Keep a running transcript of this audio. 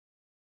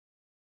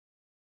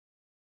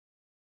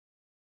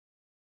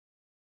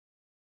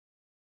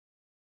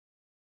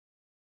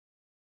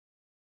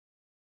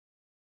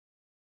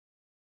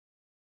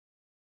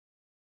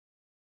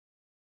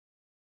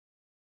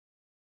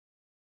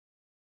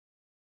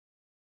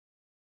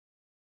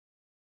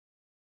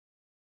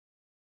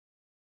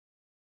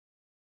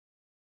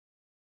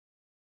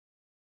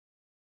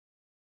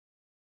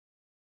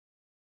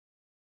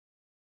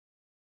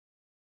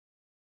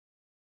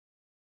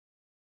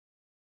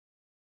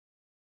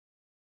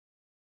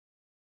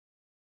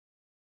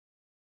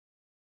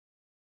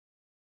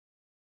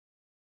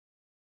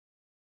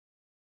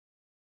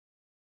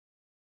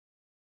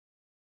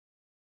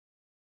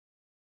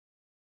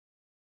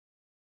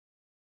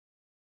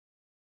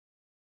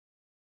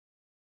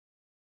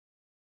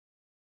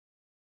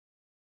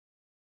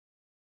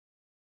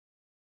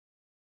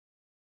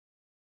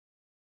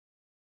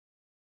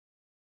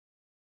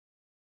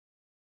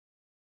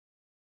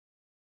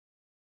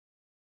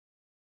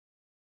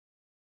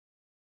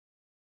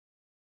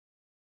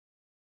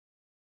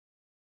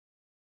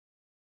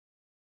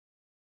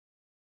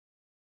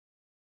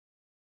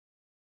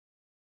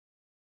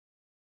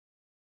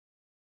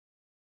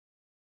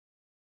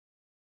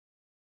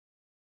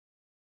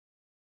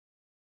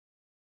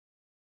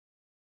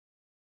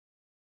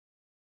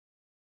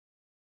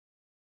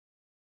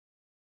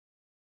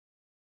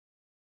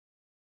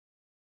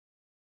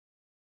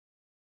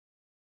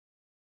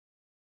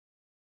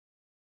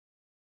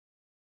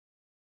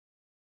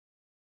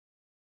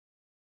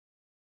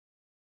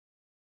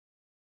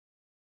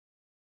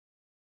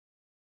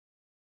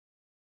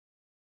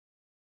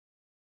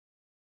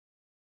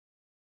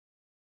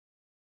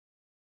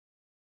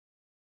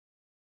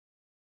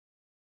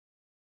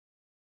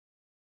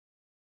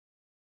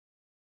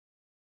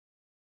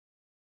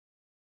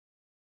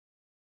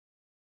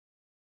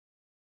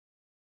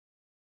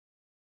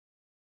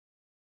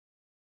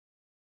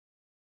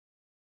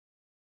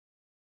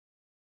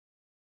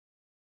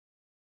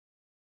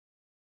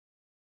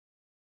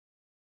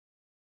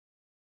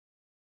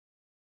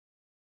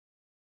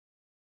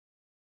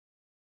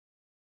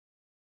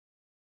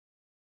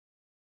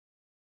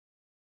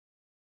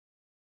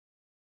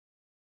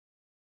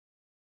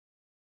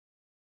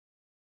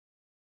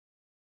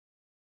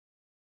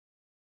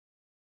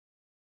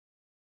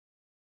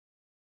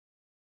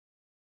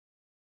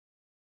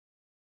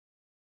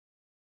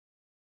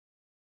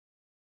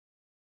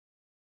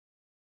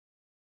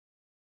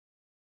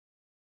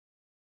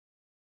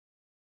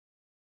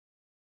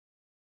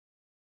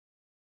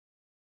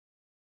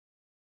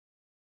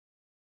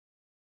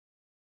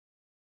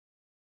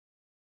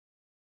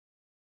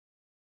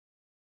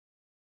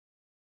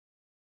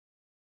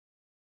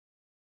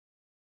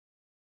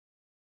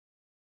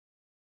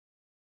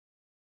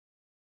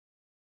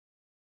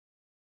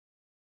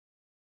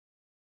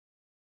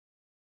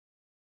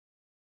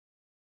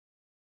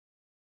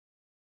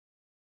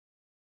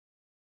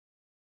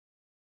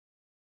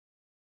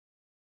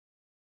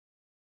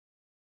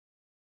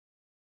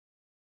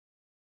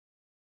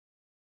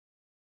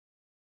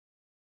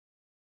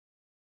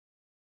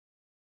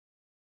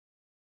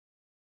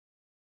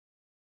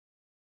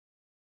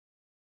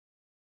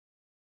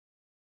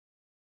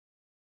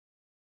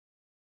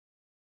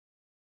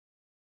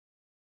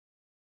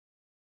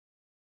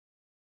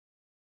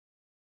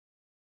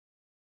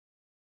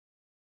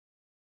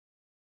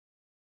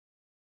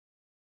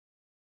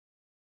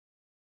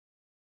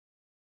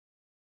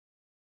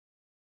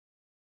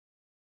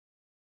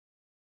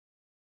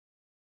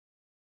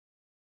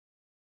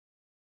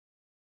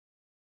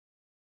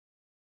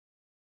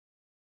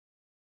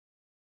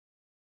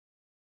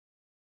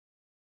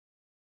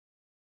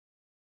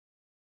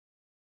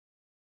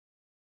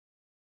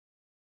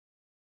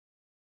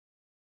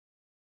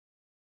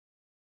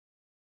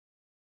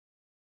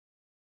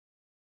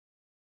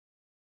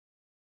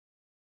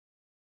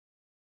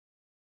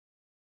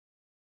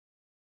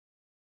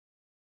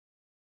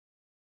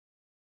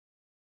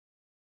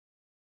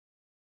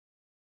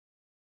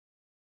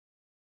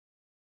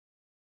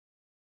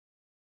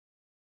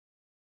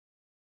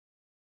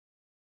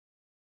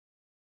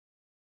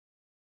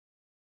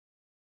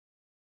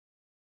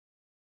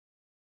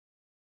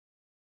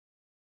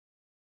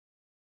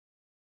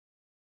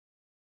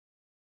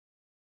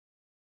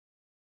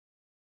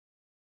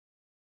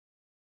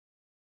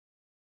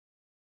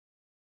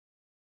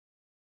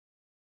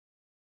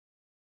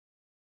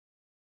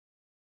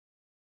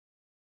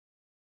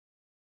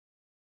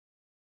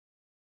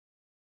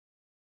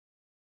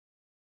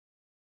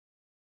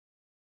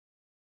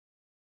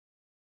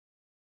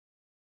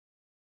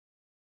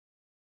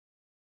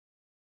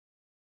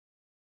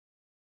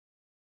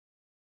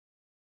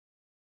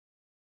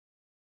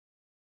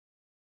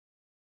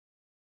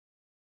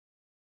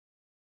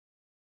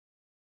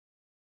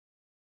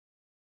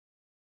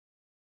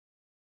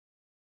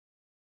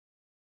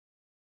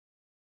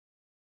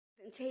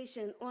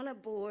representation on a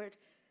board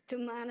to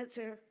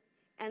monitor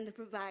and to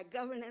provide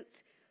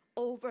governance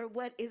over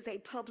what is a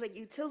public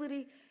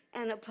utility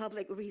and a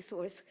public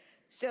resource.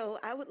 So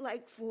I would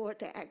like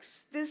to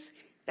ask this.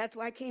 That's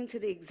why I came to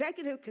the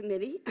executive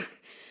committee,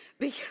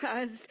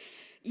 because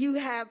you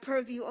have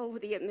purview over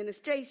the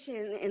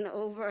administration and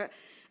over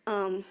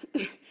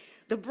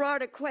the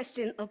broader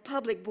question of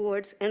public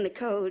boards and the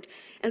code.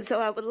 And so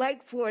I would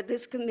like for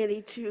this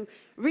committee to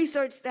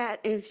research that,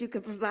 and if you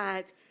could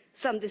provide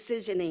some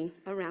decisioning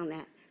around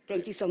that.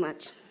 Thank you so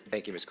much.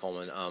 Thank you, Ms.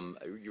 Coleman.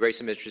 You raised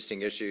some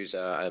interesting issues.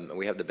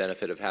 We have the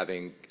benefit of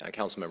having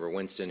Councilmember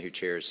Winston, who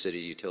chairs city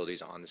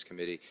utilities, on this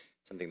committee,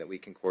 something that we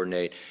can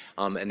coordinate.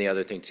 And the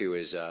other thing, too,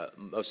 is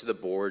most of the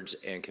boards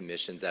and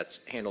commissions,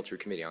 that's handled through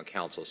Committee on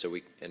Council. So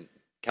and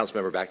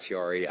Councilmember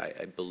Bakhtiari,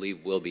 I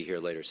believe, will be here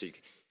later. So you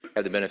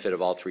have the benefit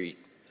of all three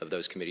of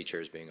those committee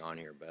chairs being on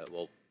here, but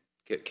we'll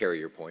carry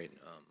your point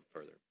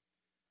further.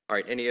 All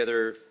right, any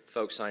other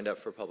folks signed up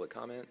for public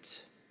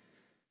comment?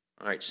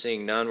 All right,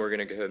 seeing none, we're going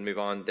to go ahead and move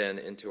on then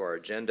into our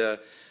agenda.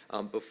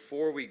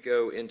 Before we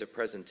go into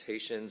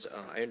presentations,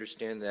 I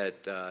understand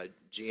that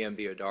GM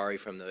Biodari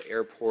from the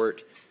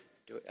airport,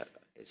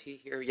 is he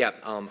here? Yeah,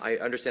 I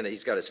understand that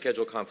he's got a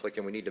schedule conflict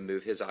and we need to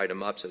move his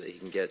item up so that he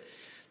can get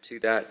to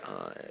that.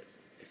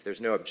 If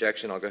there's no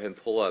objection, I'll go ahead and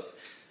pull up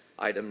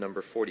item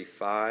number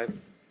 45,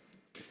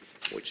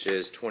 which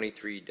is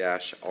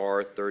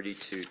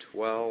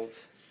 23-R3212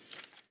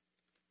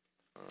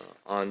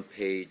 on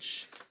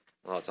page.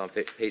 Well, it's on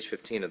page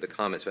 15 of the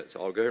comments, but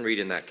so I'll go ahead and read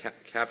in that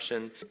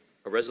caption.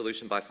 A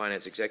resolution by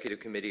Finance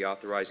Executive Committee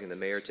authorizing the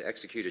mayor to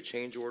execute a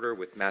change order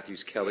with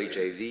Matthews Kelly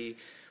JV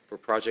for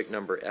project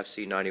number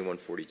FC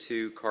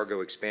 9142, cargo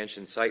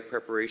expansion site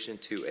preparation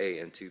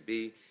 2A and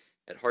 2B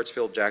at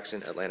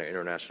Hartsfield-Jackson Atlanta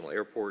International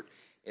Airport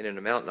in an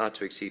amount not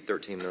to exceed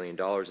 $13 million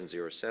and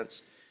 0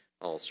 cents.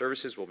 All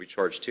services will be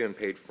charged to and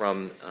paid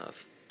from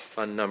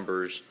fund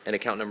numbers and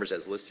account numbers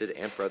as listed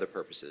and for other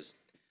purposes.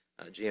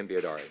 GM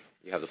Biodari,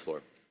 you have the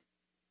floor.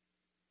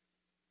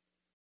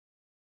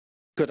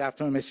 Good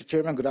afternoon, Mr.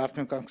 Chairman. Good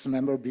afternoon,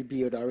 Councilmember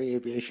Biodari,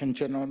 Aviation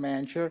General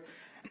Manager.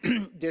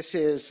 This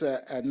is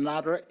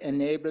another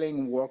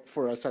enabling work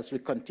for us as we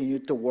continue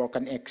to work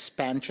on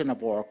expansion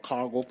of our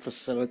cargo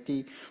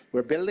facility.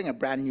 We're building a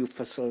brand new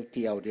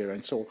facility out there,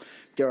 and so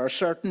there are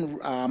certain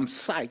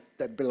sites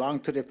that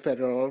belong to the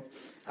Federal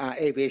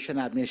Aviation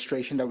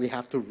Administration that we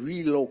have to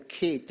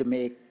relocate to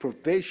make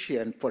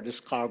provision for this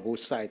cargo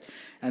site.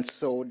 And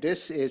so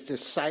this is the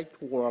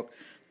site work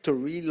to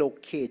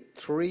relocate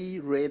 3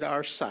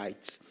 radar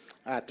sites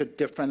to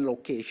different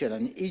locations.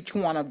 And each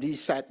one of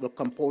these sites will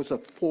compose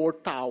of 4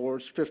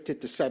 towers, 50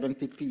 to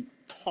 70 feet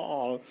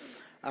tall,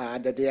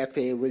 that the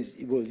FAA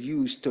will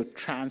use to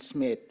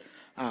transmit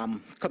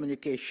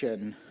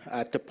communication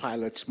to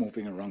pilots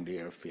moving around the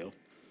airfield.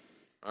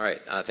 All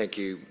right, thank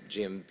you,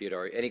 GM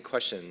Biodari. Any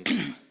questions?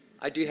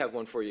 I do have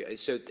one for you.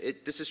 So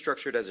this is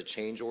structured as a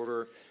change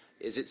order.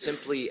 Is it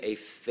simply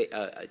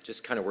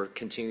just kind of we're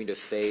continuing to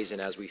phase,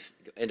 and as we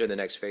enter the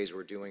next phase,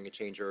 we're doing a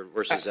change order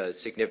versus a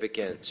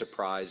significant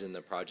surprise in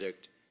the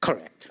project?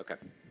 Correct. Okay.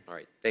 All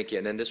right. Thank you.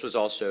 And then this was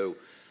also,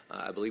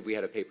 I believe we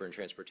had a paper in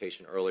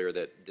transportation earlier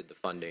that did the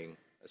funding,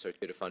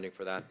 associated funding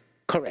for that?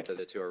 Correct. So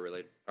the two are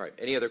related. All right.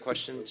 Any other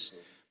questions?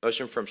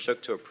 Motion from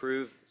Shook to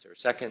approve. Is there a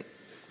second?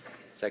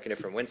 Seconded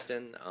from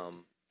Winston.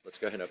 Let's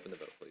go ahead and open the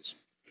vote, please.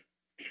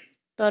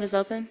 Vote is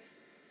open.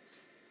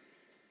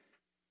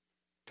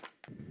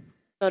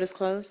 Vote is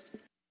closed.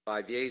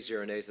 5 yeas,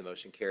 0 nays. The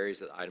motion carries.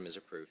 The item is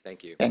approved.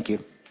 Thank you. Thank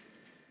you.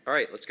 All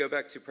right, let's go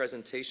back to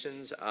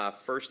presentations.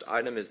 First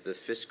item is the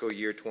fiscal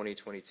year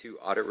 2022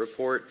 audit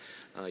report.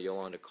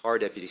 Yolanda Carr,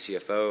 Deputy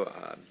CFO.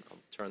 I'll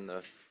turn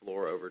the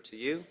floor over to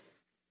you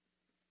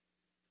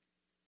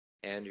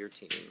and your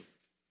team.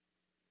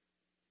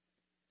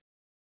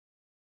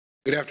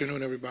 Good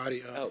afternoon,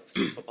 everybody. Sorry,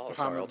 I'll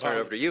turn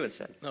it over to you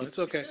instead. No, it's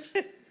okay.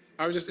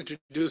 I was just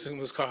introducing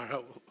Ms. Carr.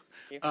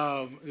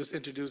 Just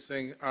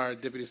introducing our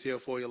Deputy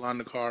CFO,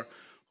 Yolanda Carr,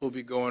 who will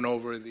be going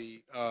over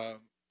the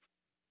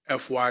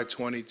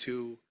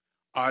FY22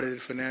 audited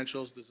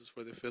financials. This is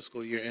for the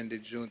fiscal year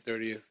ended June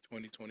 30th,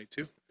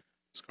 2022. Ms.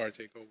 Carr,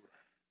 take over.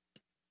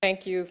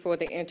 Thank you for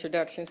the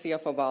introduction,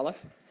 CFO Bala.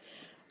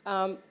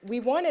 We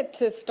wanted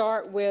to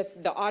start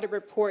with the audit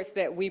reports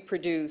that we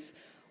produce.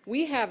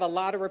 We have a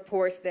lot of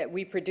reports that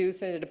we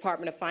produce in the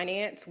Department of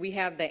Finance. We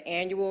have the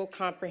annual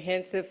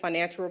comprehensive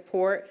financial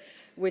report,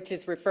 which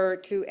is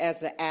referred to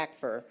as the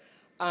ACFR.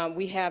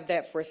 We have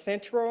that for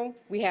Central,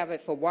 we have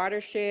it for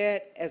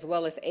Watershed, as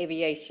well as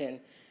Aviation.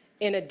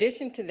 In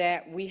addition to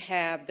that, we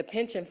have the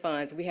pension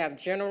funds. We have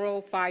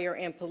General, Fire,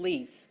 and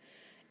Police.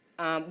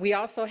 We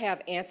also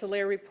have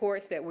ancillary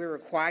reports that we're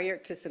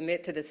required to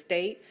submit to the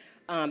state,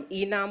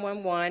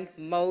 E911,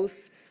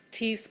 MOST,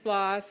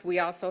 T-SPLOS. We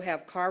also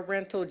have car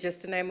rental,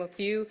 just to name a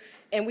few.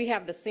 And we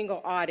have the single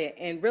audit,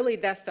 and really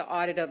that's the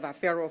audit of our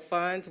federal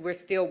funds. We're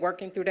still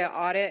working through that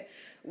audit.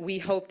 We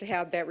hope to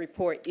have that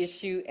report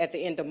issued at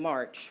the end of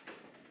March.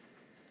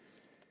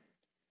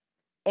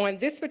 On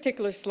this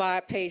particular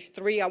slide, page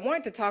 3, I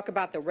wanted to talk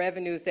about the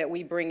revenues that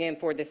we bring in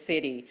for the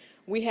city.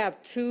 We have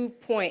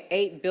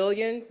 $2.8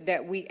 billion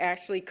that we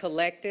actually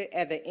collected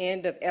at the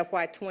end of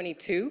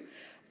FY22.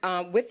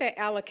 With that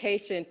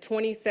allocation,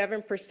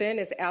 27%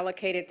 is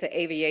allocated to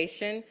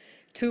aviation,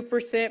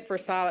 2% for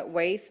solid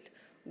waste,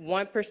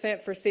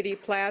 1% for City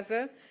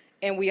Plaza,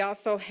 and we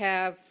also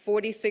have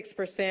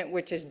 46%,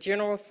 which is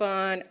general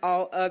fund,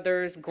 all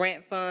others,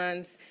 grant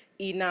funds,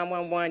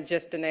 E911,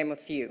 just to name a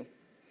few.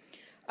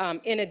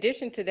 In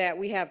addition to that,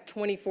 we have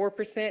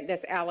 24%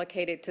 that's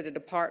allocated to the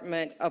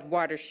Department of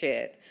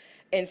Watershed.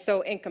 And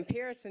so in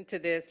comparison to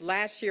this,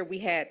 last year we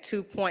had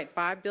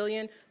 $2.5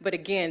 billion, but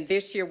again,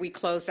 this year we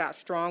closed out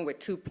strong with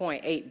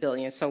 $2.8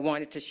 billion, so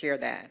wanted to share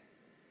that.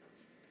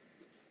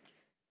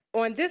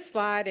 On this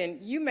slide,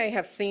 and you may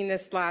have seen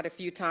this slide a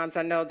few times,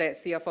 I know that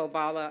CFO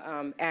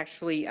Bala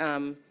actually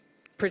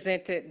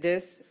presented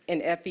this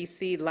in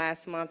FEC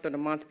last month or the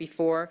month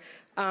before.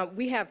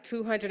 We have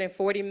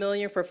 $240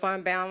 million for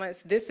fund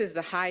balance. This is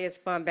the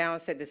highest fund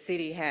balance that the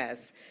city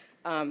has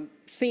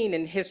seen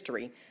in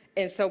history.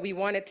 And so we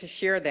wanted to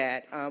share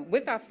that.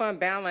 With our fund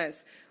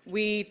balance,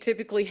 we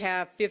typically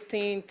have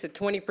 15 to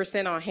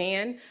 20% on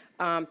hand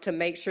to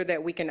make sure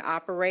that we can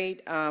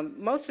operate.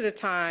 Most of the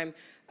time,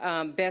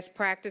 best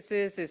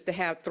practices is to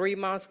have 3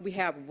 months. We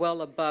have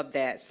well above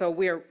that. So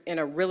we're in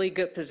a really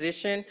good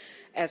position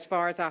as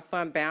far as our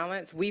fund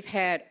balance. We've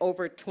had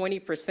over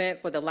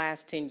 20% for the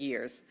last 10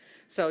 years.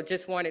 So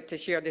just wanted to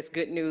share this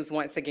good news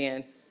once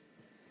again.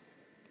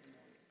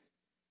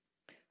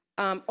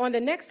 On the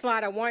next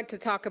slide, I want to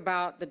talk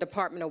about the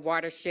Department of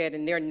Watershed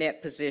and their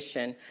net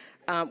position.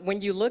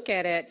 When you look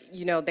at it,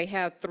 you know, they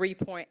have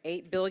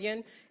 $3.8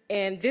 billion,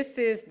 and this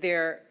is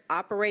their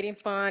operating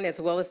fund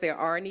as well as their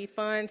R&E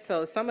fund.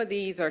 So some of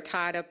these are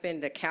tied up in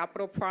the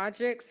capital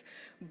projects.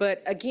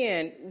 But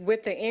again,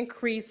 with the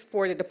increase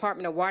for the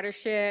Department of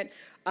Watershed,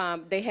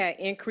 they had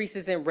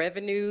increases in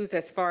revenues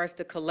as far as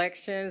the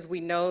collections. We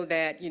know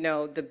that, you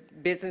know, the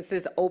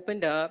businesses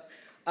opened up.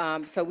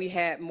 So we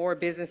had more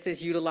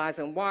businesses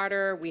utilizing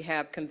water. We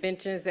have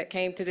conventions that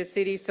came to the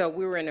city. So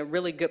we were in a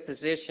really good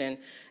position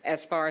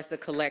as far as the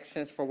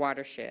collections for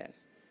Watershed.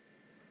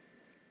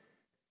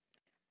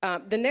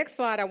 The next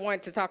slide, I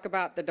wanted to talk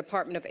about the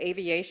Department of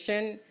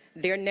Aviation,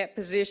 their net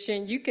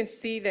position. You can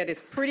see that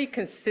it's pretty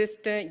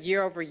consistent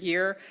year over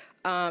year.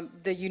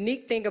 The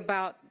unique thing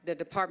about the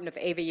Department of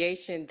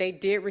Aviation, they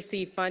did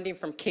receive funding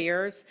from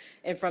CARES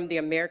and from the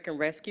American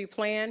Rescue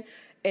Plan.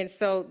 And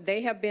so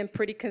they have been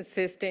pretty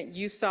consistent.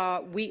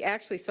 We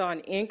actually saw an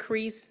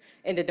increase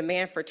in the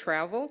demand for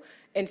travel.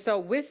 And so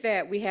with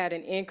that, we had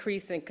an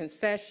increase in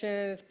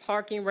concessions,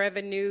 parking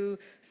revenue.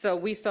 So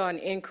we saw an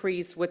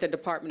increase with the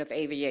Department of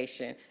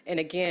Aviation. And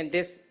again,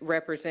 this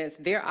represents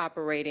their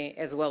operating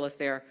as well as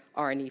their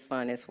R&E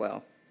fund as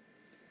well.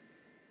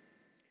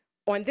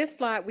 On this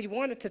slide, we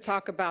wanted to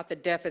talk about the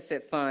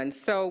deficit funds.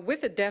 So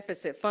with the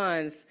deficit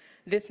funds,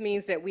 this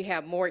means that we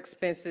have more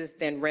expenses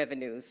than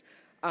revenues.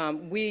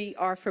 We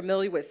are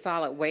familiar with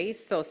solid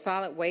waste. So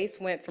solid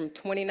waste went from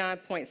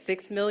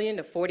 $29.6 million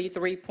to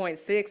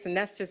 $43.6, and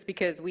that's just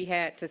because we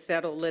had to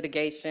settle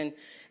litigation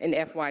in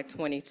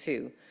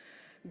FY22.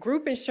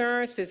 Group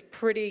insurance is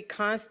pretty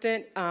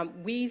constant.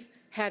 We've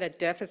had a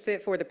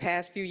deficit for the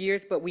past few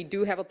years, but we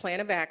do have a plan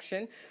of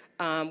action.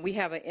 We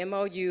have an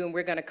MOU, and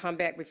we're going to come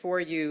back before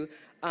you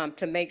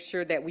to make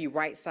sure that we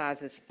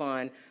right-size this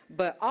fund.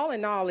 But all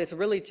in all, it's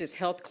really just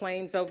health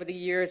claims over the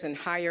years and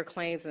higher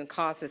claims and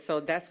costs. So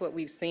that's what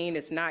we've seen.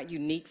 It's not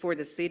unique for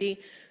the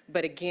city.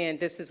 But again,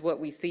 this is what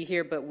we see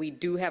here. But we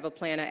do have a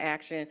plan of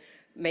action,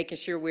 making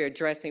sure we're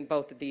addressing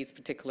both of these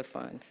particular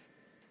funds.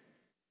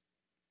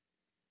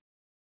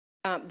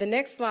 The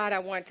next slide I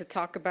wanted to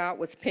talk about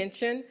was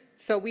pension.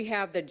 So we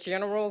have the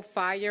general,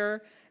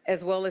 fire,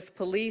 as well as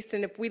police.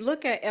 And if we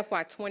look at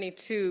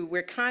FY22,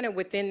 we're kind of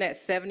within that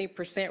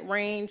 70%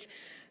 range.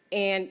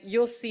 And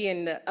you'll see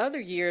in the other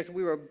years,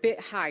 we were a bit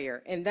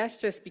higher. And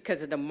that's just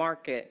because of the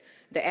market,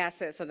 the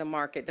assets of the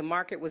market. The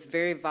market was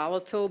very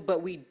volatile,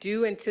 but we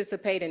do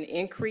anticipate an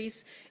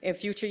increase in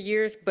future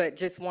years, but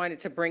just wanted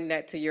to bring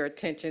that to your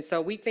attention.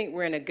 So we think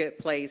we're in a good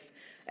place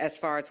as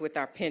far as with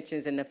our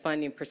pensions and the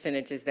funding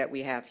percentages that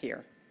we have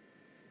here.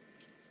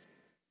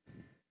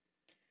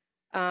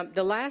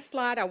 The last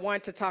slide, I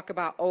wanted to talk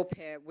about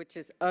OPEB, which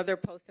is other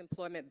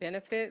post-employment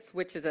benefits,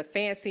 which is a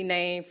fancy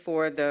name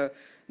for the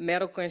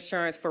medical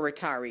insurance for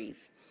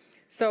retirees.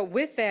 So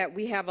with that,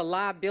 we have a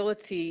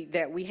liability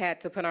that we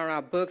had to put on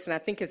our books, and I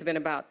think it's been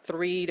about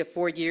 3 to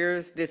 4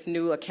 years, this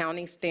new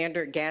accounting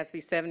standard,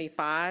 GASB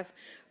 75.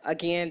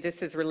 Again,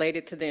 this is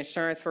related to the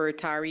insurance for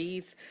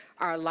retirees.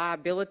 Our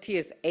liability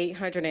is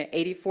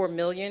 $884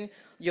 million.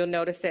 You'll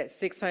notice that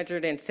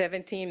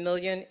 $617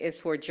 million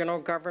is for general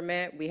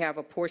government. We have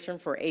a portion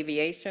for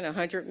aviation,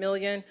 $100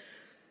 million,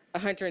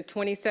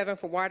 $127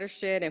 for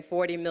watershed, and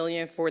 $40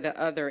 million for the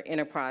other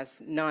enterprise,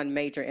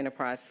 non-major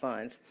enterprise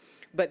funds.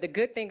 But the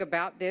good thing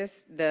about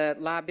this, the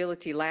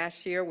liability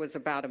last year was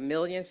about $1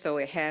 million, so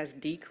it has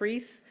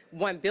decreased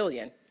 $1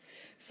 billion.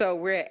 So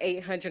we're at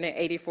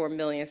 884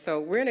 million.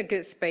 So we're in a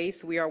good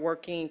space. We are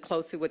working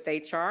closely with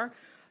HR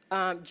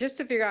just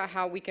to figure out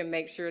how we can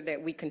make sure that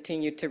we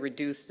continue to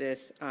reduce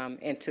this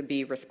and to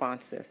be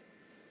responsive.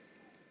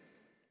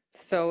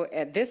 So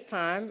at this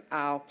time,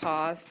 I'll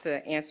pause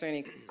to answer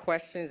any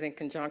questions in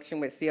conjunction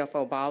with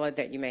CFO Bala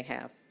that you may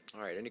have.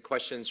 All right, any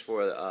questions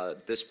for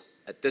at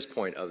this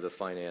point of the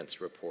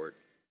finance report?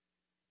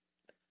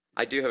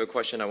 I do have a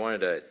question. I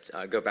wanted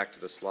to go back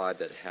to the slide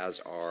that has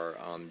our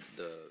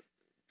the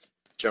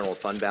general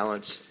fund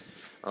balance.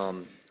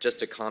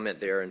 Just a comment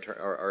there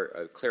or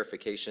a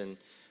clarification.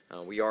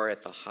 We are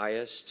at the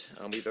highest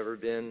we've ever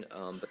been,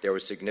 but there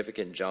was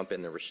significant jump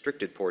in the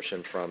restricted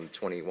portion from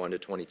 21 to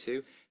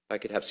 22. If I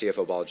could have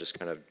CFO Ball just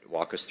kind of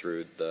walk us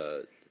through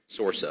the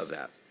source of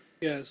that.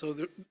 Yeah, so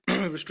the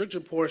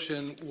restricted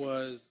portion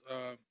was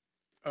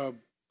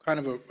kind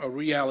of a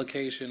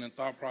reallocation and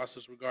thought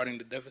process regarding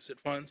the deficit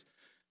funds.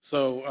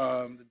 So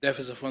the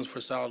deficit funds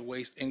for solid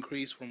waste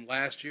increased from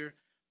last year,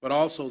 but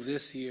also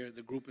this year,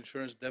 the group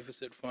insurance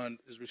deficit fund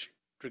is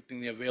restricting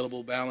the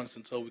available balance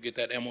until we get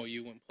that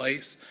MOU in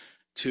place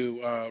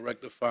to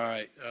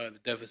rectify the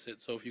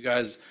deficit. So if you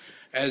guys,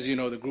 as you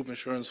know, the group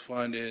insurance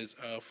fund is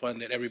a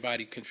fund that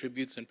everybody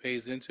contributes and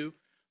pays into.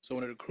 So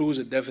when it accrues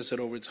a deficit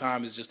over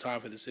time, it's just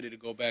time for the city to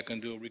go back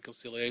and do a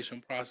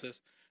reconciliation process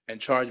and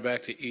charge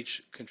back to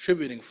each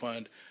contributing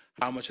fund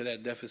how much of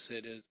that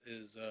deficit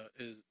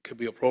could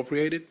be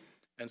appropriated.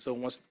 And so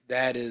once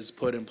that is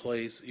put in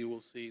place, you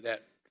will see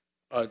that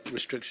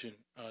restriction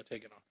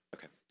taken off.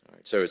 Okay, all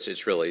right. So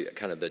it's really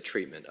kind of the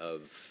treatment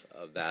of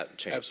that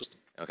change. Absolutely.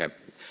 Okay.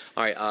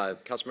 All right,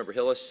 Councilmember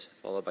Hillis,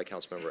 followed by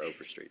Councilmember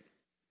Overstreet.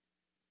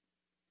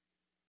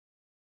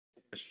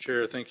 Mr.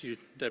 Chair, thank you,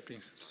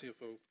 Deputy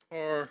CFO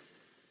Carr.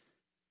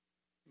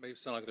 May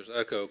sound like there's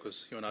echo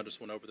because you and I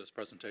just went over this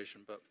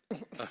presentation, but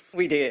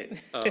We did.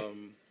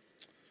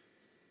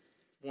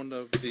 one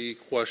of the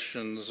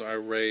questions I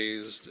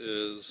raised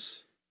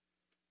is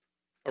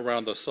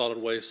around the solid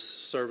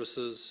waste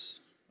services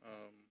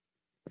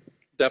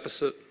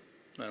deficit,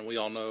 and we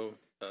all know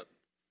that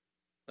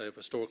they've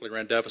historically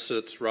ran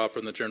deficits, robbed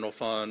from the general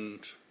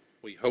fund.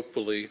 We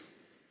hopefully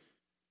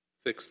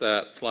fixed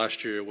that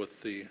last year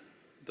with the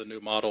new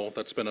model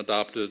that's been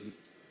adopted.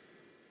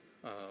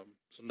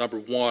 So number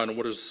one,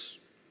 what is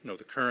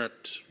the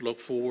current look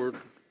forward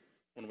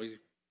when we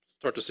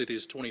start to see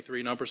these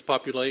 23 numbers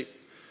populate?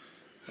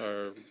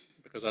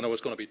 Because I know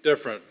it's going to be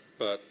different,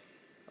 but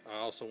I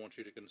also want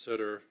you to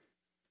consider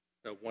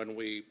that when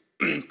we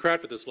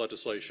crafted this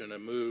legislation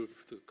and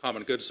moved the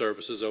common good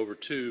services over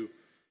to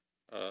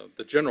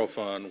the general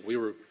fund,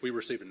 we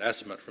received an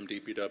estimate from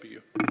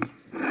DPW,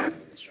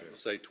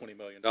 say $20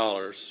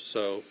 million.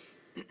 So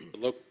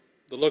the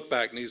look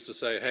back needs to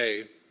say,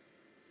 hey,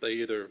 they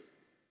either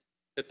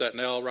hit that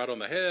nail right on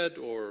the head,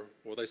 or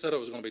they said it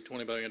was going to be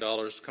 $20 million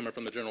coming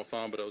from the general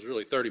fund, but it was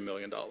really $30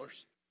 million.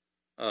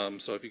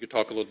 So if you could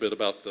talk a little bit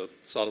about the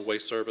solid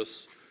waste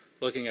service,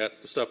 looking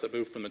at the stuff that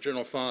moved from the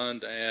general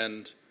fund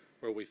and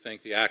where we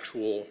think the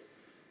actual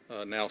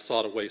now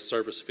solid waste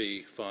service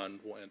fee fund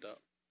will end up.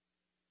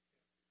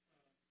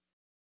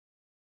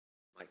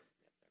 Mike.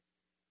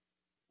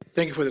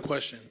 Thank you for the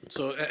question.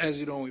 So as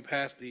you know, when we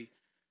passed the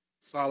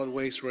solid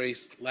waste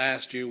race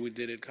last year, we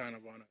did it kind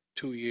of on a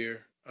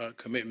 2-year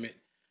commitment.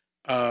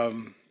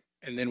 And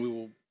then we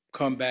will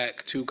come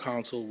back to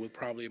council with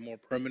probably a more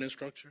permanent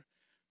structure.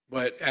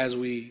 But as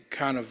we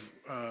kind of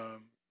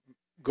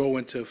go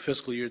into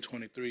fiscal year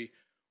 23,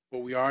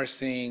 what we are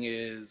seeing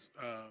is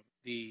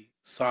the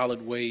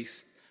solid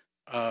waste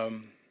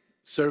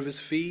service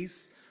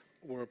fees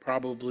were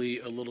probably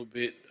a little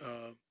bit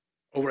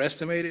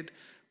overestimated.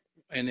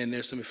 And then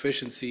there's some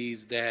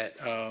efficiencies that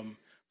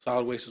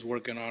solid waste is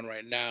working on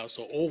right now.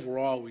 So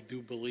overall, we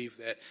do believe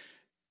that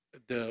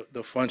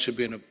the fund should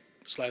be in a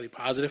slightly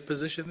positive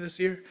position this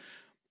year,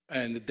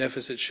 and the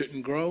deficit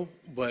shouldn't grow,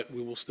 but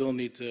we will still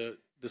need to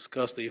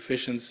discuss the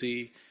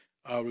efficiency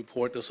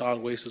report the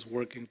solid waste is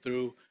working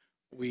through.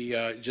 We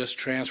just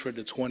transferred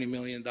the $20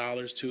 million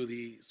to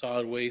the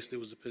solid waste. It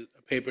was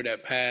a paper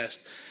that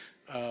passed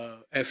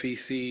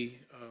FEC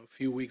a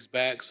few weeks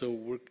back, so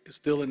we're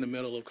still in the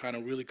middle of kind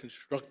of really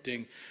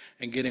constructing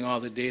and getting all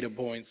the data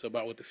points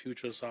about what the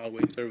future of solid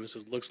waste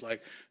services looks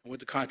like and what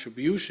the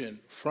contribution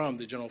from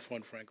the general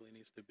fund, frankly,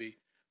 needs to be.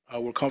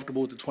 We're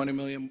comfortable with the $20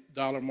 million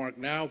mark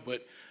now,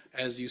 but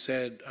as you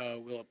said,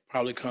 we'll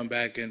probably come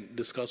back and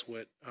discuss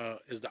what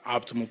is the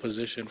optimal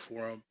position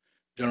for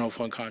general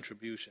fund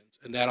contributions.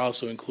 And that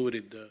also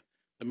included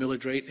the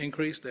millage rate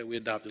increase that we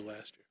adopted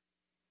last year.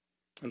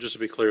 And just to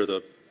be clear,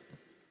 the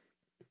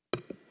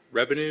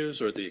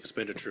revenues or the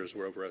expenditures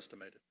were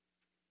overestimated?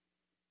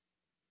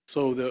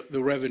 So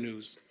the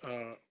revenues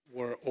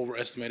were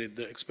overestimated.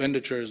 The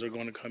expenditures are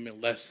going to come in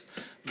less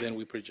than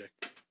we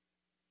projected.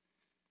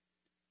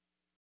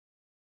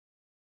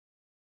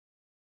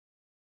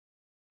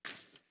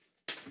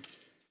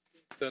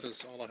 That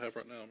is all I have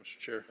right now, Mr.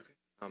 Chair.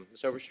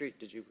 Ms. Overstreet,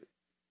 did you?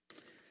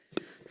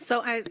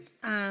 So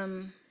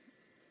I'm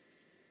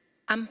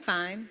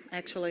fine,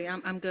 actually.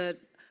 I'm good.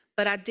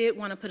 But I did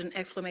want to put an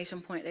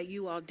exclamation point that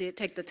you all did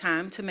take the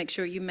time to make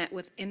sure you met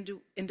with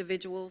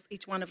individuals,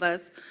 each one of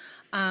us,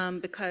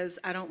 because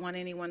I don't want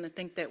anyone to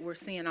think that we're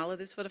seeing all of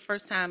this for the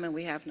first time and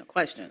we have no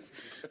questions,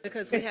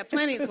 because we have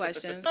plenty of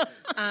questions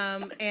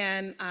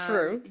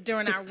True.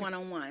 during our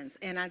one-on-ones.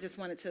 And I just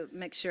wanted to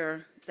make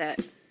sure that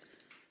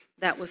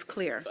that was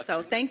clear.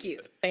 So thank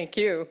you. Thank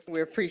you. We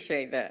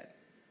appreciate that.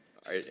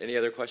 All right, any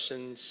other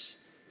questions?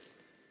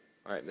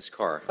 All right, Ms.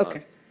 Carr.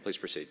 Okay. Please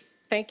proceed.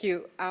 Thank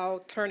you. I'll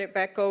turn it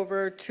back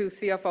over to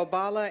CFO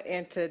Bala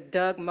and to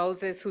Doug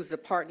Moses, who's the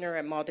partner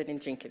at Malden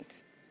and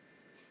Jenkins.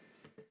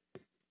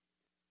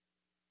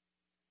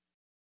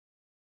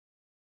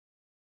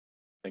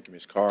 Thank you,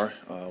 Ms. Carr.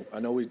 I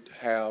know we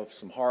have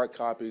some hard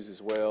copies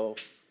as well.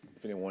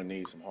 If anyone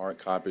needs some hard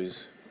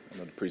copies, I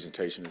know the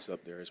presentation is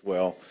up there as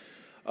well.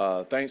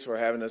 Thanks for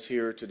having us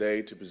here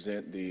today to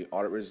present the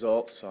audit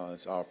results.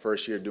 It's our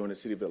first year doing the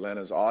City of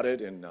Atlanta's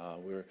audit, and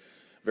we're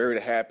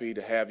very happy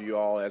to have you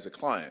all as a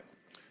client.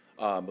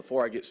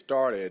 Before I get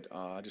started,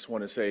 I just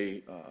want to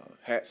say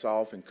hats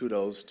off and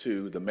kudos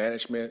to the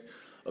management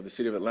of the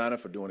City of Atlanta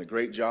for doing a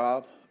great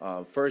job.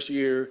 First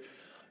year,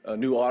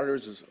 new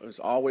auditors is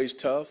always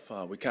tough.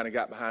 We kind of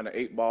got behind the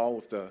 8 ball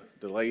with the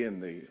delay in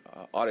the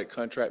audit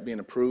contract being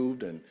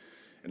approved, and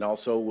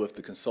also with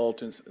the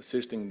consultants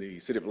assisting the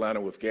City of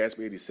Atlanta with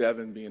GASB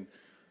 87 being,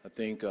 I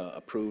think,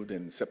 approved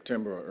in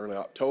September or early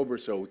October.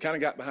 So we kind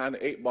of got behind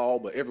the 8 ball,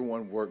 but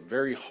everyone worked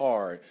very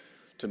hard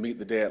to meet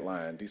the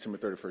deadline, December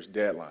 31st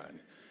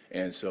deadline.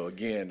 And so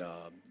again,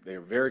 they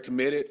were very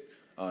committed.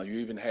 You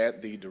even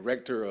had the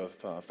director of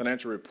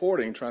financial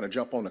reporting trying to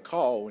jump on the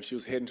call when she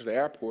was heading to the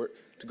airport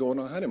to go on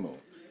a honeymoon.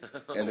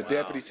 And the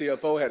deputy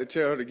CFO had to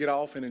tell her to get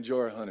off and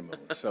enjoy her honeymoon.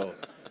 So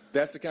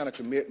that's the kind of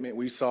commitment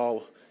we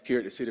saw here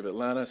at the City of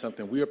Atlanta,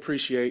 something we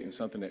appreciate and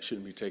something that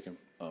shouldn't be taken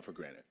for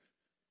granted.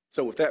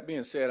 So with that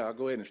being said, I'll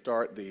go ahead and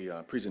start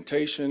the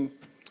presentation.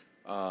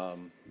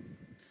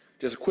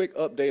 Just a quick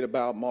update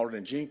about Malden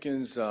and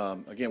Jenkins.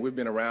 Again, we've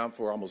been around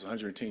for almost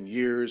 110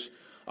 years.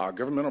 Our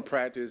governmental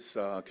practice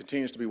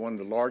continues to be one of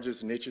the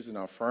largest niches in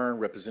our firm,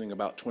 representing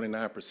about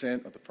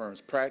 29% of the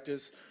firm's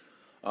practice.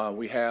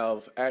 We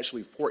have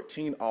actually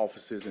 14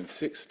 offices in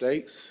 6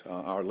 states.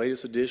 Our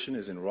latest addition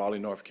is in Raleigh,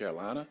 North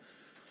Carolina.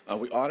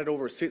 We audit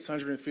over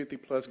 650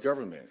 plus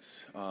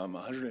governments.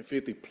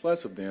 150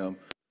 plus of them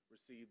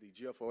receive the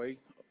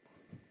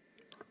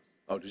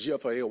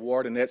GFOA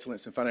Award in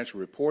Excellence in Financial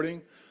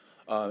Reporting.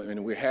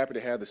 And we're happy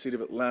to have the City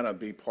of Atlanta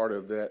be part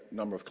of that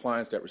number of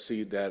clients that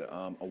received that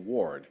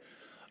award.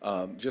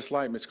 Just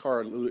like Ms.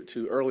 Carr alluded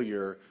to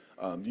earlier,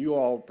 you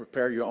all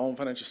prepare your own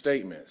financial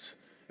statements.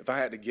 If I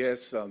had to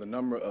guess, the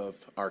number of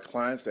our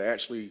clients that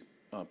actually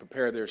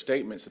prepare their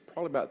statements is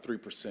probably about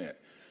 3%.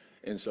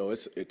 And so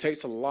it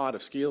takes a lot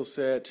of skill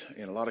set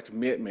and a lot of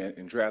commitment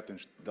in drafting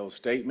those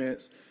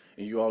statements.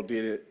 And you all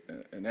did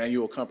an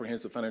annual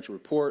comprehensive financial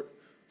report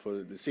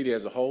for the city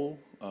as a whole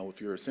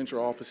with your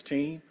central office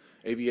team,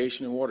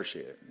 aviation and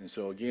watershed. And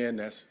so again,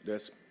 that's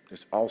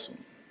awesome.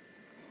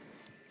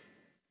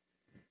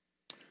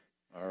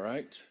 All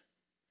right.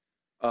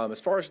 As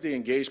far as the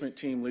engagement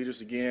team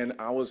leaders, again,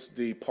 I was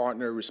the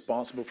partner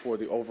responsible for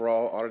the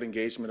overall audit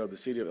engagement of the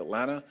City of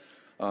Atlanta.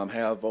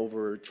 Have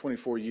over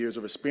 24 years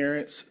of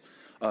experience.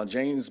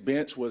 James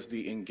Bench was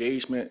the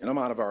engagement, and I'm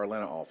out of our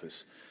Atlanta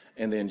office.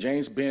 And then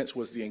James Bench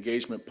was the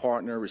engagement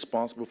partner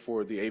responsible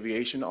for the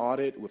aviation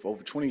audit with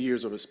over 20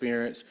 years of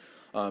experience.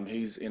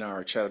 He's in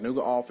our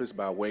Chattanooga office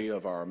by way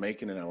of our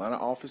Macon and Atlanta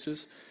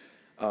offices.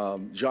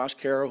 Josh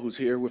Carroll, who's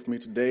here with me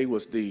today,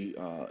 was the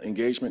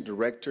engagement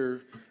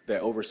director that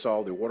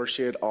oversaw the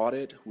watershed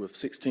audit with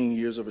 16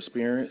 years of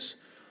experience.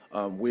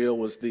 Will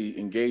was the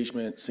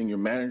engagement senior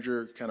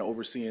manager, kind of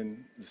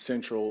overseeing the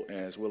central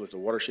as well as the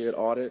watershed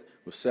audit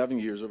with 7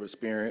 years of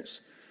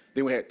experience.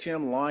 Then we had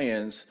Tim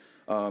Lyons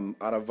out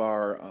of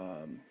our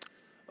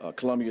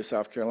Columbia,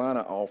 South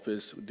Carolina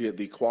office, did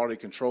the quality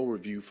control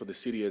review for the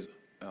city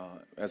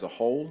as a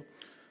whole,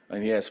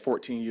 and he has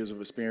 14 years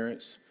of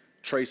experience.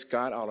 Trey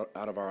Scott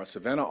out of our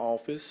Savannah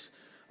office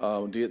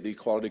did the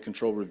quality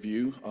control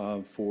review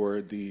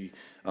for the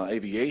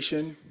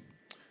aviation.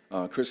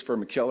 Christopher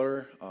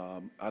McKellar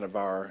out of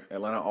our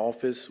Atlanta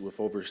office with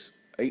over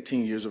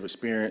 18 years of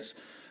experience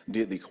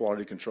did the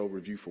quality control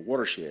review for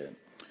watershed.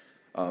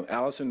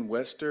 Allison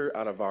Wester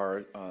out of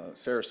our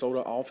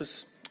Sarasota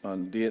office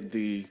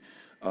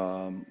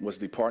was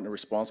the partner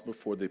responsible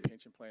for the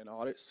pension plan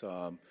audits,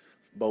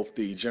 both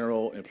the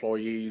general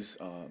employees,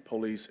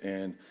 police,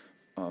 and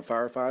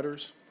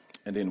firefighters.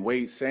 And then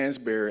Wade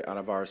Sansbury out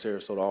of our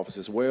Sarasota office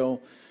as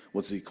well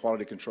was the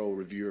quality control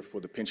reviewer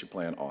for the pension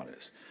plan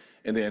audits.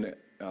 And then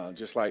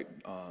just like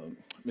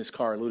Ms.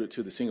 Carr alluded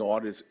to, the single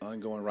audit is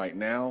ongoing right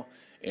now,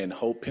 and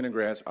Hope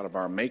Pendergrass out of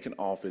our Macon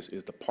office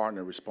is the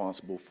partner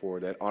responsible for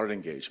that audit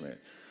engagement.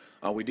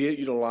 We did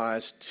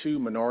utilize 2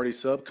 minority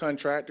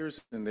subcontractors,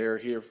 and they're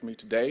here for me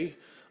today.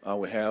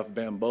 We have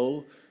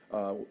Bamboo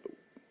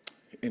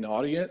in the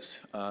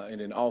audience, and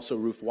then also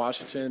Ruth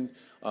Washington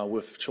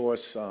with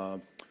Choice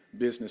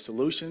Business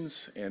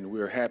Solutions, and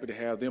we're happy to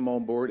have them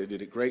on board. They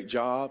did a great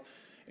job,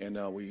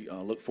 and we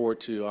look forward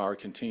to our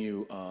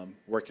continued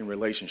working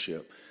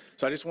relationship.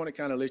 So I just want to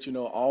kind of let you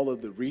know all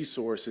of the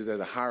resources at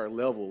a higher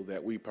level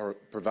that we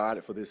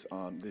provided for this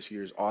this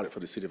year's audit for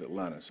the City of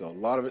Atlanta. So a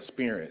lot of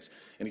experience.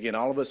 And again,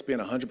 all of us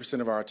spend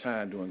 100% of our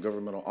time doing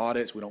governmental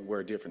audits. We don't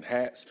wear different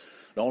hats.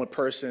 The only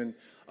person,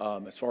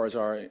 as far as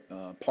our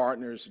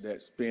partners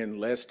that spend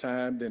less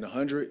time than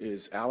 100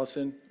 is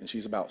Allison, and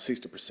she's about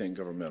 60%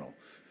 governmental.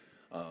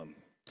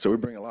 So we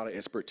bring a lot of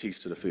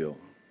expertise to the field.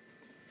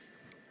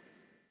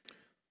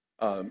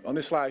 On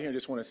this slide here, I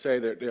just want to say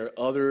that there are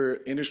other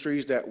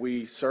industries that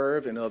we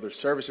serve and other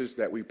services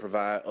that we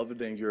provide other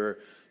than your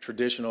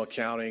traditional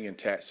accounting and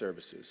tax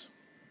services.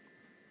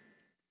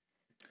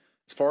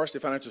 As far as the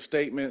financial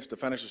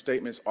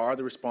statements are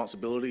the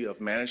responsibility of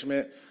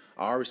management.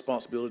 Our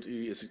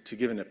responsibility is to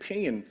give an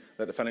opinion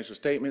that the financial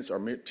statements are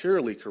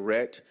materially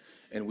correct,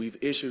 and we've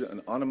issued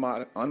an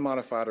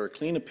unmodified or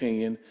clean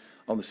opinion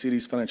on the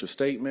city's financial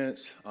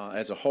statements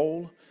as a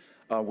whole.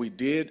 We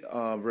did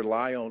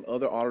rely on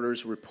other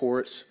auditors'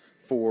 reports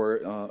for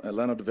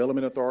Atlanta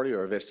Development Authority,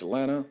 or Invest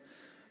Atlanta,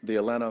 the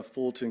Atlanta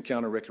Fulton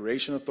County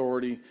Recreation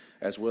Authority,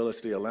 as well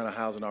as the Atlanta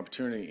Housing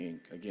Opportunity,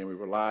 Inc. Again, we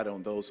relied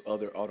on those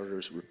other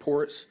auditors'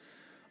 reports.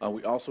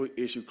 We also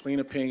issued clean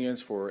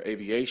opinions for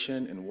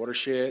aviation and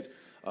watershed,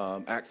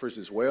 ACFRS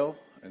as well,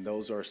 and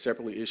those are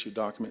separately issued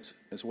documents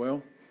as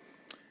well.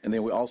 And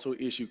then we also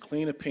issued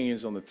clean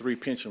opinions on the 3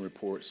 pension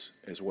reports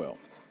as well.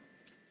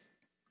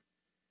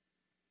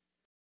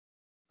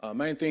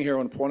 Main thing here I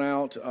want to point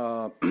out,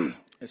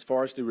 as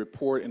far as the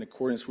report in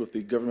accordance with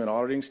the government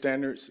auditing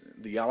standards,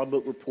 the Yellow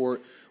Book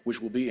report,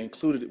 which will be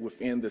included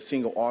within the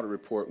single audit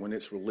report when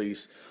it's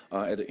released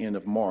at the end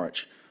of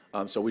March.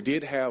 So we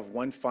did have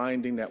one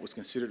finding that was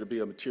considered to be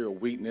a material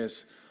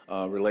weakness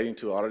relating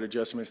to audit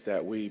adjustments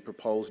that we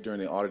proposed during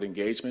the audit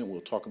engagement.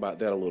 We'll talk about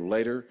that a little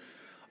later.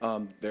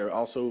 There are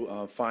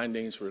also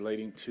findings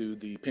relating to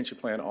the pension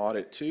plan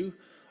audit too,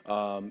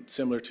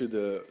 similar to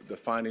the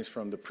findings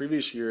from the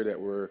previous year that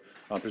were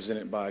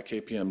presented by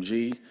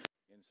KPMG.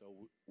 And so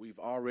we've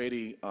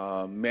already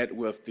met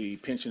with the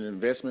Pension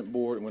Investment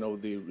Board and went over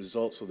the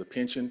results of the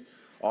pension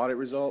audit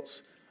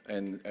results,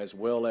 and as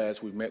well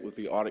as we've met with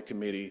the audit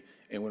committee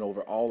and went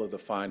over all of the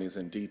findings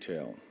in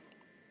detail.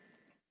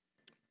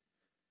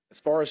 As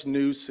far as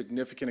new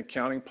significant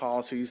accounting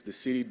policies, the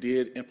city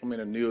did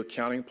implement a new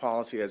accounting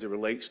policy as it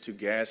relates to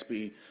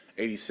GASB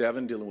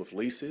 87 dealing with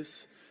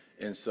leases.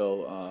 And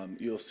so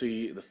you'll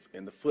see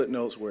in the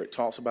footnotes where it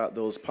talks about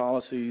those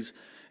policies.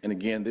 And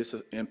again, this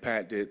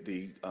impacted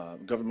the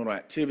governmental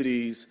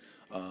activities,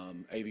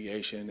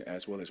 aviation,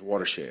 as well as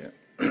watershed.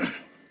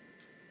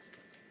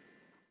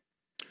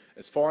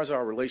 As far as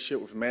our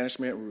relationship with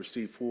management, we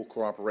received full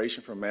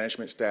cooperation from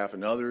management staff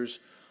and others.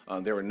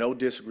 There were no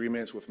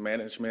disagreements with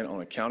management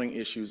on accounting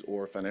issues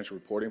or financial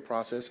reporting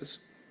processes,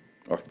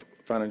 or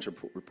financial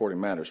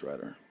reporting matters,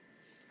 rather.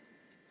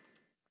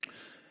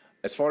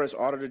 As far as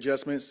audit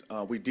adjustments,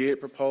 we did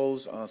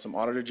propose some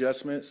audit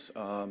adjustments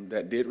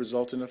that did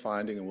result in a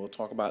finding, and we'll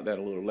talk about that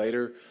a little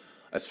later.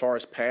 As far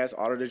as past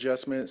audit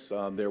adjustments,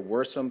 there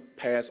were some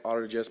past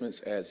audit adjustments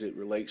as it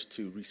relates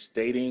to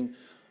restating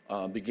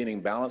beginning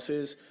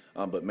balances,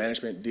 but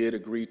management did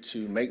agree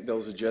to make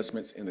those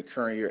adjustments in the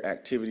current year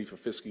activity for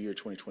fiscal year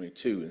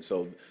 2022. And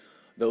so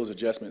those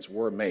adjustments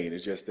were made.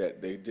 It's just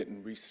that they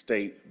didn't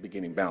restate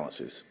beginning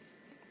balances.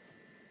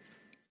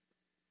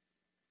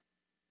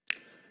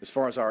 As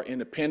far as our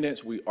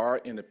independence, we are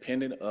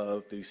independent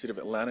of the City of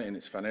Atlanta and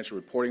its financial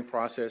reporting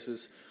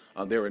processes.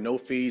 There were no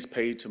fees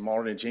paid to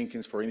Martin &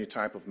 Jenkins for any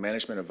type of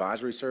management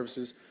advisory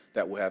services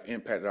that will have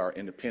impacted our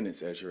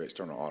independence as your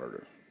external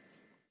auditor.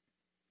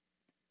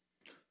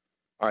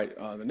 All right,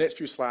 the next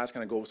few slides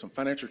kind of go over some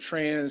financial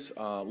trends,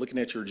 looking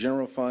at your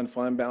general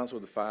fund balance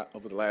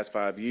over the last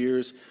 5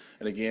 years.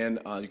 And again,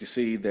 you can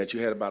see that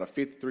you had about a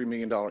 $53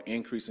 million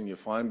increase in your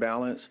fund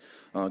balance,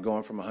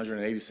 going from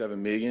 $187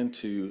 million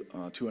to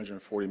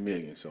 $240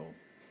 million. So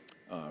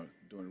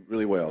doing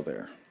really well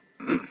there.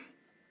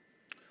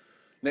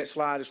 Next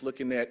slide is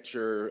looking at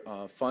your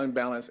fund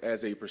balance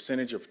as a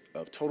percentage of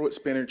total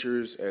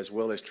expenditures as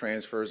well as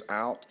transfers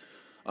out.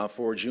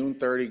 For June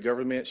 30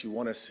 governments, you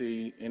want to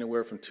see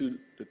anywhere from 2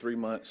 to 3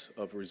 months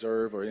of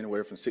reserve, or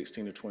anywhere from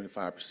 16 to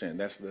 25%.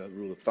 That's the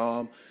rule of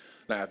thumb.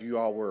 Now, if you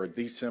all were a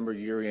December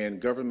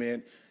year-end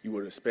government, you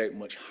would expect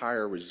much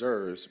higher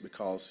reserves,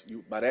 because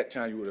by that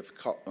time you would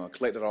have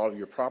collected all of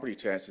your property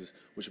taxes,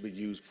 which would be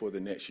used for the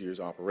next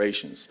year's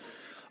operations.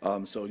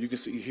 So you can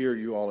see here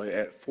you all are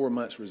at 4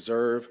 months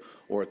reserve,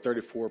 or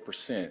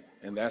 34%,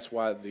 and that's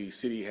why the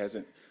city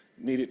hasn't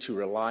needed to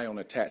rely on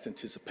a tax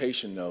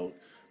anticipation note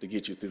to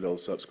get you through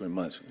those subsequent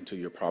months until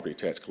your property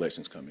tax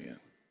collections come in.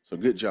 So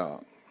good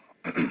job.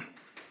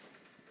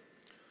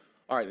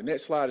 All right, the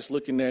next slide is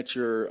looking at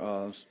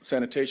your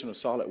sanitation or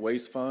solid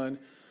waste fund.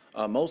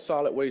 Most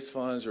solid waste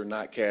funds are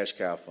not cash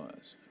cow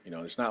funds. You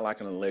know, it's not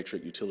like an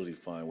electric utility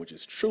fund, which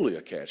is truly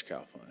a cash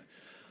cow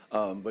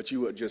fund. But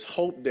you would just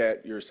hope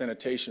that your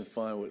sanitation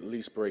fund would at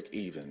least break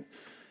even.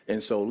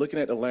 And so looking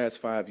at the last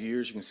 5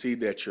 years, you can see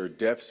that your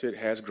deficit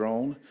has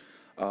grown.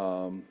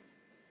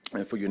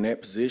 And for your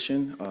net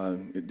position,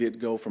 it did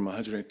go from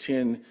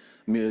 110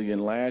 million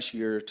last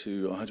year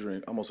to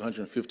almost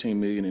 115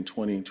 million in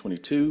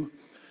 2022.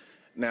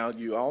 Now,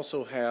 you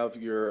also have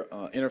your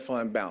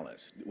interfund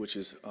balance, which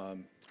is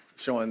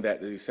showing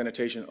that the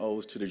sanitation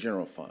owes to the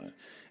general fund.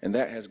 And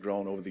that has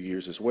grown over the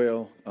years as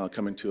well,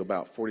 coming to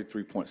about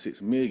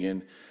 43.6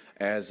 million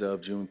as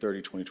of June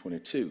 30,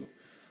 2022.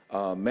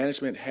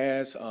 Management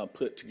has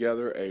put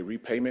together a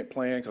repayment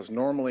plan, because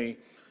normally,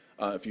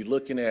 if you're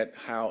looking at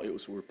how it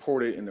was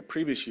reported in the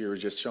previous year,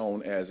 it's just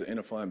shown as an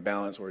interfund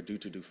balance or due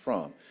to due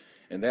from.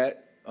 And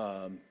that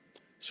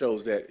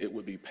shows that it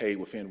would be paid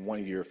within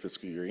 1 year of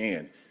fiscal year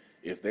end.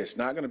 If that's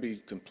not going to be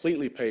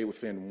completely paid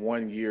within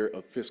 1 year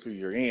of fiscal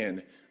year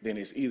end, then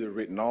it's either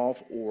written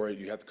off or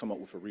you have to come up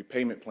with a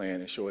repayment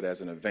plan and show it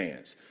as an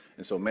advance.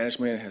 And so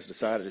management has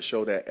decided to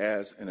show that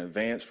as an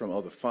advance from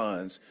other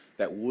funds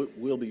that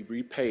will be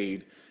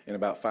repaid in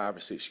about 5 or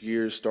 6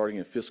 years, starting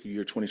in fiscal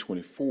year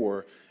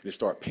 2024, to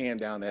start paying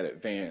down that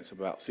advance of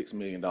about $6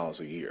 million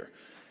a year.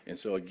 And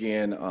so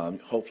again,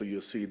 hopefully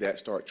you'll see that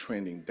start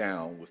trending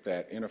down with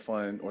that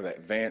interfund or that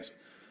advance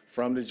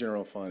from the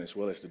general fund, as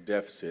well as the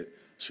deficit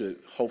should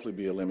hopefully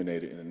be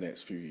eliminated in the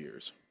next few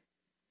years.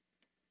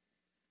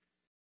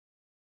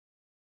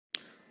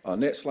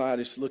 Next slide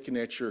is looking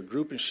at your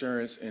group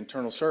insurance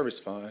internal service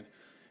fund.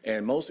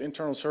 And most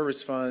internal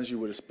service funds you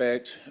would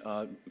expect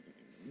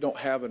don't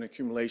have an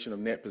accumulation of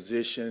net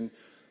position,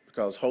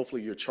 because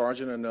hopefully you're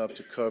charging enough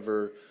to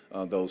cover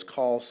those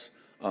costs.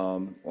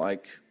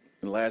 Like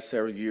in the last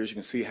several years, you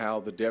can see how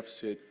the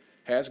deficit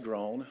has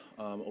grown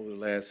over the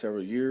last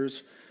several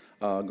years,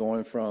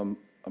 going from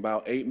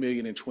about 8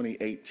 million in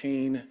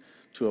 2018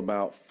 to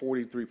about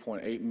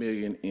 43.8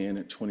 million in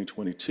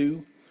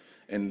 2022.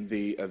 And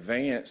the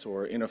advance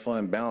or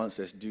interfund balance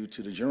that's due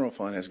to the general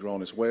fund has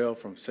grown as well,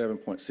 from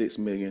 7.6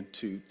 million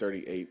to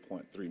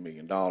 $38.3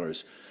 million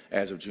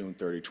as of June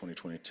 30,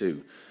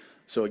 2022.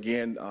 So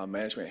again,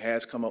 management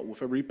has come up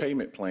with a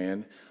repayment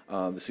plan.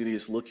 The city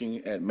is looking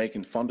at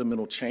making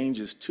fundamental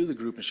changes to the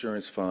group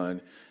insurance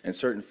fund and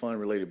certain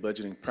fund-related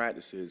budgeting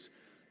practices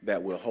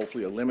that will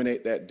hopefully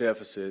eliminate that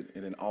deficit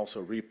and then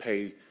also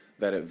repay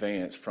that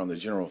advance from the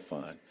general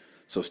fund.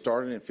 So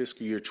starting in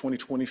fiscal year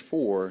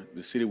 2024,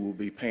 the city will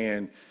be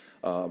paying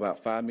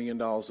about $5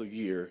 million a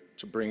year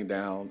to bring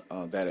down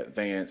that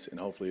advance and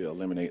hopefully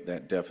eliminate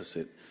that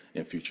deficit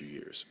in future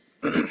years.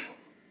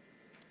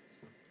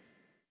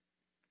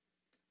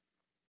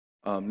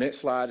 Next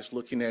slide is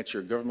looking at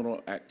your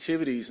governmental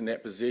activities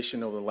net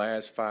position over the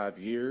last 5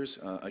 years.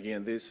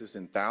 Again, this is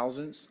in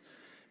thousands.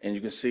 And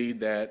you can see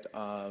that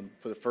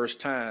for the first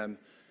time,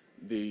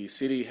 the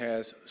city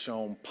has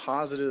shown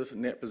positive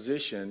net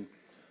position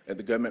at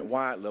the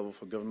government-wide level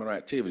for governmental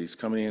activities,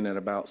 coming in at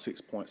about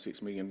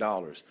 $6.6 million.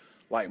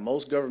 Like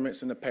most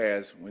governments in the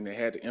past, when they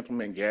had to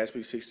implement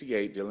GASB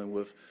 68, dealing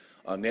with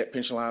net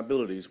pension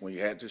liabilities, when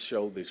you had to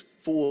show this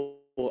full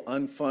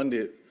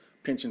unfunded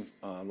pension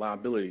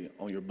liability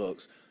on your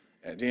books,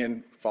 and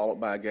then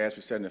followed by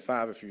GASB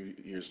 75 a few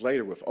years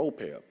later with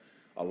OPEB.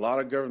 A lot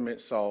of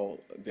governments saw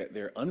that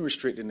their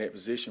unrestricted net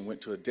position went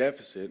to a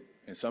deficit,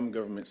 and some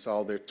governments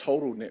saw their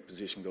total net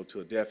position go to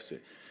a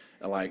deficit,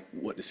 like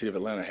what the city of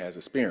Atlanta has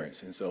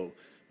experienced. And so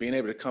being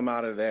able to come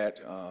out of that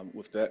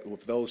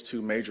with those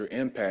two major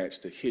impacts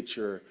to hit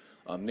your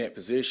net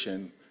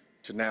position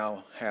to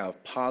now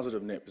have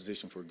positive net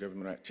position for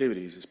government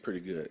activities is pretty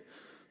good.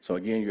 So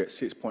again, you're at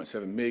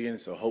 6.7 million,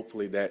 so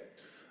hopefully that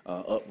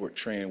upward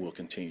trend will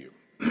continue.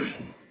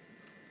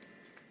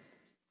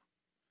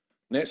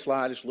 Next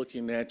slide is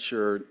looking at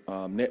your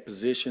net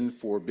position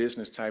for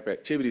business type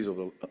activities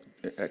over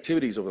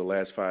the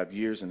last 5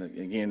 years, and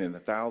again in the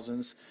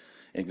thousands.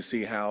 And you can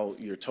see how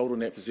your total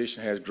net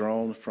position has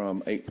grown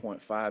from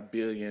 $8.5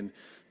 billion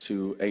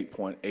to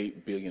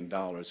 $8.8 billion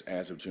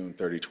as of June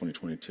 30,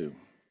 2022.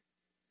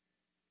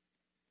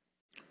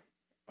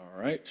 All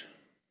right.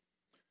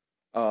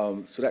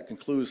 So that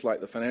concludes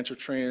the financial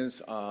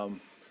trends.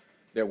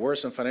 There were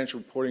some financial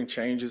reporting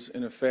changes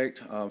in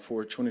effect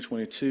for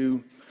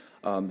 2022.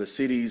 The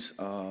city's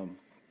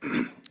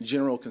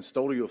general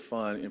custodial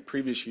fund in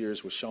previous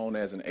years was shown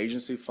as an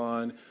agency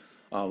fund.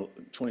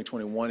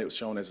 2021, it was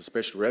shown as a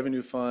special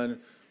revenue fund,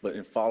 but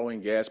in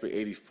following GASB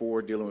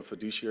 84, dealing with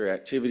fiduciary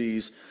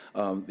activities,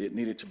 it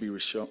needed to be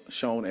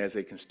shown as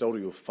a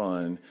custodial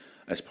fund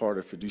as part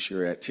of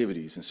fiduciary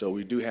activities. And so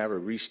we do have a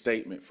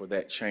restatement for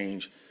that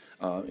change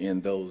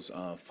in those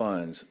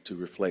funds to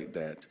reflect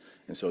that.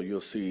 And so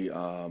you'll see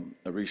a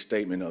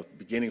restatement of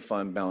beginning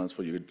fund balance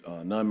for your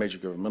non-major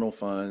governmental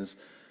funds,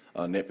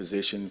 net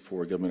position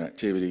for government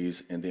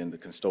activities, and then the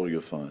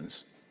custodial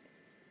funds.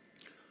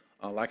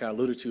 Like I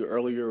alluded to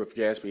earlier with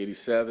GASB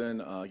 87,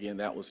 again,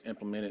 that was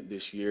implemented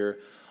this year.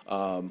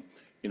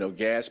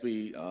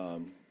 GASB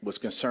was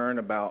concerned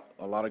about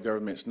a lot of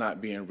governments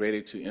not being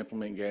ready to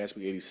implement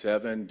GASB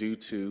 87 due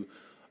to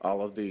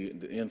all of the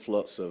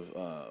influx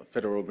of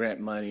federal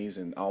grant monies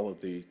and all of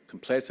the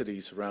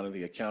complexities surrounding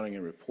the accounting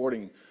and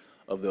reporting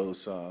of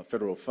those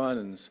federal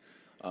funds.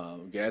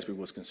 GASB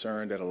was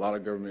concerned that a lot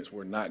of governments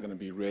were not going to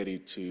be ready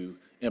to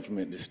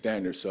implement this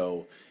standard.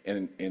 So,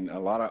 and a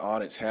lot of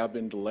audits have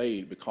been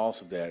delayed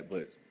because of that,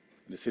 but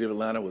the City of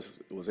Atlanta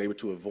was able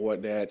to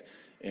avoid that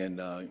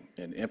and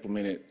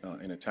implement it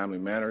in a timely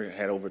manner. It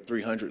had over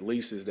 300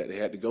 leases that they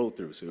had to go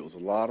through. So it was a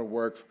lot of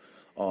work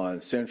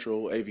on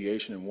central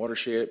aviation and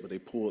watershed, but they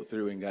pulled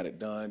through and got it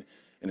done,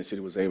 and the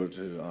city was able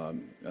to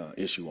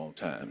issue on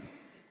time.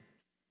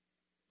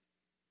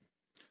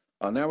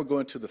 Now we're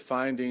going to the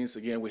findings.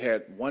 Again, we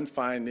had one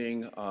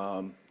finding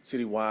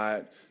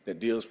citywide that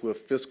deals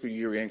with fiscal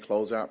year-end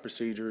closeout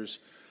procedures.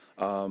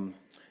 And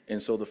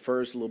so the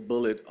first little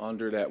bullet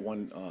under that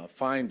one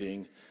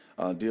finding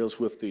deals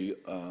with the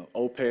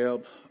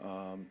OPEB,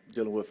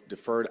 dealing with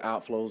deferred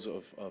outflows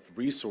of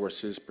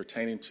resources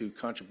pertaining to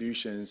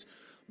contributions,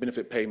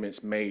 benefit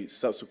payments made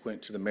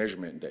subsequent to the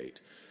measurement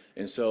date.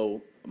 And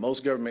so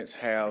most governments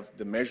have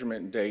the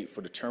measurement date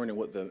for determining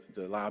what the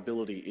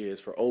liability is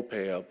for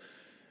OPEB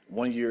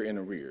 1 year in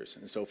arrears.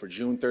 And so for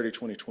June 30,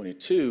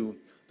 2022,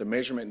 the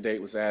measurement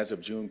date was as of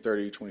June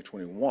 30,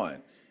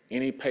 2021.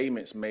 Any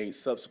payments made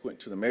subsequent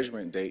to the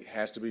measurement date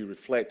has to be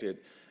reflected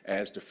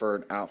as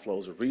deferred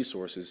outflows of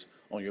resources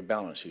on your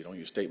balance sheet, on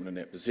your statement of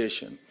net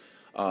position.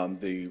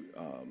 The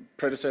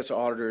predecessor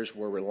auditors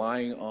were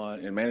relying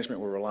on, and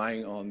management were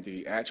relying on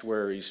the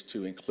actuaries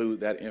to include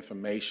that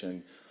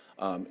information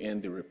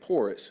in the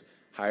reports.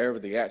 However,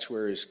 the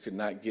actuaries could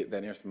not get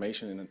that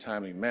information in a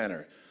timely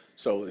manner.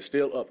 So it's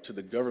still up to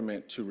the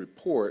government to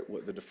report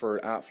what the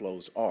deferred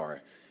outflows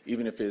are.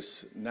 Even if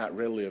it's not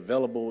readily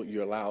available,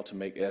 you're allowed to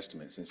make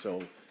estimates. And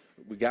so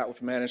we got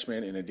with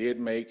management, and it did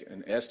make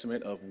an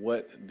estimate of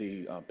what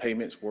the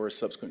payments were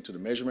subsequent to the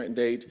measurement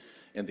date.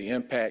 And the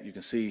impact, you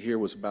can see here,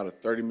 was about a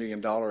 $30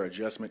 million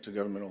adjustment to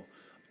governmental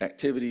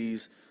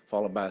activities,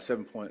 followed by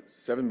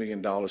 $7.7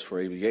 million for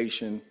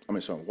aviation,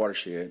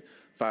 watershed,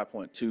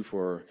 5.2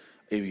 for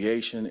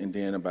aviation, and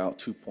then about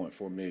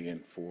 2.4 million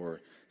for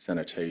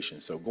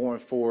sanitation. So going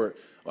forward,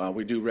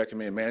 we do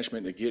recommend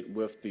management to get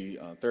with the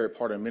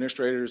third-party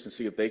administrators and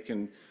see if they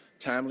can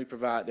timely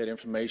provide that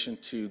information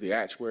to the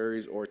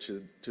actuaries or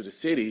to the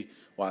city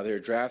while they're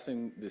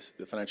drafting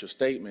the financial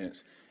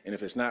statements. And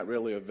if it's not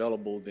really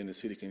available, then the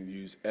city can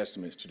use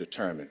estimates to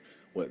determine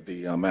what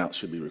the amount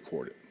should be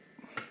recorded.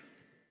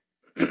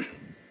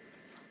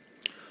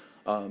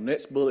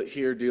 Next bullet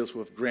here deals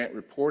with grant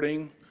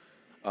reporting.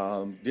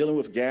 Dealing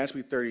with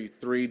GASB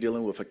 33,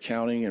 dealing with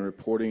accounting and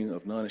reporting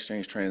of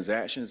non-exchange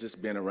transactions. It's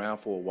been around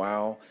for a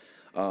while.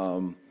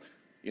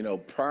 You know,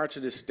 prior to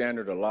this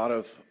standard, a lot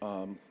of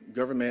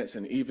governments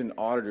and even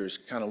auditors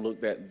kind of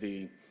looked at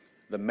the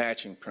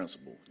matching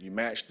principle. You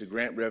match the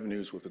grant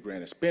revenues with the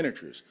grant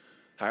expenditures.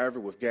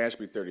 However, with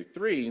GASB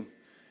 33,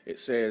 it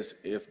says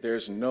if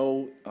there's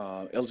no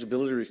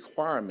eligibility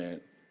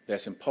requirement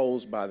that's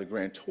imposed by the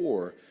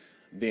grantor,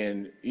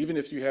 then even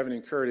if you haven't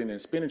incurred any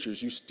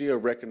expenditures, you still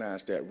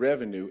recognize that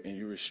revenue and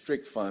you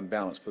restrict fund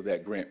balance for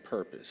that grant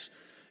purpose.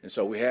 And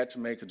so we had to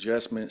make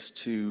adjustments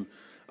to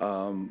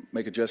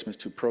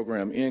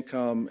program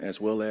income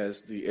as well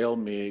as the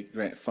LMIG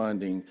grant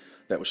funding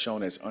that was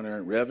shown as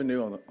unearned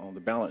revenue on the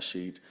balance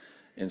sheet.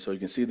 And so you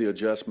can see the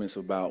adjustments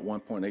of about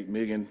 $1.8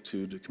 million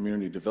to the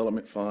Community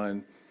Development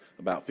Fund,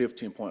 about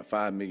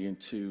 $15.5 million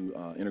to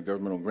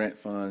intergovernmental grant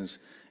funds,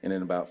 and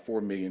then about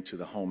 $4 million to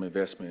the Home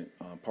Investment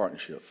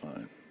Partnership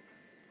Fund.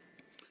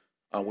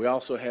 We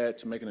also had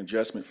to make an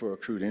adjustment for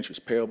accrued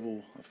interest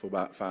payable for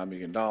about $5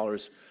 million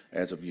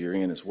as of year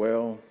end as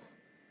well.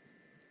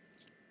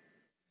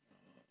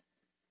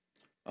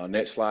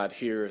 Next slide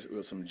here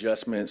with some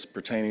adjustments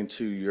pertaining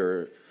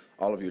to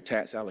all of your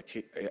tax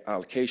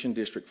allocation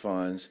district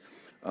funds,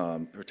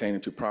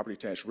 pertaining to property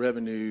tax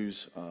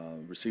revenues,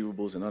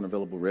 receivables and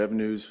unavailable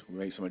revenues. We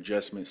made some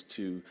adjustments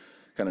to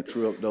kind of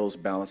true up those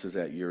balances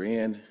at year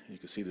end. You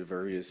can see the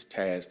various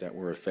TADs that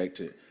were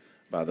affected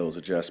by those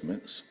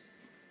adjustments.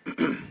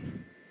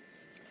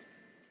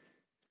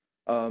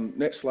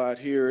 Next slide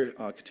here,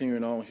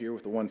 continuing on here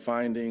with the one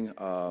finding.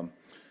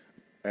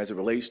 As it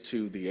relates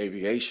to the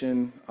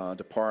aviation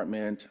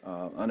department,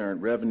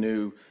 unearned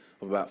revenue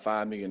of about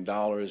 $5 million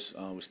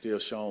was still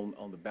shown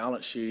on the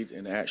balance sheet,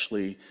 and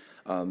actually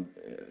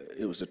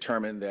it was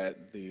determined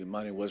that the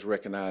money was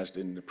recognized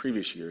in the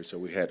previous year, so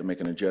we had to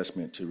make an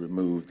adjustment to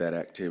remove that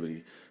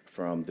activity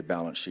from the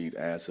balance sheet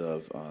as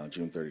of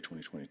June 30,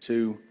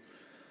 2022.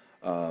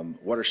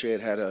 Watershed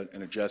had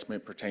an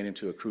adjustment pertaining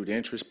to accrued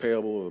interest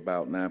payable of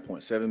about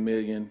 $9.7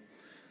 million.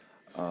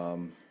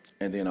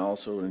 And then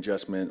also an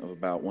adjustment of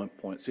about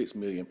 $1.6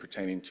 million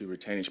pertaining to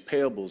retainage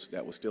payables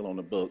that was still on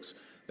the books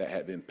that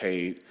had been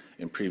paid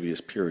in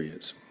previous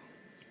periods.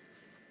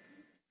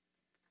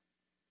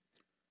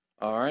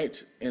 All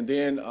right, and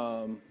then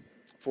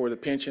for the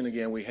pension,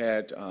 again, we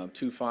had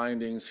two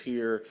findings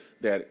here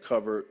that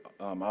covered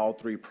all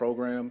three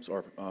programs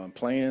or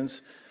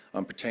plans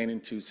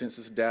pertaining to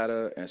census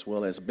data as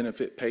well as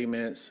benefit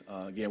payments.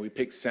 Again, we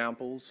picked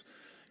samples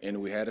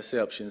and we had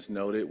exceptions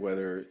noted,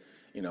 whether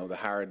the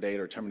hire date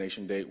or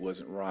termination date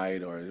wasn't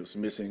right, or it was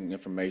missing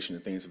information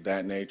and things of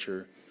that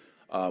nature.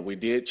 We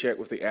did check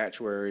with the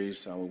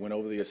actuaries. We went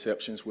over the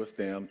exceptions with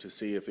them to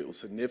see if it was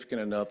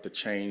significant enough to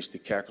change the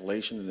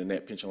calculation of the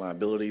net pension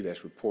liability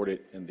that's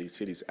reported in the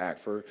city's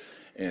ACFR,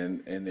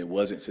 and it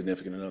wasn't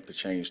significant enough to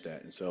change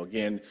that. And so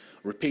again,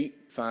 repeat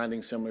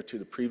findings similar to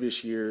the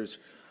previous years.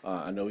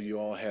 I know you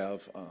all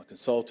have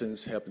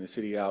consultants helping the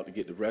city out to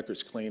get the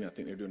records clean. I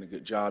think they're doing a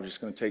good job. It's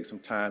going to take some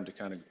time to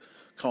kind of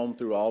comb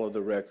through all of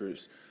the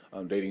records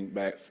dating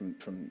back from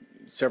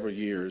several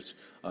years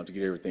to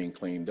get everything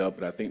cleaned up,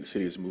 but I think the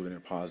city is moving in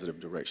a positive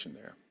direction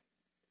there.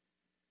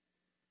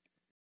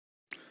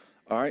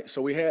 All right,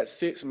 so we had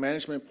 6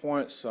 management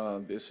points.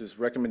 This is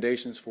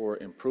recommendations for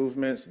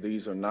improvements.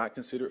 These are not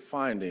considered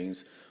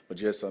findings, but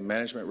just a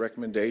management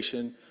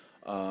recommendation.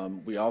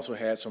 We also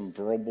had some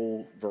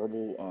verbal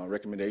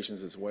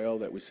recommendations as well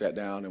that we sat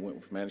down and went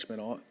with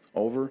management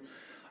over.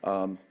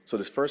 So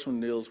this first one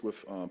deals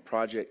with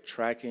project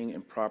tracking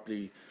and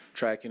property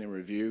tracking and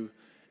review.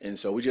 And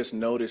so we just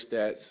noticed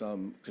that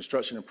some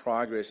construction in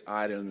progress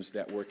items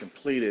that were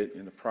completed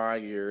in the prior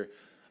year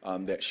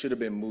that should have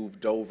been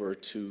moved over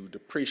to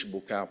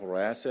depreciable capital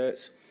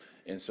assets.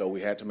 And so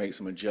we had to make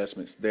some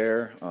adjustments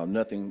there,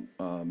 nothing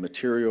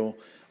material,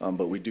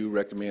 but we do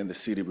recommend the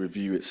city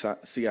review its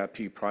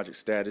CIP project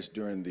status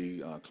during the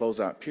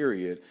closeout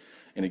period.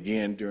 And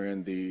again,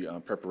 during the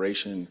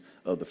preparation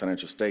of the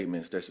financial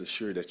statements, that's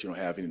assured that you don't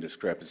have any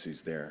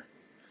discrepancies there.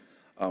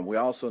 We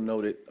also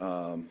noted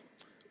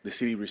the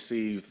city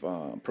received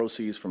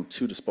proceeds from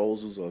 2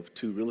 disposals of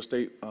 2 real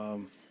estate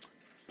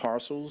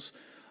parcels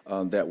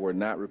that were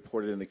not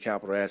reported in the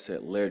capital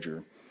asset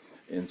ledger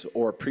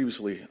or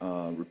previously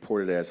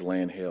reported as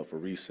land held for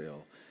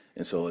resale.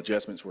 And so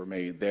adjustments were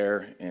made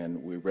there,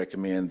 and we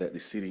recommend that the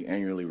city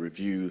annually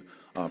review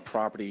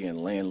property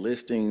and land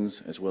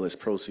listings as well as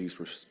proceeds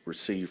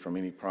received from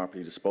any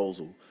property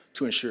disposal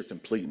to ensure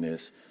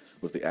completeness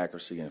with the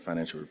accuracy and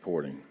financial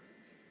reporting.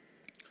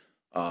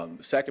 The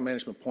second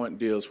management point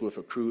deals with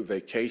accrued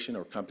vacation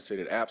or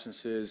compensated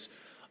absences.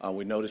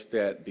 We noticed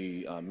that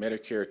the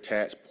Medicare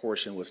tax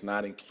portion was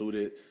not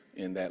included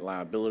in that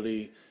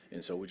liability,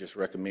 and so we just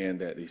recommend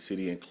that the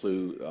city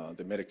include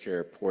the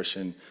Medicare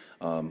portion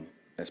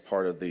as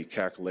part of the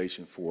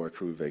calculation for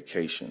accrued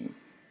vacation.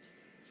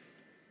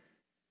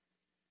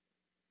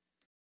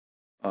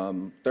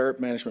 Third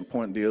management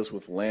point deals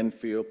with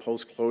landfill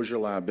post-closure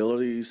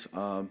liabilities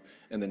and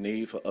the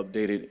need for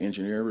updated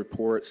engineering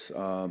reports.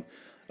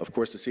 Of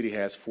course, the city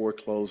has 4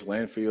 closed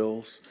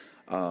landfills,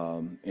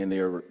 and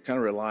they're kind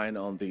of relying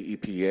on the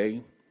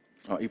EPD,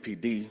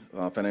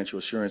 financial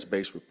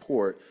assurance-based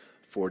report,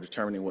 for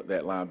determining what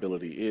that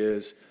liability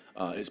is.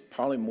 It's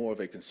probably more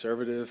of a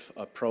conservative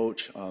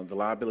approach. The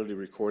liability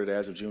recorded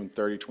as of June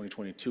 30,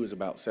 2022 is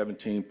about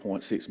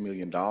 $17.6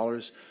 million.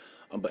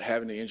 But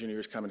having the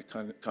engineers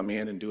come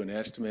in and do an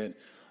estimate,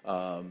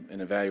 an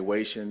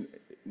evaluation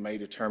may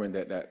determine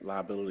that that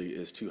liability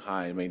is too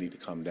high and may need to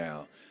come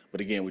down. But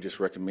again, we just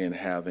recommend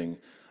having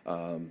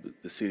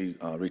the city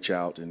reach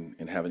out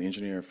and have an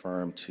engineering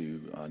firm to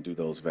do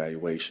those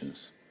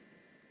valuations.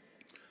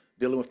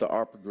 Dealing with the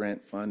ARPA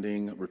grant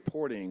funding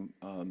reporting,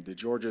 the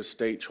Georgia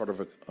State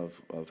Charter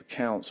of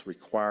Accounts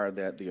require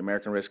that the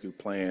American Rescue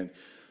Plan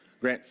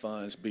grant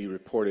funds be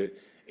reported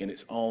in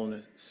its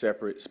own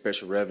separate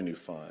special revenue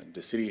fund.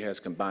 The city has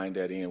combined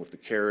that in with the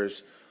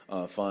CARES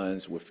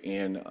funds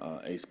within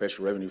a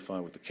special revenue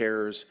fund with the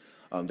CARES.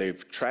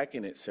 They've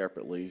tracking it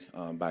separately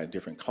by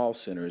different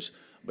cost centers,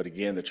 but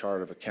again, the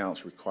Charter of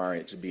Accounts require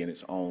it to be in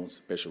its own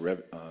special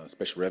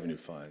revenue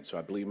fund. So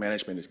I believe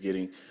management is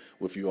getting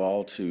with you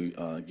all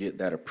to get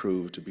that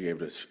approved to be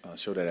able to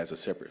show that as a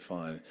separate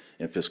fund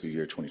in fiscal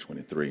year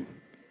 2023.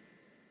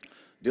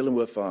 Dealing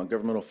with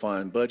governmental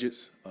fund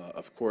budgets,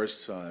 of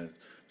course,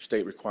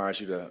 state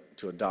requires you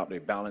to adopt a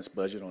balanced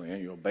budget on an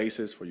annual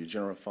basis for your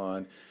general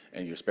fund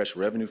and your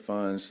special revenue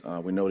funds.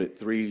 We noted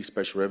 3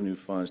 special revenue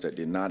funds that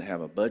did not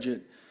have a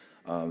budget.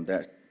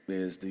 That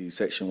is the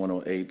Section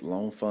 108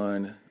 Loan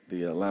Fund,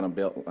 the Atlanta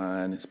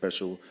Beltline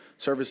Special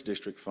Service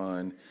District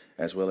Fund,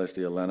 as well as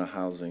the Atlanta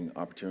Housing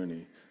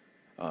Opportunity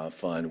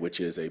Fund, which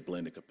is a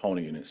blended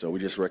component unit. So we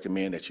just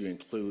recommend that you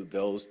include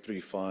those 3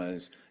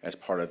 funds as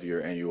part of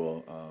your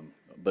annual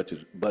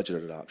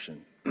budget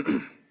adoption.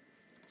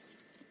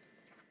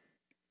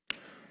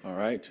 All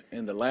right,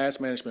 and the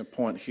last management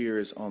point here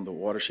is on the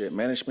watershed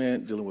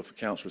management, dealing with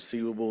accounts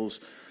receivables.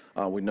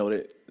 We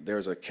noted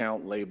there's an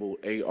account labeled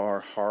AR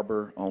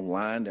Harbor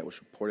online that was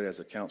reported as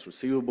accounts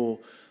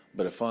receivable,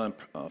 but upon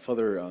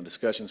further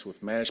discussions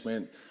with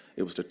management,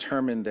 it was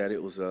determined that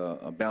it was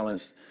a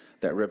balance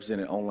that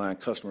represented online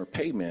customer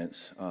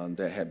payments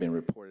that had been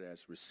reported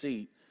as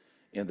receipt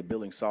in the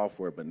billing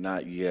software, but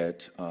not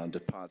yet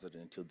deposited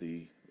into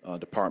the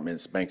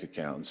department's bank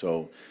account. And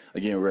so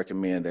again, we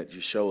recommend that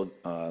you show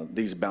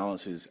these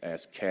balances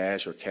as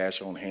cash or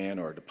cash on hand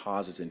or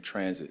deposits in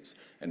transits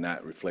and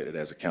not reflected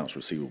as accounts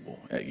receivable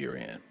at year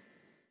end.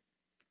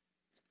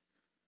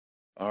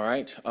 All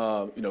right,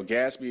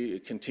 GASB,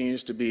 it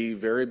continues to be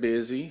very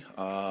busy.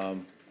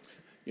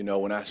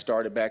 When I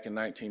started back in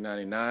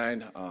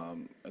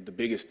 1999, the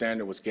biggest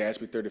standard was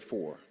GASB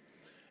 34.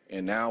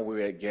 and now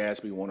we're at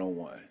GASB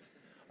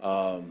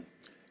 101.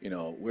 You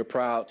know, we're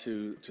proud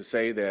to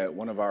say that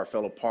one of our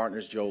fellow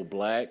partners, Joe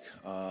Black,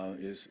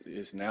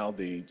 is now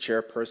the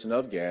chairperson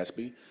of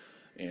GASB.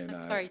 And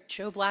I'm sorry,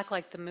 Joe Black,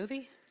 like the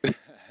movie?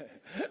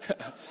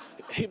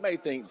 he may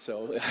think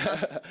so.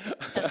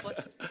 That's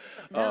what,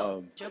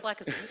 no, Joe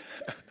Black is the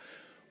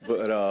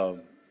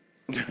movie.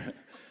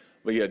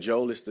 But yeah,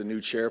 Joel is the new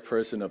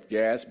chairperson of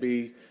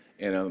GASB,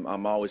 and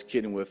I'm always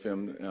kidding with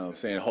him,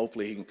 saying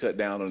hopefully he can cut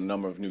down on the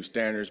number of new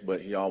standards,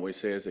 but he always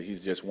says that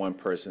he's just one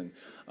person,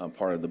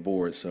 part of the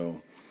board.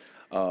 So,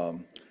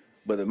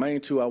 but the main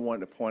two I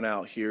wanted to point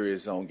out here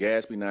is on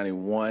GASB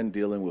 91,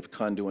 dealing with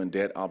conduit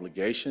debt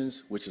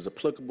obligations, which is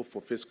applicable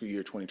for fiscal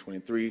year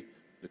 2023,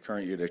 the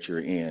current year that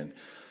you're in.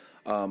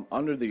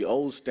 Under the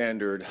old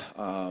standard,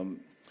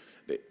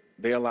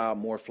 they allow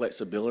more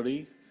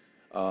flexibility.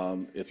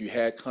 If you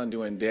had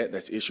conduit debt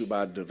that's issued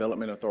by the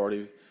Development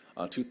Authority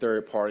to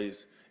third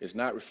parties, it's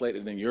not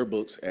reflected in your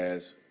books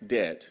as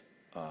debt.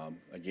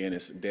 Again,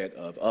 it's debt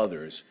of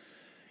others.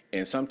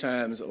 And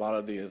sometimes a lot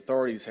of the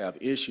authorities have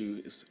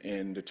issues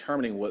in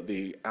determining what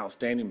the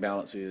outstanding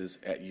balance is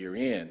at year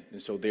end. And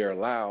so they're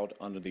allowed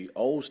under the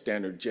old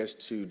standard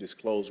just to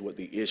disclose what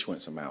the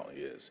issuance amount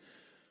is.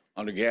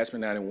 Under GASB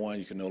 91,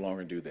 you can no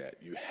longer do that.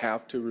 You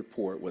have to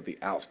report what the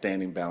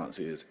outstanding balance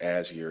is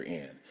as year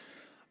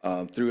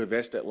end. Through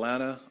Invest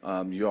Atlanta,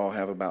 you all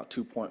have about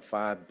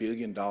 $2.5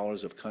 billion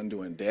of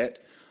conduit debt.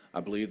 I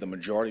believe the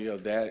majority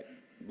of that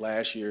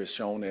last year is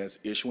shown as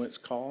issuance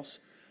costs.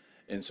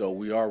 And so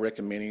we are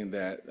recommending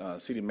that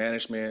city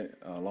management,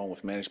 along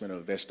with management of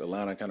Invest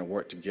Atlanta, kind of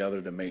work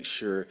together to make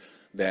sure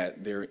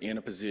that they're in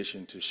a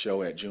position to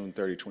show at June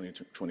 30,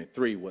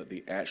 2023, what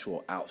the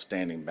actual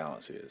outstanding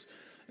balance is.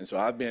 And so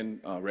I've been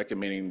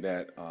recommending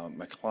that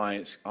my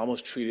clients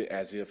almost treat it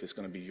as if it's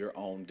going to be your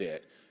own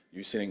debt.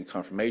 You're sending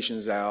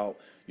confirmations out,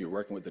 you're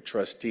working with the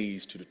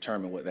trustees to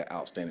determine what that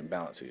outstanding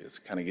balance is,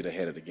 kind of get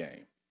ahead of the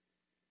game.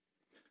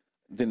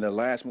 Then the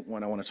last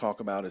one I want to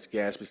talk about is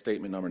GASB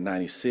Statement number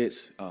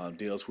 96,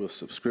 deals with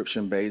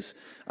subscription-based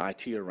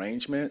IT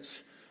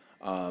arrangements.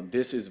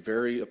 This is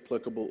very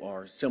applicable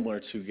or similar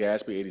to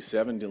GASB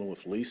 87, dealing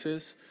with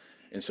leases.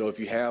 And so if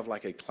you have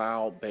like a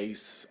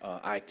cloud-based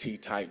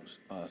IT type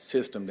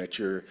system that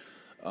you're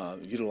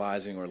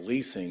utilizing or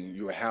leasing,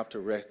 you have to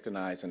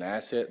recognize an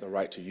asset, the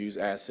right to use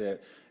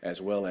asset, as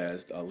well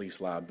as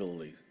lease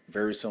liability,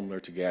 very similar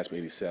to GASB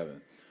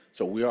 87.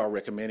 So we are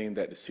recommending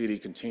that the city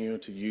continue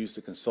to use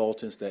the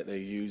consultants that they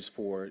use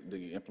for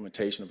the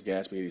implementation of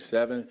GASB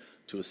 87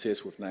 to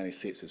assist with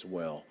 96 as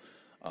well.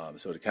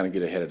 So to kind of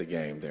get ahead of the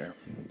game there.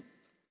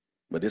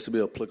 But this will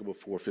be applicable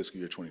for fiscal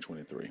year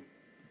 2023.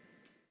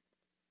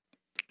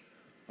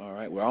 All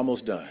right, we're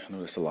almost done. I know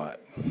that's a lot.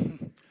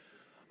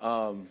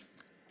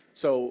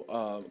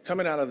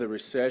 Coming out of the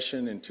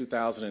recession in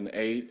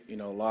 2008, you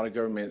know, a lot of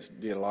governments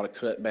did a lot of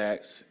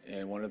cutbacks,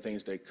 and one of the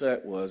things they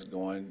cut was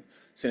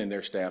sending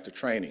their staff to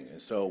training.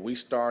 And so we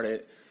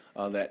started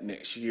that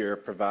next year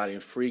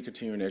providing free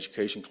continuing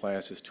education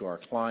classes to our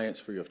clients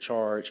free of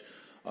charge.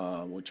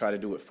 We try to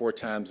do it 4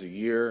 times a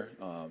year.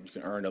 You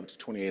can earn up to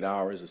 28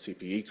 hours of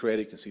CPE credit.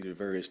 You can see the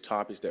various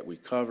topics that we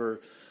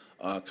cover.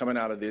 Coming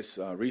out of this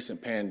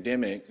recent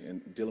pandemic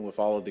and dealing with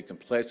all of the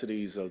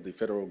complexities of the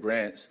federal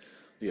grants,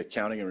 the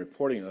accounting and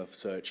reporting of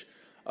such,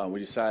 we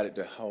decided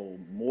to hold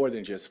more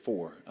than just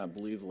 4. I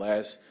believe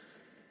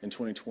in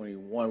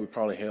 2021, we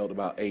probably held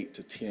about 8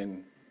 to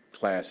 10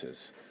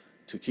 classes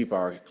to keep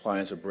our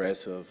clients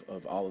abreast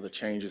of all of the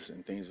changes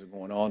and things that are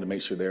going on to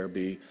make sure they'll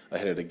be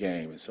ahead of the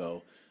game. And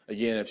so,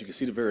 again, if you can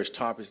see the various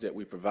topics that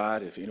we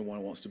provide, if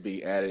anyone wants to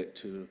be added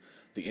to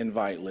the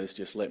invite list,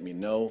 just let me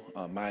know.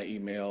 My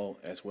email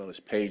as well as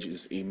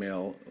Paige's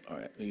emails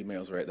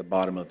are at the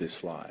bottom of this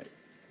slide.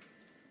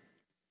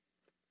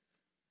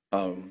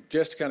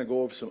 Just to kind of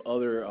go over some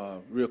other,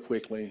 real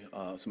quickly,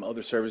 some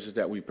other services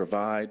that we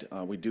provide.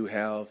 We do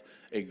have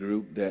a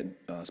group that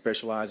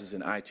specializes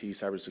in IT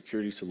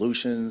cybersecurity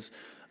solutions.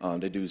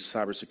 They do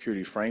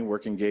cybersecurity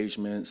framework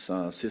engagements,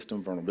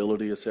 system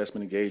vulnerability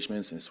assessment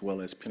engagements, as well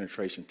as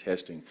penetration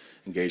testing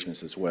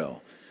engagements as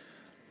well.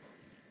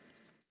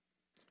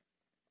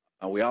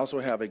 We also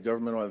have a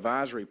governmental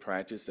advisory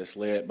practice that's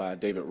led by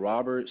David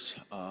Roberts.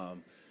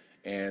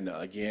 And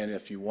again,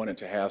 if you wanted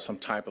to have some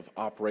type of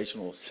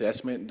operational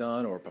assessment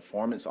done or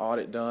performance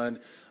audit done,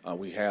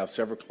 we have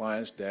several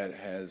clients that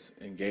has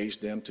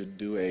engaged them to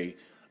do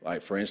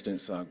like for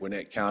instance,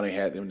 Gwinnett County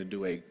had them to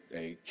do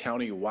a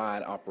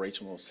county-wide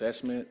operational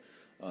assessment.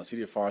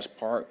 City of Forest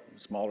Park,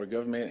 smaller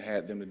government,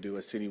 had them to do a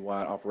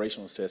citywide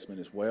operational assessment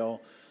as well.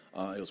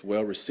 It was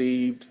well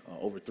received,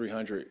 over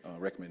 300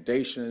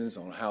 recommendations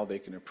on how they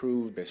can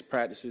improve best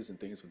practices and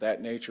things of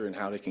that nature and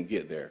how they can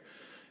get there.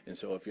 And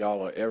so if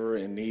y'all are ever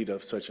in need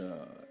of such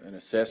an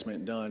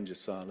assessment done,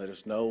 just let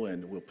us know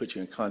and we'll put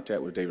you in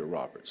contact with David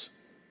Roberts.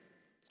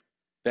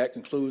 That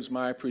concludes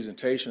my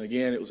presentation.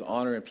 Again, it was an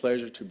honor and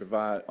pleasure to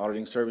provide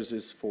auditing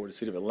services for the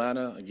City of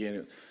Atlanta.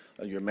 Again,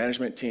 your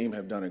management team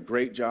have done a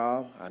great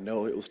job. I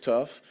know it was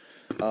tough.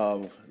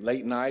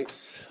 Late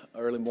nights,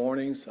 early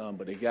mornings,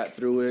 but they got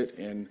through it,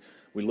 and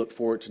we look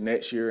forward to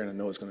next year, and I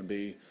know it's going to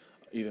be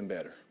even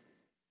better.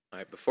 All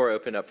right, before I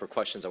open up for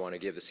questions, I want to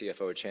give the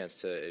CFO a chance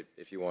to,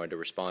 if you wanted to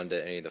respond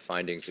to any of the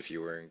findings, if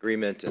you were in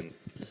agreement, and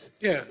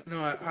Yeah,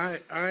 no,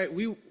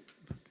 we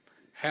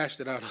hashed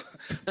it out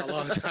a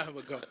long time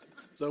ago.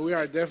 So we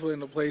are definitely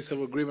in a place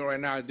of agreement right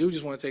now. I do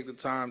just want to take the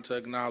time to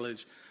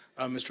acknowledge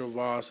Mr.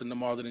 Voss and the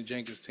Malden and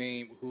Jenkins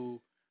team who,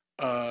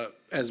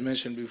 as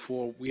mentioned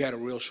before, we had a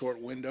real short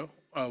window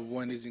of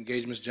when these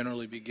engagements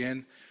generally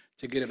begin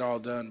to get it all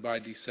done by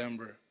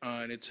December.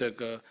 And it took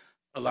a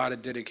lot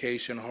of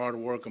dedication, hard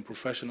work, and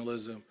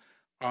professionalism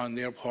on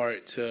their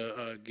part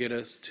to get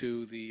us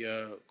to the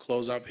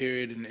closeout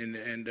period in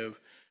the end of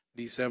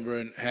December.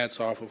 And hats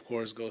off, of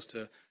course, goes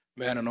to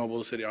Matt and Noble,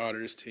 the city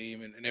auditors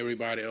team, and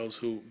everybody else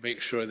who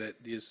make sure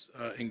that this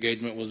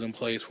engagement was in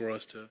place for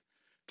us to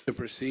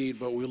proceed.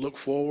 But we look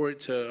forward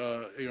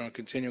to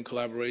continuing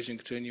collaboration,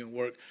 continuing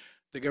work.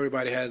 I think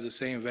everybody has the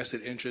same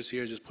vested interest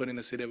here, just putting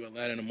the city of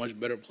Atlanta in a much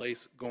better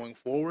place going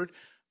forward.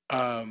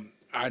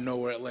 I know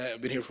we're Atlanta.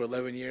 I've been here for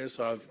 11 years,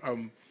 so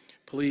I'm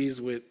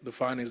pleased with the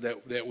findings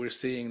that we're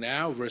seeing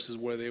now versus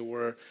where they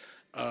were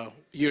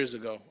years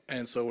ago.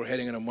 And so we're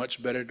heading in a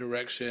much better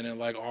direction. And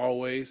like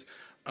always,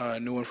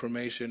 new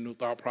information, new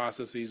thought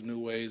processes, new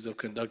ways of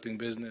conducting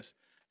business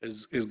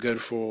is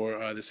good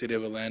for the city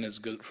of Atlanta. It's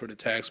good for the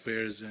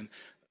taxpayers and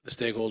the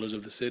stakeholders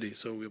of the city.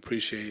 So we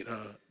appreciate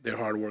their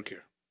hard work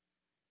here.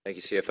 thank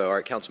you, CFO. All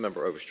right,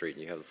 Councilmember Overstreet,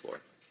 you have the floor.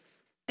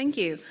 Thank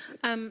you.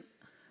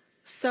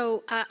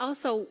 So I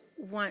also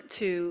want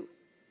to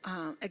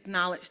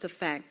acknowledge the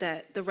fact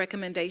that the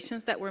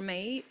recommendations that were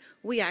made,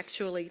 we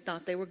actually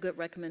thought they were good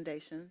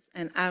recommendations,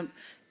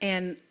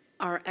 and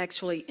are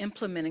actually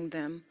implementing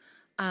them.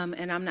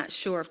 And I'm not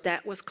sure if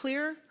that was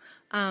clear,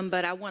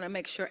 but I want to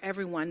make sure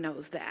everyone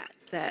knows that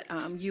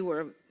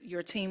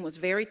your team was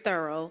very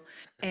thorough,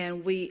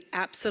 and we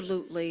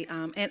absolutely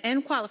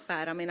and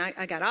qualified. I mean,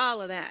 I got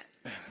all of that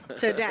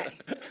today,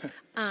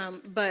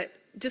 but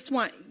just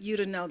want you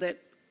to know that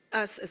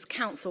us as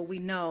council, we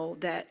know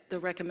that the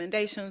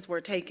recommendations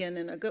were taken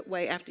in a good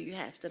way after you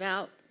hashed it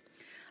out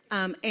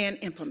and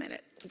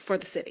implemented for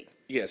the city.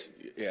 Yes,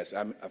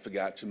 I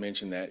forgot to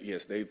mention that.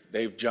 Yes,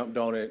 they've jumped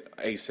on it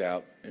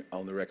ASAP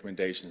on the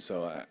recommendation,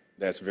 so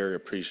that's very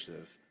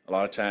appreciative. A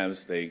lot of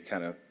times they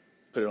kind of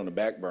put it on the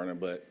back burner,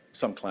 but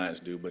some clients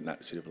do, but not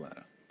the city of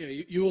Atlanta. Yeah,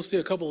 you will see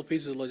a couple of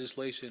pieces of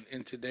legislation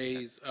in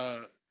today's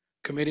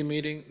committee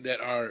meeting that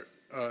are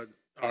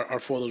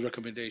for those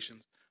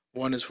recommendations.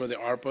 One is for the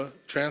ARPA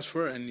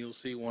transfer, and you'll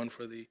see one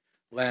for the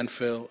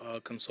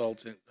landfill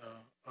consultant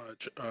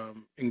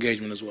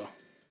engagement as well.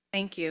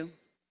 Thank you.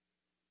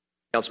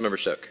 Councilmember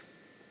Shook.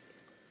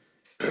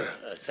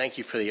 Thank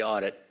you for the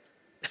audit.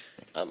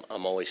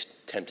 I'm always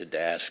tempted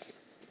to ask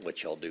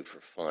what y'all do for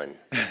fun.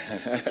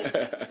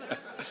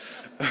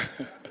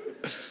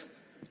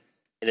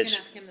 And You can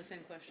ask him the same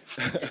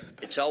question.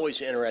 it's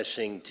always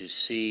interesting to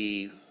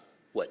see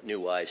what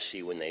new eyes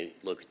see when they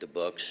look at the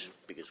books,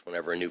 because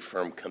whenever a new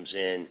firm comes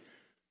in,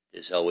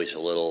 there's always a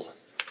little,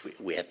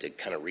 we have to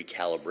kind of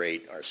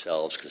recalibrate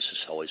ourselves because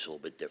it's always a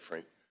little bit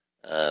different.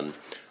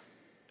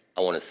 I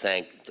want to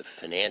thank the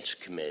finance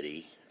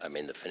committee,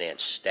 the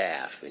finance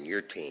staff and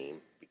your team,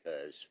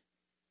 because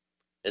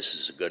this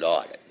is a good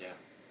audit. Yeah.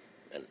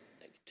 And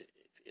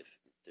if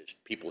there's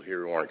people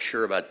here who aren't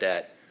sure about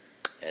that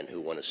and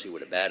who want to see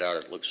what a bad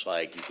audit looks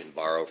like, you can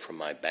borrow from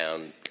my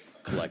bound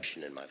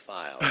collection in my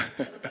file.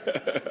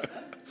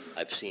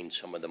 I've seen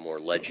some of the more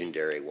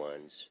legendary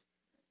ones.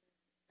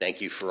 Thank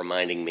you for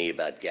reminding me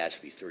about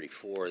Gatsby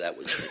 34. That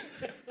was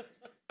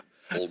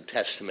an Old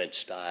Testament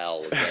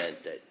style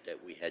event that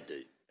we had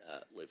to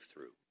live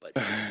through. But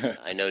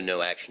I know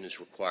no action is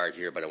required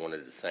here, but I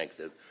wanted to thank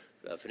the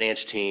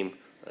finance team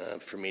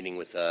for meeting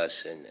with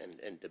us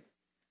and to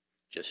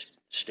just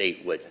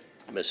state what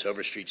Ms.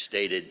 Overstreet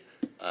stated.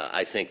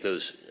 I think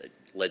those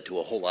led to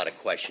a whole lot of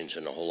questions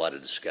and a whole lot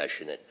of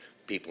discussion that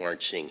people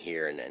aren't seeing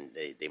here, and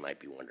they might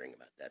be wondering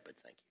about that, but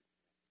thank you.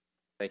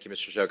 Thank you,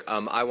 Mr. Shook.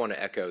 I want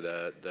to echo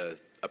the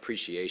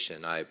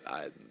appreciation.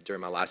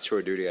 During my last tour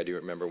of duty, I do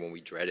remember when we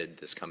dreaded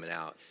this coming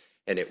out,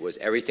 and it was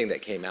everything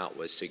that came out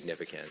was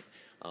significant.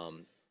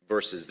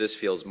 Versus this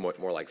feels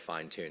more like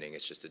fine tuning.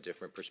 It's just a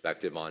different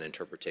perspective on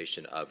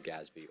interpretation of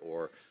GASB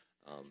or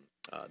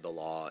the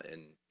law,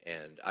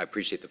 and I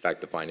appreciate the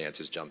fact the finance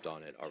has jumped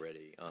on it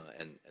already,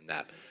 and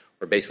that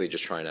we're basically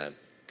just trying to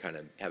kind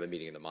of have a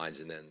meeting of the minds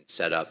and then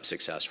set up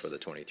success for the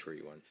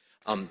 23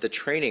 one. The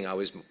training I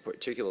was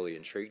particularly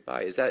intrigued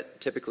by. Is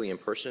that typically in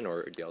person,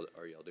 or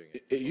are y'all doing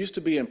it? It used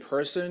to be in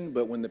person,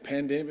 but when the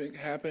pandemic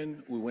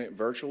happened, we went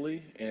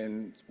virtually,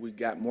 and we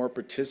got more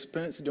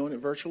participants doing it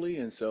virtually,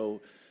 and so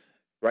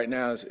right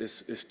now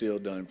it's still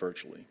done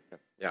virtually.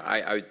 Yeah,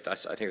 I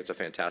think it's a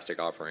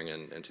fantastic offering,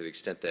 and to the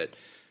extent that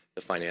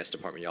the finance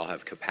department, y'all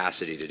have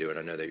capacity to do it.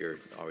 I know that you're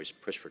always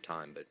pushed for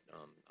time, but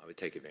I would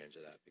take advantage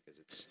of that because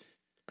it's,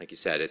 like you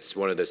said, it's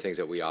one of those things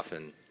that we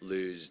often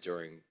lose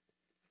during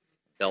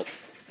belt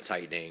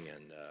tightening,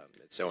 and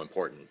it's so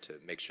important to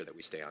make sure that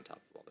we stay on top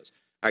of all this.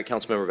 All right,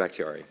 Councilmember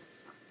Bakhtiari.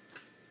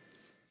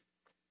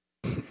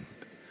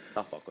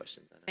 Softball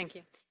questions. Thank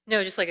you.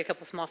 No, just like a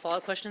couple small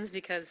follow-up questions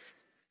because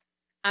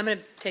I'm going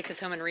to take this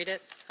home and read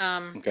it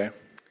Okay?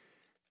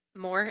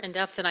 more in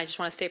depth. And I just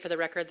want to state for the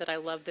record that I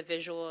love the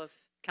visual of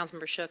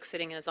Councilmember Shook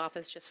sitting in his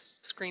office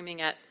just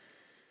screaming at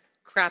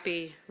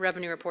crappy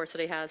revenue reports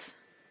that he has.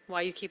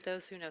 Why you keep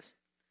those, who knows?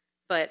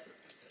 But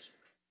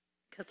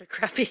because they're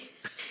crappy.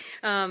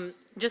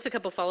 Just a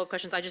couple follow-up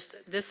questions.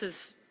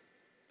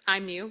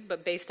 I'm new,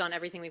 but based on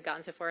everything we've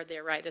gotten so far,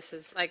 they're right. This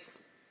is like,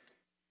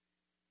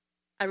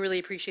 I really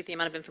appreciate the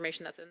amount of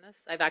information that's in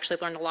this. I've actually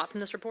learned a lot from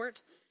this report.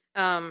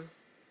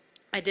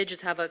 I did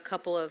just have a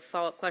couple of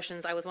follow-up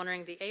questions. I was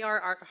wondering, the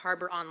AR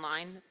Harbor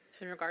Online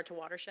in regard to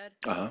watershed,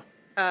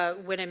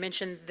 when I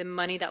mentioned the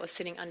money that was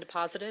sitting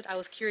undeposited, I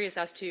was curious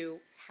as to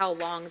how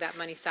long that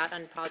money sat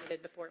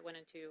undeposited before it went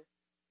into.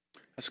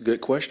 That's a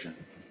good question.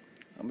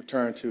 I'm going to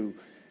turn to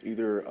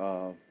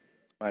either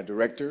my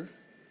director,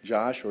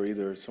 Josh, or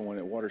either someone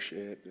at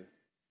Watershed to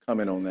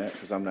comment on that,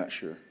 because I'm not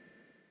sure.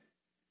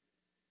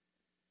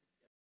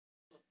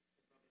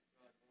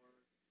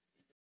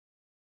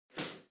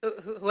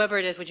 Whoever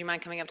it is, would you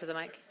mind coming up to the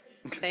mic?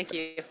 Thank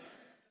you.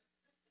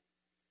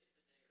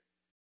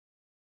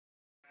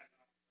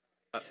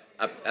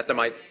 At the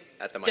mic.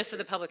 Just so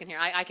the public can hear.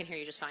 I can hear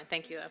you just fine.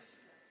 Thank you,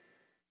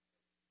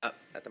 though.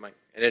 At the mic.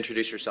 And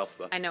introduce yourself.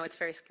 I know it's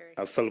very scary.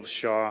 Philip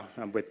Shaw.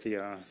 I'm with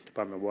the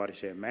Department of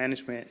Watershed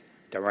Management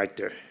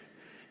Director.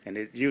 And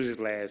it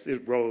usually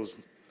it rolls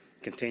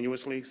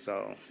continuously,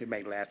 so it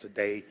may last a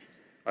day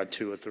or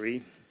two or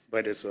three,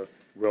 but it's a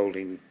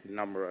rolling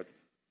number of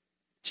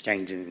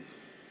changing,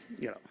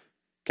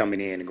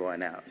 coming in and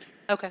going out.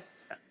 Okay.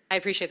 I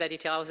appreciate that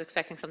detail. I was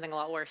expecting something a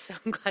lot worse, so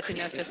I'm glad to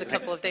know it's just a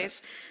couple of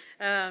days.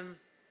 And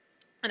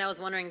I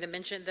was wondering,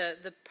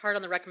 the part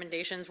on the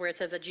recommendations where it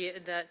says that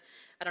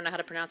I don't know how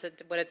to pronounce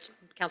it,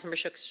 Councilmember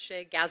Shook,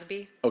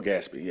 GASB? Oh,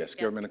 GASB, yes,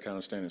 Government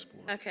Accounting Standards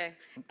Board. Okay.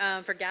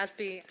 For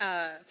GASB,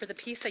 for the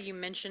piece that you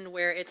mentioned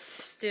where it's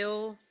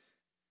still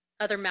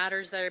other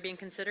matters that are being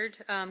considered,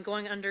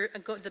 going under,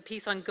 the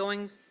piece on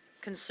going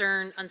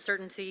concern,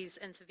 uncertainties,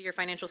 and severe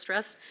financial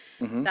stress,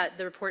 that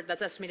the report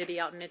that's estimated to be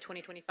out in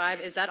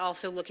mid-2025, is that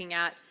also looking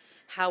at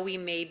how we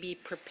may be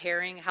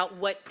preparing,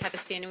 what type of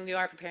standing we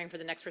are preparing for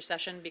the next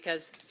recession?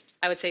 Because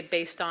I would say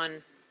based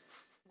on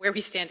where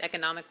we stand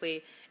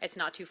economically, it's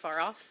not too far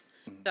off.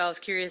 So I was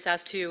curious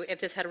as to if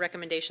this had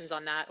recommendations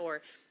on that,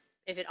 or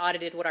if it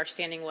audited what our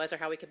standing was, or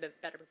how we could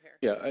better prepare.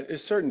 Yeah,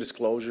 it's certain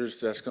disclosures,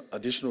 that's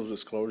additional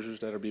disclosures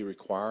that'll be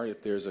required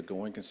if there's a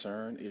going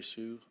concern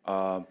issue.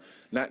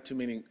 Not too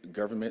many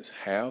governments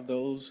have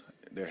those.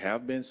 There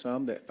have been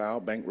some that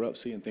filed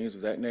bankruptcy and things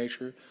of that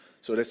nature.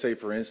 So let's say,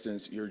 for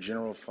instance, your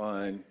general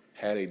fund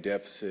had a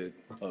deficit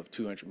of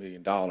 $200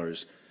 million.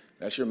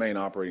 That's your main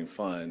operating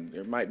fund.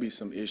 There might be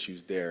some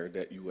issues there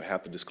that you will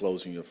have to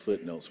disclose in your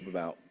footnotes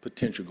about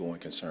potential going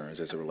concerns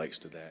as it relates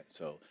to that.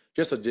 So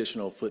just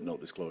additional footnote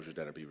disclosures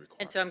that'll be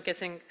required. And so I'm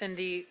guessing, an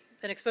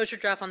exposure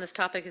draft on this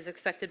topic is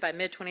expected by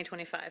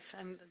mid-2025.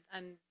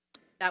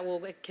 That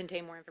will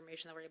contain more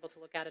information that we're able to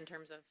look at in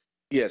terms of.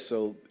 Yes,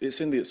 so it's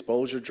in the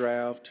exposure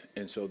draft,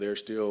 and so they're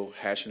still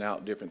hashing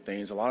out different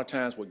things. A lot of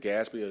times what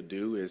GASB will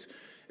do is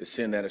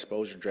send that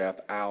exposure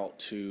draft out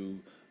to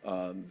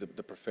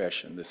the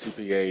profession, the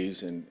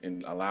CPAs,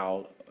 and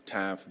allow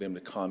time for them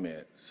to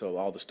comment. So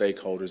all the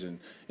stakeholders and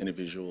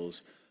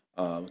individuals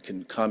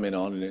can comment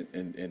on it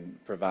and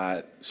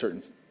provide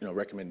certain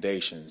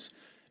recommendations.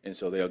 And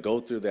so they'll go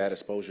through that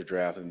exposure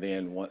draft, and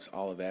then once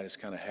all of that is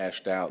kind of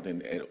hashed out,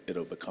 then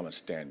it'll become a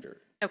standard.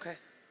 Okay.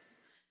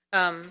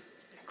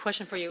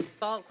 Question for you,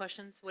 follow-up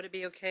questions. Would it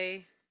be okay?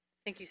 I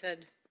think you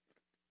said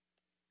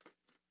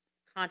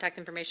contact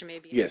information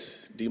maybe.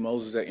 Yes,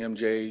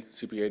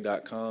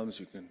 dmoses@mjcpa.com.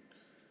 You can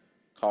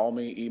call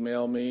me,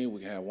 email me. We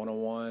can have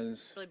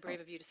one-on-ones. It's really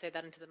brave of you to say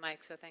that into the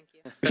mic, so thank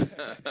you.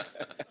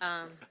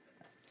 I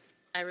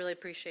really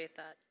appreciate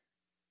that.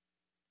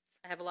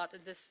 I have a lot,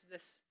 this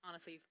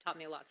honestly taught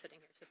me a lot sitting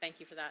here, so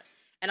thank you for that.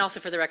 And also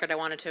for the record, I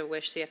wanted to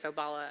wish CFO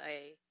Bala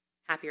a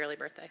happy early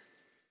birthday.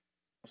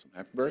 Awesome,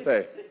 happy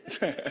birthday.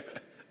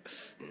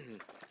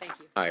 Thank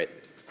you. All right,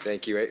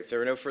 thank you. If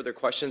there are no further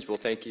questions, we'll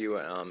thank you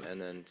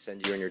and then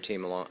send you and your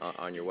team along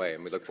on your way.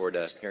 And we look forward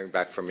to hearing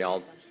back from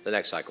y'all the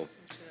next cycle.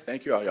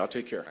 Thank you all. Y'all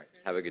take care. All right,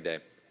 have a good day.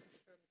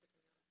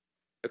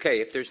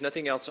 Okay, if there's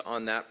nothing else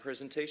on that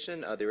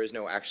presentation, there is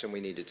no action we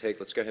need to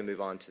take. Let's go ahead and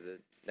move on to the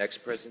next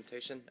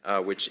presentation,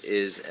 which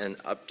is an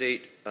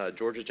update,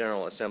 Georgia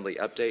General Assembly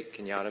update.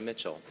 Kenyatta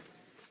Mitchell.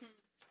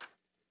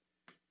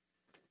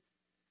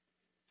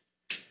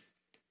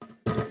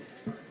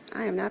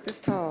 I am not this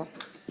tall.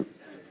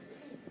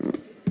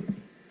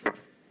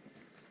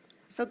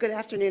 So good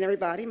afternoon,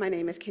 everybody. My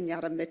name is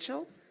Kenyatta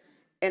Mitchell,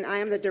 and I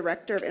am the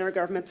Director of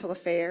Intergovernmental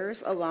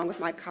Affairs, along with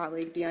my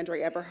colleague,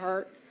 DeAndre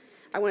Eberhardt.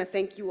 I want to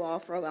thank you all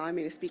for allowing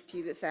me to speak to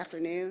you this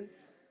afternoon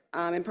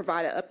and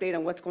provide an update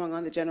on what's going on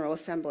in the General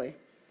Assembly.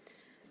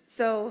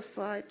 So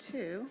slide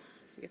 2,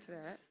 get to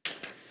that.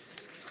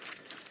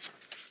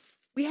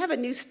 We have a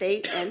new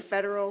state and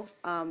federal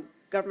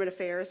government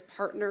affairs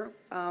partner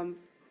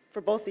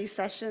for both these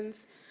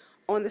sessions.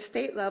 On the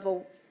state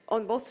level,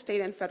 on both state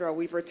and federal,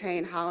 we've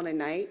retained Holland and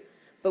Knight,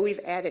 but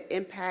we've added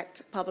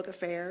Impact Public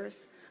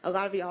Affairs. A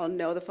lot of y'all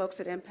know the folks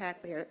at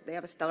Impact. They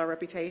have a stellar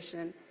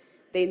reputation.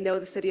 They know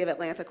the city of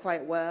Atlanta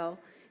quite well,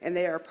 and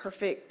they are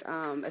perfect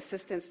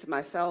assistants to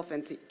myself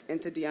and to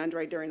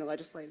DeAndre during the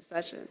legislative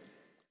session.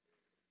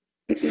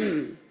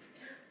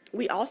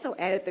 We also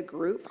added the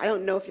group. I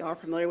don't know if y'all are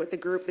familiar with the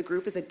group. The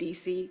group is a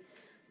DC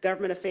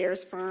government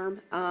affairs firm.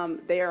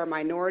 They are a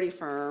minority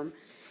firm.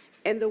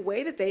 And the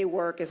way that they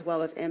work, as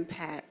well as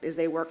Impact, is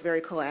they work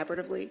very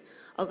collaboratively.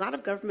 A lot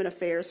of government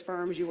affairs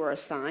firms, you are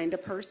assigned a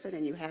person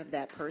and you have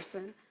that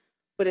person.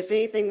 But if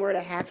anything were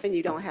to happen,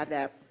 you don't have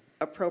that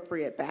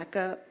appropriate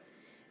backup.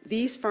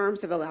 These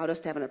firms have allowed us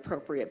to have an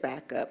appropriate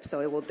backup.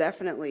 So it will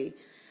definitely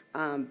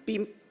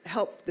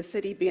help the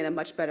city be in a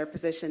much better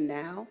position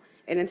now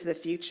and into the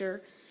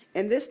future.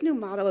 And this new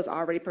model has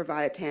already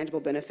provided tangible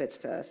benefits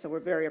to us, so we're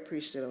very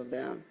appreciative of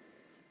them.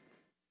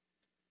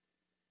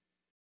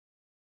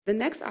 The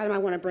next item I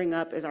want to bring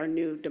up is our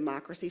new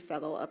Democracy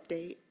Fellow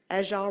update.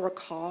 As y'all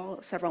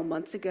recall, several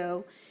months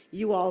ago,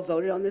 you all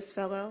voted on this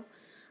fellow.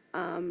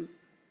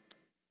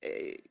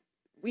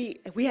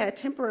 We had a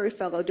temporary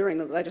fellow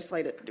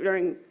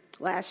during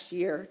last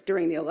year,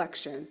 during the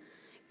election,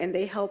 and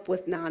they help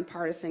with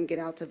nonpartisan get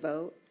out to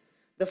vote.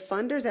 The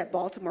funders at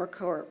Baltimore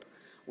Corp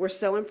were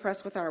so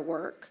impressed with our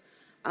work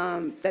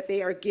that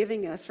they are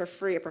giving us for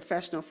free a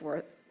professional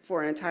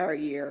for an entire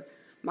year.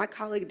 My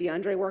colleague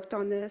DeAndre worked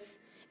on this,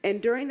 and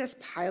during this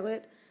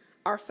pilot,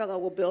 our fellow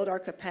will build our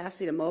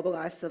capacity to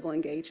mobilize civil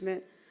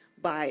engagement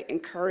by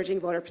encouraging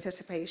voter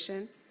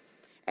participation.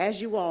 As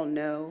you all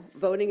know,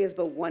 voting is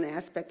but one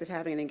aspect of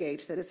having an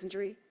engaged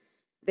citizenry.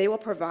 They will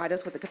provide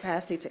us with the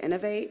capacity to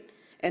innovate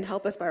and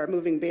help us by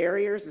removing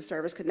barriers and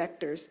service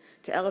connectors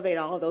to elevate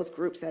all of those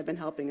groups that have been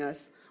helping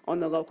us on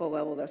the local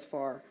level thus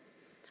far.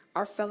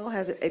 Our fellow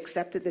has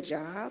accepted the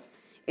job,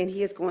 and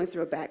he is going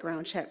through a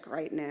background check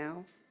right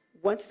now.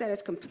 Once that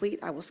is complete,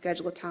 I will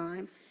schedule a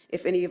time,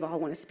 if any of y'all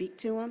want to speak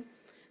to him,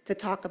 to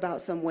talk about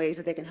some ways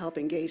that they can help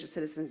engage the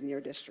citizens in your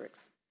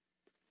districts.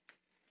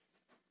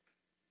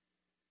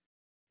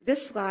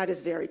 This slide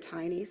is very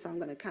tiny, so I'm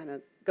going to kind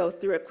of go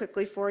through it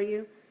quickly for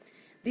you.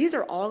 These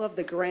are all of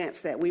the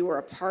grants that we were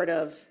a part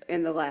of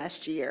in the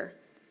last year.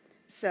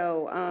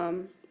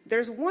 So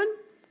there's one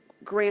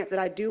grant that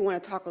I do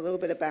want to talk a little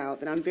bit about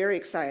that I'm very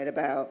excited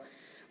about,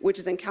 which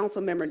is in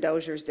Councilmember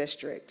Dozier's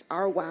district.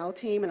 Our WOW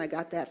team, and I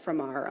got that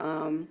from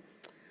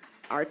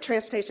our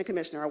Transportation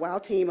Commissioner, our WOW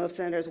team of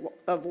Senators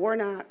of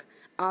Warnock,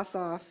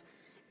 Ossoff,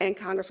 and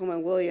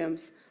Congresswoman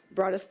Williams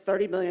brought us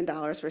 $30 million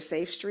for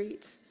Safe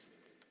Streets.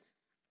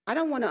 I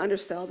don't want to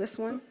undersell this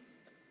one.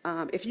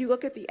 If you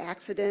look at the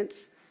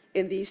accidents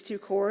in these two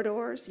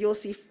corridors,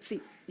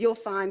 you'll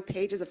find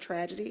pages of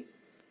tragedy.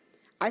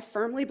 I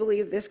firmly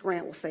believe this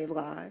grant will save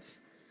lives.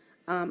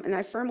 And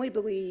I firmly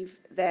believe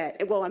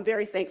that, well, I'm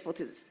very thankful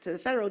to the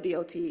federal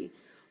DOT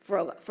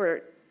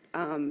for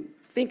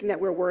thinking that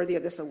we're worthy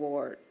of this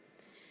award.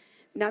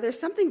 Now, there's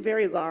something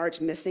very large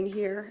missing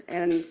here,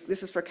 and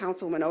this is for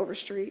Councilwoman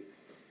Overstreet,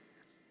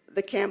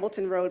 the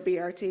Campbellton Road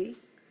BRT.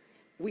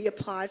 We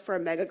applied for a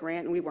mega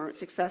grant and we weren't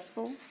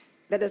successful.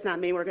 That does not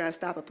mean we're going to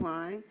stop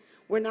applying.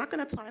 We're not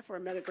going to apply for a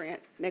mega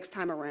grant next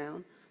time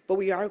around, but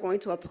we are going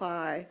to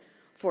apply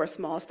for a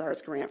small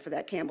starts grant for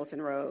that Campbellton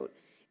Road.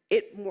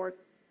 It more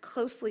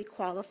closely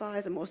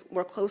qualifies and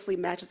more closely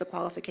matches the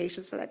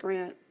qualifications for that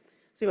grant,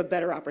 so you have a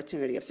better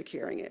opportunity of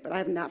securing it. But I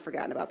have not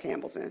forgotten about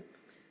Campbellton.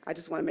 I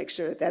just want to make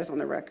sure that that is on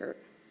the record.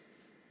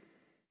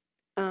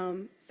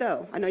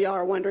 So I know y'all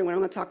are wondering when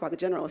I'm going to talk about the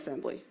General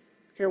Assembly.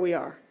 Here we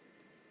are.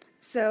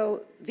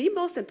 So the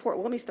most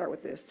important, let me start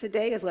with this.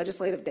 Today is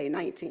Legislative Day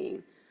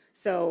 19.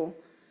 So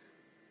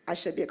I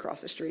should be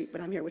across the street,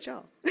 but I'm here with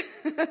y'all.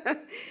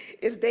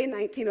 It's day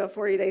 19 of a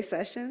 40-day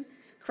session.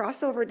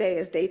 Crossover day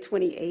is day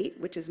 28,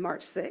 which is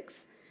March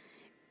 6th.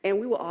 And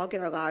we will all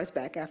get our lives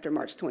back after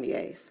March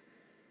 28th.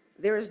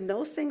 There is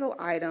no single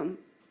item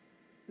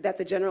that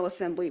the General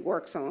Assembly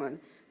works on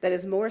that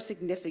is more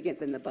significant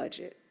than the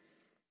budget.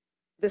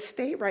 The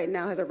state right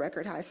now has a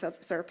record high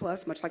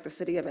surplus, much like the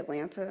city of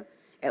Atlanta,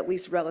 at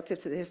least relative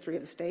to the history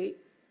of the state,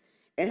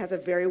 and has a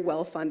very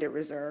well-funded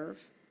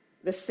reserve.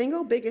 The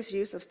single biggest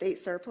use of state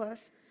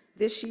surplus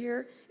this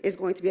year is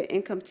going to be an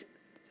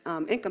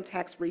income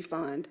tax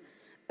refund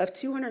of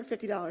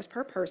 $250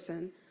 per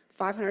person,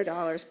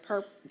 $500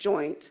 per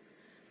joint,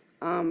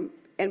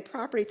 and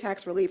property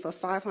tax relief of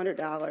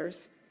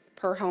 $500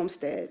 per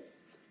homestead.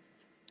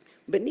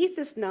 Beneath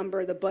this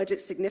number, the budget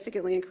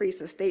significantly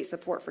increases state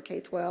support for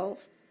K-12,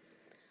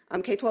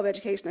 K-12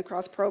 education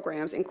across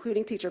programs,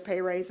 including teacher pay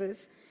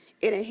raises.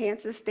 It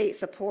enhances state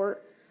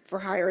support for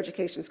higher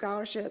education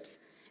scholarships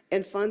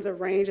and funds a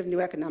range of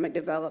new economic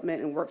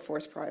development and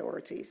workforce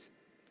priorities.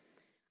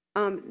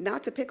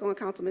 Not to pick on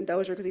Councilman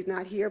Dozier because he's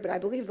not here, but I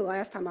believe the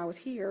last time I was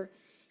here,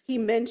 he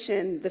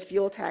mentioned the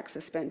fuel tax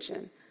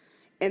suspension.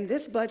 And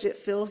this budget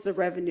fills the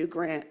revenue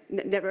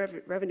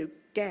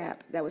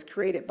gap that was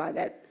created by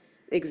that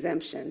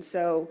exemption.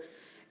 So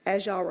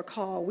as y'all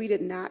recall, we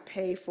did not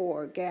pay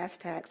for gas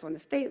tax on the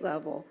state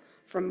level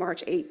from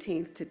March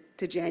 18th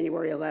to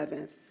January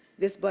 11th.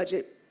 This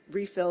budget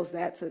refills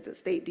that so that the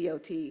state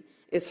DOT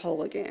is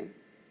whole again.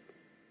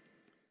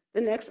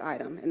 The next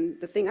item, and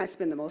the thing I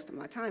spend the most of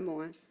my time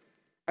on,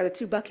 are the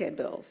two Buckhead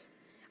bills.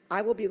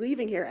 I will be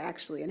leaving here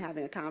actually and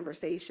having a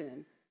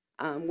conversation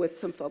with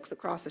some folks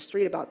across the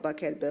street about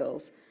Buckhead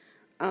bills.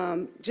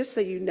 Just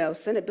so you know,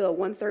 Senate Bill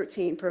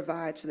 113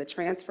 provides for the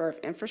transfer of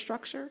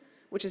infrastructure,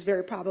 which is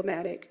very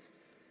problematic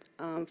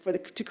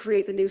to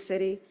create the new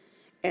city,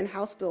 and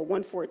House Bill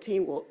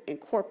 114 will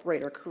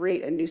incorporate or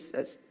create a new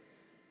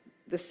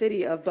the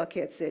city of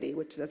Buckhead City,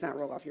 which does not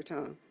roll off your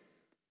tongue.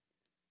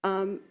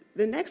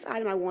 The next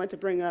item I wanted to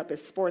bring up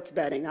is sports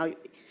betting. Now,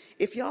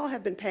 if y'all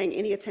have been paying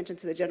any attention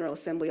to the General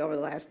Assembly over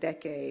the last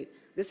decade,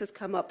 this has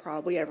come up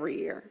probably every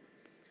year.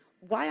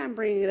 Why I'm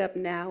bringing it up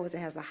now is it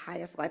has the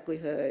highest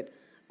likelihood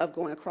of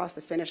going across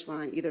the finish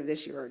line either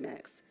this year or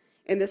next.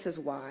 And this is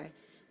why.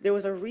 There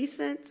was a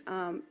recent,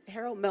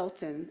 Harold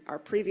Melton, our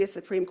previous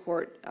Supreme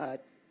Court,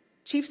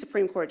 Chief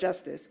Supreme Court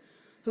Justice,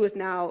 who is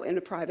now in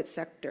the private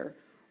sector,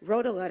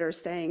 wrote a letter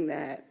saying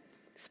that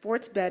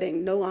sports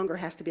betting no longer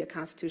has to be a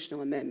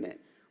constitutional amendment,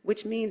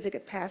 which means it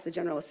could pass the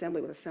General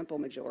Assembly with a simple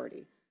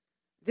majority.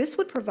 This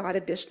would provide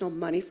additional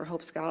money for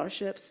Hope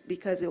Scholarships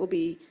because it will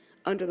be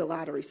under the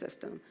lottery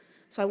system.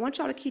 So I want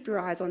y'all to keep your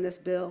eyes on this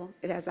bill.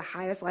 It has the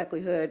highest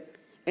likelihood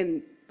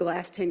in the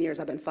last 10 years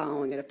I've been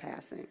following it of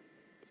passing.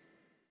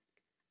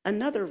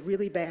 Another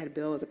really bad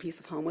bill is a piece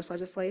of homeless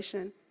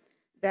legislation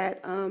that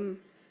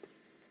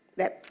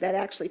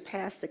actually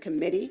passed the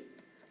committee,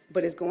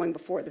 but is going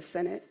before the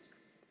Senate.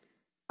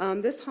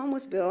 This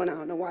homeless bill, and I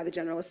don't know why the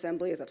General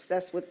Assembly is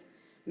obsessed with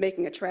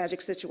making a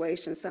tragic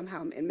situation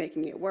somehow and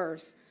making it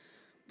worse,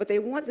 but they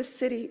want to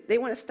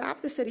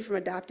stop the city from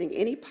adopting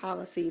any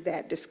policy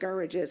that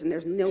discourages, and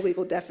there's no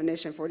legal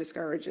definition for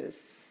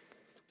discourages,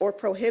 or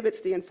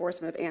prohibits the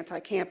enforcement of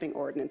anti-camping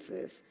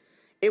ordinances.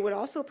 It would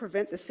also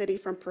prevent the city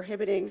from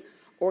prohibiting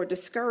or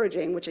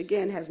discouraging, which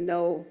again has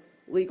no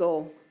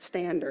legal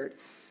standard,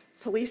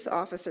 police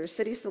officers,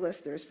 city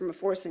solicitors from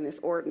enforcing this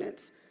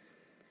ordinance.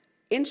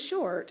 In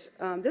short,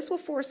 this will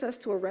force us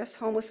to arrest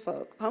homeless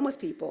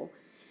people,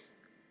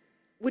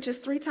 which is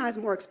 3 times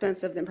more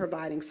expensive than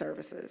providing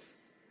services.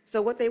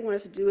 So what they want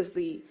us to do is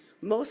the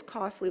most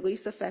costly,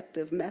 least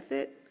effective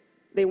method.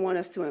 They want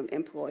us to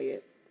employ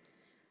it.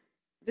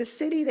 The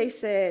city, they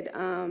said,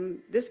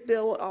 this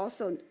bill will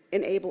also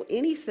enable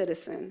any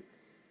citizen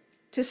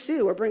to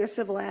sue or bring a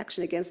civil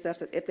action against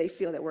us if they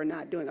feel that we're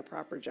not doing a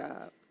proper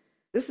job.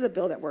 This is a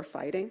bill that we're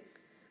fighting.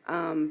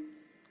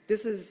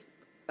 This is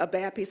a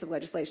bad piece of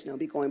legislation that will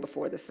be going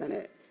before the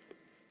Senate.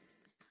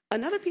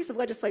 Another piece of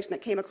legislation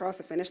that came across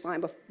the finish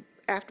line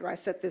after I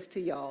said this to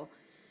y'all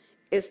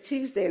is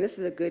Tuesday, and this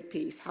is a good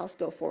piece, House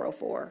Bill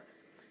 404.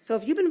 So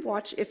if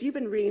you've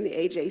been reading the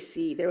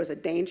AJC, there was a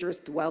dangerous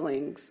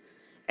dwellings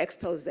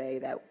expose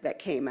that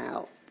came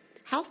out.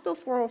 House Bill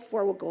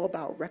 404 will go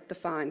about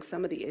rectifying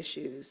some of the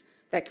issues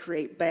that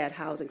create bad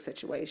housing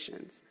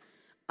situations.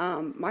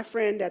 My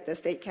friend at the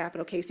state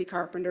capitol, Casey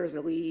Carpenter, is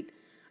the lead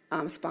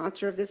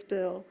sponsor of this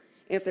bill.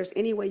 And if there's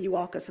any way you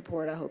all could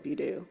support it, I hope you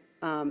do.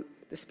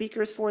 The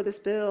speaker is for this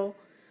bill,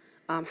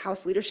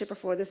 House leadership are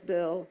for this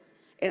bill,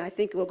 and I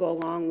think it will go a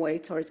long way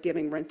towards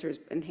giving renters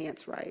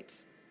enhanced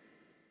rights.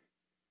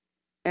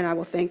 And I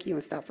will thank you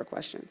and stop for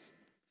questions.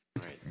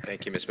 All right,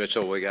 thank you, Ms.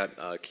 Mitchell. We got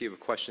a queue of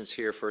questions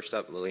here. First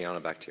up,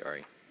 Liliana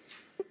Bakhtiari.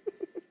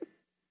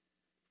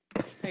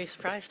 Are you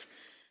surprised?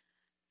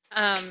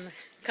 A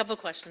couple of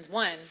questions.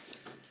 One,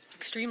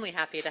 extremely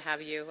happy to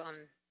have you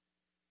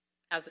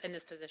in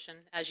this position.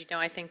 As you know,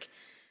 I think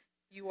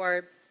you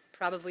are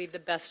probably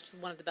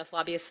one of the best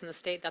lobbyists in the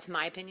state. That's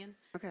my opinion.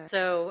 Okay.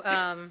 So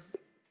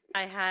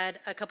I had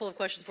a couple of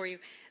questions for you.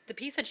 The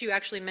piece that you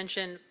actually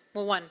mentioned,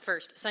 well, one,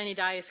 first, Sine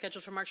Die is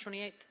scheduled for March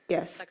 28th?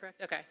 Yes. Is that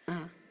correct? Okay.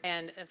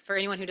 And for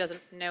anyone who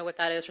doesn't know what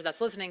that is or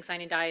that's listening,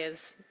 Sine Die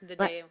is the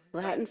day.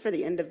 Latin for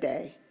the end of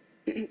day,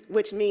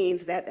 which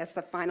means that that's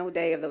the final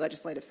day of the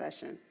legislative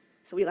session.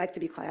 So we like to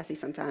be classy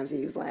sometimes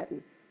and use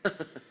Latin.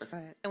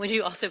 And would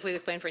you also please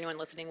explain for anyone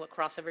listening what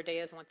crossover day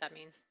is and what that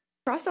means?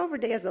 Crossover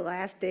day is the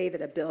last day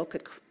that a bill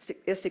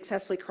is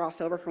successfully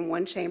cross over from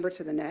one chamber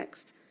to the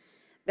next.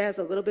 That is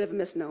a little bit of a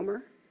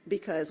misnomer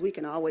because we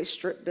can always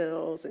strip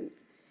bills and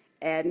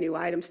add new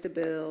items to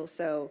bills.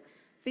 So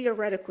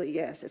theoretically,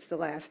 yes, it's the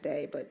last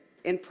day, but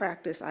in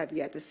practice, I've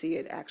yet to see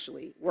it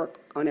actually work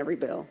on every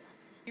bill.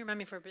 Can you remind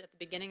me at the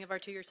beginning of our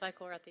 2-year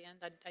cycle or at the end?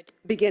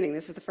 Beginning,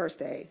 this is the first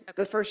day,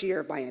 the first year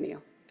of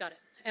biennial. Got it.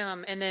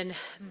 And then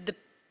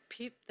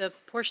the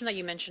portion that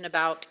you mentioned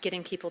about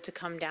getting people to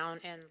come down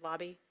and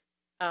lobby,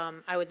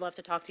 I would love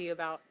to talk to you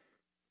about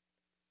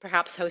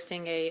perhaps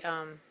hosting a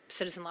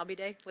citizen lobby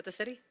day with the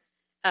city.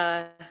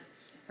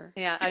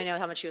 Yeah, I know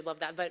how much you would love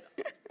that, but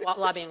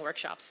lobbying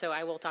workshops. So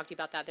I will talk to you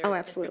about that. They're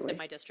absolutely. In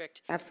my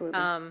district.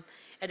 Absolutely.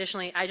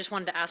 Additionally, I just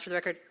wanted to ask for the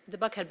record, the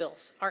Buckhead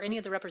bills, are any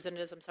of the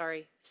representatives,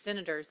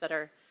 senators that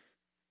are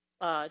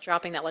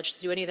dropping that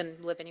legislation, do any of them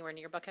live anywhere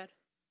near Buckhead?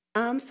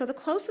 So the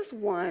closest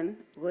one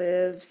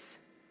lives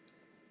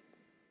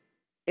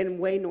in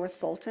way north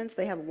Fulton. So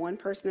they have one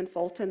person in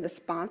Fulton. The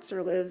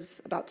sponsor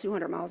lives about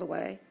 200 miles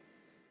away.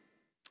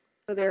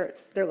 So they're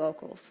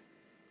locals.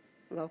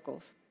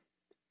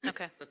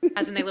 Okay.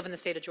 As in they live in the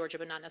state of Georgia,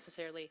 but not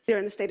necessarily They're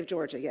in the state of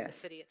Georgia, the yes.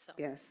 city itself.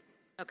 Yes.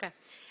 Okay.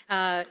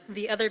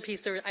 The other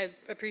piece, I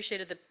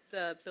appreciated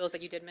the bills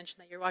that you did mention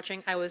that you're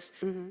watching. I was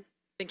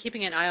been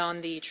keeping an eye on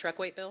the truck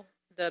weight bill,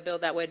 the bill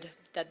that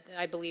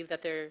I believe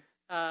that there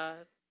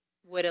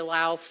would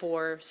allow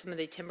for some of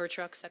the timber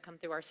trucks that come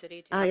through our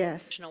city to have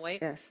Yes. additional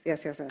weight. Yes.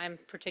 I'm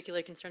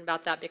particularly concerned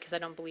about that because I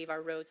don't believe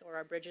our roads or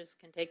our bridges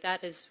can take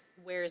that.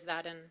 Where is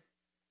that in?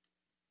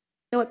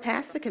 No, it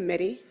passed the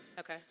committee.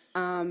 Okay.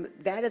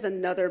 That is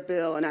another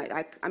bill, and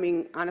I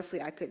mean,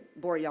 honestly, I could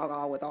bore y'all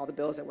all with all the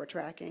bills that we're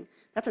tracking.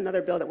 That's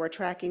another bill that we're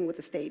tracking with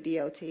the state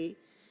DOT.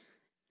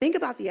 Think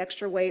about the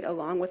extra weight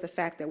along with the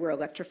fact that we're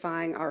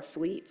electrifying our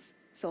fleets.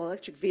 So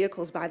electric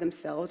vehicles by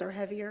themselves are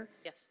heavier.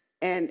 Yes.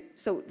 And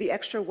so the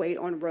extra weight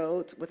on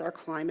roads with our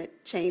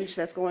climate change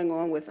that's going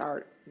on with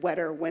our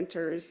wetter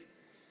winters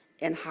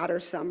and hotter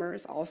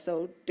summers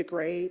also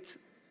degrades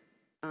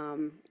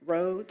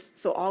roads.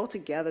 So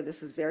altogether,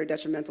 this is very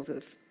detrimental to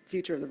the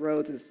future of the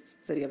roads in the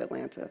city of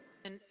Atlanta.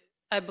 And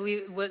I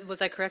believe,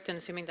 was I correct in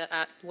assuming that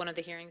at one of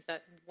the hearings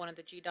that one of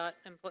the GDOT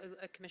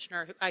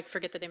commissioner, I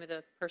forget the name of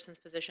the person's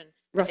position.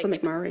 Russell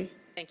McMurray.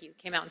 Thank you,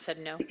 came out and said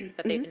no,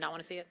 that they did not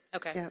want to see it?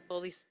 Okay, Yeah. well,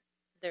 at least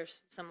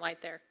there's some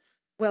light there.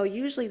 Well,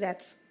 usually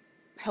that's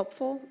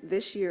helpful.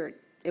 This year,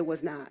 it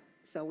was not.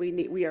 So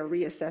we are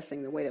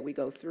reassessing the way that we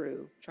go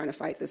through trying to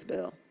fight this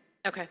bill.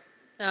 Okay.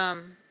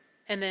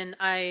 And then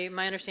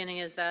my understanding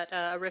is that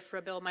a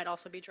RFRA bill might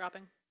also be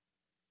dropping.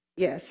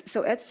 Yes,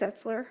 so Ed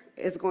Setzler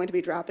is going to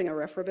be dropping a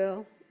RFRA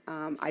bill.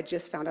 I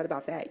just found out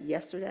about that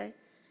yesterday.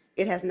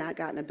 It has not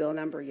gotten a bill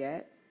number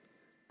yet.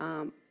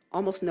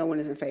 Almost no one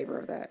is in favor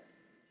of that.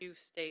 You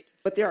state,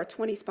 But there are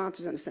 20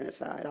 sponsors on the Senate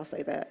side, I'll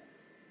say that.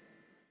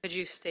 could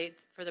you state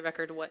for the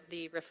record what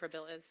the RFRA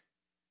bill is?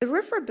 The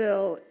RFRA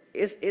bill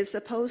is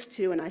supposed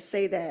to, and I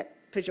say that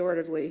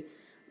pejoratively,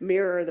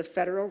 mirror the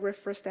federal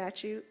RFRA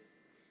statute.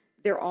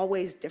 They're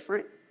always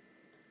different.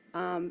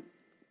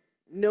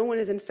 No one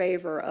is in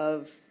favor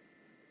of,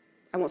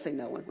 I won't say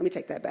no one, let me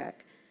take that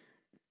back.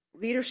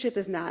 Leadership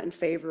is not in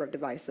favor of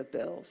divisive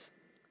bills.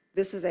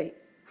 This is a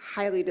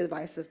highly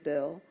divisive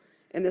bill,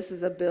 and this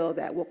is a bill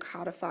that will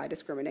codify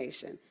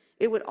discrimination.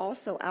 It would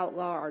also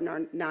outlaw our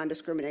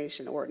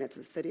non-discrimination ordinance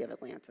in the city of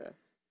Atlanta.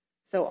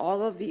 So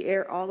all of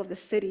the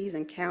cities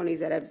and counties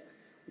that have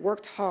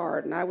worked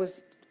hard, and I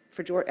was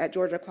at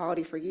Georgia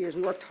Equality for years,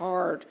 we worked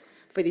hard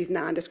for these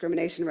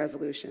non-discrimination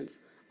resolutions.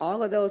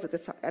 All of those at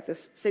the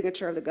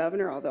signature of the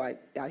governor, although I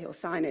doubt he'll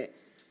sign it,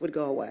 would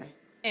go away.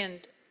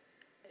 And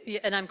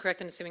I'm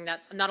correct in assuming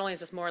that not only is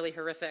this morally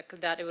horrific,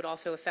 that it would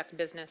also affect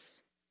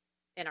business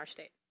in our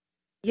state.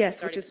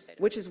 Yes,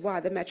 which is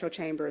why the Metro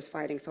Chamber is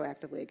fighting so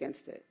actively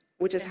against it,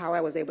 which is how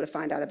I was able to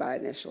find out about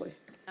it initially.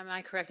 Am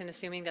I correct in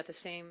assuming that the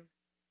same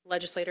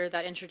legislator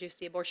that introduced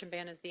the abortion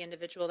ban is the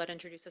individual that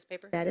introduced this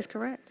paper? That is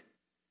correct.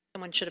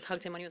 Someone should have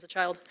hugged him when he was a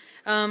child.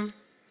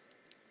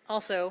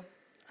 Also,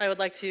 I would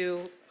like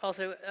to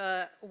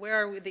where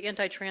are we, the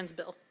anti-trans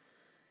bill?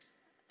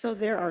 So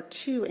there are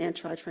two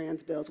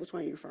anti-trans bills. Which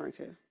one are you referring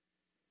to?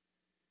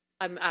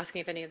 I'm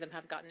asking if any of them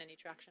have gotten any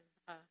traction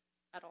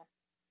at all.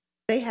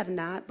 They have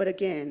not, but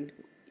again,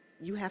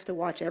 you have to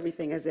watch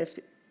everything as if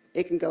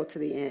it can go to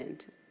the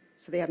end.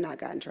 So they have not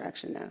gotten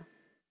traction now.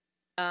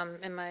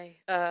 And my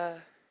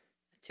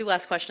two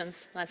last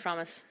questions, and I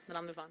promise that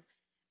I'll move on.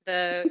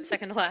 The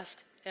second to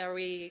last,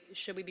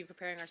 should we be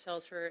preparing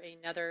ourselves for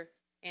another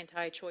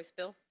anti-choice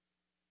bill?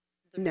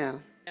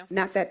 No,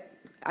 not that,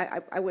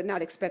 I would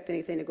not expect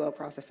anything to go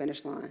across the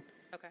finish line.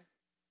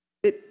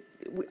 Okay.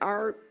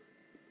 Our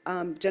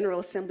General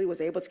Assembly was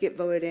able to get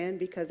voted in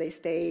because they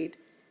stayed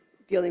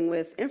dealing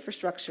with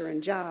infrastructure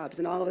and jobs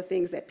and all of the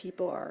things that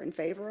people are in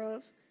favor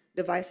of.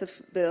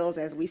 Divisive bills,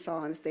 as we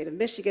saw in the state of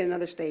Michigan and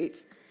other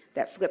states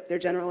that flipped their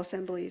General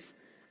Assemblies,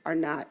 are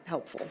not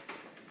helpful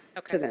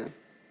to them.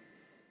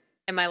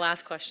 And my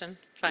last question,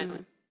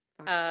 finally.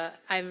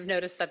 I've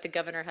noticed that the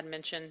governor had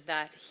mentioned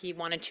that he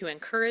wanted to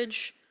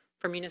encourage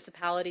for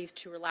municipalities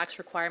to relax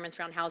requirements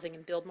around housing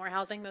and build more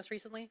housing most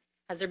recently.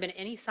 Has there been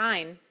any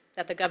sign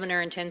that the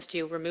governor intends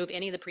to remove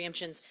any of the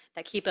preemptions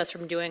that keep us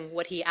from doing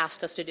what he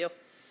asked us to do?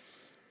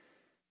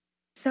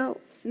 So,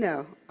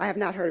 no, I have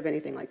not heard of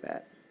anything like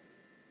that.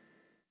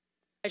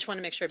 I just want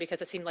to make sure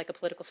because it seemed like a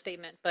political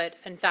statement, but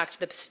in fact,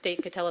 the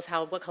state could tell us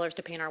what colors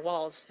to paint our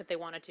walls if they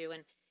wanted to,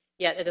 and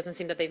yet it doesn't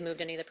seem that they've moved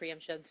any of the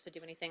preemptions to do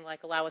anything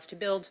like allow us to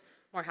build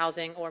more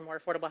housing or more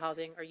affordable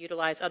housing or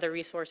utilize other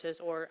resources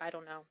or, I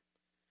don't know,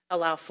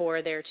 allow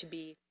for there to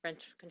be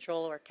rent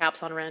control or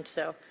caps on rent.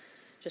 So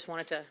just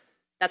wanted to,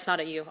 that's not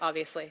at you,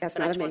 obviously. That's but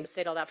not I just at me. wanted to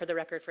state all that for the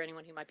record for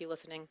anyone who might be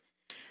listening,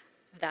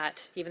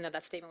 that even though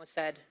that statement was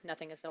said,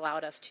 nothing has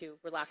allowed us to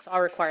relax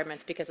our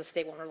requirements because the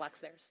state won't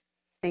relax theirs.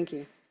 Thank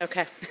you.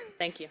 Okay,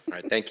 thank you. All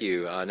right, thank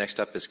you. Next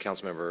up is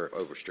Councilmember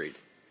Overstreet.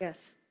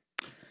 Yes.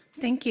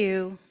 Thank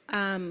you.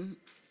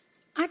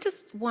 I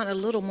just want a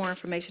little more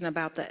information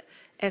about the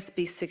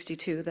SB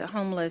 62, the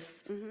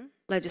homeless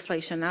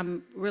legislation.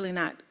 I'm really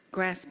not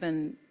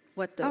grasping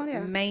what the Oh,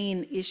 yeah.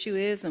 main issue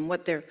is and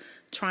what they're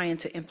trying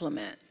to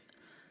implement.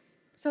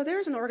 So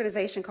there's an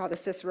organization called the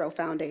Cicero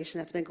Foundation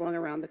that's been going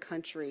around the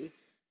country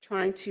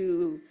trying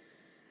to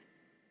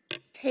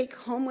take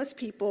homeless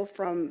people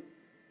from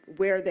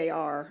where they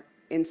are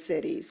in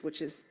cities,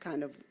 which is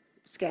kind of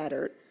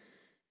scattered,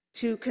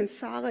 to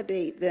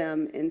consolidate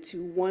them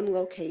into one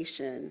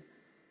location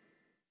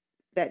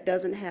that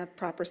doesn't have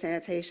proper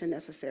sanitation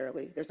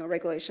necessarily. There's no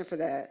regulation for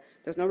that.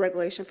 There's no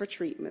regulation for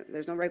treatment.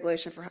 There's no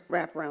regulation for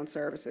wraparound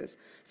services.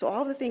 So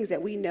all the things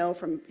that we know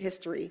from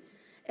history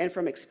and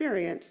from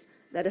experience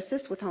that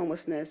assist with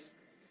homelessness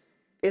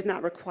is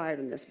not required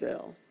in this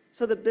bill.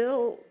 So the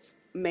bill's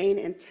main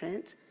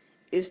intent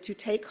is to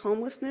take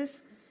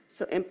homelessness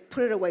and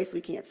put it away so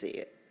we can't see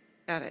it.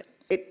 Got it.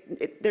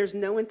 There's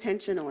no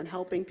intention on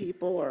helping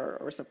people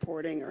or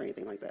supporting or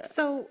anything like that.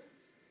 So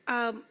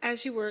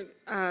as you were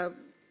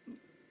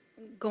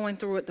going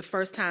through it the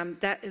first time,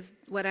 that is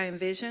what I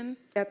envisioned.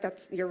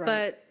 You're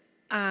right.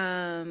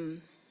 But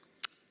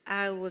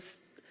I was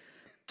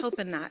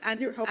hoping not.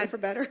 You were hoping for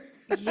better?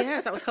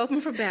 Yes, I was hoping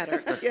for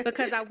better Yeah.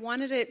 because I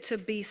wanted it to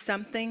be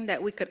something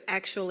that we could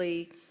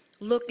actually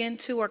look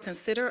into or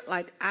consider.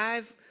 Like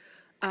I've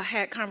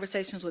had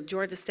conversations with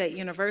Georgia State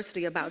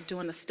University about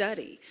doing a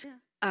study.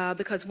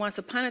 Because once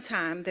upon a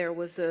time, there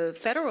was a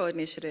federal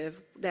initiative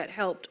that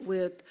helped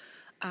with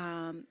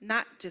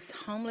not just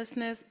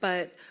homelessness,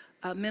 but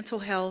mental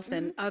health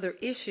and other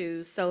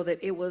issues so that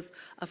it was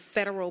a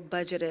federal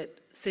budgeted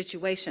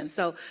situation.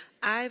 So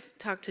I've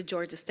talked to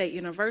Georgia State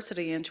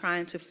University and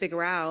trying to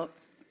figure out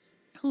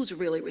who's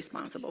really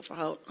responsible for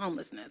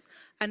homelessness.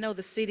 I know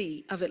the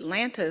city of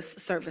Atlanta's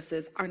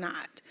services are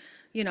not.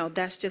 You know,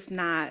 that's just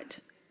not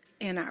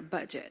in our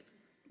budget.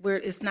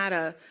 It's not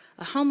a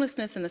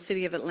homelessness in the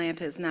city of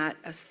Atlanta is not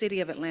a city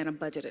of Atlanta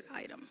budgeted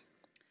item.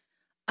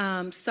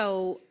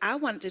 So I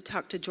wanted to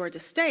talk to Georgia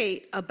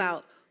State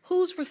about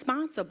who's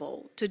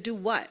responsible to do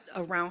what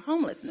around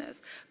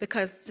homelessness,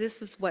 because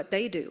this is what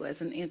they do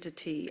as an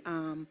entity.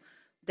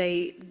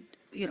 They,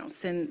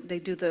 they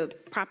do the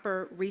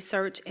proper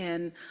research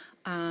and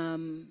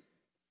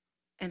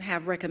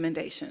have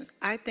recommendations.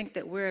 I think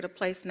that we're at a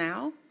place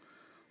now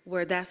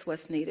where that's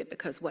what's needed,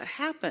 because what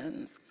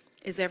happens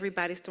is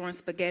everybody's throwing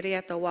spaghetti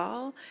at the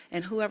wall,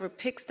 and whoever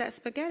picks that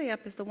spaghetti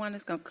up is the one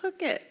that's going to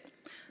cook it.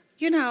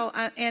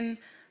 And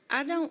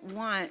I don't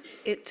want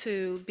it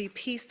to be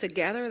pieced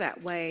together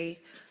that way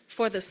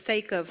for the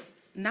sake of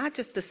not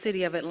just the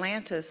city of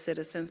Atlanta's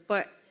citizens,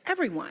 but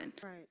everyone.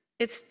 Right.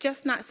 It's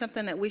just not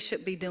something that we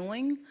should be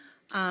doing.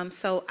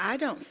 So I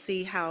don't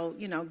see how,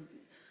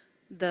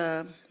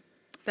 the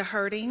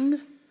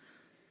hurting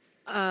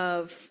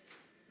of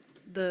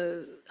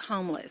the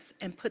homeless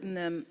and putting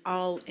them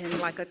all in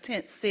like a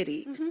tent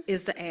city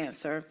is the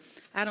answer.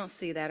 I don't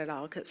see that at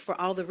all, 'cause for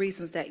all the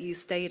reasons that you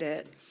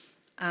stated.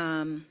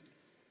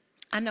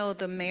 I know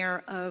the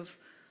mayor of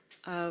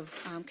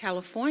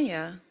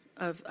California,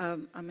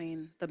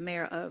 the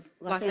mayor of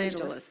Los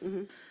Angeles,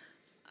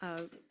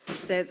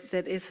 said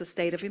that it's a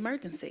state of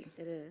emergency.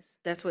 It is.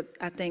 That's what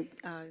I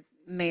think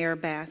Mayor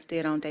Bass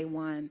did on day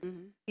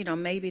one.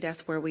 Maybe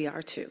that's where we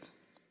are too.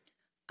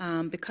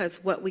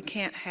 Because what we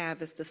can't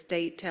have is the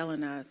state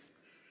telling us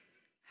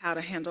how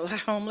to handle our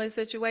homeless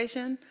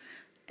situation,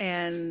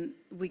 and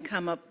we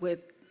come up with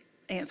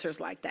answers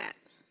like that.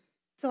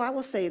 So I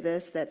will say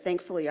this, that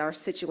thankfully our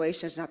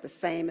situation is not the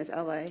same as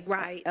LA.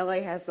 Right.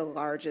 LA has the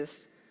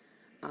largest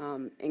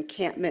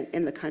encampment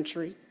in the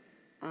country.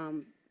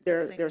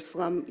 Their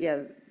slum,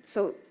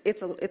 so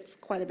it's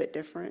quite a bit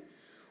different.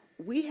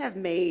 We have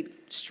made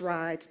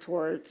strides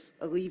towards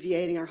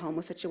alleviating our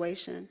homeless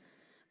situation.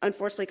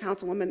 Unfortunately,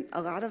 Councilwoman,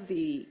 a lot of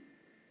the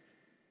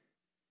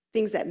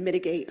things that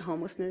mitigate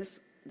homelessness,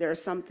 there are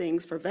some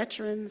things for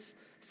veterans,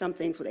 some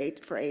things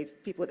for AIDS,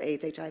 people with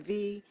AIDS,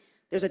 HIV.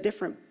 There's a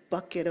different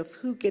bucket of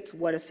who gets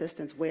what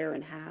assistance, where,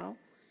 and how,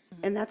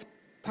 and that's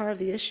part of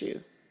the issue.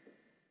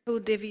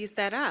 Who divvies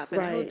that up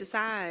and who Right.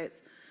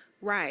 decides?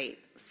 Right.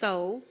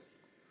 So,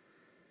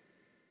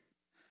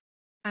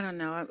 I don't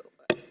know.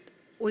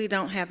 We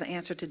don't have the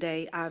answer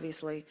today,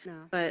 obviously. No.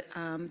 But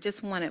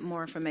just wanted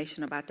more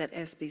information about that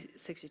SB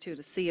 62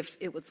 to see if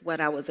it was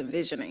what I was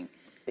envisioning.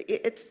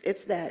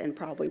 It's that and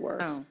probably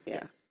worse. Oh.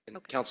 Yeah.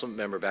 And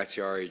Councilmember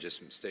Bakhtiari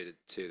just stated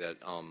too that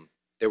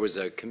there was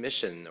a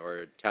commission or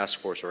a task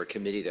force or a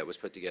committee that was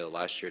put together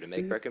last year to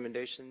make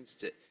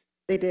recommendations.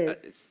 They did.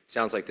 It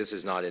sounds like this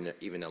is not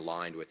even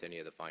aligned with any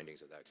of the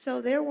findings of that.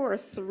 So there were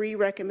 3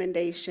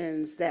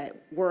 recommendations that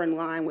were in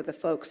line with the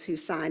folks who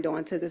signed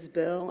on to this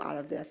bill out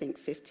of the, I think,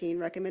 15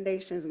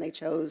 recommendations, and they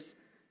chose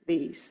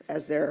these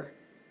as their,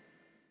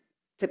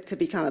 to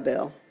become a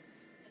bill.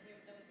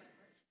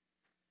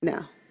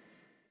 No.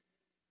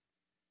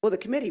 Well, the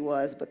committee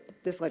was, but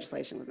this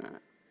legislation was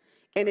not.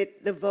 And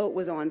the vote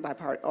was on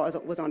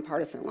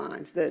partisan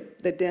lines. The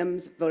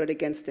Dems voted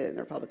against it and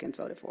the Republicans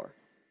voted for,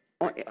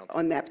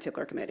 on that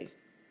particular committee.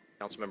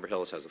 Councilmember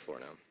Hillis has the floor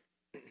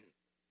now.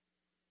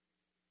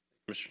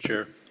 Mr.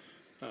 Chair,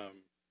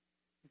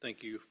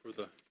 thank you for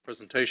the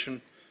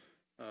presentation.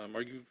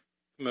 Are you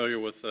familiar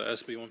with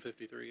SB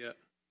 153 yet?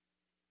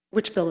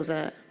 Which bill is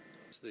that?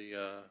 It's the,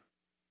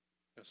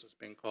 I guess it's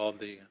being called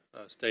the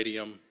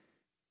stadium,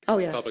 Oh,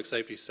 yes, public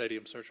safety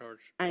stadium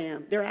surcharge. I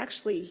am.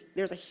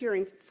 There's a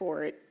hearing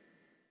for it,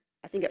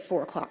 I think at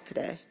 4 o'clock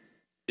today.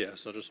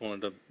 Yes, I just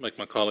wanted to make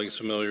my colleagues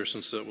familiar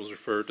since it was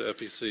referred to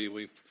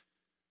FEC.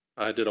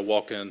 I did a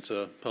walk-in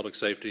to public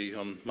safety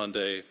on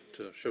Monday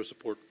to show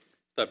support for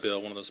that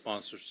bill. One of the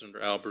sponsors, Senator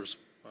Albers,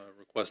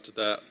 requested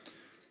that.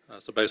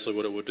 So basically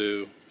what it would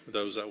do,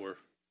 those that were,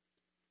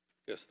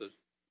 I guess the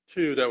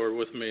two that were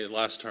with me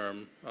last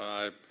term,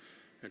 I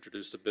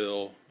introduced a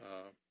bill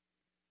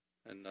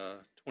in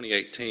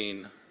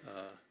 2018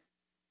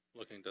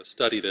 looking to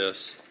study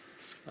this.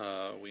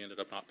 We ended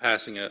up not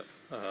passing it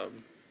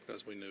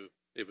because we knew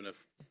even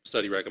if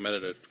study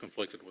recommended it,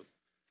 conflicted with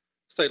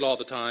state law at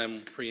the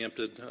time,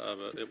 preempted,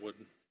 but it would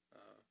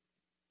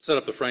set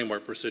up the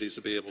framework for cities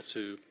to be able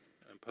to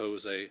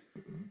impose a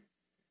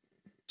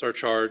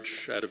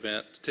surcharge at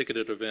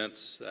ticketed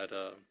events at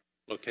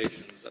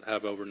locations that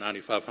have over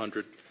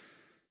 9,500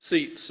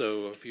 seats.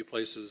 So a few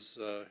places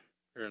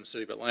here in the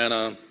city of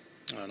Atlanta.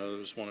 I know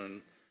there's one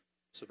in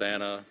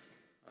Savannah,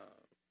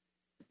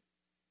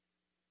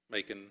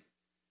 Macon,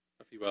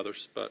 a few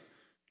others, but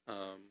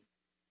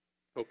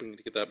hoping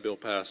to get that bill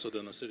passed so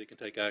then the city can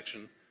take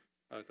action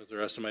because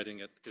they're estimating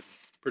it could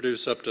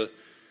produce up to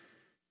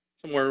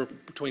somewhere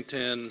between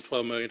 $10 and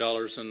 $12 million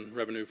in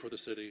revenue for the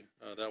city.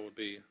 That would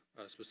be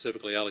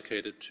specifically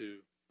allocated to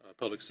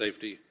public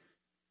safety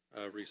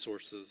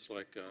resources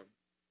like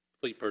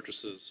fleet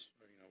purchases,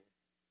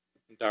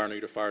 in dire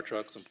need of fire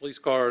trucks and police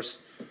cars,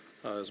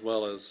 as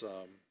well as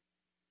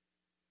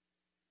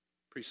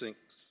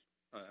precincts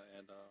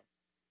and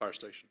fire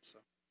stations. So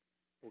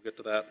we'll get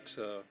to that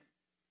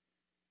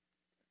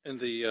in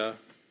the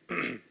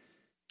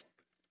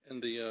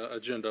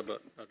agenda,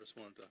 but I just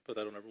wanted to put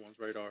that on everyone's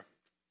radar.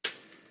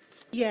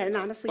 Yeah, and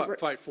honestly,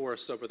 Fight for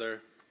us over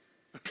there.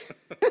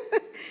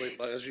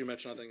 As you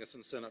mentioned, I think it's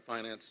in Senate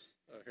Finance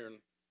here in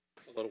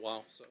a little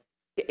while. So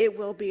it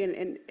will be,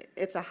 and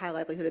it's a high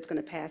likelihood it's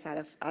going to pass out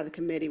of the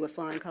committee with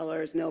flying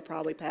colors, and it'll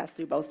probably pass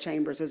through both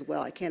chambers as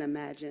well. I can't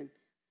imagine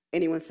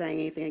anyone saying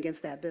anything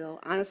against that bill.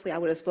 Honestly, I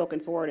would have spoken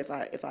for it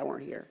if I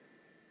weren't here.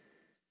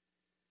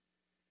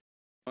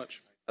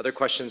 much. Other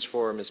questions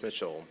for Ms.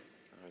 Mitchell?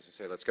 I was going to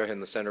say, let's go ahead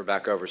and send her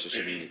back over so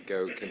she can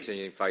go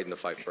continue fighting the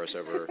fight for us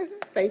over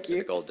Thank you.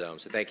 the Gold Dome.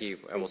 So thank you,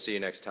 and we'll see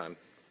you next time.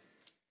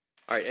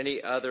 All right,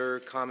 any other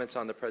comments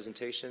on the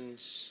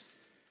presentations?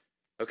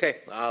 Okay,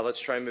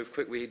 let's try and move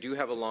quick. We do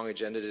have a long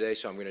agenda today,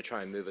 so I'm going to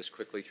try and move us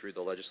quickly through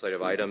the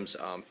legislative items.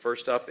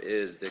 First up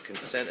is the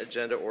consent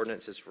agenda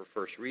ordinances for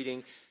first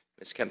reading.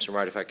 Ms.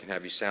 Kempson-Wright, if I can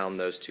have you sound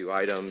those two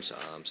items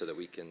so that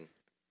we can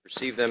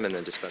receive them and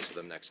then dispense with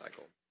them next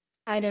cycle.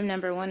 Item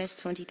number 1 is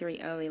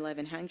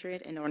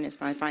 23-0-1100, an ordinance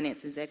by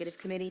Finance Executive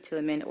Committee to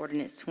amend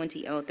Ordinance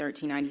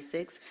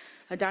 20-1396,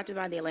 adopted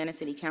by the Atlanta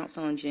City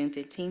Council on June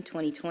 15,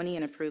 2020,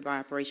 and approved by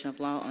operation of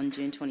law on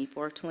June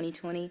 24,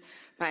 2020,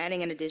 by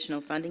adding an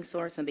additional funding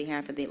source on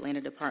behalf of the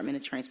Atlanta Department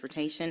of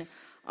Transportation,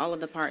 all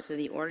of the parts of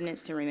the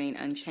ordinance to remain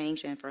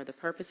unchanged and for other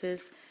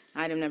purposes.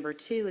 Item number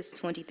 2 is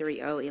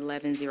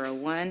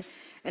 23-0-1101,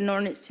 an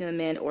ordinance to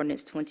amend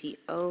Ordinance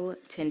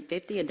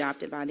 20-1050,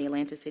 adopted by the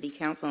Atlanta City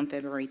Council on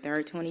February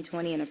 3,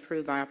 2020, and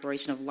approved by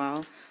operation of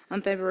law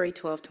on February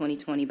 12,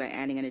 2020, by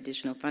adding an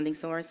additional funding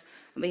source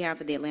on behalf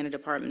of the Atlanta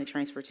Department of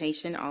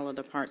Transportation, all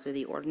other parts of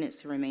the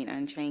ordinance to remain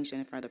unchanged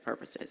and for other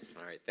purposes.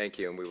 All right, thank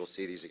you, and we will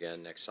see these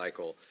again next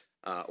cycle.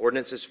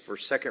 Ordinances for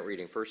second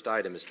reading. First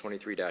item is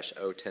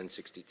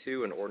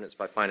 23-01062, an ordinance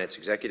by Finance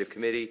Executive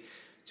Committee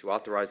to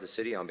authorize the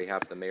city on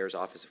behalf of the Mayor's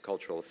Office of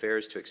Cultural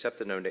Affairs to accept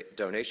the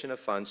donation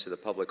of funds to the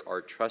Public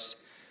Art Trust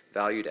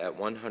valued at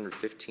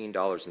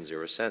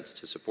 $115.00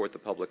 to support the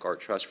Public Art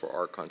Trust for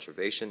art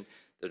conservation.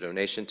 The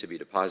donation to be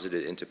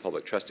deposited into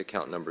public trust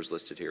account numbers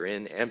listed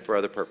herein and for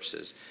other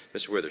purposes.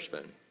 Mr.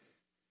 Witherspoon.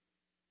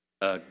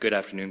 Good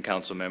afternoon,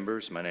 council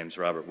members. My name is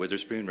Robert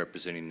Witherspoon,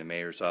 representing the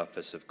Mayor's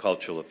Office of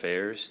Cultural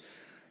Affairs.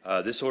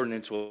 This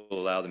ordinance will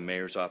allow the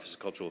Mayor's Office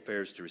of Cultural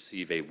Affairs to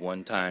receive a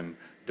one-time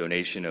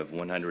donation of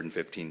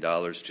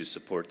 $115 to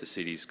support the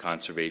city's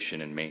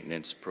conservation and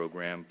maintenance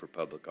program for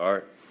public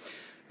art.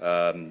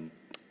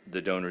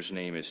 The donor's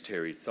name is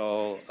Terry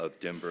Thal of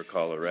Denver,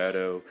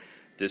 Colorado.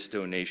 This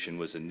donation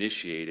was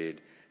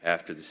initiated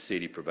after the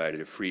city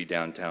provided a free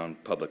downtown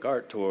public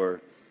art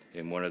tour,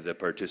 and one of the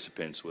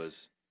participants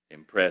was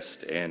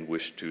impressed and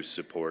wished to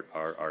support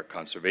our art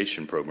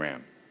conservation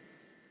program.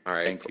 All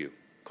right. Thank you.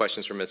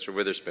 Questions for Mr.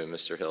 Witherspoon,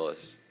 Mr.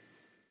 Hillis?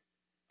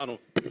 I don't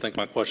think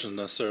my question is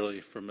necessarily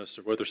for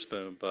Mr.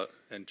 Witherspoon, but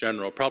in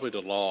general, probably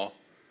the law.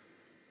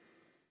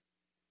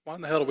 Why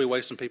in the hell are we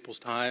wasting people's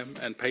time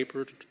and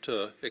paper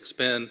to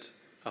expend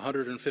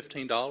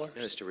 $115?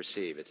 It's to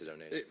receive, it's a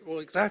donation. Well,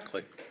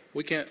 exactly.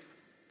 The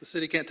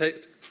city can't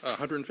take a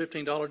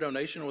 $115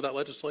 donation without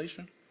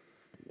legislation?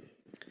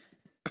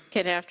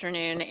 Good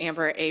afternoon,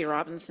 Amber A.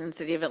 Robinson,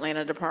 City of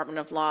Atlanta Department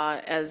of Law.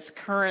 As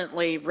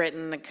currently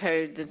written, the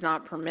code does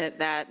not permit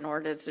that,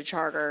 nor does the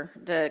charter.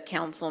 The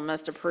council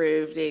must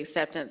approve the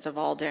acceptance of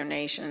all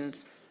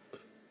donations.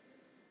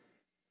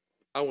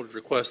 I would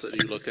request that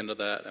you look into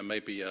that and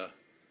maybe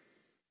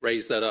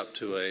raise that up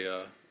to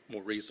a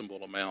more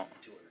reasonable amount.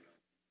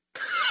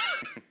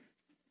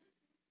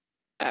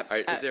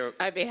 right, is there-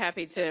 I'd be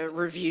happy to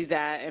review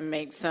that and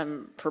make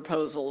some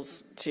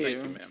proposals Thank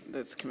you, to ma'am.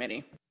 this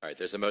committee. All right,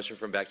 there's a motion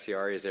from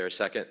Bakhtiari. Is there a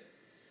second?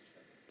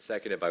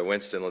 Seconded by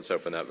Winston. Let's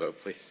open that vote,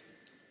 please.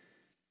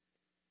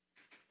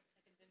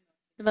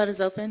 The vote is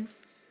open.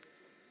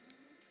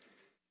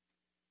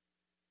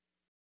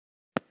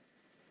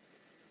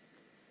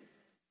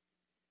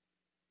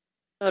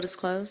 Vote is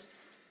closed.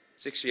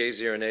 6 yeas,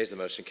 0 nays. The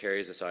motion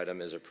carries. This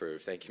item is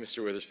approved. Thank you,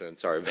 Mr. Witherspoon.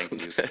 Sorry about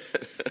that.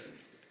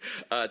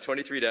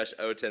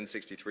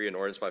 23-01063, an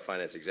ordinance by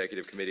Finance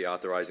Executive Committee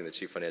authorizing the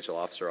Chief Financial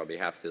Officer on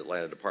behalf of the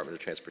Atlanta Department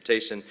of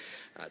Transportation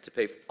to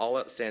pay all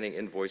outstanding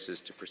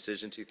invoices to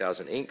Precision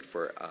 2000, Inc.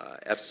 for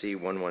FC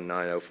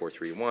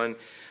 1190431,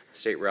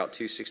 State Route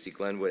 260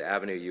 Glenwood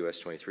Avenue, US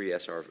 23,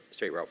 SR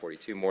State Route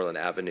 42, Moreland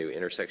Avenue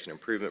intersection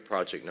improvement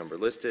project number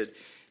listed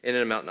in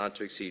an amount not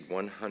to exceed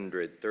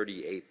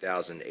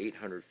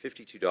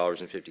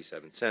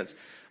 $138,852.57.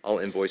 All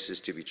invoices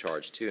to be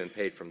charged to and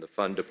paid from the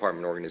fund,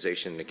 department,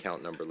 organization, and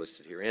account number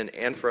listed herein,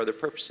 and for other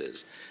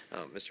purposes.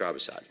 Mr.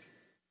 Abusad.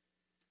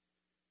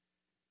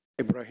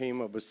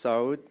 Ibrahim Abu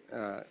Saud,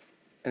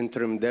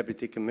 Interim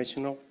Deputy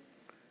Commissioner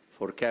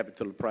for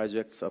Capital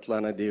Projects,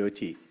 Atlanta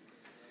DOT.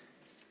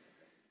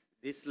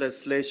 This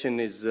legislation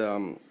is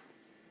to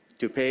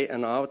pay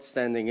an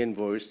outstanding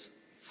invoice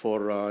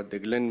for the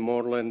Glen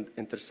Moreland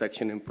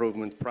Intersection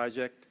Improvement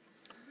Project.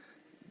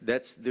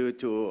 That's due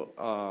to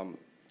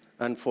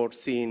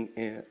unforeseen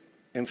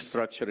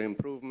infrastructure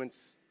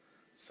improvements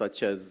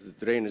such as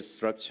drainage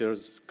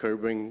structures,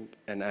 curbing,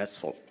 and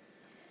asphalt.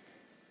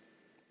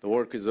 The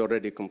work is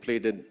already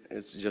completed.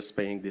 It's just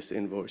paying this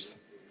invoice.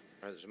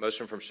 All right, there's a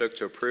motion from Shook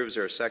to approve. Is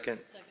there a second?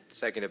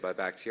 Seconded by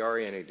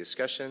Bakhtiari. Any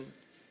discussion?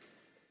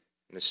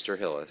 Mr.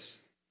 Hillis.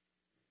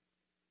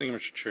 Thank you,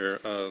 Mr. Chair.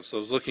 So I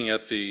was looking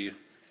at the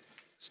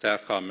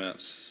staff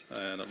comments,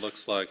 and it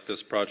looks like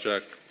this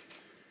project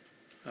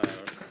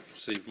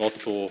received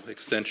multiple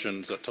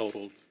extensions that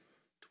totaled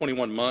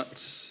 21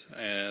 months,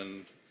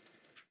 and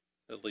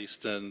at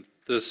least in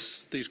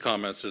these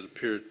comments, it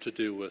appeared to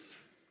do with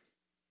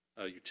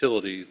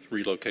utility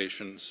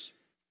relocations.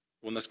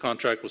 When this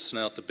contract was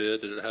sent out to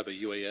bid, did it have a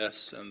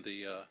UAS in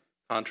the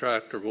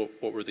contract, or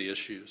what were the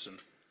issues,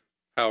 and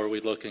how are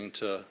we looking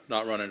to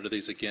not run into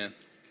these again?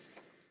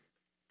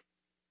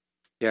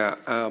 Yeah,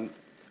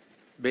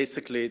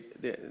 basically,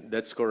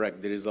 that's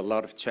correct. There is a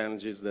lot of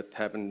challenges that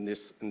happen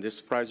in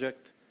this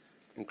project,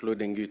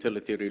 including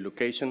utility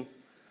relocation.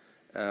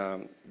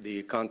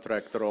 The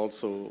contractor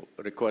also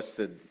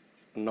requested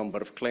a number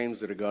of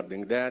claims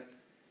regarding that.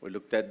 We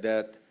looked at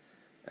that,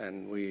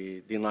 and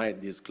we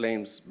denied these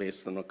claims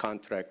based on a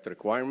contract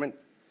requirement.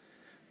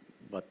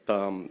 But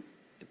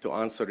to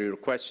answer your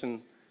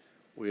question,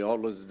 we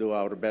always do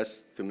our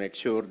best to make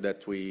sure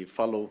that we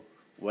follow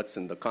what's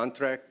in the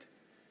contract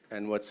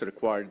and what's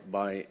required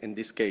by, in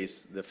this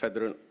case, there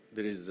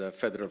is a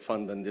federal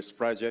fund in this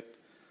project,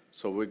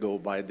 so we go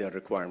by their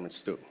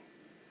requirements too.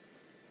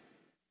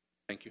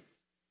 Thank you.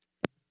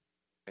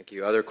 Thank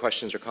you. Other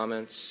questions or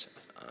comments?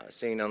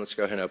 Seeing none, let's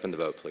go ahead and open the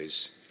vote,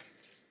 please.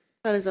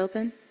 Vote is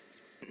open.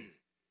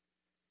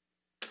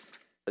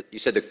 You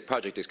said the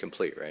project is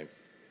complete, right?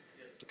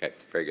 Yes. Okay,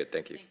 very good.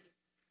 Thank you.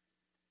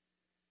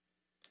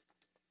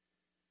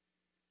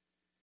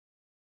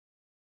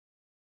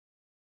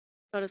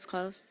 Vote is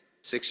closed.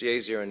 6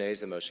 yeas, 0 nays.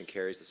 The motion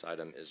carries. This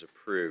item is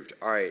approved.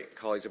 All right,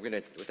 colleagues,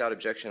 without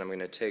objection, I'm going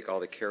to take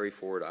all the carry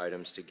forward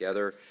items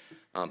together.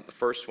 The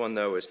first one,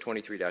 though, is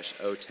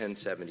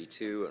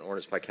 23-01072, an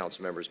ordinance by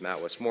council members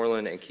Matt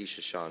Westmoreland and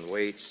Keisha Sean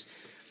Waits.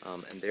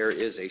 And there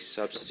is a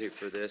substitute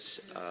for this.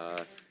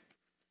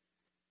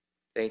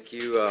 Thank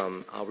you.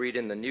 I'll read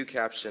in the new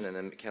caption, and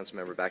then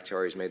Councilmember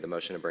Bakhtiari has made the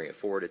motion to bring it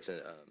forward. It's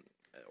an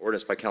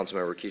ordinance by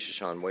Councilmember Keisha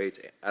Sean Waits,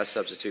 as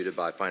substituted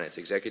by Finance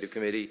Executive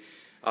Committee,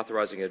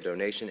 authorizing a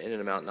donation in an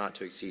amount not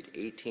to exceed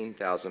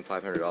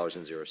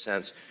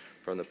 $18,500.00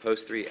 from the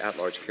Post 3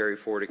 at-large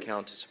carry-forward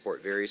account to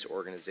support various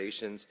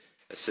organizations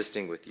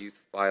assisting with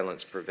youth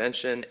violence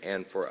prevention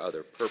and for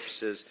other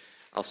purposes.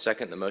 I'll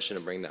second the motion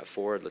to bring that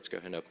forward. Let's go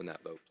ahead and open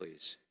that vote,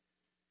 please.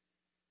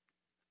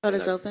 Vote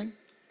is open.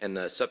 And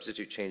the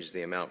substitute changes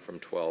the amount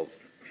from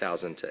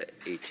 $12,000 to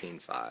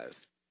 $18,500.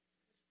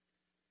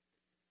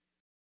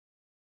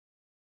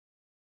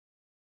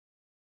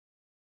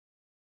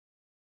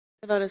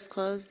 The vote is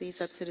closed. The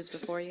substitute is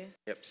before you.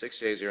 Yep,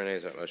 6 yeas, 0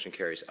 nays, that motion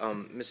carries.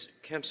 Ms.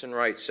 Kempson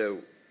Wright, so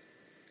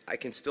I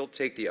can still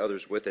take the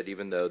others with it,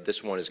 even though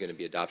this one is going to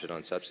be adopted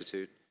on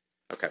substitute?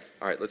 Okay,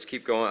 all right, let's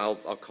keep going.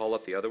 I'll call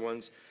up the other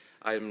ones.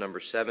 Item number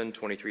 7,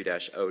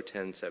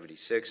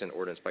 23-01076, an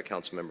ordinance by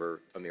Councilmember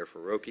Amir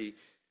Faroki,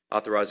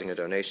 authorizing a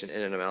donation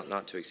in an amount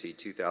not to exceed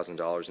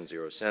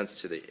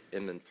 $2,000.00 to the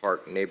Inman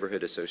Park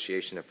Neighborhood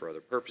Association and for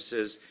other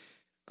purposes.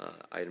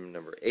 Item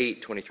number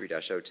 8,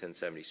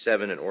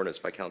 23-01077, an ordinance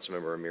by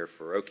Councilmember Amir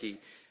Faroki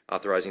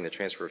authorizing the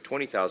transfer of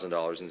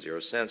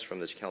 $20,000.00 from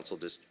the Council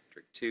District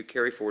 2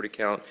 carry forward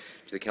account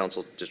to the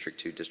Council District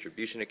 2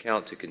 distribution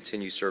account to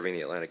continue serving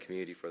the Atlanta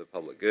community for the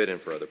public good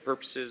and for other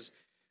purposes.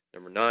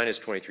 Number 9 is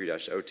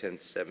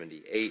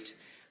 23-01078,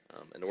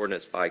 an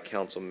ordinance by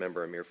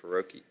Councilmember Amir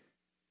Faroki.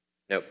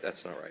 Nope,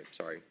 that's not right,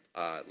 sorry.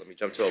 Let me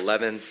jump to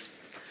 11.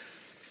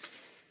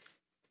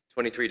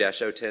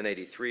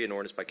 23-01083, an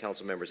ordinance by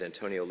Council Members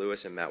Antonio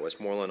Lewis and Matt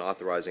Westmoreland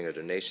authorizing a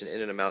donation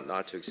in an amount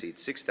not to exceed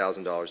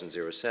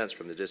 $6,000.00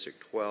 from the District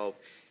 12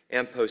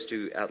 and Post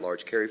 2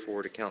 at-large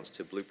carry-forward accounts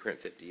to Blueprint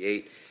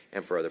 58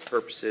 and for other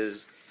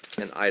purposes.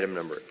 And item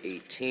number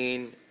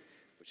 18,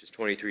 which is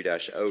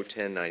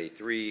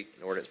 23-01093,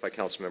 an ordinance by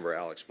Councilmember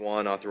Alex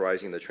Juan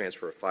authorizing the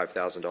transfer of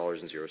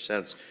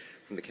 $5,000.00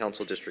 from the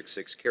Council District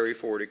 6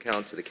 carry-forward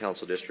account to the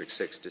Council District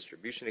 6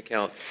 distribution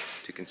account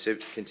to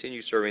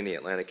continue serving the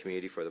Atlanta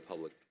community for the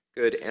public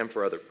good and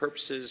for other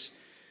purposes.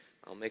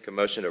 I'll make a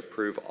motion to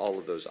approve all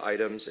of those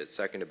items. It's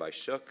seconded by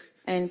Shook.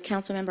 And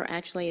Councilmember,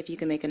 actually, if you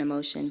can make an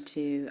motion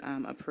to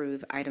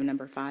approve item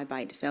number 5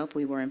 by itself,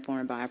 we were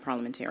informed by our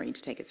parliamentarian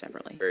to take it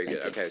separately. Very Thank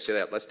good. you. Okay,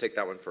 so let's take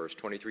that one first.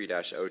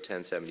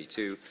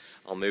 23-01072.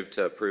 I'll move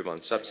to approve on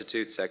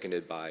substitute,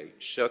 seconded by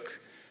Shook.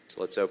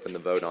 So let's open the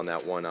vote on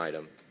that one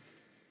item.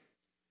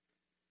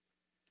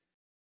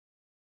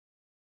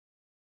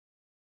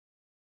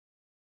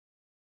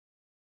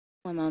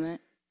 One moment.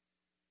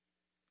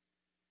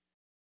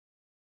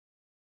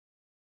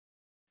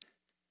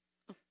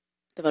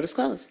 The vote is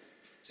closed.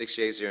 6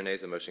 yeas, 0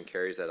 nays, the motion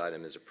carries. That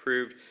item is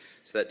approved.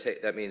 So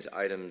that means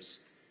items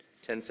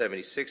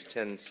 1076,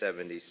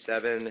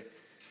 1077,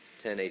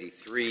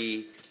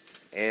 1083,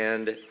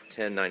 and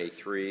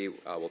 1093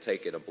 will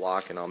take in a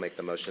block, and I'll make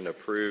the motion to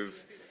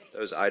approve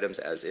those items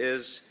as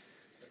is.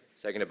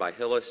 Seconded by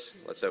Hillis.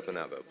 Let's open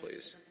that vote,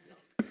 please.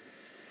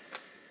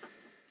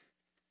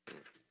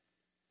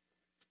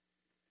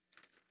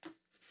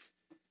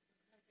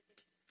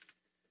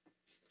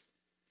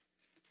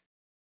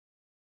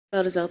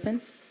 Vote is open.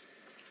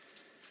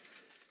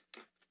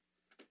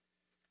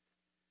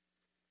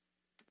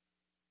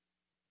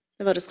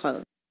 The vote is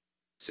closed.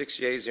 6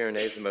 yeas, 0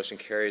 nays, the motion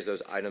carries.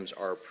 Those items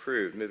are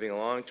approved. Moving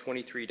along,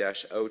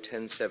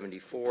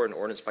 23-01074, an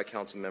ordinance by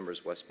Council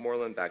Members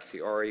Westmoreland,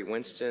 Bakhtiari,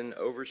 Winston,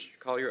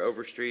 Collier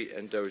Overstreet,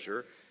 and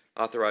Dozier,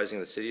 authorizing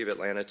the City of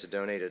Atlanta to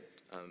donate a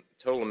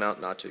total amount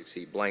not to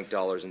exceed blank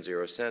dollars and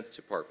 0 cents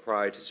to Park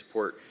Pride to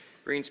support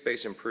green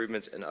space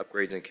improvements and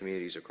upgrades in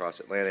communities across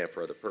Atlanta and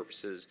for other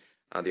purposes.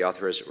 The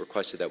author has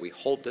requested that we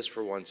hold this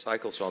for one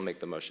cycle, so I'll make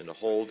the motion to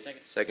hold.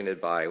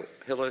 Seconded by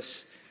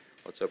Hillis.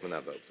 Let's open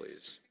that vote,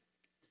 please.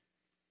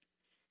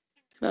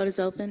 Vote is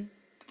open.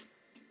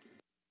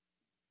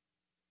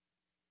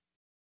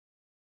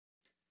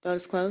 Vote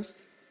is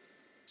closed.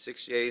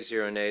 6 yeas,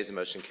 0 nays, the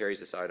motion carries.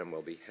 This item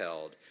will be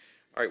held.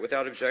 All right,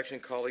 without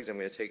objection, colleagues, I'm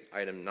going to take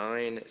item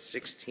 9,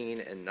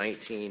 16, and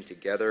 19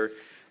 together.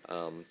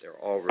 They're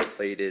all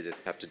related and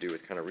have to do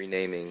with kind of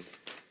renaming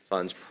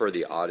funds per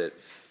the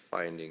audit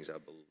findings, I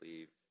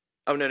believe.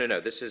 Oh, no.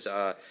 This is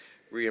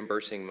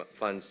reimbursing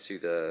funds to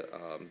the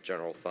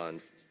general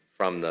fund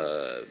from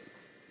the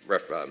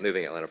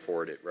Moving Atlanta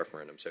Forward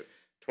referendum. So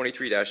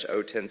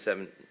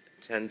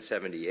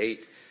 23-01078,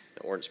 an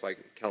ordinance by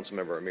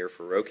Councilmember Amir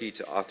Faroki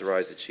to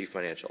authorize the Chief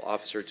Financial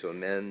Officer to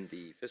amend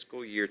the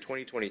fiscal year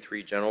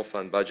 2023 general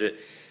fund budget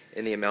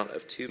in the amount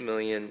of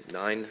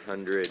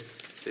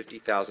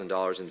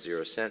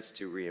 $2,950,000.00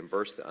 to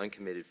reimburse the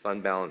uncommitted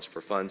fund balance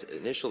for funds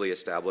initially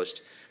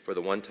established for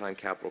the one-time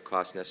capital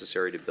costs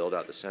necessary to build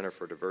out the Center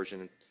for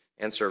Diversion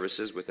and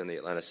Services within the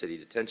Atlanta City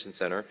Detention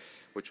Center,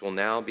 which will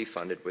now be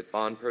funded with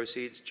bond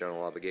proceeds,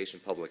 general obligation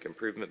public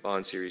improvement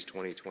bond series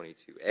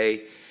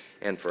 2022A,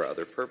 and for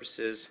other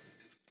purposes.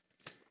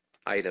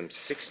 Item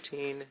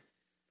 16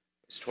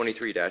 is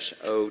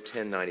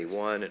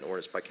 23-01091, an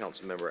ordinance by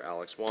Councilmember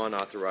Alex Juan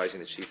authorizing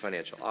the Chief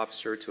Financial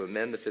Officer to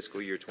amend the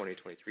fiscal year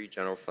 2023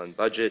 general fund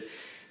budget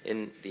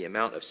in the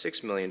amount of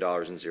 $6 million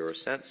and 0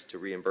 cents to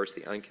reimburse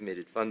the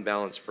uncommitted fund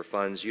balance for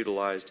funds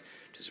utilized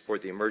to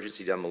support the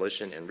emergency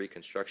demolition and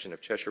reconstruction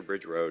of Cheshire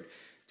Bridge Road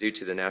due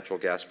to the natural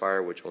gas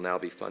fire, which will now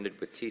be funded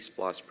with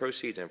T-SPLOST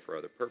proceeds and for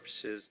other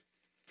purposes.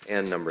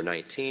 And number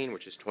 19,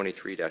 which is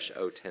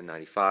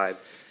 23-01095,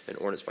 an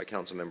ordinance by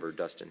Councilmember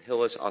Dustin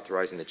Hillis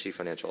authorizing the Chief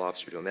Financial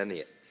Officer to amend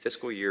the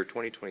fiscal year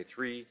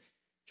 2023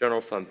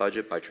 general fund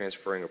budget by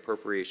transferring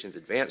appropriations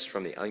advanced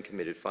from the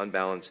uncommitted fund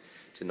balance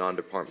to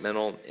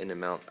non-departmental in the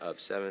amount of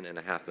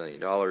 $7.5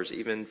 million,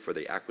 even for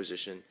the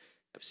acquisition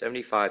of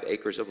 75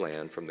 acres of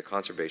land from the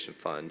Conservation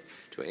Fund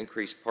to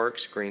increase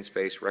parks, green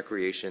space,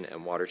 recreation,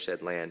 and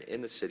watershed land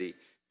in the city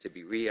to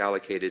be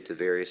reallocated to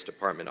various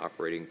department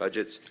operating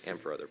budgets and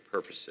for other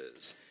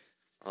purposes.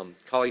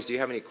 Colleagues, do you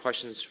have any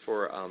questions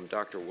for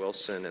Dr.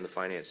 Wilson and the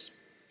Finance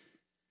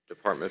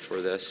Department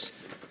for this?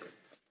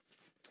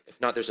 If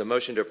not, there's a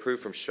motion to approve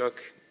from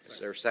Shook. Is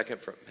there a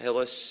second from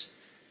Hillis?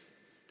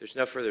 there's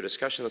no further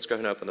discussion, let's go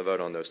ahead and open the vote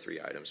on those three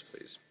items,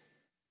 please.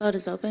 Vote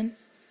is open.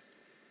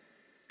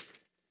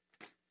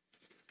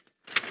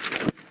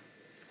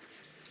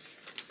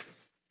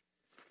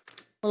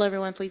 Will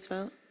everyone please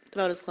vote? The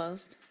vote is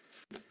closed.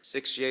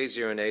 6 yeas,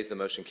 0 nays, the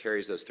motion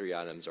carries. Those three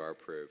items are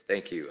approved.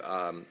 Thank you.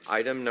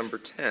 Item number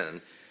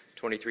 10,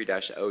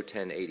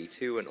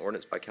 23-01082, an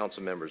ordinance by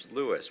council members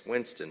Lewis,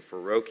 Winston,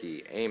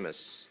 Faroki,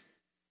 Amos,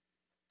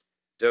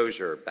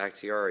 Dozier,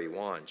 Bakhtiari,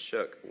 Wan,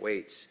 Shook,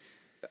 Waits,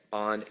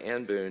 Bond,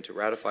 and Boone to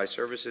ratify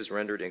services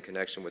rendered in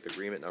connection with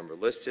agreement number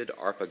listed,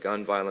 ARPA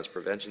Gun Violence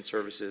Prevention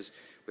Services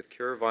with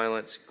Cure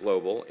Violence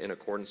Global in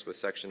accordance with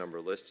section number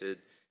listed,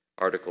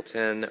 Article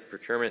 10,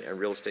 Procurement and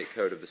Real Estate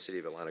Code of the City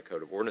of Atlanta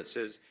Code of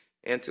Ordinances,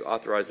 and to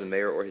authorize the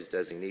mayor or his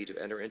designee to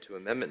enter into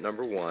amendment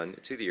number 1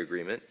 to the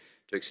agreement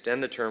to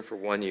extend the term for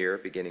 1 year,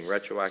 beginning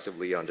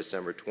retroactively on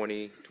December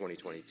 20,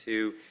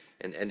 2022,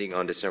 and ending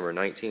on December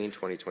 19,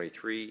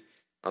 2023,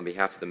 on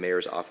behalf of the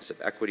Mayor's Office of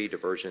Equity,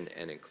 Diversion,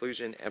 and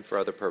Inclusion, and for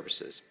other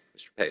purposes.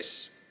 Mr.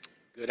 Pace.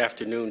 Good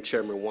afternoon,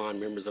 Chairman Wan,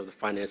 members of the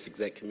Finance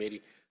Exec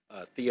Committee.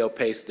 Theo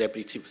Pace,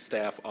 Deputy Chief of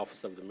Staff,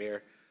 Office of the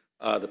Mayor.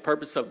 The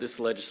purpose of this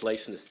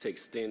legislation is to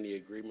extend the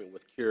agreement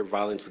with Cure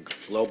Violence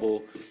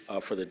Global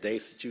for the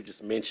dates that you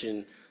just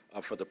mentioned,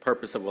 for the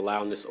purpose of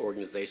allowing this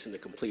organization to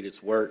complete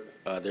its work.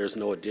 There's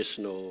no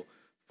additional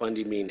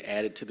funding being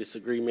added to this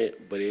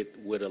agreement, but it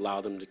would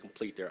allow them to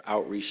complete their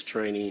outreach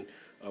training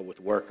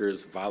with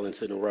workers,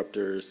 violence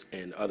interrupters,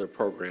 and other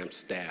program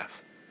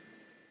staff.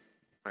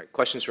 All right,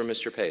 questions from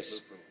Mr.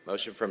 Pace?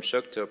 Motion from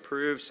Shook to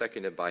approve,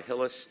 seconded by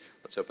Hillis.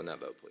 Let's open that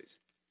vote, please.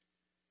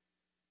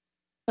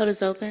 Vote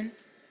is open.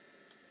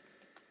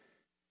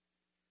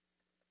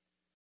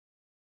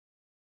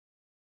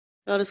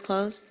 Vote is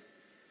closed.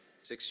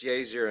 6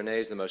 yeas, 0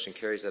 nays, the motion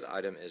carries. That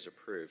item is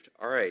approved.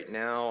 All right,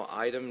 now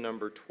item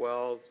number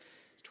 12,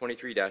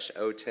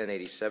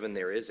 23-01087.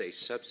 There is a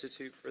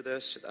substitute for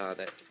this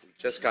that we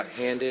just got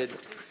handed.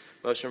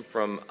 Motion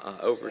from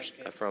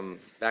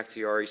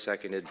Bakhtiari,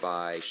 seconded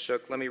by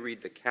Shook. Let me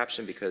read the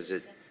caption because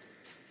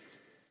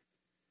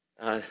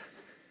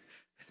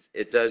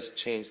it does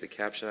change the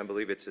caption. I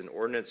believe it's an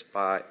ordinance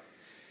by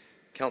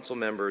council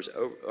members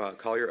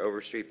Collier,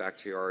 Overstreet,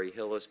 Bakhtiari,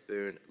 Hillis,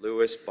 Boone,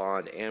 Lewis,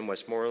 Bond, and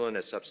Westmoreland,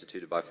 as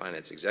substituted by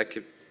Finance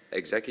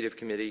Executive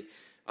Committee,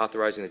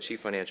 authorizing the Chief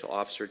Financial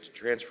Officer to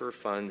transfer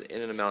funds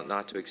in an amount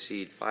not to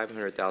exceed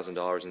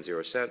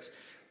 $500,000.00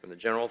 from the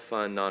General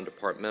Fund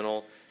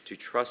non-departmental to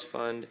Trust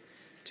Fund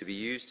to be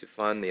used to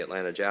fund the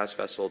Atlanta Jazz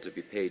Festival, to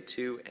be paid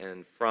to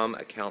and from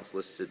accounts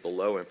listed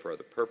below and for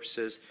other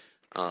purposes.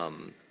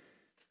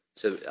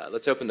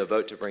 Let's open the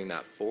vote to bring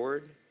that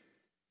forward.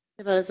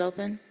 The vote is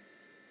open.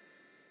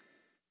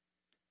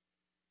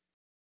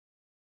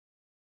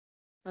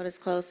 Vote is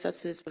closed.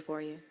 Substitutes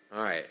before you.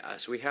 All right,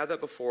 so we have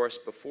that before us.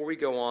 Before we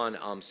go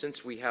on,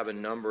 since we have a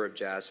number of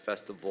Jazz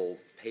Festival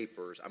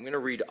papers, I'm going to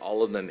read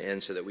all of them in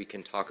so that we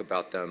can talk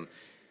about them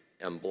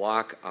in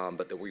block,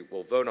 but that we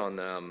will vote on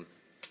them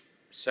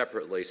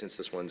separately since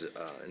this one's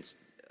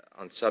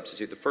on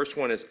substitute. The first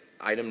one is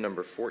item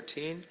number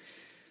 14,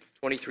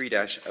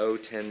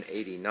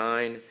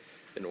 23-01089,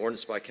 an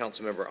ordinance by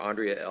Councilmember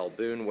Andrea L.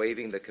 Boone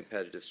waiving the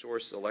competitive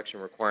source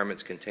election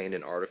requirements contained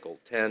in Article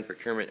 10,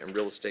 Procurement and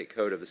Real Estate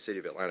Code of the City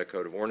of Atlanta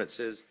Code of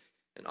Ordinances,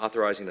 and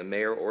authorizing the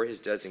mayor or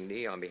his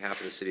designee on behalf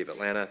of the City of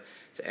Atlanta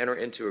to enter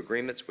into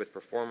agreements with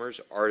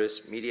performers,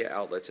 artists, media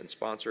outlets, and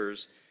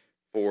sponsors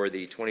for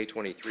the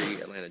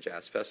 2023 Atlanta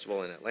Jazz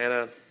Festival in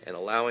Atlanta, and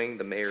allowing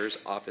the Mayor's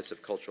Office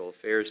of Cultural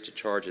Affairs to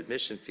charge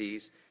admission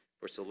fees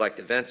for select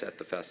events at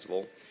the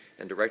festival,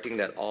 and directing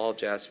that all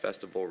Jazz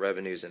Festival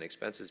revenues and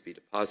expenses be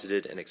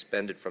deposited and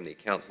expended from the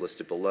accounts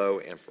listed below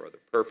and for other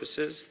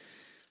purposes.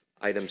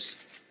 Items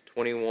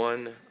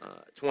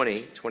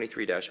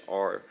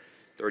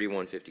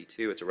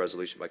 23-R3152, it's a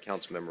resolution by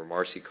Councilmember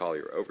Marcy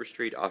Collier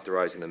Overstreet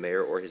authorizing the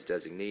mayor or his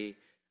designee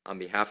on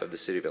behalf of the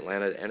City of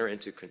Atlanta to enter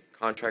into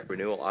contract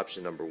renewal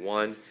option number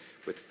 1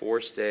 with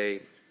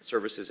Forestay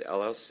Services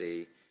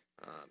LLC,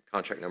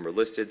 contract number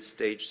listed,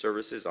 Stage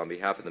Services, on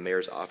behalf of the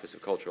Mayor's Office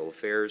of Cultural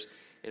Affairs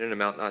in an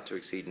amount not to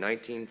exceed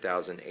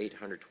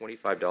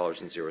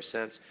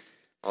 $19,825.00.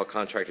 All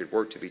contracted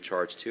work to be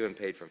charged to and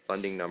paid from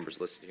funding numbers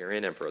listed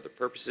herein and for other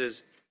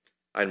purposes.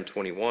 Item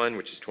 21,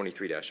 which is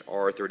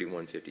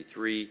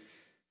 23-R3153,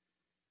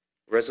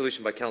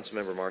 resolution by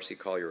Councilmember Marcy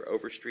Collier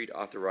Overstreet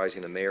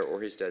authorizing the mayor or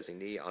his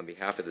designee on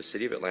behalf of the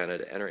City of Atlanta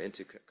to enter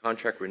into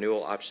contract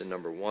renewal option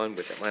number 1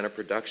 with Atlanta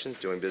Productions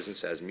doing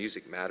business as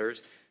Music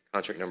Matters,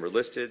 contract number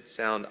listed,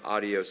 Sound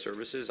Audio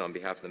Services, on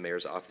behalf of the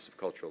Mayor's Office of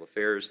Cultural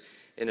Affairs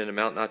in an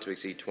amount not to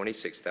exceed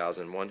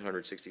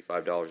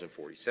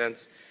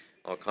 $26,165.40.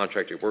 All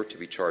contracted work to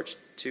be charged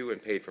to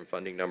and paid from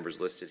funding numbers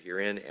listed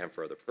herein and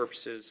for other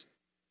purposes.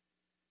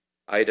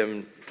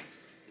 Item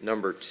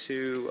number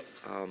 2,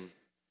 I'll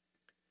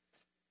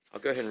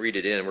go ahead and read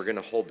it in. We're going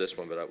to hold this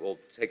one, but I will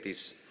take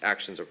these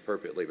actions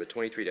appropriately. But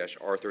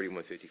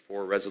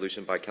 23-R3154,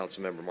 resolution by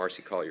Councilmember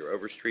Marcy Collier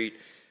Overstreet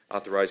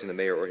authorizing the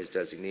mayor or his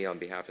designee on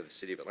behalf of the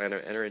City of Atlanta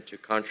to enter into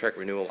contract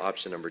renewal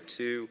option number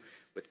 2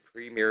 with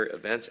Premier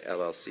Events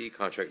LLC,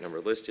 contract number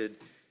listed.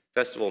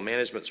 Festival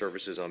management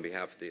services on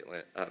behalf of the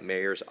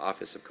Mayor's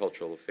Office of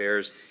Cultural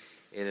Affairs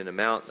in an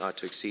amount not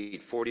to exceed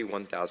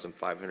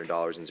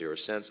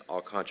 $41,500.00.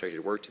 All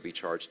contracted work to be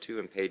charged to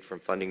and paid from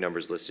funding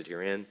numbers listed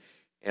herein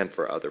and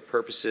for other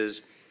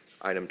purposes.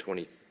 Item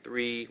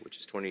 23, which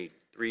is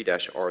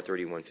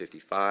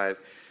 23-R3155,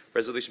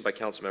 resolution by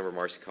Councilmember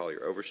Marcy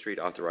Collier Overstreet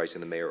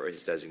authorizing the mayor or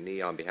his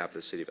designee on behalf of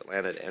the City of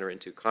Atlanta to enter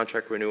into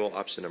contract renewal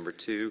option number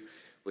 2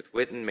 with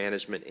Witten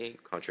Management,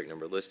 Inc., contract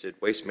number listed,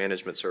 waste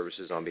management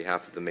services on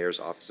behalf of the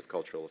Mayor's Office of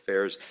Cultural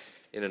Affairs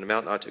in an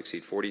amount not to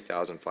exceed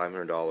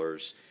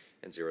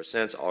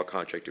 $40,500.00. All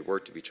contracted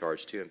work to be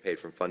charged to and paid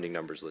from funding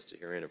numbers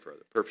listed herein and for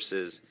other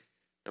purposes.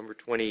 Number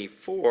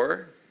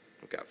 24,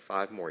 we've got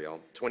 5 more, y'all.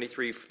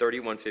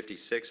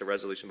 23-3156, a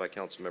resolution by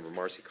Councilmember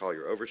Marcy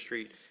Collier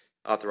Overstreet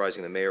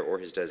authorizing the mayor or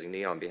his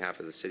designee on behalf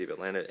of the City of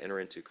Atlanta to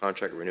enter into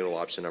contract renewal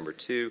option number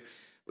 2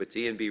 with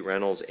D&B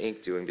Rentals,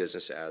 Inc., doing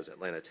business as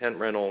Atlanta Tent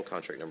Rental,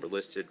 contract number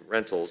listed,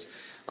 rentals,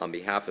 on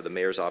behalf of the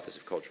Mayor's Office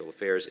of Cultural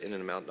Affairs in an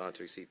amount not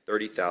to exceed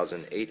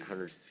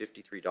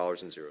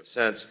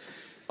 $30,853.00.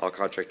 All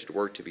contracted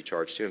work to be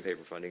charged to and paid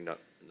for funding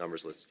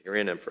numbers listed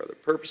herein and for other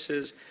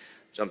purposes.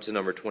 Jump to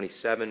number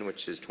 27,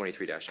 which is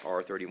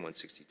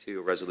 23-R3162,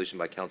 a resolution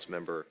by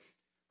Councilmember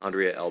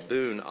Andrea L.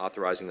 Boone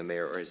authorizing the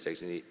mayor or his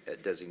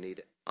designee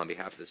on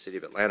behalf of the City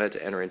of Atlanta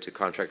to enter into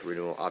contract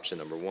renewal option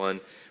number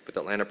 1 with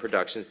Atlanta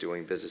Productions,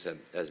 doing business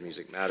as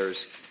Music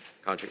Matters,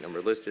 contract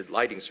number listed,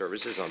 lighting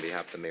services on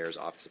behalf of the Mayor's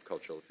Office of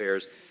Cultural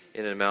Affairs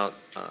in an amount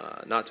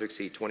not to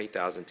exceed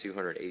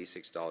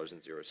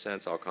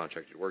 $20,286.00. All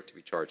contracted work to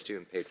be charged to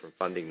and paid from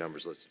funding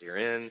numbers listed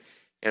herein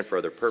and for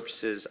other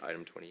purposes.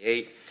 Item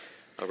 28.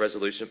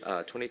 Resolution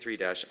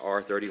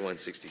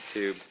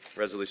 23-R3162,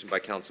 resolution by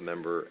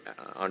Councilmember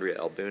Andrea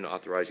L. Boone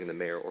authorizing the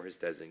mayor or his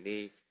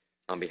designee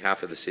on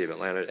behalf of the City of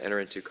Atlanta to enter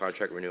into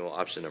contract renewal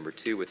option number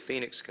 2 with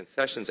Phoenix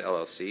Concessions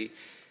LLC,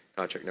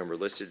 contract number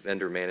listed,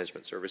 vendor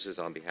management services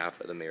on behalf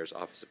of the Mayor's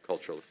Office of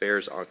Cultural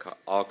Affairs.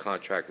 All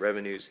contract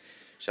revenues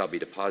shall be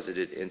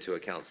deposited into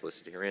accounts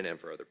listed herein and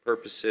for other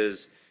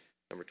purposes.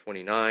 Number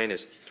 29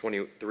 is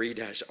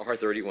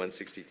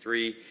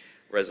 23-R3163,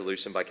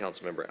 resolution by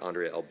Councilmember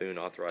Andrea L. Boone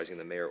authorizing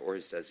the mayor or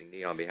his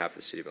designee on behalf of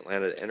the City of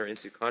Atlanta to enter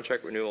into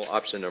contract renewal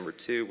option number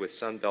 2 with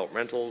Sunbelt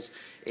Rentals,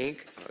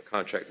 Inc.,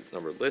 contract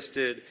number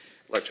listed,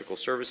 electrical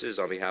services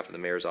on behalf of the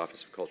Mayor's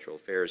Office of Cultural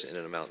Affairs in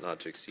an amount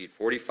not to exceed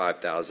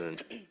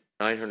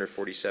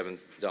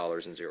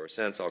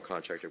 $45,947.00. All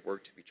contracted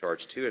work to be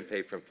charged to and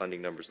paid from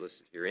funding numbers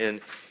listed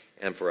herein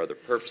and for other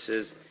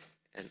purposes.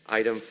 And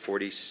item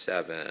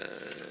 47.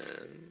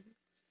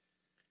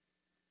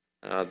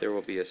 There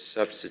will be a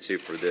substitute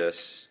for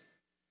this.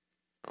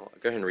 I'll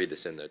go ahead and read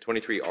this in though.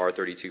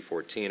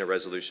 23-R3214, a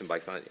resolution by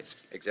Finance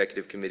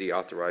Executive Committee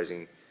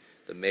authorizing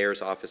the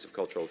Mayor's Office of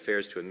Cultural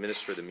Affairs to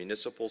administer the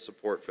municipal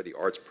support for the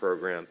arts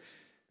program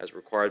as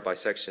required by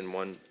Section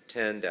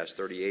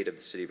 110-38 of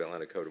the City of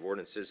Atlanta Code of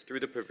Ordinances through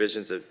the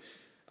provisions of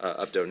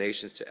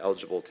donations to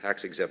eligible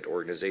tax-exempt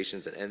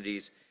organizations and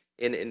entities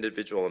in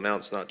individual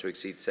amounts not to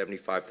exceed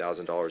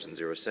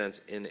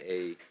 $75,000.00 in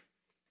a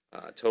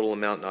total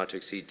amount not to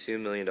exceed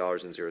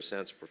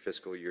 $2,000,000.00 for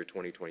fiscal year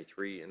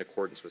 2023 in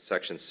accordance with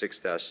Section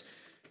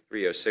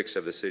 6-306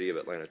 of the City of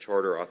Atlanta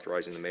Charter,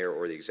 authorizing the mayor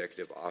or the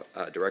executive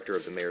director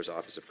of the Mayor's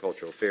Office of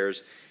Cultural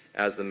Affairs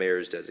as the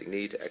mayor's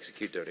designee to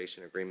execute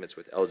donation agreements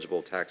with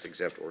eligible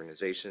tax-exempt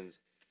organizations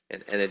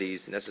and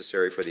entities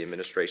necessary for the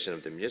administration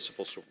of the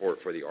municipal support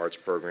for the arts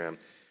program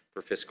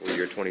for fiscal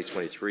year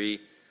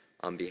 2023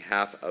 on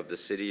behalf of the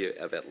City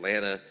of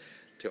Atlanta,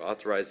 to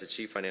authorize the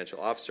chief financial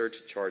officer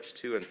to charge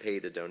to and pay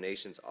the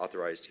donations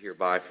authorized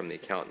hereby from the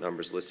account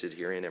numbers listed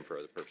herein and for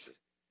other purposes.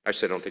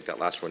 Actually, I don't think that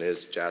last one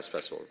is Jazz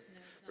Festival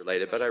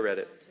related, but I read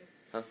it.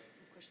 Huh?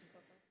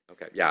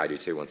 Okay, yeah, I do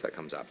too, once that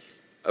comes up.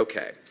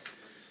 Okay,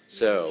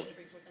 so,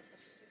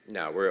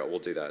 no, we'll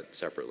do that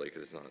separately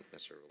because it's not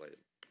necessarily related.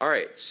 All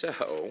right,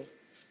 so,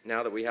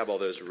 now that we have all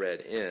those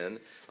read in,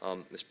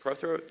 Ms.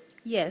 Prothrow?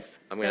 Yes.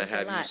 I'm going to that's a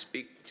have you lot,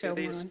 speak to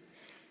these.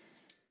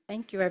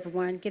 Thank you,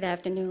 everyone. Good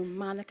afternoon.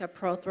 Monica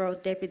Prothrow,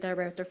 Deputy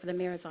Director for the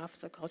Mayor's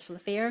Office of Cultural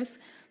Affairs.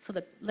 So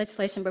the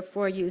legislation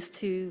before you is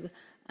to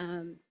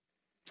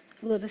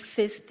will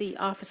assist the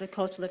Office of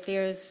Cultural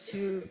Affairs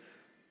to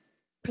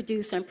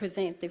produce and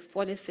present the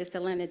 46th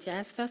Atlanta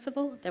Jazz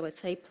Festival that would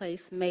take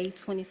place May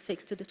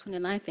 26th to the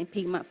 29th in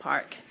Piedmont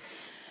Park.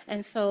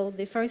 And so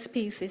the first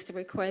piece is the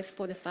request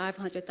for the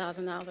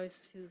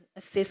 $500,000 to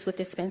assist with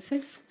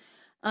expenses.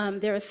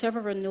 There are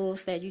several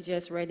renewals that you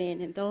just read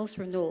in, and those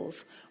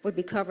renewals would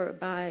be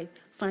covered by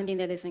funding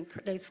that is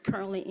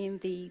currently in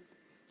the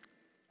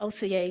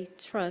OCA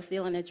Trust, the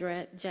Atlanta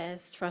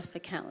Jazz Trust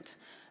account.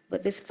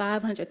 But this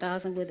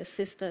 $500,000 would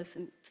assist us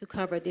to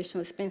cover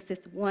additional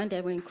expenses. One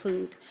that will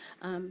include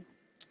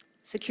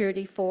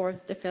security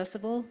for the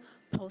festival,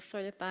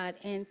 post-certified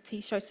and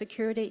T-shirt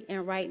security,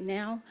 and right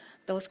now,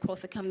 those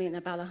quotes are coming in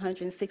about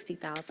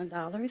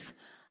 $160,000.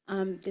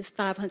 This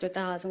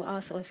 $500,000 will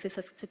also assist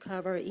us to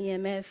cover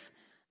EMS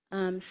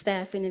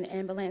staffing and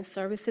ambulance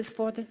services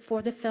for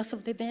the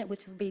festival event,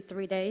 which will be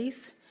 3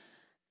 days.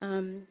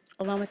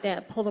 Along with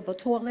that, pullable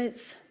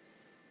toilets,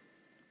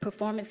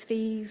 performance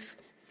fees,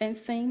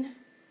 fencing.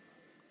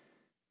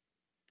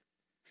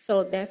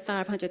 So that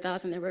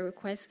 $500,000 that we're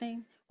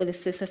requesting will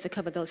assist us to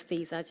cover those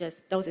fees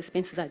those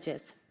expenses I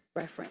just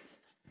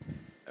referenced.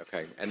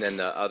 Okay, and then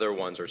the other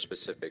ones are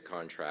specific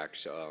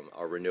contracts,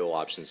 are renewal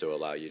options to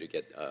allow you to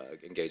get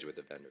engaged with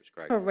the vendors,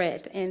 correct?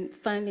 Correct, and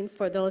funding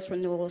for those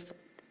renewals,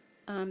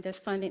 there's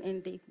funding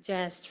in the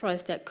Jazz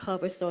Trust that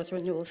covers those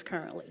renewals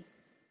currently.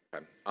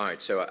 Okay. All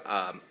right, so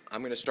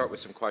I'm going to start with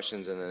some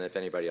questions, and then if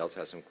anybody else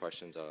has some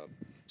questions.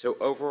 So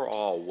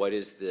overall, what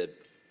is the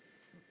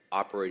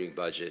operating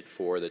budget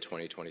for the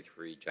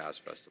 2023 Jazz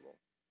Festival?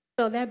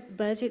 So that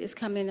budget is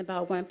coming in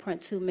about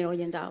 $1.2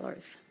 million.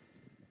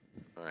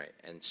 All right,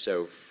 and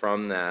so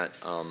from that,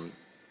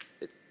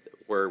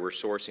 where we're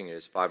sourcing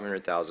is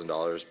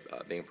 $500,000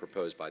 being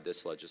proposed by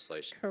this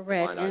legislation.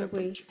 Correct, line item and from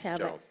we have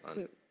general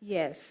fund.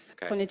 yes,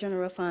 Okay. from the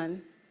general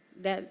fund.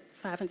 That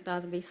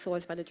 $500,000 will be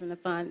sourced by the general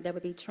fund that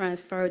would be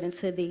transferred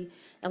into the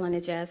Atlanta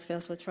Jazz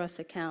Festival Trust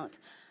account.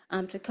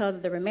 To cover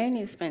the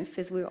remaining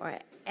expenses, we are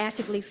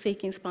actively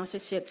seeking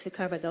sponsorship to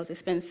cover those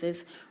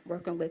expenses,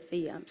 working with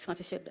the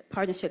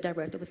partnership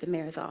director with the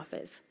mayor's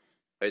office.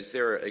 Is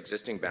there an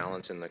existing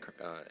balance in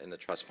the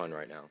trust fund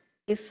right now?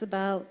 It's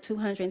about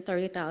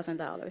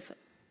 $230,000.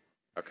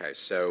 Okay,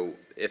 so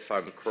if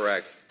I'm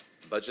correct,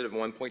 budget of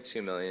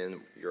 1.2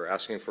 million, you're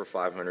asking for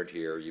 500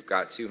 here, you've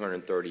got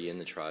 230 in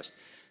the trust,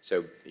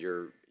 so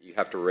you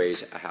have to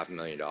raise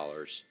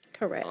 $500,000.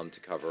 Correct. To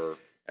cover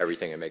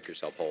everything and make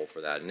yourself whole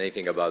for that. And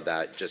anything above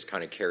that just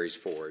kind of carries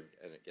forward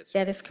and it gets.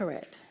 That is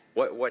correct.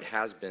 What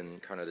has been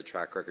kind of the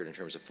track record in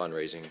terms of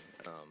fundraising?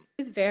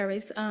 It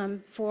varies.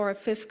 For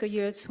fiscal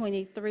year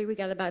 '23, we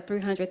got about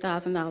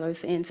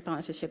 $300,000 in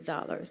sponsorship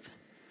dollars.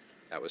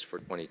 That was for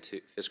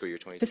fiscal year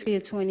 22? Fiscal year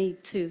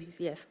 '22,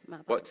 yes. My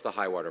apologies. What's the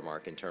high water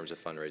mark in terms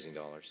of fundraising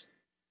dollars?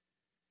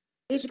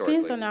 It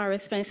depends on our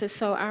expenses.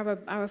 So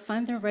our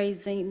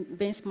fundraising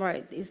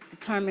benchmark is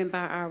determined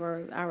by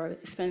our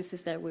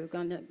expenses that we're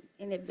going to,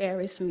 and it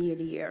varies from year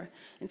to year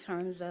in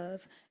terms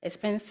of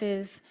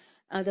expenses.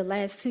 The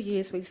last 2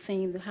 years, we've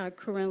seen how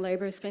crew and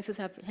labor expenses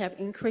have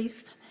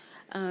increased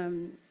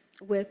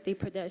with the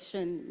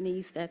production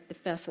needs that the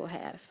festival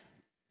have.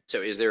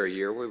 So is there a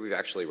year where we've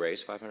actually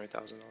raised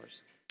 $500,000?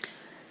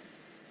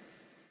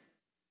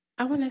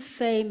 I want to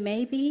say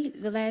maybe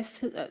the last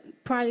two,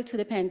 prior to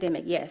the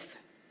pandemic, yes.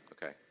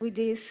 Okay. We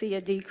did see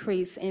a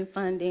decrease in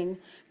funding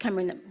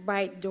coming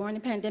right during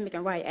the pandemic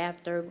and right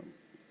after,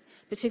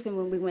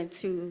 particularly when we went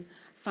to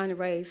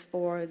fundraise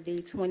for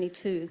the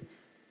 '22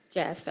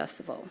 Jazz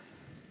Festival.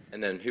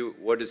 And then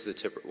what's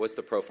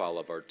the profile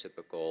of our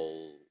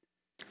typical?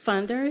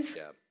 Funders?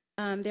 Yeah.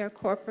 There are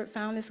corporate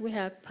founders. We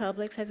have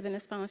Publix has been a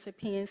sponsor,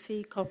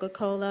 PNC,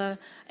 Coca-Cola,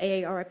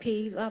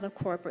 AARP, other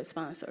corporate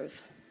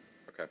sponsors.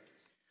 Okay.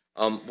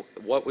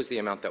 What was the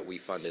amount that we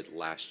funded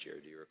last year?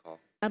 Do you recall?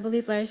 I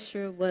believe last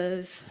year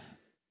was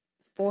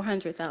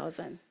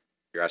 $400,000.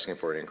 You're asking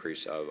for an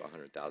increase of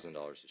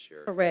 $100,000 this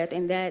year. Correct,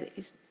 and that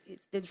is,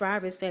 the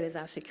driver said is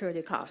our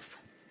security costs.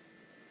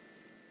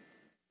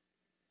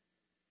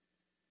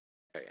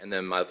 Okay, and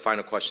then my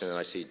final question, and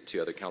I see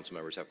two other council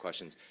members have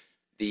questions.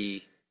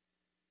 The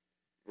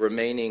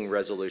remaining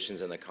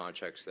resolutions and the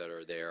contracts that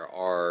are there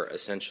are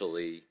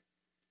essentially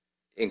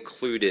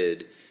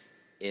included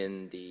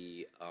in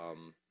the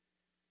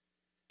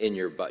in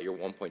your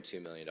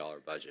 $1.2 million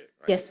budget,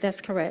 right? Yes,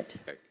 that's correct.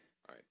 Okay.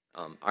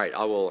 All right,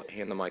 I will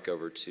hand the mic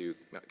over to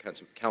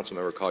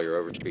Councilmember Collier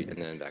Overstreet and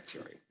then back to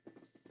you.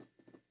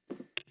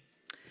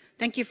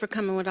 Thank you for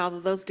coming with all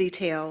of those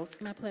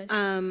details. My pleasure.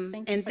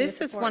 And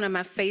this is one of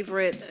my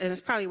favorite, and it's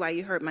probably why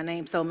you heard my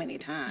name so many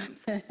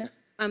times.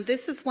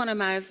 This is one of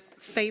my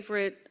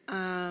favorite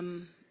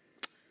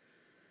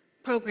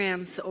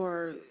programs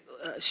or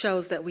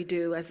shows that we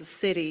do as a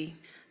city.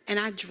 And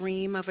I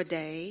dream of a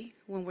day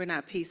when we're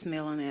not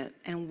piecemealing it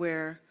and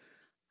where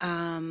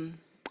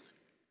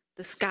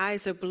the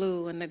skies are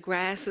blue and the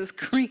grass is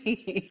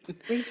green.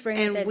 We dream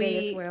and that we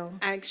day as well.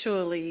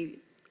 actually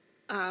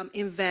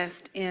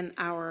invest in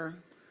our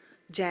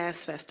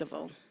jazz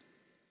festival.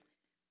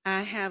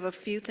 I have a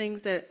few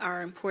things that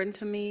are important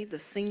to me. The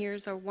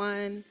seniors are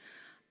one,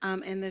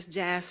 and this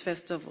jazz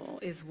festival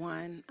is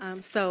one.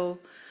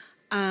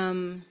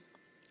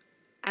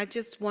 I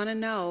just want to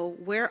know,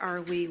 where are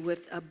we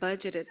with a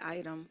budgeted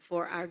item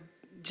for our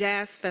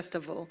jazz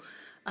festival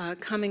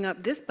coming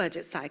up this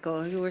budget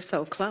cycle? We're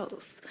so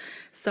close.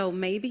 So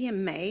maybe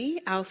in May,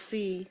 I'll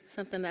see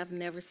something I've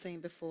never seen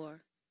before.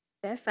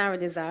 That's our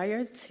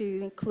desire,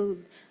 to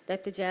include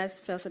that the Jazz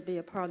Festival be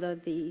a part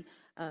of the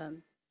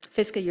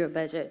fiscal year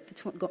budget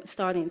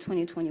starting in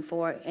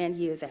 2024 and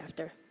years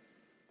after.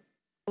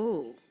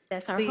 Ooh.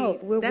 That's our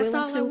hope. We're that's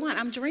willing all I to- want.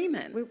 I'm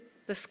dreaming.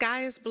 The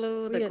sky is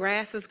blue, the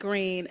grass is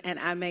green, and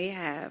I may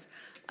have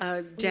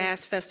a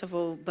jazz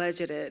festival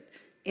budgeted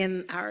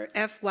in our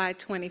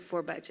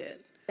FY24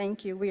 budget.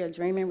 Thank you. We are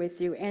dreaming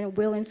with you and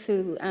willing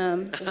to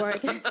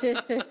work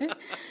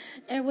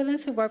And willing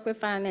to work with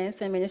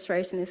finance and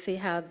administration to see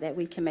how that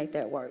we can make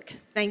that work.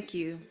 Thank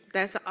you.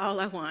 That's all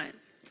I want.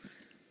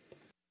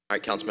 All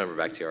right, Councilmember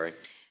Bakhtiari.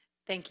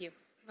 Thank you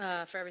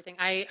for everything.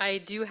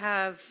 I do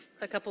have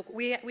a couple,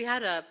 we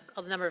had a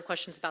number of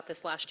questions about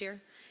this last year.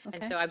 And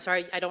Okay. so I'm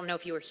sorry, I don't know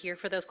if you were here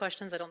for those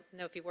questions. I don't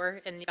know if you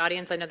were in the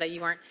audience. I know that you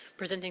weren't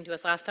presenting to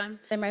us last time.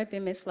 There might be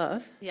Ms.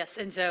 Love. Yes,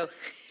 and so,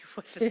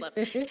 what's this love?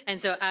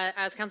 And so,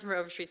 as Councilmember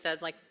Overstreet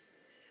said, like,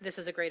 this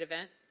is a great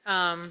event.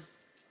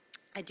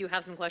 I do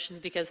have some questions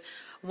because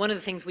one of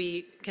the things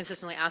we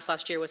consistently asked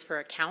last year was for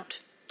a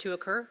count to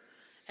occur.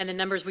 And the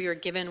numbers we were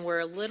given were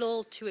a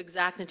little too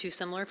exact and too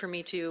similar for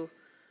me to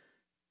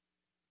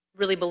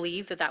really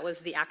believe that that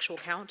was the actual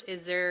count.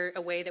 Is there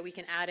a way that we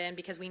can add in,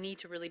 because we need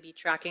to really be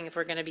tracking if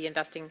we're going to be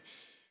investing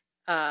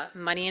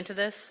money into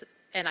this,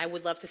 and I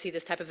would love to see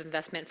this type of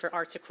investment for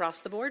arts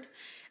across the board,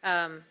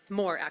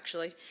 more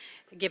actually,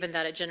 given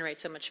that it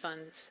generates so much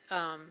funds.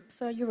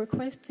 So you're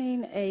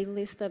requesting a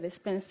list of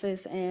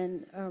expenses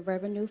and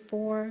revenue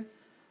for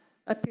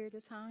a period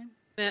of time?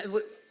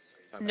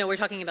 No, we're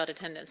talking about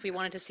attendance. We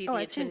wanted to see Oh,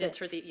 the attendance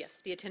for the,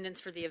 yes, the attendance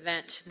for the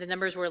event. The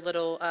numbers were a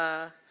little,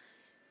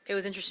 it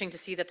was interesting to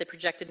see that the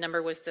projected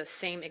number was the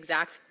same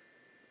exact,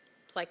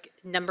 like,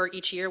 number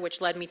each year,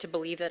 which led me to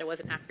believe that it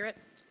wasn't accurate.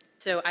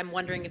 So I'm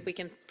wondering if we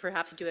can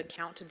perhaps do a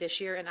count this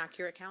year, an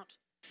accurate count?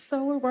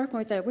 So we're working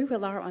with that. We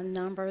rely on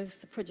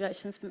numbers,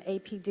 projections from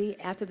APD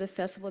after the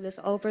festival is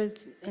over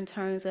in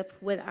terms of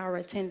what our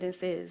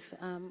attendance is.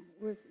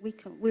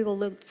 We will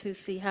look to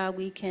see how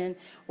we can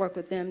work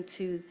with them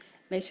to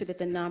make sure that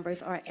the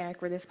numbers are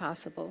accurate as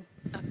possible.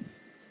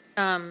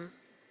 And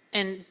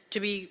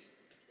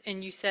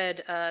you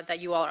said that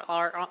you all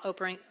are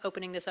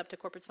opening this up to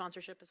corporate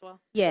sponsorship as well?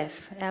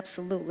 Yes,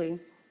 absolutely.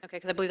 Okay,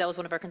 because I believe that was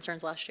one of our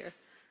concerns last year,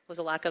 was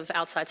a lack of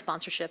outside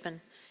sponsorship and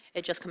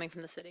it just coming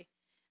from the city.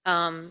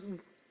 And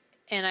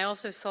I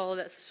also saw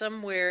that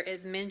somewhere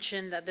it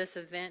mentioned that this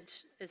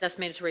event is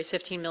estimated to raise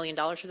 $15 million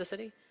for the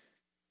city?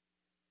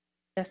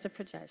 That's the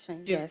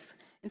projection, yes.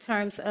 In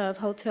terms of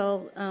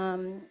hotel,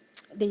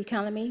 the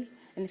economy,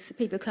 and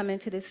people coming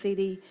to the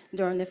city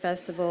during the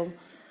festival,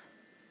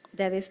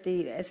 that's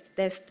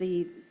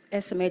the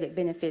estimated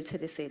benefit to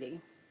the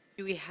city.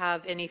 Do we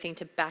have anything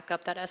to back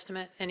up that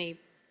estimate? Any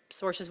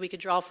sources we could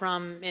draw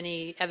from?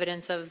 Any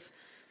evidence of?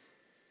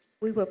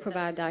 We will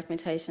provide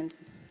documentation.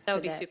 That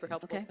would be super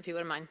helpful, if you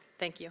wouldn't mind.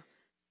 Thank you.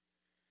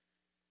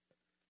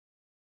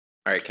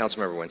 All right,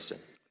 Councilmember Winston.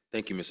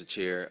 Thank you, Mr.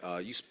 Chair.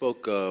 You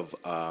spoke of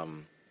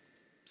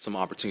some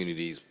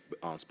opportunities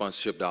on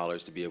sponsorship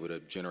dollars to be able to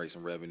generate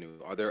some revenue.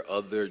 Are there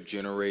other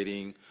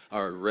generating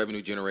or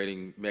revenue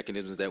generating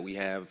mechanisms that we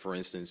have, for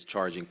instance,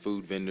 charging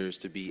food vendors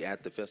to be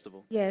at the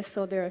festival? Yes,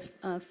 so there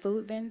are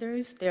food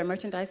vendors, there are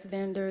merchandise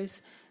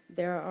vendors,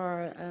 there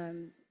are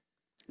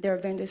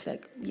vendors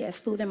that, yes,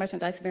 food and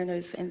merchandise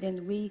vendors, and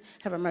then we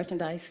have a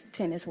merchandise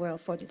tent as well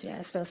for the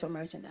Jazz Festival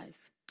merchandise.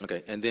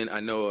 Okay, and then I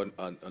know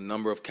a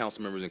number of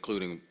council members,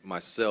 including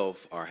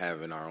myself, are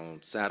having our own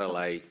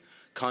satellite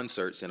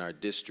concerts in our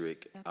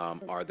district.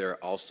 Are there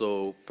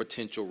also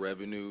potential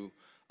revenue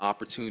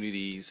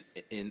opportunities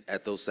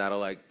at those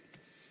satellite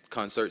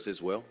concerts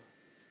as well?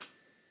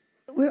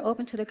 We're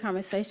open to the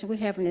conversation. We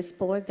haven't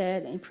explored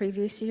that in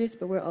previous years,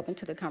 but we're open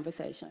to the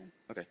conversation.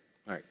 Okay,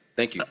 all right,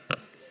 thank you.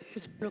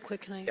 Real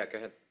quick, can I? Yeah, go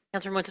ahead.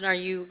 Councilor Winston, are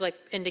you like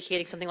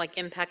indicating something like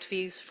impact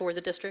fees for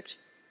the district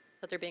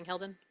that they're being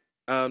held in?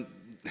 I'm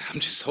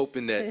just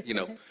hoping that,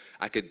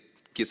 I could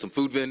get some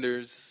food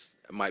vendors.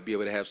 I might be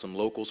able to have some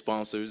local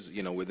sponsors,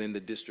 within the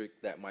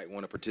district that might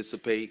want to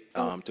participate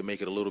to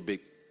make it a little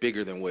bit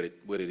bigger than what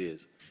it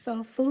is.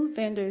 So food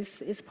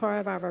vendors is part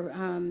of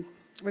our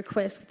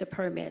request for the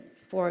permit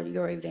for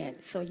your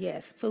event. So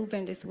yes, food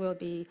vendors will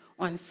be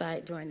on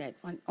site during that,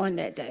 on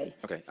that day.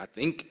 Okay, I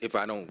think if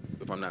I'm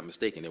not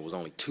mistaken, it was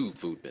only 2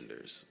 food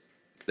vendors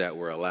that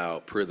were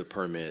allowed per the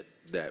permit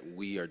that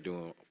we are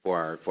doing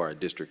for our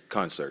district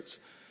concerts.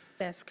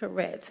 That's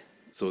correct.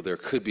 So there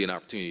could be an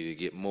opportunity to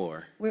get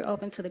more. We're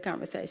open to the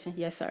conversation.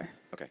 Yes, sir.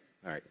 Okay,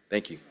 all right,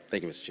 thank you.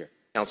 Thank you, Mr. Chair.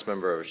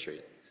 Councilmember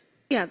Overstreet.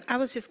 Yeah, I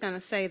was just going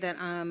to say that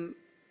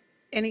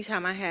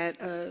anytime I had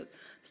a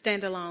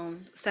standalone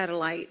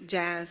satellite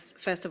jazz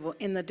festival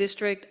in the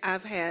district,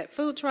 I've had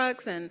food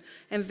trucks and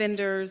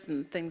vendors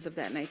and things of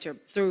that nature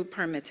through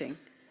permitting.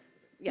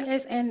 Yeah.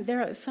 Yes, and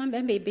there are some,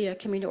 that may be a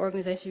community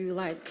organization you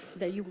like,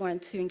 that you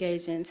want to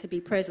engage in, to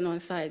be present on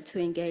site, to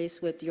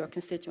engage with your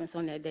constituents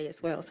on that day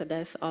as well. So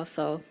that's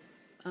also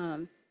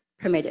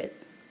permitted.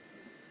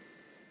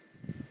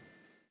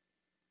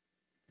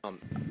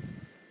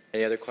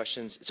 Any other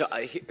questions? So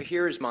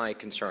here is my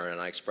concern, and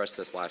I expressed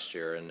this last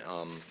year, and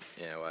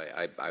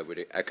I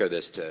would echo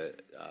this to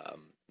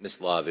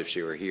Ms. Love if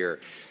she were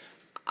here.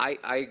 I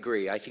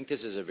agree. I think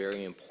this is a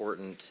very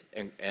important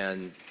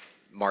and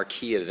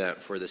marquee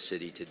event for the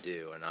city to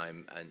do, and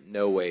I'm in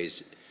no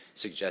ways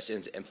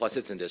suggesting, and plus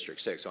it's in District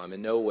 6, so I'm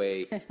in no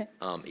way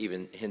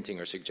even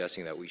hinting or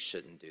suggesting that we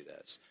shouldn't do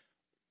this.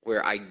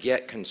 Where I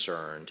get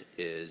concerned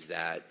is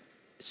that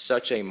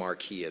such a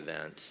marquee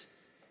event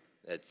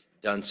that's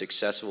done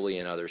successfully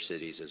in other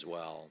cities as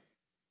well,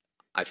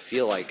 I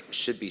feel like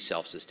should be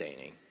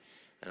self-sustaining.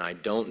 And I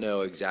don't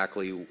know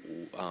exactly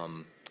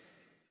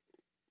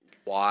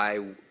why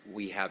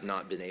we have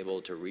not been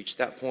able to reach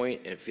that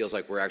point. And it feels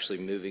like we're actually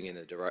moving in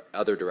the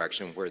other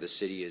direction where the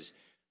city is,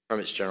 from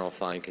its general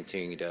fund,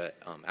 continuing to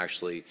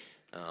actually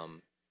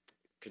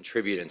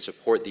contribute and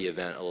support the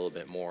event a little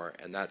bit more.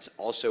 And that's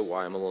also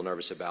why I'm a little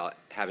nervous about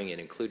having it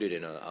included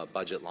in a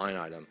budget line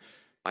item.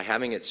 By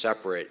having it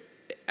separate,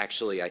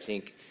 actually, I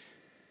think,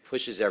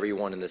 pushes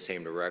everyone in the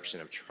same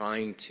direction of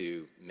trying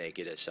to make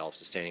it as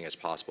self-sustaining as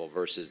possible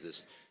versus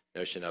this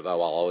notion of, oh,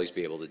 I'll always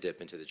be able to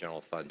dip into the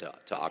general fund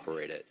to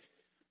operate it.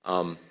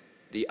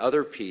 The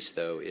other piece,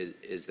 though,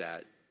 is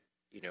that,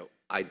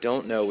 I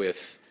don't know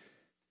if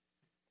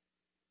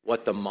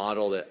what the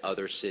model that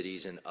other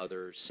cities and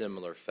other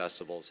similar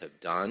festivals have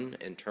done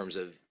in terms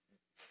of,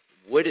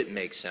 would it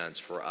make sense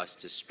for us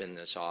to spin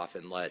this off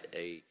and let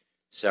a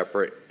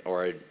separate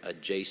or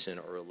adjacent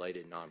or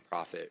related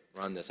nonprofit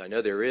run this? I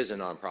know there is a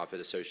nonprofit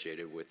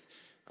associated with,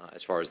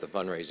 as far as the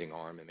fundraising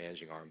arm and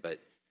managing arm, but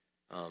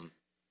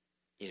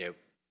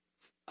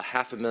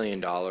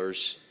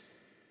 $500,000,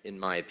 in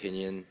my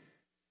opinion,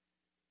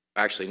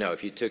 actually no,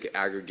 if you took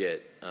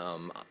aggregate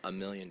 $1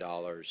 million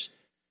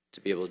to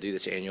be able to do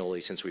this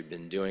annually, since we've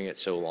been doing it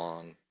so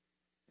long,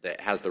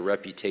 that has the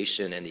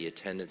reputation and the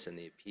attendance and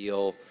the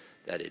appeal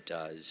that it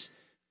does,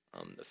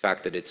 the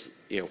fact that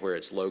it's, where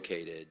it's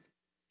located,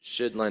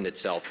 should lend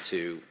itself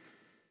to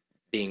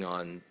being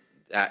on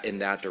that, in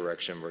that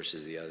direction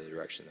versus the other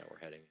direction that we're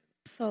heading.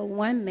 So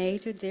one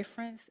major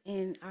difference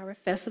in our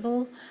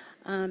festival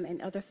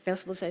and other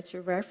festivals that you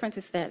reference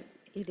is that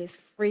it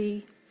is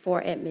free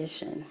for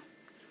admission.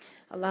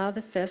 A lot of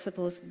the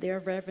festivals, their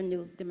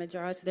revenue, the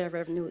majority of their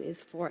revenue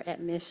is for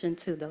admission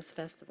to those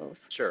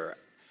festivals. Sure.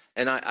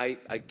 And I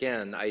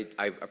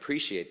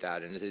appreciate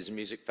that, and it is a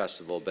music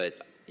festival,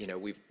 but,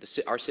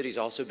 our city's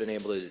also been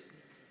able to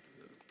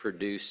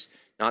produce,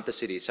 not the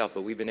city itself,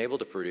 but we've been able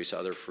to produce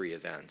other free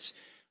events.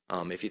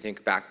 If you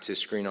think back to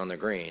Screen on the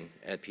Green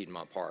at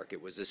Piedmont Park,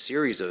 it was a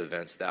series of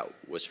events that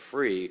was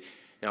free.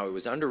 Now, it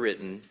was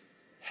underwritten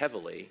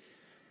heavily,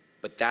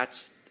 but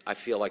that's, I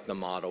feel like, the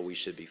model we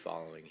should be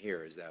following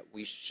here, is that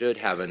we should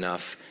have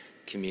enough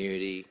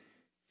community,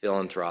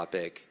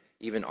 philanthropic,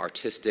 even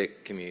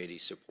artistic community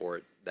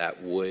support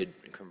that would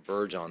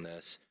converge on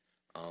this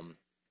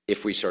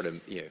if we sort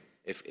of,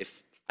 I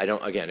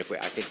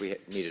think we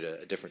needed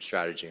a different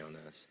strategy on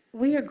this.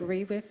 We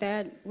agree with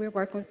that. We're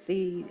working with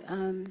the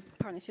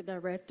partnership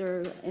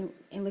director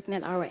in looking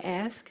at our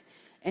ask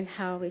and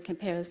how it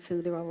compares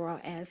to the overall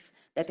ask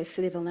that the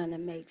City of Atlanta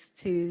makes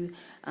to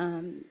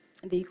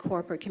the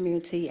corporate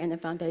community and the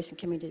foundation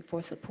community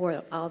for support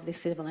of all of the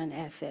City of Atlanta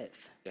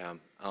assets. Yeah,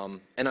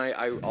 and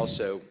I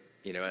also,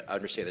 I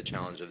understand the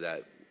challenge of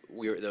that.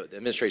 The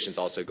administration's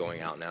also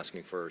going out and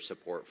asking for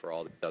support for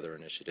all the other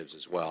initiatives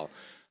as well.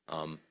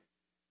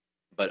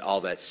 But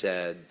all that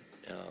said,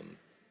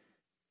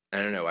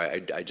 I don't know,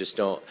 I just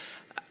don't,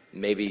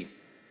 maybe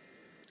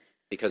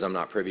because I'm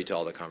not privy to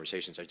all the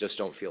conversations, I just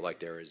don't feel like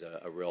there is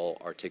a real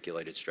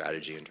articulated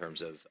strategy in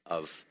terms of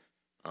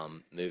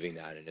moving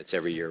that. And it's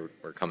every year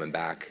we're coming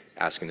back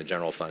asking the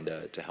general fund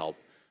to help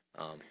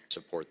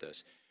support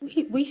this.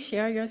 We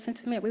share your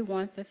sentiment. We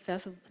want the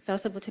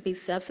festival to be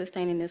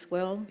self-sustaining as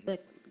well,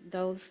 but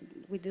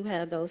we do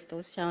have those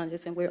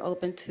challenges, and we're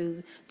open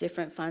to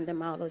different funding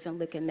models and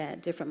looking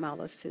at different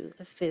models to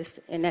assist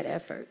in that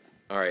effort.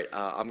 All right,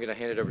 I'm going to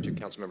hand it over to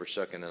Councilmember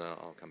Shook, and then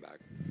I'll come back.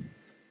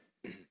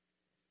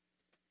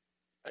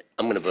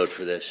 I'm going to vote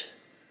for this,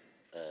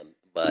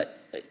 but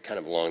kind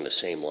of along the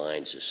same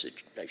lines as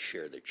I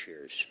share the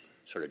chair's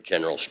sort of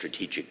general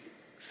strategic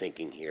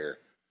thinking here,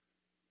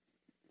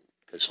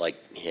 because like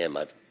him,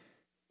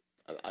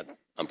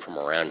 I'm from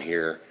around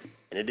here,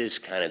 and it is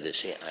kind of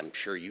this, I'm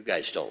sure you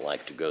guys don't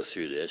like to go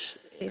through this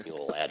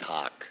annual ad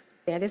hoc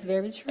That is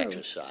very true.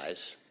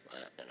 exercise,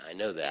 and I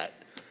know that.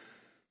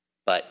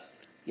 But,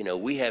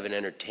 we have an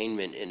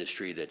entertainment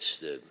industry that's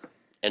the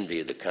envy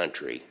of the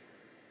country.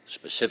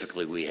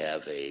 Specifically, we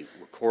have a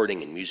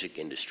recording and music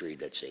industry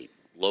that's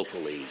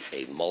locally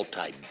a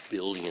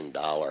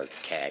multi-billion-dollar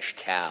cash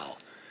cow.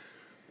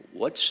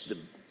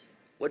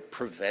 What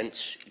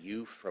prevents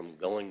you from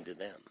going to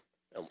them?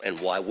 And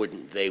why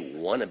wouldn't they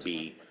want to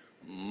be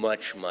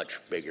much, much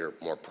bigger,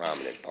 more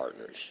prominent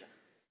partners?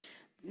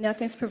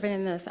 Nothing's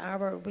preventing us.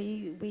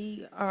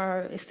 We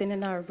are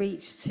extending our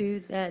reach to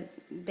that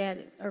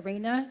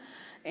arena,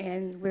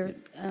 and we're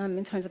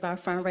in terms of our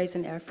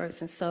fundraising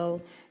efforts. And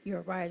so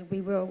you're right,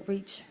 we will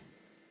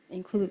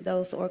include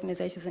those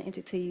organizations and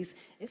entities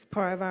as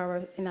part of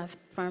our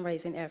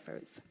fundraising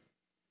efforts.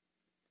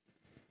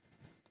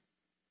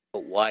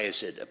 But why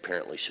is it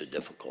apparently so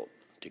difficult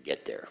to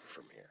get there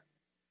from here?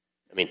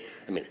 I mean,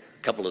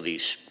 a couple of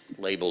these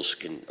labels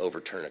can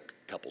overturn a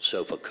couple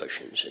sofa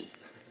cushions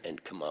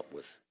and come up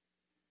with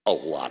a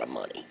lot of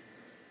money.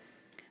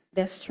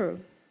 That's true.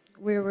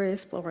 We're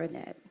exploring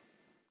that.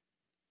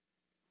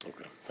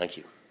 Okay, thank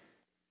you.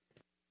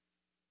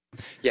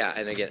 Yeah,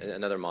 and again,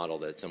 another model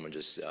that someone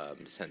just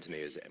sent to me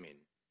is,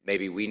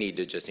 maybe we need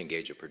to just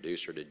engage a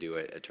producer to do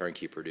it, a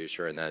turnkey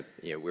producer, and that,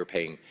 we're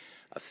paying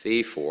a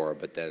fee for,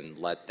 but then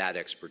let that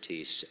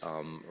expertise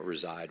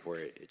reside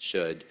where it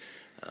should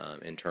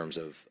in terms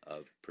of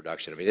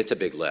production. I mean, it's a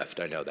big lift,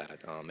 I know that.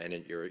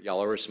 And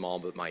y'all are a small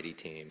but mighty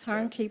team.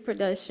 Turnkey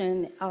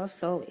production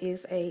also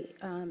is a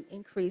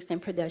increase in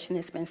production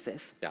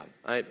expenses. Yeah,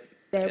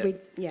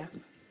 Yeah.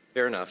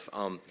 fair enough.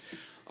 All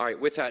right,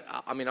 with that,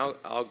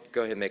 I'll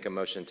go ahead and make a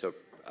motion to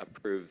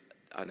approve.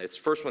 Its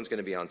first one's going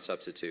to be on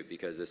substitute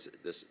because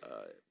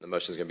the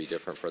motion is going to be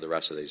different for the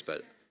rest of these,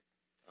 but,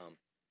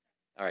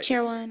 all right.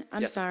 Chairwoman,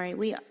 I'm Yes. sorry,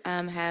 we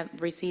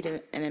have received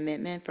an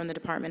amendment from the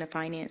Department of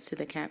Finance to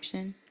the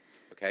caption.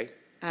 Okay,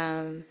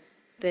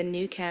 The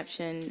new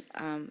caption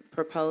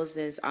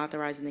proposes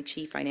authorizing the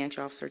Chief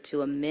Financial Officer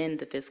to amend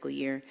the fiscal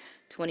year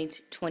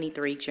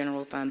 2023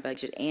 general fund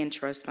budget and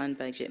trust fund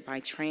budget by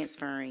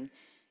transferring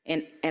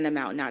an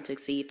amount not to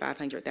exceed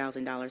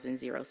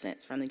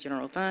 $500,000 from the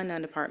general fund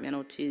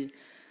non-departmental to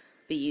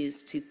be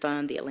used to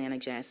fund the Atlanta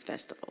Jazz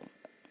Festival.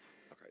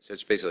 okay, so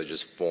it's basically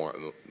just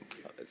form,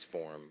 it's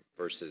form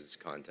versus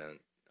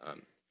content. All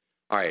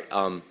right,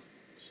 Second.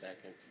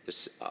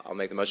 I'll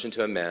make the motion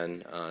to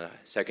amend,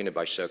 seconded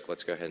by Shook.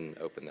 Let's go ahead and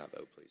open that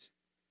vote, please.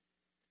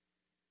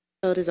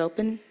 Vote is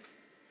open.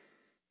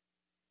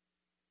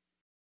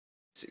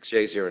 6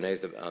 yeas, 0 nays.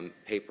 The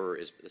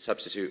the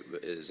substitute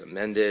is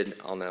amended.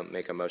 I'll now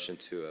make a motion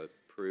to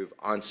approve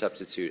on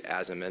substitute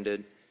as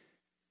amended,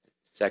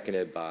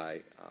 seconded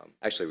by,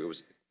 actually, it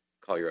was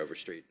Collier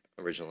Overstreet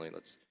originally.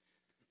 Let's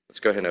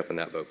go ahead and open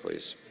that vote,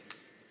 please.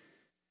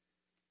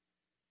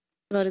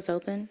 Vote is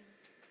open.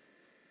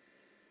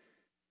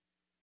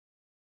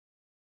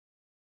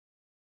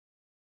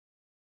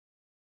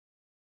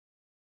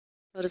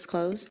 Vote is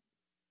closed.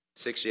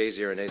 6 yeas,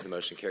 0 nays. The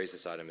motion carries.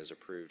 This item is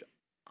approved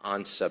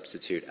on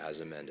substitute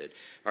as amended.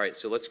 All right,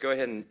 so let's go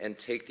ahead and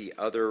take the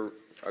other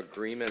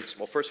agreements.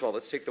 Well, first of all,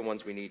 let's take the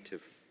ones we need to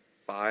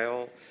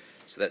file.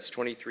 So that's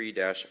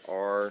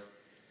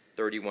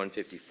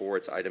 23-R3154.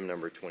 It's item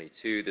number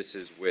 22. This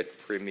is with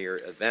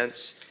Premier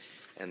Events.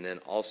 And then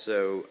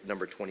also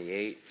number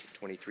 28,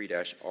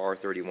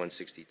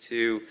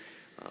 23-R3162.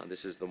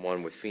 This is the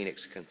one with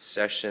Phoenix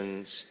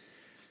Concessions.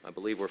 I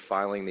believe we're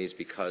filing these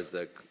because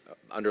the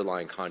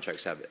underlying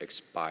contracts have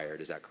expired.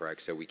 Is that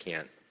correct? So we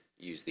can't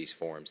use these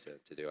forms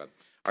to do it.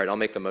 All right, I'll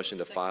make the motion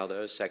to file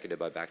those, seconded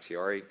by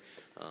Bakhtiari.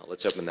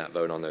 Let's open that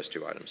vote on those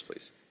two items,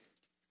 please.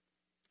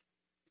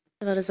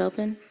 The vote is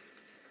open.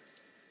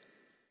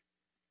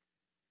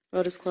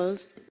 Vote is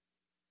closed.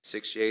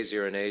 6 yeas,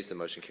 0 nays. The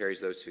motion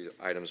carries. Those two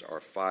items are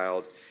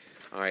filed.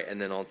 All right,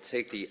 and then I'll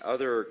take the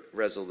other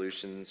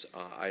resolutions,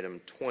 item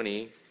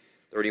 20,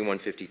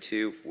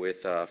 3152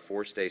 with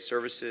Force Day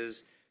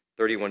Services,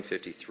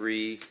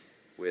 3153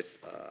 with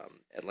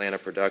Atlanta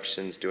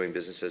Productions doing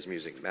business as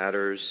Music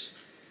Matters.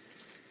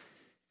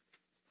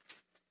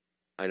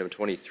 Item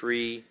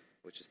 23,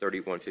 which is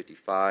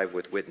 3155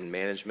 with Witten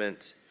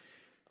Management.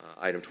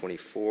 Item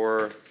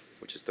 24,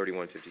 which is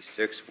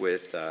 3156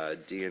 with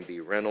D&B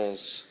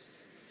Rentals.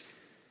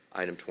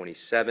 Item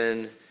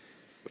 27,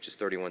 which is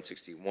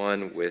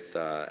 3161 with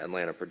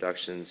Atlanta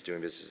Productions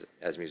doing business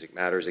as Music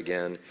Matters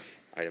again.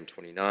 Item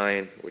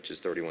 29, which is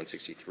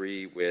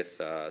 3163 with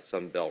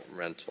Sunbelt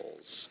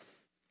Rentals.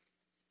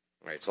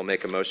 All right, so I'll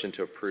make a motion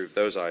to approve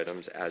those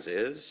items as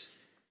is.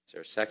 Is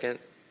there a second?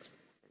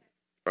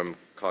 From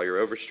Collier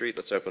Overstreet,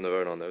 let's open the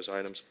vote on those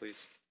items,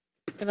 please.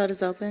 The vote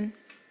is open.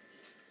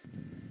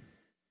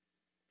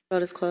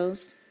 Vote is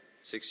closed.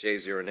 6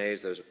 yeas, 0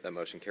 nays. That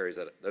motion carries.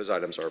 Those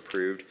items are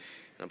approved.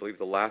 And I believe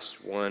the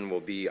last one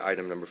will be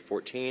item number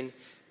 14,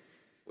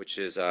 which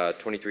is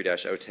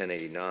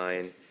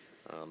 23-01089.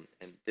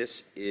 And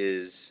this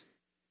is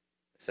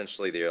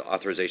essentially the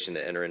authorization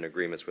to enter into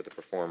agreements with the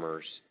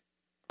performers,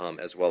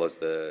 as well as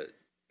the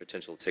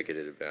potential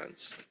ticketed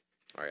events.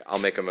 All right, I'll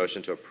make a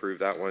motion to approve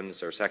that one.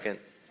 Is there a second?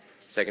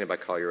 Seconded by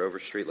Collier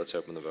Overstreet. Let's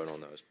open the vote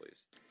on those, please.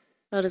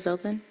 Vote is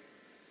open.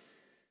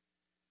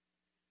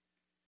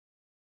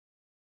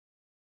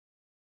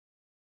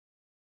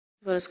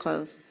 Vote is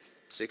closed.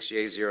 6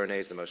 yeas, 0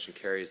 nays. The motion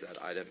carries.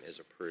 That item is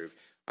approved.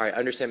 All right, I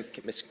understand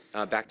Ms.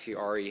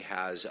 Bakhtiari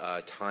has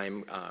a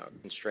time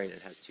constraint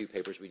and has two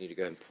papers we need to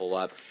go ahead and pull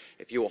up.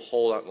 If you will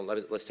hold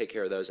on, let's take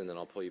care of those, and then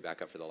I'll pull you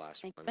back up for the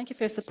last one. Thank you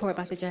for your support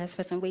about the Jazz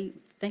Fest, and we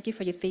thank you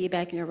for your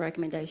feedback and your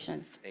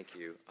recommendations. Thank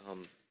you.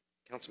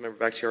 Councilmember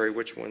Bakhtiari,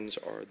 which ones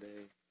are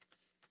they?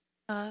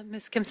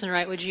 Ms.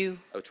 Kimson-Wright, would you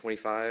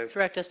 25?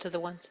 direct us to the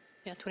ones?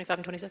 Yeah, 25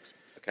 and 26.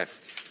 Okay.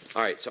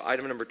 All right, so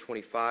item number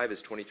 25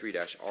 is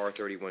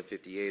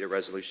 23-R3158, a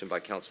resolution by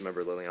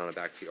Councilmember Liliana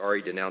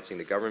Bakhtiari denouncing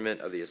the government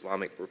of the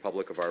Islamic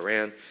Republic of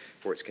Iran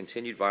for its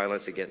continued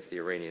violence against the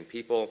Iranian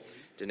people,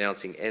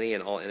 denouncing any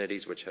and all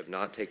entities which have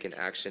not taken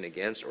action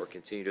against or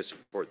continue to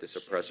support this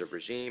oppressive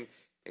regime,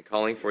 and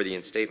calling for the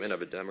instatement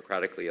of a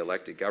democratically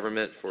elected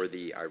government for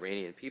the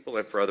Iranian people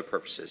and for other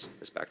purposes.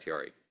 Ms.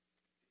 Bakhtiari.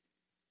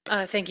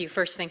 Thank you.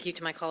 First, thank you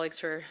to my colleagues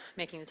for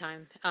making the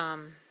time,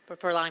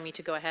 for allowing me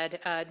to go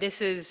ahead.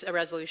 This is a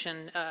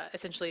resolution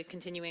essentially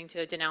continuing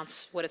to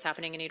denounce what is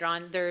happening in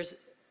Iran. There's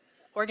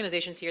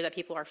organizations here that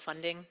people are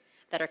funding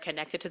that are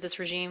connected to this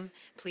regime,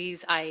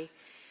 please, I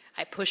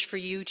push for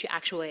you to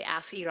actually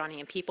ask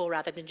Iranian people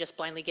rather than just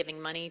blindly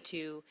giving money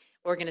to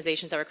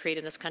organizations that were created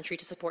in this country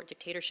to support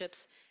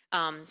dictatorships.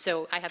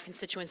 So I have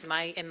constituents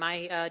in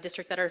my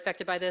district that are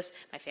affected by this.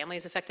 My family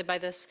is affected by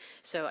this.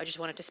 So I just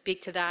wanted to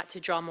speak to that to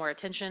draw more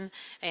attention,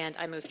 and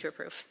I move to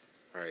approve.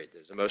 All right,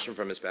 there's a motion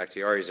from Ms.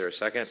 Bakhtiari. Is there a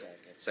second?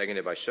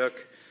 Seconded by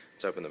Shook.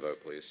 Let's open the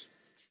vote, please.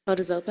 Vote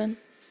is open.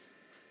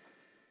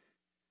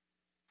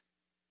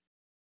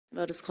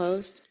 Vote is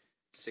closed.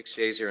 6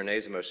 yeas, 0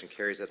 nays, the motion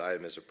carries. That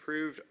item is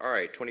approved. All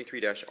right,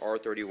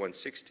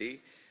 23-R3160,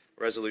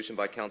 resolution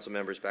by council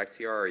members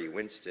Bakhtiari,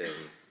 Winston,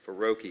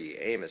 Faroki,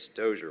 Amos,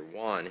 Dozier,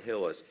 Juan,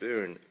 Hillis,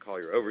 Boone,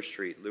 Collier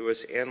Overstreet,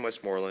 Lewis, and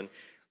Westmoreland,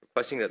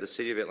 requesting that the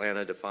City of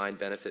Atlanta Defined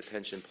Benefit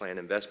Pension Plan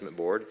Investment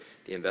Board,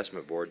 the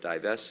investment board,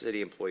 divest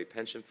city employee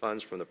pension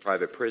funds from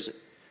private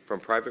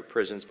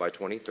prisons by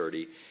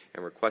 2030,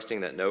 and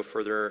requesting that no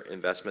further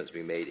investments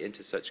be made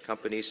into such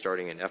companies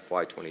starting in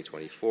FY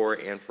 2024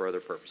 and for other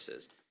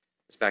purposes.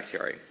 Ms.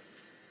 Bakhtiari.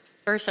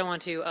 First, I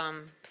want to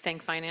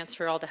thank Finance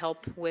for all the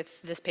help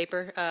with this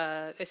paper.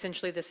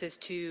 Essentially, this is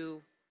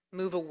to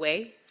move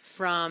away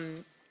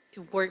from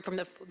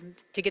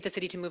to get the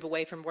city to move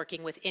away from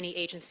working with any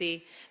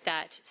agency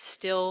that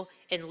still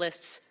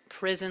enlists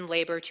prison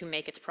labor to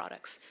make its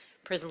products.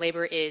 Prison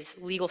labor is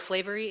legal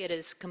slavery. It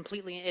is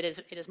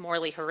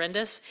morally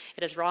horrendous.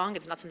 It is wrong.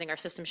 It's not something our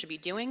system should be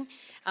doing.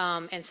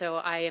 And so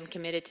I am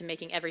committed to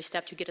making every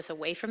step to get us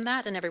away from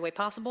that in every way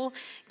possible,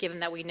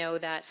 given that we know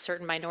that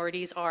certain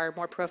minorities are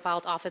more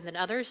profiled often than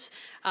others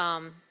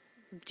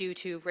due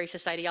to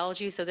racist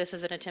ideology. So this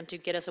is an attempt to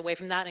get us away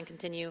from that and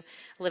continue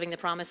living the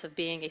promise of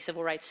being a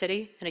civil rights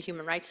city and a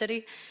human rights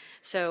city.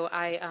 So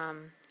I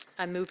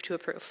move to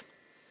approve.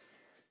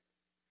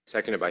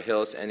 Seconded by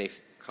Hillis. Any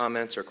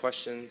comments or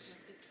questions?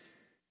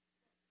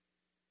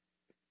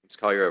 Ms.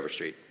 Collier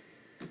Overstreet.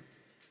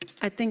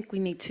 I think we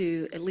need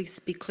to at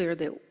least be clear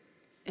that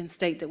and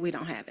state that we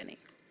don't have any.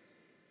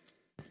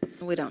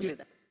 We don't do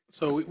that.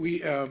 So we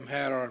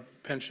had our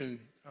pension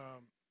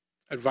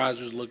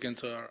advisors look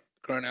into our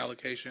current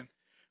allocation.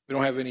 We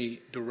don't have any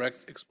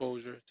direct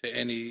exposure to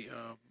any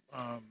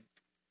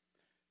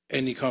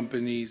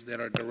companies that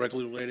are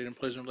directly related in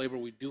prison labor.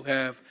 We do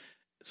have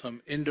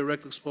some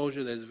indirect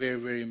exposure that is very,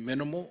 very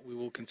minimal. We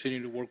will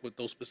continue to work with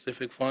those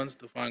specific funds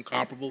to find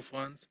comparable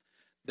funds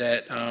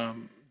that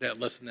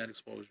lessen that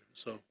exposure.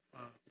 So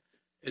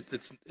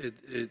it's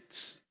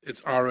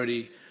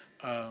already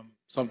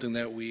something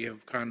that we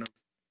have kind of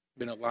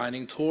been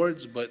aligning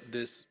towards, but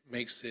this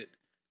makes it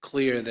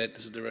clear that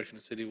this is the direction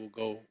the city will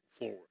go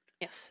forward.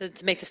 Yes, so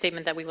to make the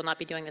statement that we will not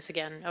be doing this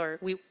again, or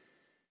the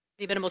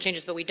minimal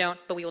changes, but we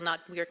will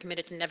not, we are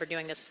committed to never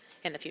doing this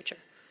in the future.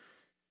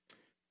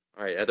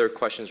 All right, other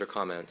questions or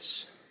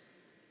comments?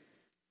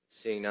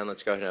 Seeing none,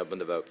 let's go ahead and open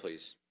the vote,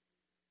 please.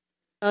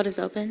 Vote is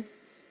open.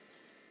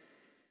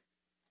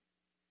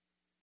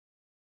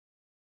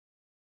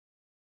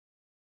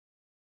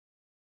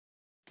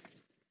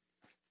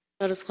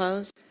 Vote is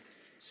closed.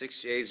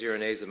 6 yeas, 0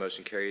 nays, the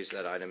motion carries.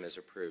 That item is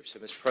approved. So,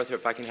 Ms. Prothero,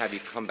 if I can have you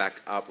come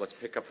back up, let's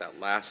pick up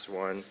that last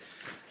one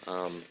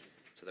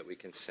so that we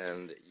can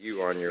send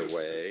you on your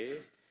way.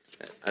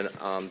 And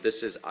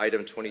this is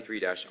item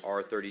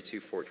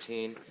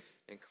 23-R3214.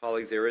 And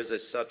colleagues, there is a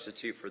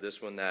substitute for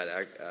this one that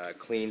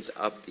cleans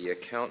up the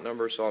account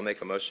number, so I'll make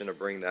a motion to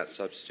bring that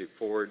substitute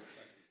forward.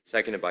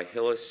 Seconded by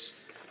Hillis.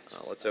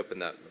 Let's open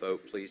that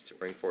vote, please, to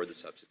bring forward the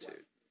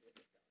substitute.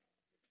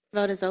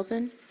 Vote is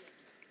open.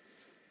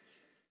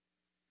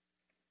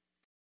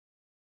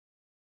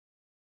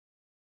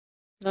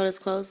 Vote is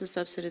closed. The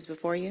substitute is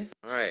before you.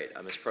 All right,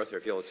 Ms. Prothero,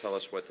 if you'll tell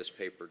us what this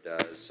paper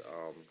does,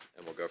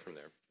 and we'll go from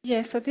there.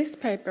 Yeah, so this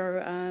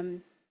paper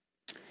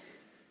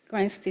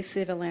grants the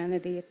City of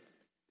Atlanta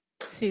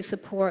to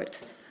support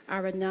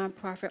our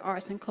nonprofit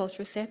arts and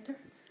culture sector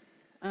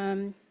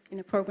in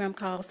a program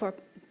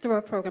through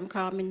a program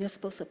called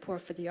Municipal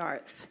Support for the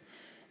Arts.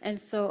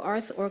 And so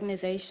arts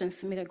organizations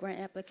submit a grant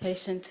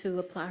application to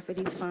apply for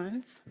these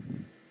funds.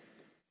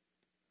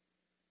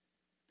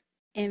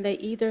 And they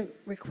either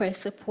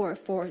request support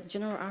for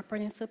general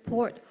operating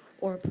support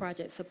or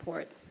project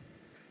support.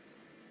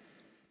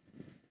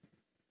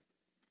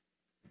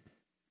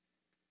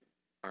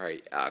 All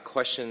right,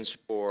 questions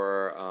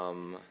for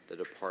the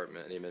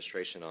department, the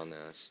administration on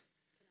this?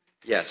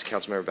 Yes,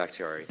 Councilmember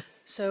Bakhtiari.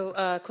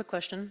 So quick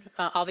question.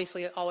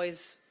 Obviously,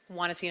 always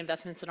want to see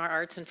investments in our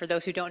arts. And for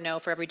those who don't know,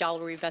 for every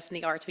dollar we invest in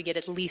the arts, we get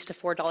at least a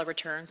 $4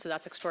 return. So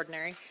that's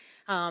extraordinary.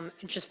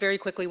 Just very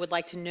quickly would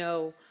like to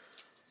know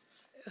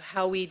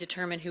how we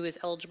determine who is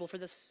eligible for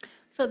this.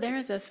 So there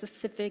is a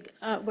specific,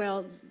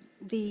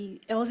 the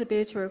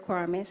eligibility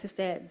requirements is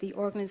that the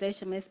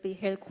organization must be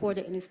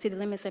headquartered in the city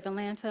limits of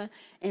Atlanta,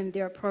 and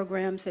their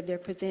programs that they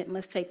present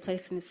must take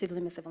place in the city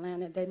limits of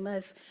Atlanta. They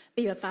must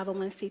be a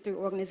 501c3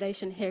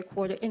 organization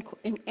headquartered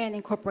and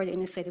incorporated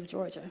in the state of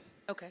Georgia.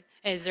 Okay.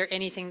 Is there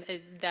anything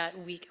that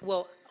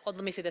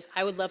let me say this.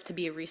 I would love to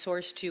be a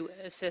resource to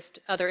assist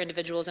other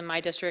individuals in my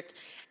district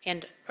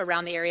and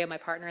around the area. My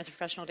partner is a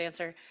professional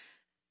dancer.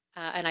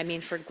 and I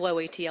mean for Glow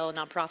ATL, a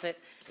nonprofit.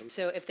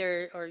 So if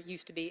there, or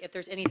used to be, if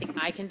there's anything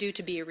I can do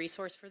to be a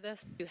resource for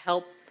this, to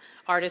help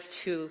artists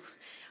who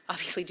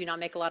obviously do not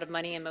make a lot of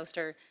money and most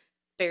are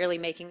barely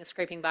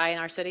scraping by in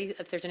our city,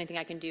 if there's anything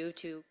I can do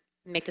to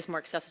make this more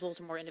accessible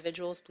to more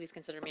individuals, please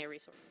consider me a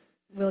resource.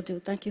 Will do.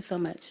 Thank you so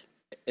much.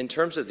 In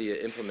terms of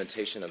the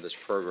implementation of this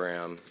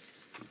program,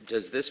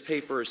 does this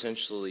paper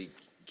essentially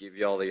give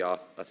you all the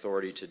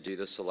authority to do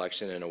the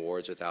selection and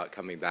awards without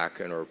coming back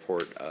and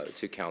report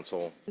to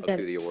council of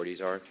who the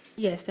awardees are?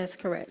 Yes, that's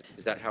correct.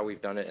 Is that how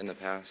we've done it in the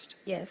past?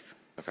 Yes.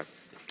 Okay,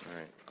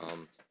 all right.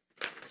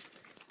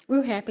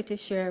 We're happy to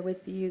share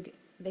with you,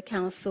 the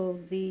council,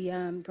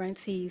 the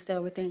grantees that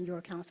are within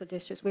your council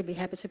districts. We'd be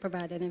happy to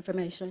provide that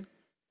information.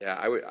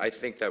 Yeah, I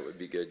think that would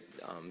be good,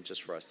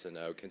 just for us to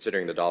know,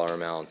 considering the dollar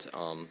amount,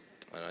 and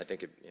I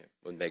think it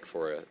would make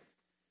for a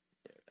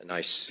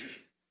nice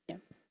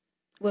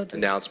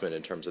announcement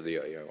in terms of the,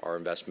 our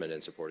investment in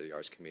support of the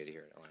arts community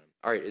here in Atlanta.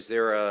 All right, is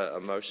there a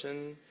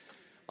motion?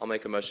 I'll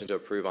make a motion to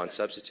approve on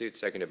substitute,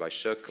 seconded by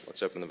Shook.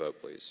 Let's open the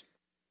vote, please.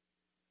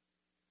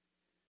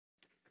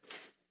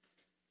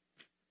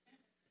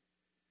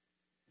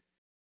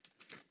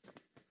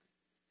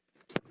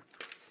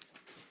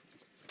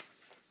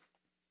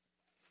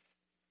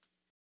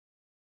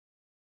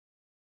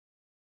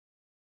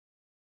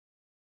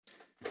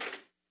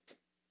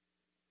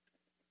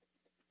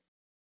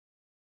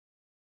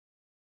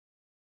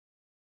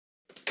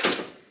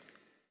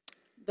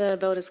 The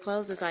vote is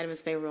closed. This item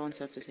is favorable on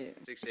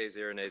substitute. 6 yeas,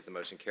 0 nays, the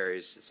motion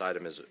carries. This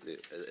item is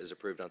approved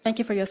on substitute. Thank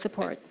you for your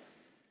support.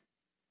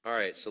 All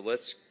right, so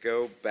let's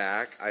go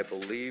back. I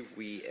believe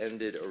we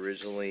ended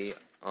originally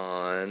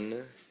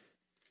on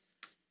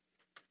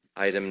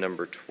item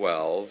number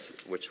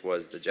 12, which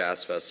was the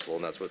Jazz Festival,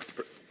 and that's what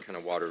kind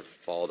of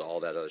waterfalled all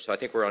that other. So I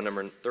think we're on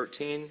number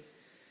 13.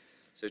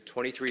 So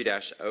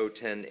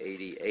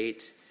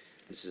 23-01088.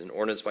 This is an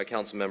ordinance by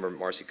Councilmember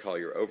Marcy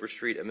Collier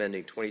Overstreet,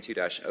 amending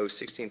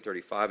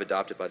 22-01635,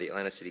 adopted by the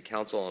Atlanta City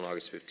Council on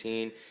August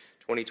 15,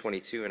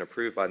 2022, and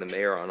approved by the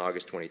mayor on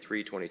August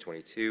 23,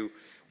 2022,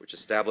 which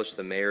established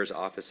the Mayor's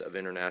Office of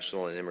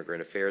International and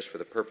Immigrant Affairs for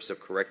the purpose of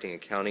correcting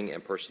accounting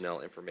and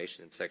personnel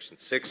information in Section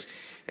 6.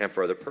 And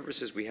for other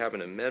purposes, we have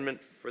an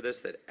amendment for this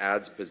that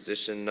adds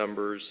position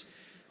numbers,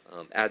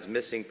 adds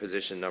missing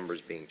position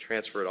numbers being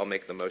transferred. I'll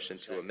make the motion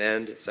to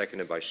amend,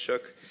 seconded by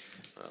Shook.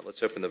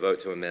 Let's open the vote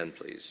to amend,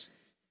 please.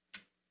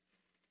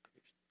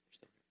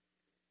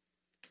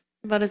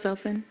 Vote is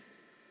open.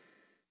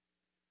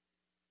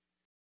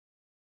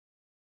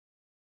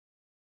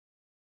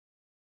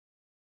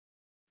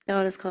 The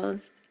vote is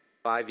closed.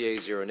 5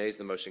 yeas, 0 nays.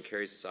 The motion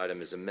carries. This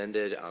item is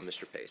amended.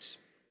 Mr. Pace.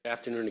 Good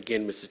afternoon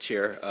again, Mr.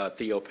 Chair.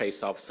 Theo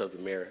Pace, Office of the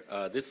Mayor.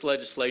 This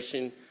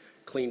legislation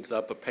cleans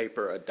up a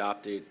paper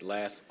adopted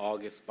last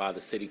August by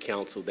the City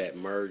Council that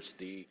merged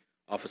the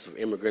Office of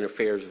Immigrant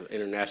Affairs with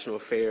International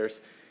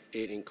Affairs.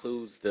 It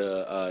includes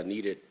the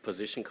needed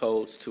position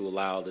codes to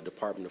allow the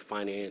Department of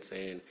Finance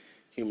and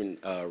Human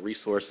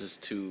Resources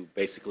to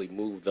basically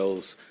move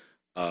those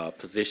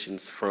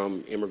positions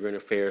from Immigrant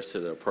Affairs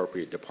to the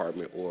appropriate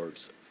department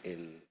orgs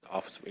in the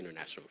Office of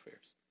International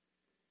Affairs.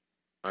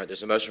 All right,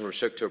 there's a motion from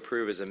Shook to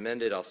approve as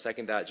amended. I'll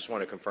second that. Just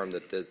want to confirm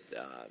that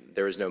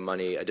there is no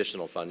money,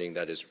 additional funding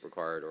that is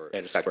required or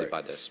affected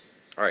by this.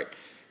 All right,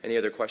 any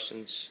other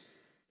questions?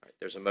 All right,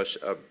 there's a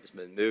motion, it's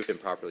been moved and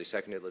properly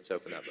seconded. Let's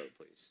open that vote,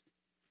 please.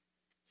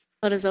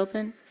 Vote is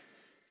open.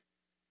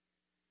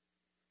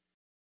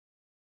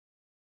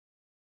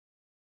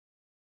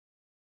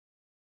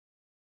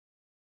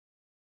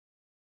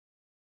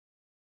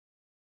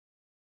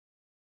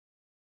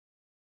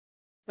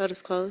 Vote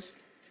is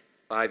closed.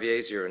 5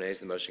 yeas, 0 nays.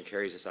 The motion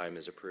carries. This item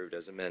is approved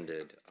as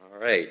amended. All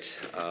right.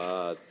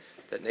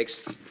 That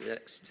next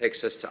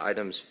takes us to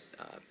items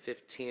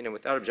 15. And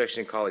without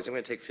objection, colleagues, I'm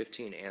going to take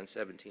 15 and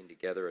 17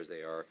 together as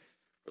they are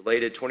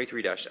related.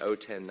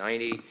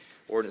 23-01090,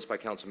 ordinance by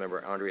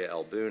Councilmember Andrea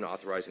L. Boone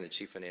authorizing the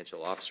Chief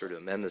Financial Officer to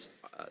amend the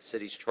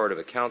city's chart of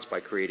accounts by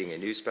creating a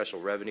new special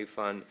revenue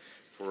fund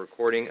for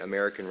recording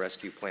American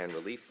Rescue Plan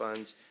relief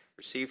funds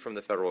received from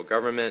the federal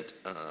government,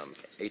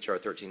 H.R.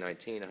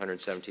 1319,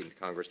 117th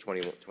Congress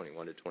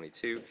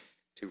 2021-22,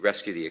 to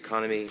rescue the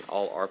economy.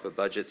 All ARPA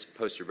budgets,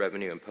 posted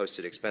revenue, and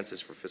posted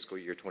expenses for fiscal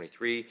year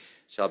 23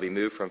 shall be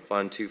moved from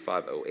Fund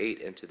 2508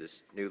 into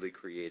this newly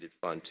created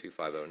Fund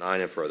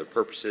 2509 and for other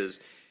purposes.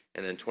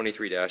 And then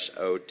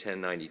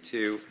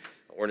 23-01092,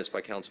 ordinance by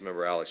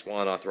Councilmember Alex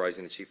Wan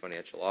authorizing the Chief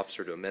Financial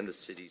Officer to amend the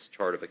city's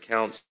chart of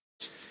accounts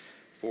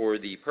for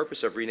the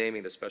purpose of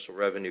renaming the Special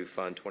Revenue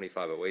Fund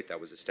 2508 that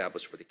was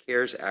established for the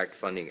CARES Act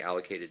funding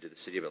allocated to the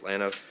City of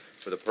Atlanta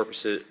for the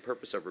purpose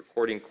of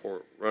recording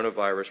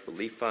coronavirus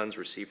relief funds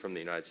received from the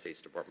United States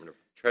Department of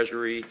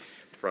Treasury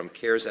from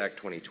CARES Act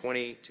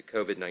 2020 to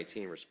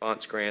COVID-19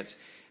 response grants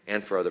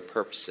and for other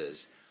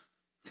purposes.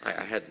 I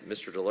had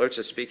Mr.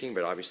 DeLocha speaking,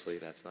 but obviously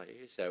that's not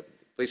you. So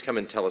please come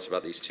and tell us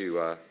about these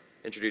two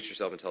introduce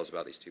yourself and tell us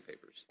about these two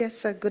papers. Yes,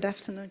 sir. Good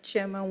afternoon,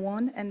 Chairman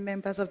Wan and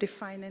members of the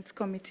Finance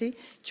Committee.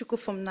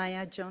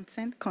 Chukwufum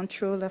Johnson,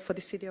 Controller for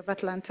the City of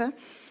Atlanta.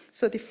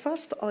 So the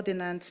first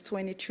ordinance,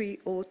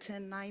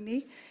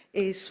 23-01090,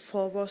 is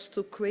for us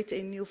to create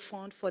a new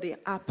fund for the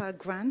APA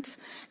grant,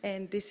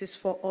 and this is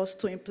for us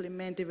to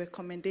implement the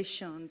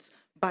recommendations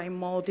by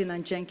Mauldin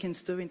and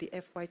Jenkins during the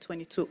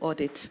FY22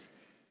 audit.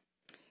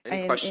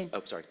 Any questions?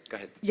 Oh, sorry. Go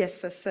ahead. Yes,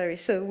 sir, sorry.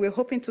 So we're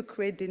hoping to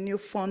create the new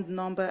fund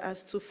number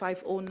as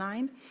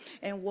 2509.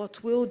 And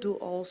what we'll do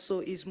also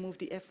is move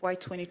the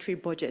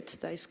FY23 budget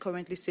that is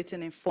currently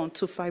sitting in Fund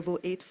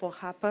 2508 for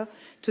HAPA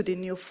to the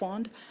new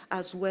fund,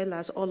 as well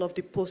as all of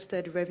the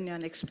posted revenue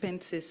and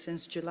expenses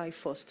since July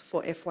 1st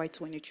for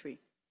FY23.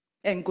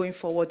 And going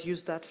forward,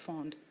 use that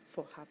fund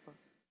for HAPA.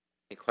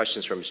 Any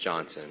questions from Ms.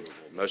 Johnson?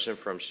 Motion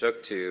from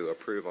Shook to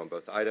approve on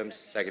both items,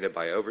 seconded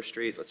by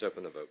Overstreet. Let's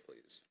open the vote,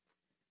 please.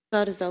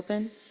 Vote is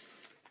open.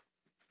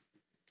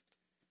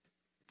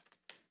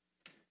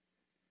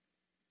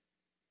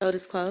 Vote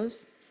is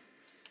closed.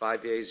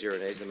 5 yeas, 0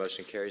 nays. The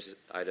motion carries.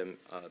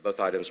 Both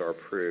items are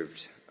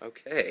approved.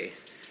 Okay.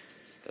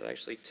 That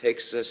actually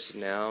takes us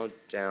now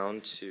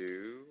down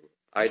to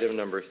item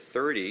number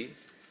 30,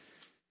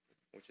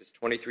 which is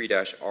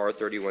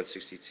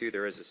 23-R3162.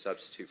 There is a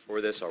substitute for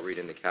this. I'll read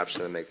in the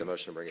caption and make the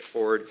motion to bring it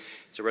forward.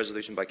 It's a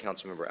resolution by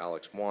Councilmember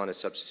Alex Wan, a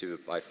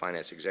substitute by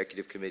Finance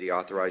Executive Committee,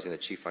 authorizing the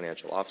Chief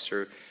Financial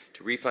Officer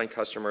to refund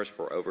customers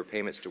for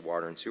overpayments to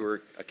water and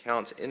sewer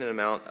accounts in an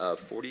amount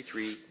of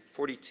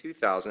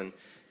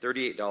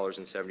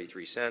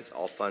 $42,038.73.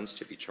 All funds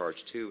to be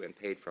charged to and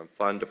paid from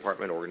fund,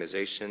 department,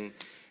 organization,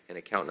 and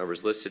account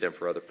numbers listed and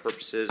for other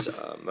purposes.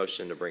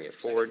 Motion to bring it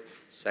forward,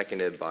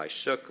 seconded by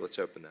Shook. Let's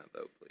open that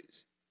vote, please.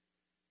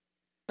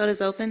 Vote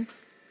is open.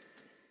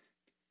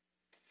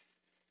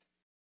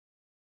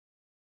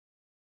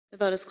 The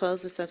vote is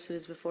closed. The substitute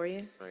is before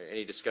you. All right,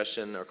 any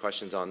discussion or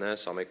questions on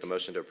this? I'll make the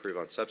motion to approve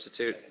on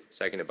substitute,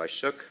 seconded by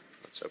Shook.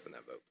 Let's open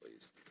that vote,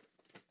 please.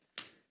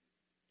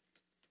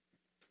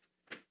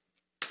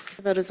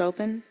 The vote is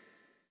open.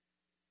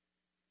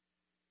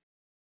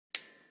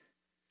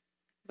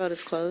 Vote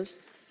is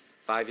closed.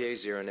 5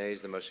 yeas, 0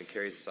 nays. The motion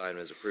carries. This item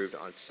is approved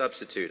on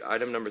substitute.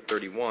 Item number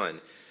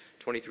 31,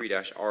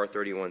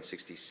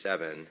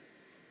 23-R3167.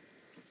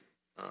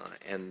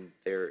 And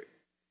there,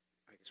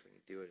 I guess we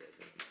can do it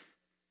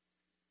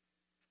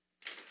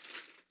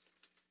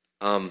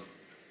as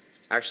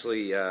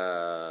actually,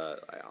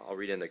 I'll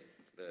read in the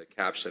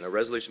caption. A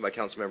resolution by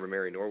Councilmember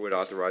Mary Norwood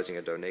authorizing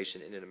a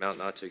donation in an amount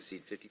not to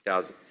exceed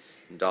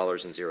 $50,000.00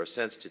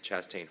 to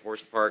Chastain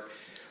Horse Park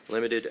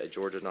Limited, a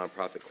Georgia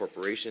nonprofit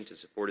corporation, to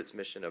support its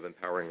mission of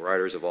empowering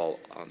riders of all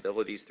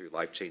abilities through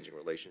life-changing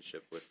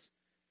relationships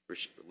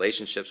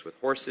with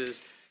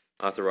horses,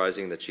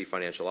 authorizing the Chief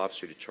Financial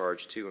Officer to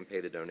charge to and pay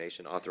the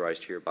donation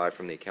authorized hereby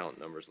from the account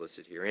numbers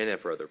listed herein and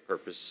for other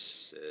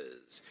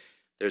purposes.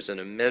 There's an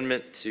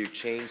amendment to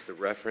change the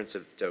reference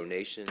of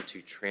donation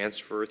to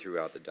transfer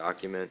throughout the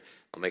document.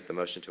 I'll make the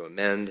motion to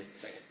amend.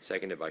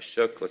 Seconded by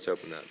Shook. Let's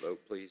open that vote,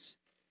 please.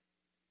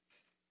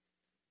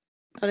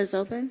 Vote is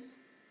open.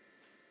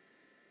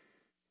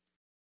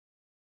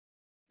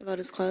 The vote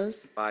is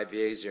closed. 5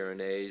 yeas, 0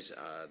 nays.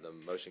 The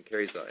motion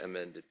carries. The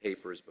amended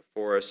paper is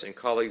before us. And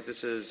colleagues,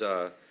 this is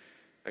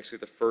actually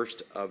the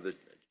first of the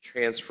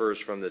transfers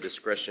from the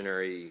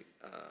discretionary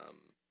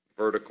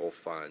vertical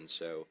fund.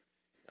 So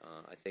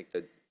I think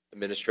the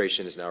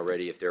administration is now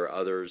ready. If there are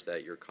others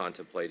that you're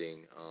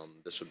contemplating,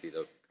 this would be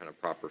the kind of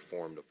proper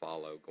form to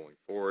follow going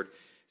forward.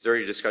 Is there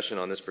any discussion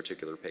on this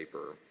particular paper?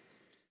 All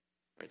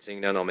right,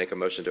 seeing none, I'll make a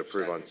motion to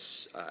approve on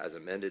as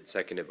amended,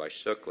 seconded by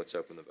Shook. Let's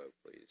open the vote,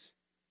 please.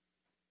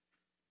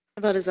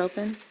 The vote is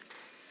open.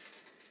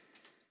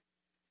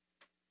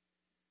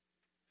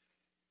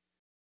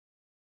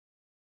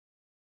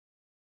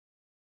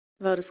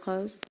 The vote is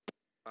closed.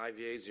 5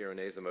 yeas, 0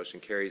 nays. The motion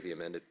carries. The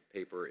amended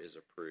paper is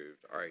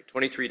approved. All right,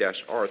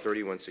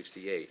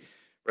 23-R3168.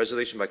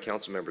 Resolution by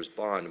council members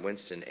Bond,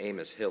 Winston,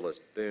 Amos, Hillis,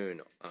 Boone,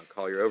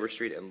 Collier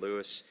Overstreet, and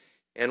Lewis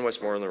and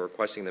Westmoreland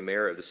requesting the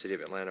mayor of the city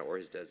of Atlanta or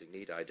his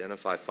designee to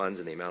identify funds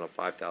in the amount of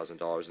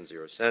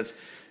 $5,000.00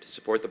 to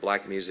support the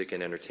Black Music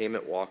and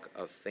Entertainment Walk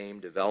of Fame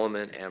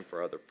development and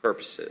for other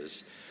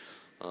purposes.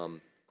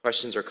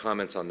 Questions or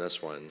comments on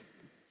this one?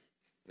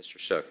 Mr.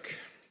 Shook.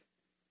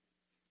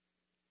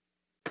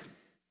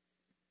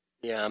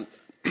 Yeah,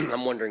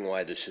 I'm wondering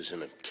why this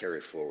isn't a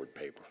carry-forward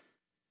paper.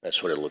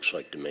 That's what it looks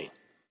like to me.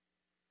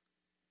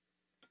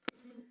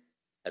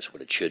 That's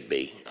what it should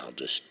be. I'll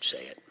just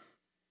say it.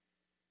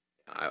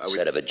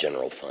 Instead of a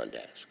general fund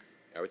ask.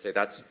 I would say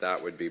that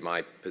would be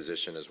my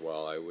position as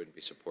well. I wouldn't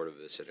be supportive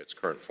of this in its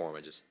current form.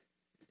 I just,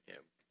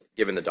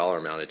 given the dollar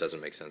amount, it doesn't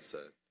make sense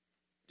to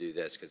do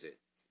this because it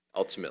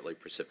ultimately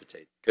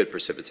could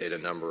precipitate a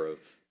number of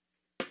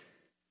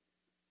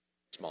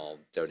small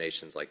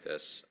donations like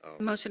this.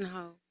 Motion to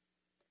hold.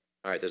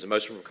 All right, there's a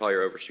motion from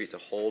Collier Overstreet to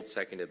hold,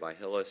 seconded by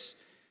Hillis.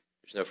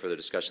 There's no further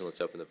discussion. Let's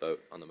open the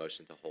vote on the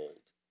motion to hold.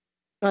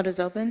 Vote is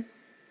open.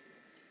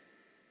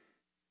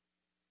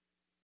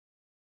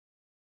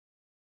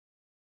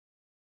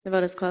 The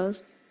vote is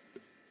closed.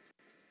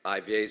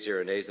 5 yeas,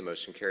 0 nays, the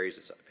motion carries.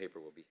 This paper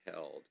will be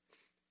held.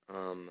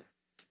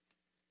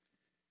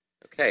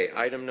 Okay,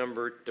 item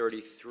number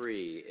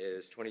 33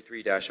 is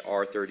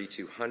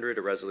 23-R3200,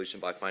 a resolution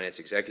by Finance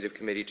Executive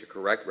Committee to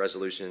correct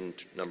resolution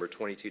number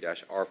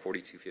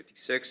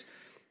 22-R4256,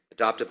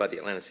 adopted by the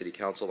Atlanta City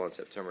Council on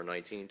September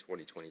 19,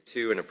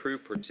 2022, and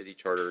approved per city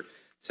charter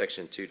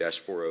section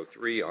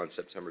 2-403 on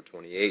September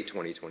 28,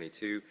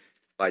 2022,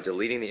 by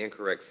deleting the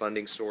incorrect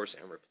funding source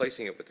and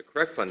replacing it with the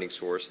correct funding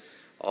source,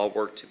 all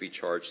work to be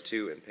charged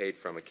to and paid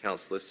from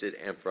accounts listed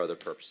and for other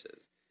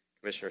purposes.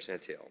 Commissioner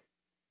Santiago.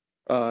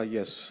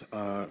 Yes.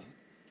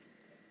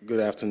 Good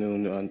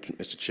afternoon,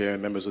 Mr. Chair,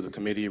 members of the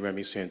committee.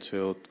 Remy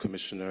Santil,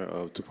 Commissioner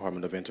of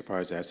Department of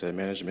Enterprise Asset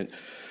Management.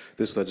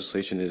 This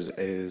legislation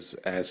is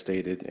as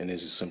stated and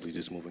is simply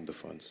just moving the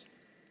funds.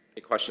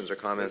 Any questions or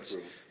comments?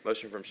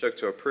 Motion from Shook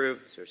to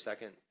approve. Is there a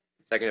second?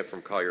 Seconded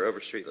from Collier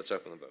Overstreet. Let's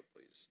open the vote,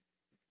 please.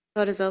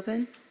 Vote is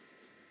open.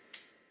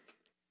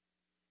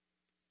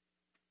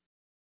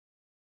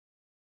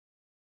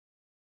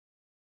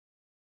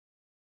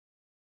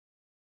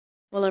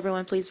 Will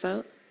everyone please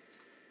vote?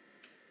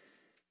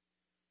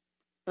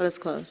 Vote is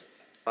closed.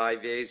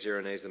 5 yeas,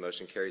 0 nays, the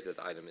motion carries. That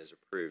item is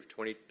approved.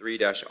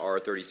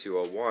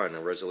 23-R3201, a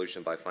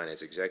resolution by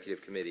Finance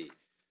Executive Committee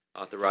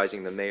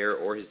authorizing the mayor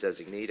or his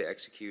designee to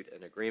execute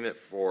an agreement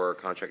for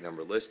contract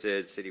number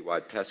listed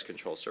citywide pest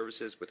control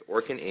services with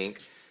Orkin, Inc.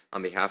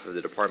 on behalf of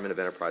the Department of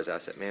Enterprise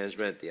Asset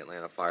Management, the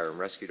Atlanta Fire and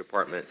Rescue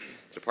Department,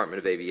 the Department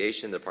of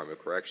Aviation, the Department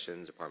of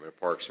Corrections, Department of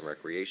Parks and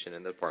Recreation,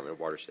 and the Department of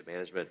Watershed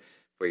Management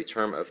for a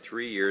term of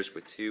 3 years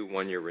with 2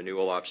 one-year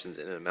renewal options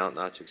in an amount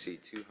not to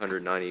exceed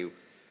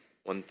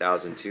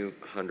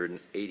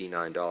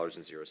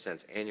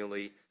 $291,289.00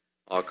 annually.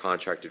 All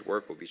contracted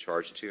work will be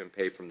charged to and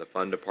paid from the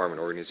fund,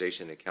 department,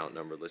 organization, and account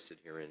number listed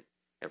herein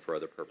and for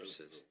other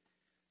purposes.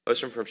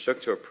 Motion from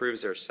Shook to approve.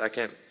 Is there a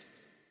second?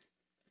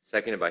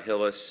 Seconded by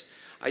Hillis.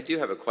 I do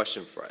have a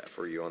question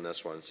for you on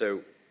this one.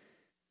 So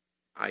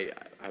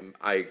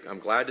I'm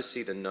glad to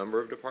see the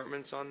number of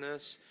departments on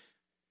this.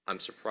 I'm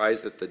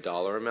surprised that the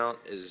dollar amount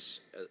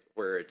is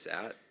where it's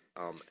at.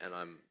 And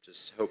I'm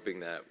just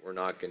hoping that we're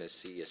not going to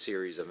see a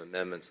series of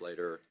amendments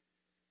later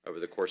over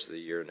the course of the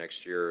year,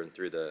 next year, and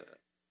through the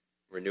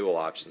renewal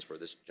options where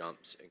this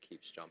jumps and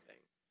keeps jumping.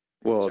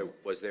 Well, so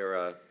was there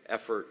a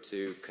effort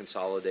to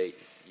consolidate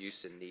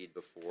use and need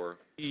before?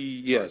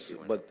 Yes,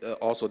 but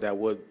also that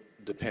would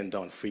depend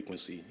on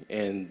frequency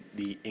and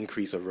the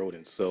increase of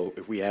rodents. So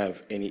if we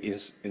have any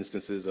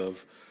instances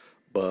of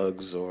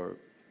bugs or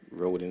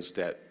rodents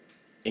that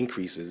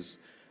increases,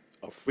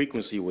 a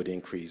frequency would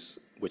increase,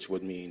 which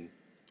would mean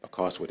a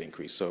cost would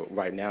increase. So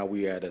right now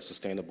we are at a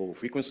sustainable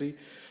frequency,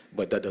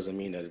 but that doesn't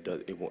mean that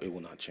it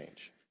will not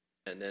change.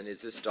 And then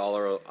is this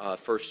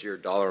first year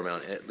dollar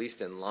amount at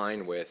least in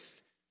line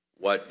with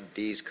what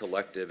these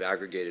collective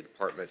aggregated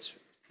departments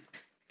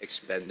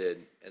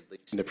expended at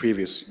least? In the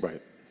previous,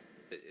 right.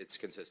 It's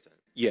consistent.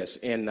 Yes,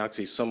 and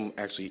actually some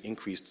actually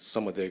increased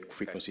some of their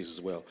frequencies as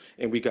well.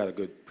 And we got a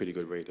pretty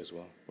good rate as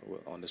well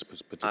on this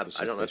particular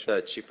I don't know if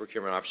the Chief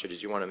Procurement Officer,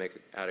 did you want to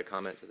add a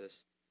comment to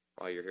this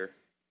while you're here?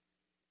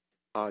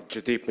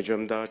 Jadeep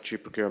Majumdar,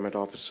 Chief Procurement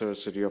Officer,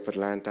 City of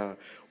Atlanta.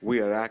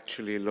 We are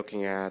actually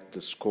looking at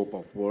the scope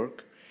of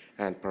work,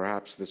 and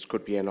perhaps this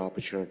could be an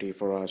opportunity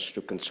for us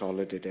to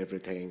consolidate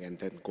everything and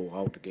then go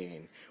out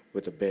again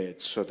with a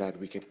bid so that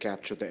we can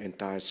capture the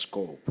entire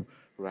scope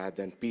rather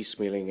than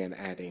piecemealing and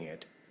adding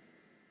it.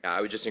 Yeah,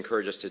 I would just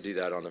encourage us to do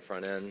that on the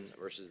front end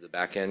versus the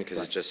back end because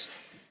it just,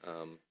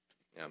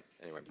 yeah,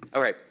 anyway.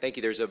 All right, thank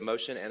you. There's a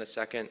motion and a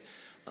second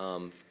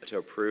to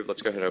approve.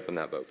 Let's go ahead and open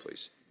that vote,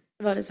 please.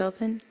 The vote is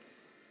open.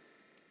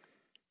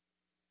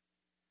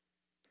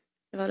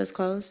 The vote is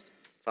closed.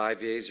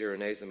 5 yeas, 0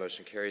 nays, the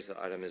motion carries.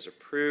 The item is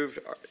approved.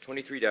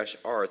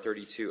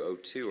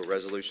 23-R3202, a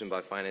resolution by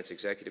Finance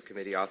Executive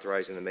Committee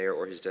authorizing the mayor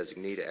or his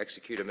designee to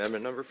execute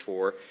amendment number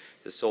 4,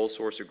 the sole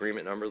source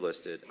agreement number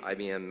listed,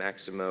 IBM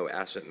Maximo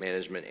Asset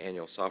Management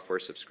Annual Software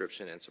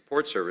Subscription and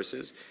Support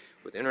Services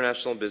with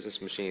International Business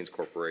Machines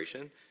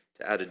Corporation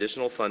to add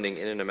additional funding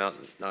in an amount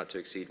not to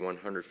exceed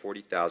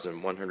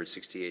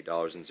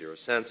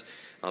 $140,168.00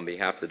 on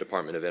behalf of the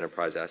Department of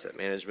Enterprise Asset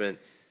Management,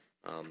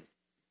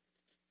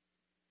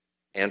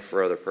 and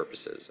for other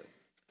purposes.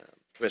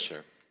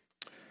 Commissioner.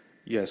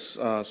 Yes,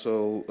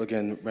 so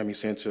again, Remy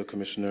Santil,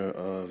 Commissioner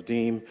of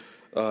DEEM.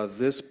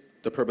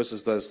 The purpose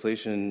of the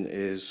legislation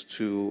is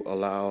to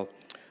allow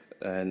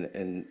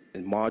a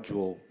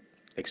module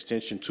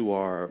extension to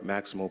our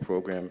Maximo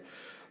program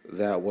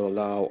that will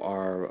allow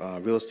our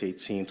real estate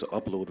team to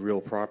upload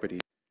real property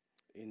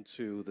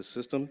into the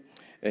system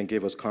and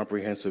give us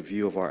comprehensive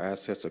view of our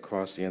assets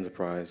across the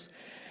enterprise,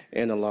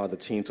 and allow the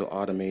team to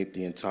automate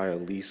the entire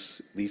lease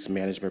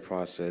management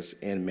process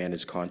and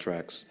manage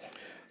contracts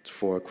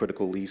for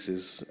critical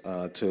leases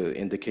to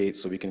indicate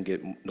so we can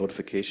get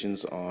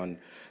notifications on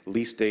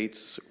lease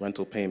dates,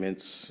 rental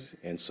payments,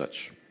 and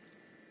such.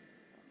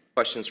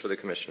 Questions for the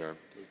Commissioner?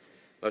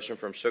 Motion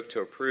from Shook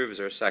to approve. Is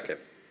there a second?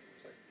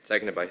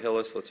 Seconded by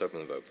Hillis. Let's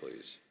open the vote,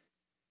 please.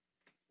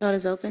 Vote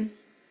is open.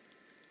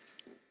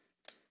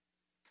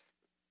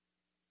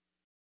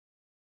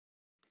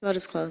 Vote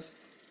is closed.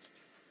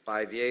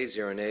 5 yeas,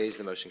 0 nays.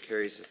 The motion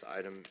carries. This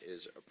item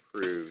is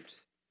approved.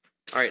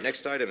 All right,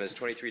 next item is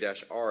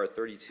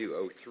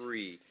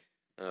 23-R3203,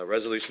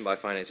 resolution by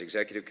Finance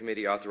Executive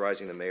Committee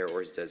authorizing the mayor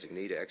or his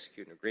designee to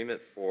execute an agreement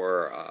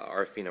for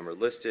RFP number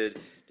listed,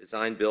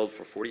 design build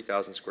for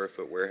 40,000 square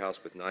foot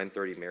warehouse with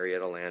 930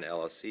 Marietta Land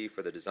LLC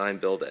for the design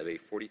build of a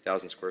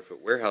 40,000 square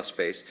foot warehouse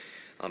space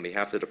on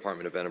behalf of the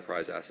Department of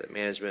Enterprise Asset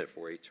Management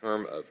for a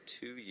term of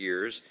 2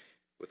 years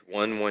with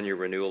one-year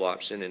renewal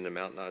option in an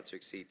amount not to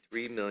exceed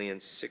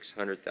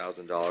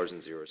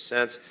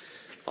 $3,600,000.00.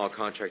 All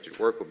contracted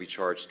work will be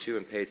charged to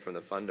and paid from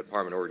the fund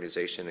department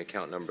organization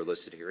account number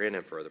listed herein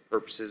and for other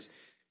purposes.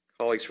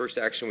 Colleagues, first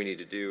action we need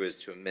to do is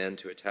to amend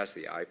to attach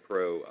the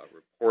iPro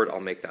report.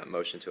 I'll make that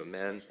motion to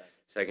amend.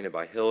 Seconded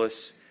by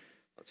Hillis.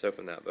 Let's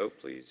open that vote,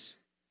 please.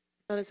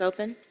 Vote is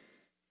open.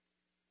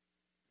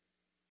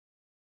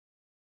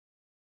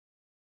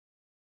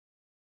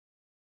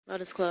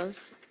 Vote is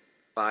closed.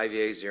 5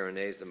 yeas, 0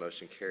 nays. The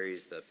motion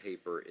carries. The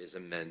paper is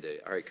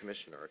amended. All right,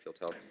 Commissioner, if you'll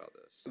tell me about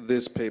this.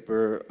 This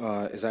paper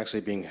is actually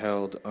being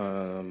held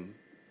and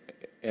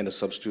a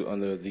substitute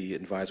under the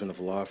advisement of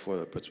law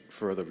for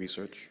further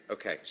research.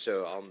 Okay,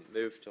 so I'll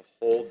move to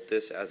hold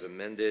this as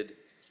amended,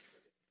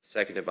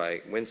 seconded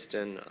by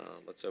Winston.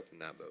 Let's open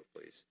that vote,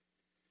 please.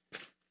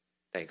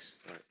 Thanks.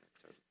 All right.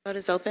 Vote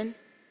is open.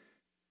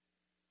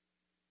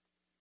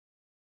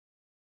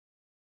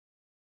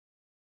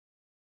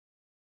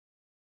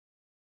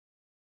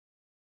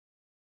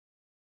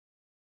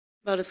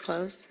 Vote is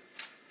closed.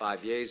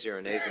 5 yeas,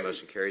 0 nays. The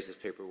motion carries. This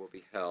paper will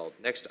be held.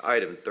 Next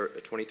item,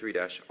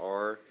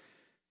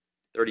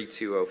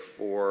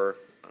 23-R3204.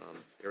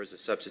 There is a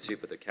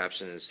substitute, but the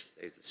caption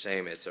stays the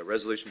same. It's a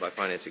resolution by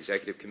Finance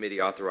Executive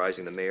Committee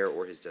authorizing the mayor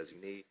or his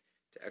designee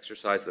to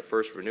exercise the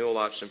first renewal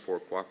option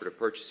for cooperative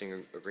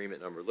purchasing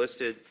agreement number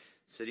listed,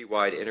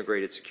 citywide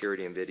integrated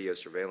security and video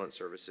surveillance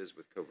services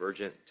with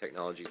Convergent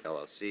Technology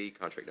LLC,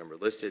 contract number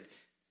listed,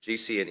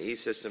 GC&E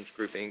Systems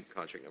Group, Inc.,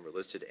 contract number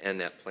listed, and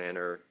Net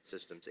Planner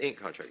Systems, Inc.,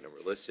 contract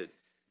number listed,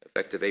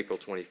 effective April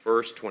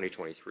 21st,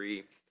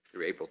 2023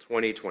 through April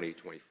 20,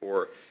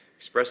 2024,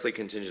 expressly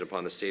contingent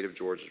upon the state of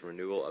Georgia's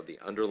renewal of the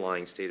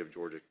underlying state of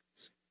Georgia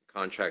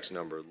contracts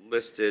number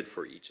listed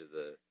for each of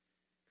the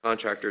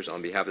contractors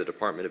on behalf of the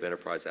Department of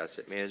Enterprise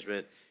Asset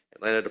Management,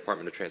 Atlanta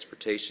Department of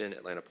Transportation,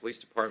 Atlanta Police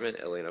Department,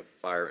 Atlanta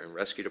Fire and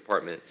Rescue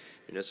Department,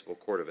 Municipal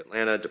Court of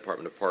Atlanta,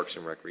 Department of Parks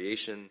and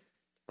Recreation,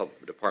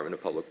 Department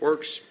of Public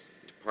Works,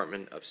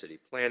 Department of City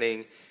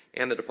Planning,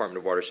 and the Department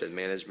of Watershed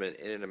Management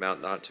in an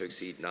amount not to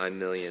exceed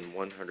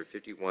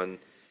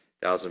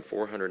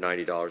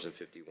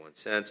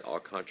 $9,151,490.51. All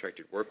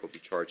contracted work will be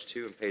charged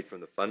to and paid from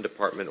the fund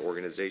department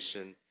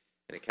organization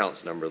and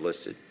accounts number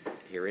listed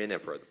herein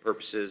and for other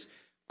purposes.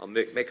 I'll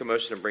make a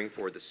motion to bring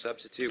forward the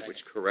substitute,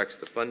 which corrects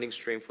the funding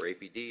stream for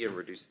APD and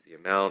reduces the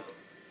amount,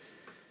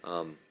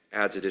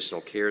 adds additional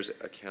CARES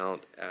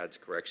account, adds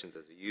corrections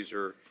as a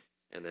user,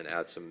 and then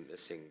adds some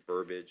missing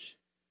verbiage.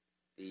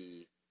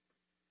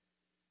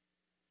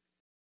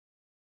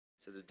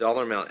 So the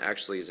dollar amount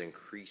actually is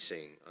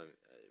increasing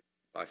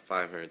by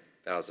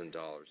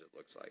 $500,000, it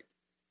looks like.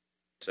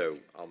 So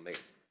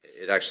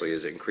it actually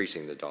is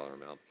increasing the dollar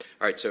amount.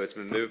 All right, so it's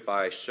been moved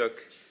by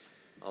Shook.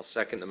 I'll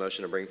second the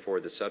motion to bring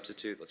forward the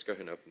substitute. Let's go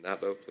ahead and open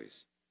that vote,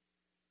 please.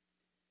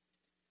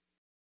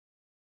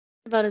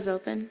 The vote is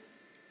open.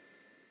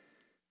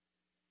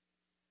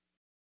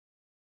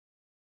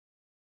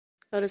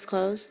 Vote is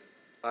closed.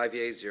 5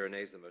 yeas, 0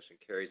 nays. The motion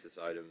carries. This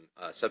item,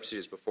 substitute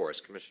is before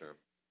us. Commissioner.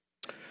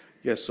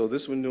 Yes, so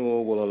this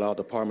renewal will allow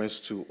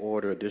departments to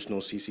order additional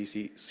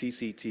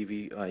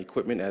CCTV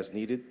equipment as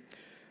needed.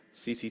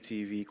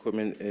 CCTV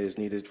equipment is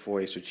needed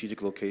for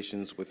strategic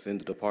locations within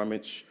the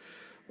departments,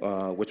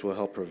 which will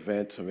help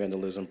prevent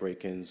vandalism,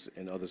 break-ins,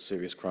 and other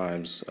serious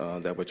crimes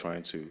that we're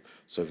trying to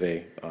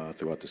survey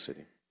throughout the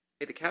city.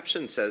 Hey, the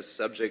caption says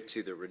subject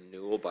to the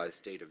renewal by the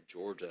state of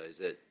Georgia.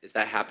 Is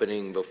that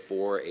happening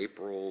before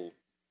April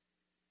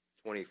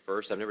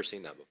 21st? I've never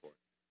seen that before.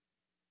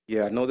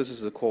 Yeah, I know this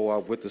is a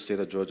co-op with the state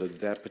of Georgia.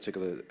 That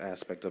particular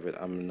aspect of it,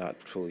 I'm not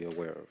fully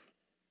aware of.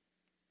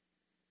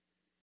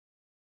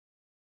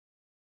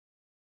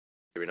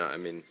 I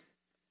mean,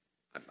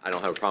 I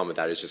don't have a problem with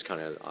that. It's just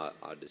kind of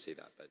odd to see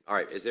that. But all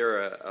right, is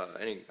there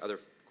any other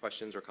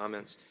questions or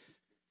comments?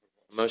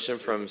 Motion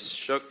from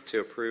Shook to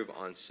approve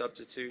on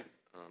substitute.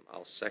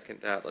 I'll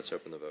second that. Let's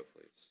open the vote,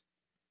 please.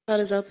 Vote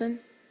is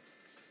open.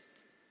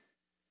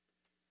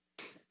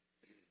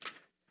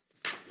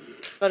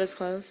 Vote is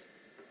closed.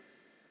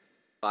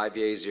 5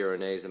 yeas, 0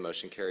 nays. The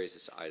motion carries.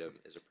 This item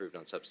is approved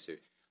on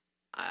substitute.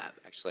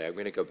 Actually, I'm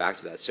going to go back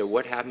to that. So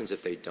what happens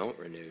if they don't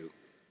renew?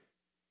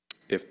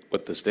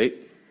 With the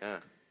state?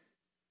 Yeah.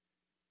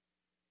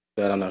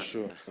 That I'm not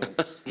sure.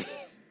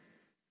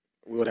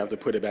 We would have to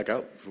put it back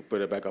out for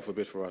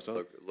bid for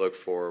ourselves. Look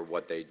for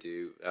what they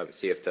do.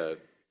 See if the.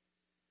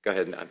 Go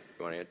ahead. You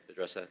want to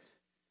address that?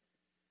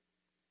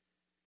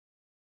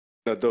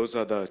 Those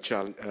are the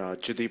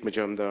Jadeep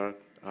Majumdar,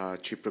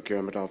 Chief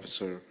Procurement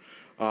Officer,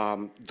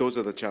 Those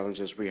are the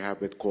challenges we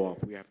have with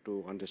co-op. We have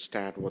to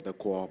understand what the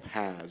co-op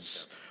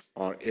has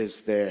or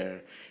is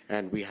there,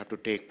 and we have to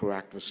take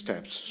proactive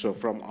steps. So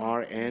from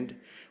our end,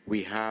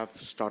 we have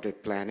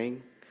started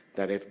planning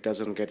that if it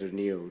doesn't get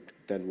renewed,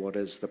 then what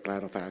is the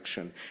plan of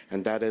action?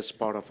 And that is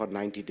part of our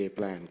 90-day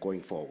plan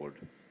going forward.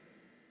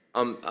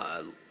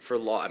 For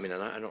law, I mean,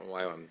 and I don't know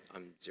why I'm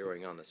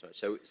zeroing on this much.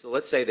 So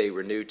let's say they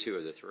renew 2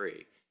 of the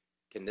 3.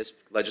 Can this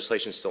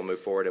legislation still move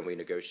forward and we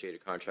negotiate a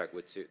contract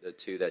with the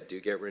 2 that do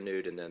get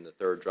renewed, and then the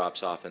 3rd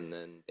drops off, and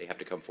then they have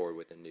to come forward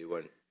with a new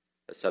one,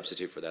 a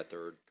substitute for that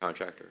 3rd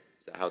contractor?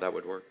 Is that how that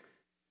would work?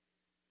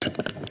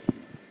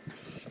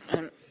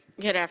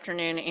 Good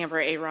afternoon, Amber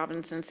A.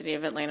 Robinson, City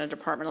of Atlanta,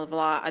 Department of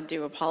Law. I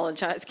do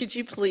apologize. Could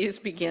you please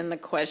begin the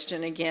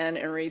question again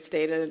and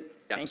restate it?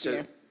 Thank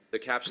you. The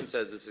caption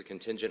says this is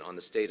contingent on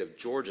the state of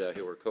Georgia,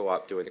 who we're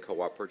doing the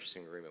co-op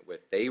purchasing agreement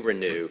with. They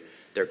renew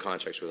their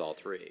contracts with all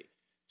 3.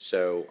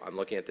 So I'm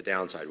looking at the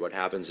downside. What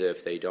happens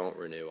if they don't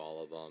renew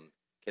all of them?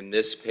 Can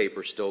this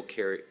paper still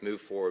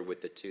move forward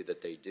with the 2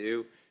 that they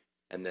do,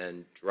 and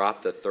then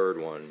drop the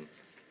 3rd one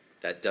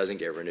that doesn't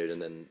get renewed, and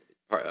then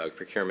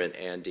procurement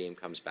and Deem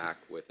comes back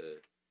with a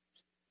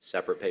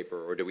separate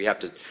paper? Or do we have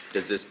to,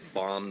 does this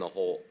bomb the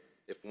whole,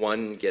 if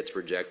one gets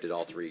rejected,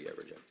 all 3 get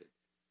rejected?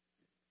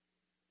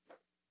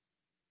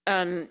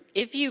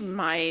 If you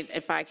might,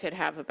 if I could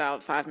have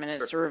about 5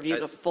 minutes to review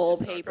the full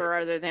paper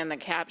other than the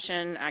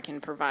caption, I can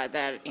provide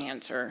that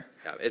answer.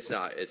 Yeah, it's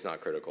not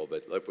critical,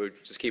 but we'll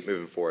just keep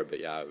moving forward. But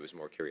yeah, it was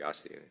more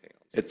curiosity than anything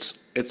else.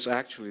 It's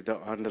actually the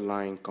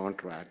underlying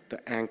contract,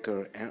 the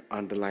anchor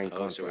underlying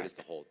contract. So it is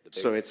the whole.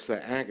 So it's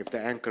the anchor. If the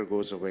anchor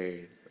goes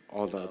away,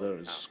 all the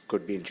others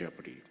could be in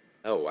jeopardy.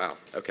 Oh, wow.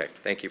 Okay.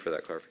 Thank you for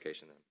that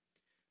clarification then.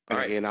 All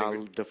right. Again,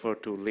 I'll defer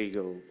to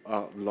legal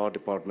law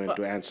department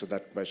to answer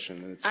that question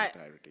in its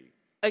entirety.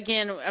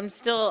 Again, I'm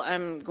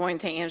going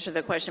to answer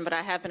the question, but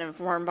I have been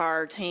informed by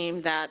our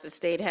team that the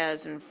state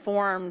has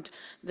informed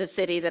the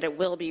city that it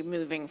will be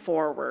moving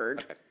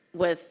forward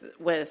with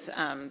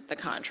the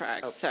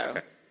contract. Okay. So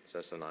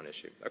that's a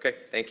non-issue. Okay.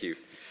 Thank you.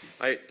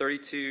 All right.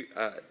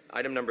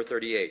 Item number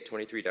 38,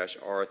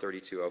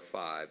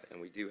 23-R3205, and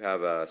we do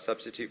have a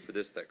substitute for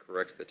this that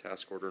corrects the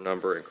task order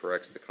number and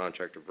corrects the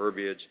contractor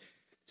verbiage.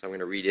 So I'm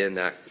going to read in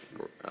that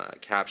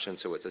caption.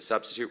 So it's a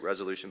substitute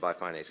resolution by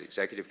Finance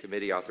Executive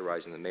Committee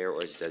authorizing the mayor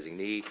or his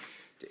designee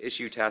to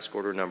issue task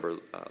order number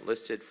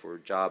listed for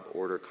job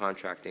order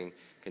contracting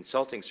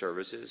consulting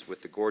services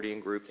with the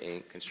Gordian Group,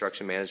 Inc.,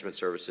 construction management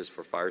services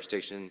for Fire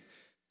Station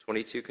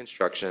 22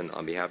 construction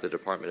on behalf of the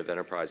Department of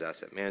Enterprise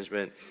Asset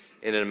Management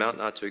in an amount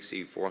not to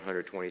exceed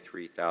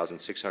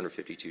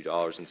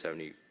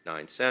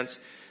 $423,652.79.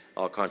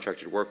 All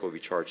contracted work will be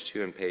charged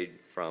to and paid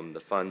from the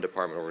fund,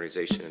 department,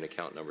 organization, and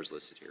account numbers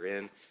listed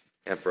herein.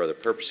 And for other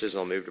purposes,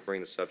 I'll move to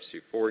bring the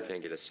substitute forward. Can I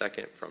get a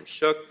second from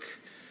Shook?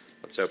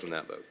 Let's open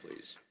that vote,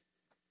 please.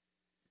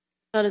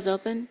 Vote is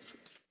open.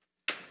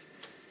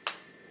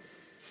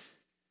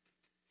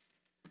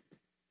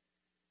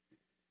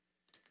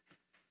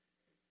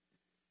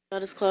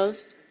 Vote is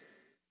closed.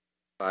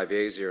 5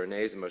 yeas, 0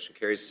 nays. The motion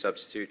carries. The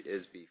substitute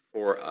is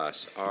before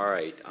us. All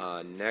right.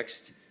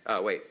 Next.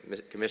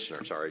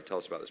 Commissioner, sorry. Tell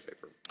us about this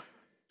paper.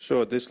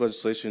 Sure. This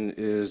legislation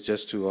is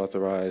just to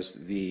authorize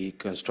the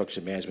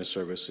construction management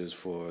services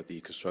for the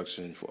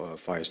construction for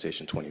Fire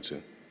Station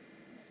 22.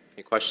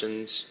 Any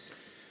questions?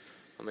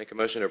 I'll make a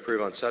motion to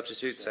approve on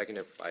substitute,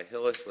 seconded by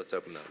Hillis. Let's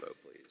open that vote,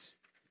 please.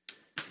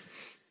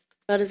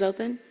 Vote is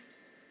open.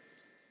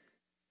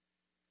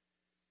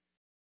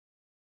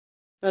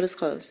 Vote is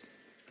closed.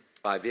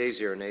 5 yeas,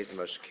 0 nays. The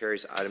motion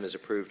carries. Item is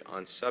approved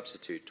on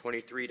substitute.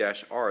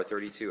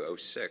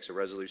 23-R3206, a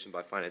resolution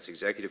by Finance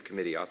Executive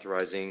Committee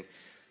authorizing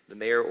the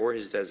mayor or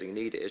his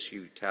designee to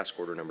issue task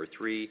order number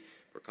 3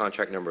 for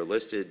contract number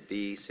listed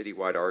B,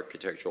 citywide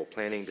architectural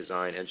planning,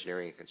 design,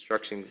 engineering, and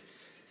construction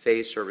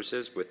phase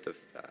services with the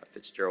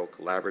Fitzgerald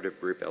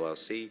Collaborative Group,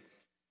 LLC,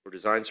 for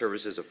design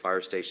services of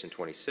Fire Station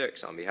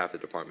 26 on behalf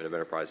of the Department of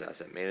Enterprise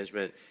Asset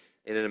Management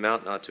in an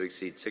amount not to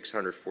exceed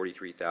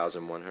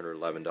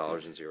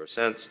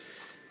 $643,111.00.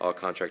 All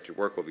contracted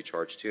work will be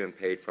charged to and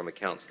paid from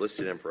accounts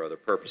listed and for other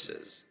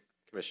purposes.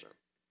 Commissioner.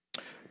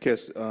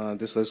 Yes,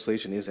 this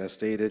legislation is as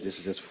stated. This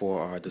is just for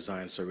our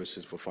design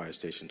services for Fire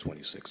Station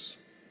 26.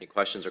 Any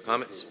questions or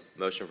comments?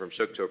 Motion from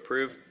Shook to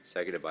approve,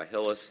 seconded by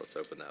Hillis. Let's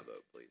open that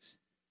vote, please.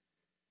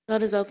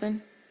 Vote is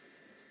open.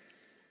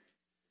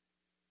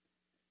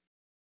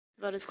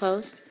 Vote is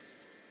closed.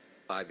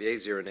 5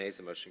 yeas, 0 nays.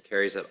 The motion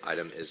carries. That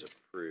item is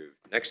approved.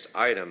 Next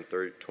item,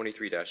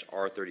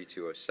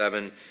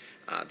 23-R3207.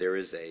 There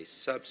is a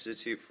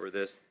substitute for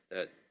this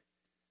that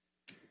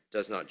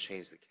does not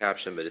change the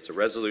caption, but it's a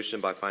resolution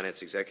by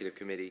Finance Executive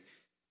Committee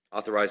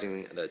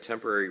authorizing the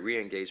temporary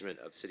re-engagement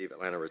of City of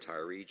Atlanta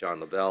retiree John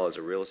Lavelle as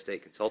a real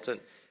estate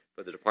consultant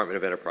for the Department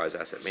of Enterprise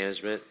Asset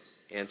Management,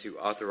 and to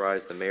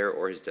authorize the mayor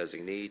or his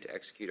designee to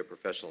execute a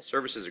professional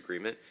services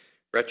agreement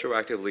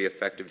retroactively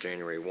effective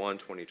January 1,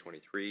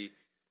 2023,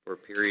 for a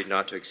period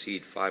not to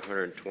exceed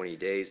 520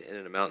 days in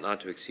an amount not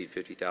to exceed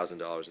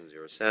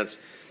 $50,000.00.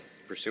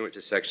 pursuant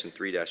to Section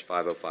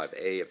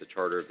 3-505A of the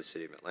Charter of the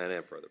City of Atlanta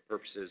and for other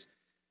purposes.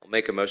 I'll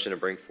make a motion to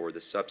bring forward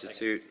the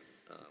substitute,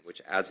 which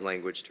adds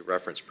language to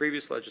reference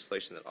previous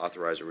legislation that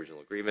authorized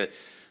original agreement.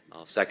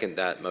 I'll second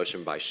that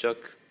motion by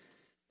Shook.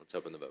 Let's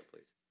open the vote,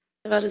 please.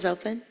 The vote is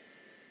open.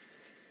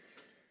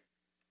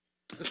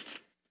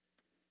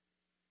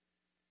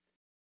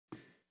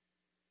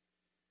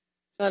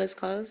 Vote is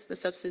closed. The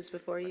substitute is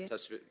before you.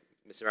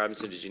 Mr.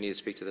 Robinson, did you need to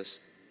speak to this?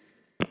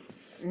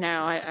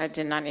 No, I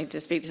did not need to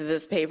speak to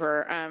this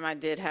paper. I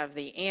did have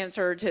the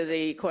answer to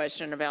the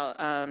question about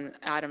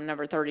item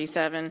number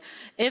 37.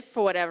 If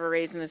for whatever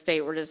reason the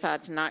state were to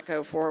decide to not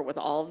go forward with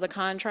all of the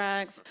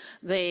contracts,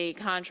 the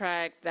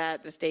contract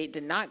that the state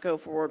did not go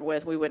forward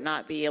with, we would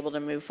not be able to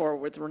move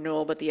forward with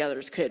renewal, but the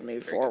others could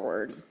move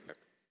forward.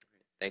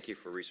 Thank you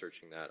for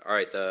researching that. All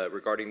right,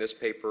 regarding this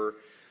paper,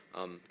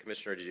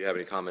 Commissioner, did you have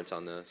any comments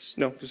on this?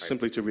 No, just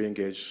simply to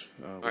reengage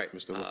All right,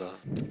 Mr. LaBelle.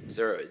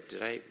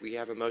 We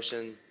have a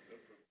motion?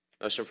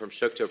 Motion from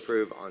Shook to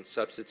approve on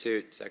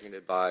substitute,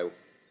 seconded by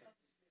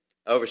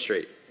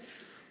Overstreet.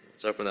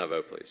 Let's open that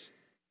vote, please.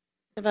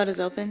 The vote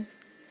is open.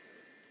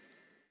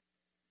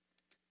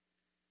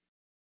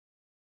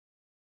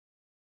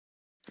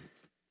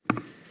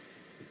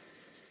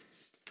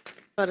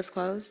 Vote is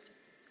closed.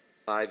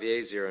 5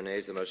 yeas, 0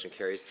 nays. The motion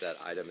carries. That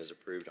item is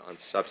approved on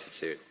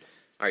substitute.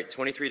 All right,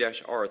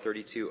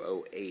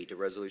 23-R3208, a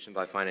resolution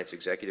by Finance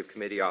Executive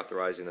Committee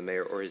authorizing the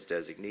mayor or his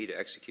designee to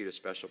execute a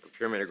special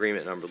procurement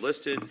agreement number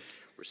listed,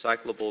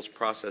 recyclables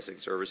processing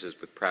services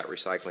with Pratt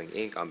Recycling,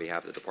 Inc. on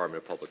behalf of the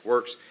Department of Public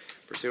Works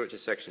pursuant to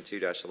Section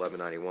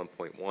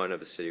 2-1191.1 of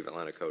the City of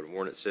Atlanta Code of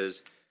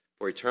Ordinances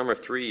for a term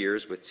of 3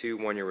 years with 2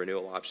 one-year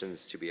renewal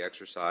options to be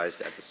exercised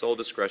at the sole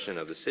discretion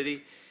of the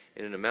city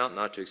in an amount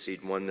not to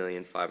exceed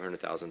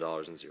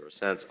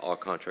 $1,500,000.00. All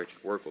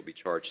contracted work will be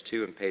charged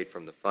to and paid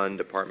from the fund,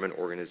 department,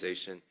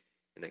 organization,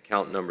 and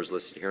account numbers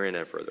listed herein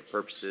and for other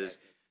purposes.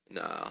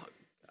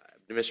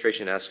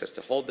 Administration asks us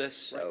to hold this,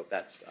 so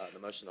that's the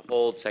motion to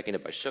hold,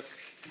 seconded by Shook.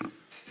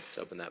 Let's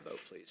open that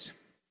vote, please.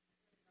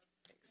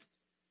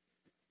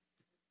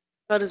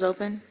 Vote is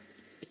open.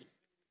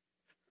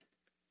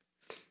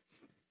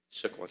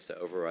 Shook wants to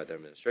override the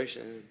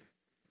administration.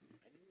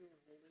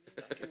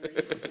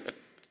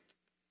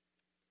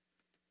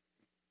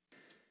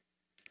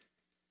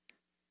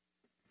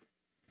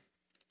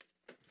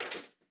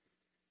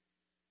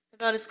 The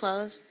vote is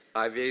closed.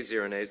 5 yeas,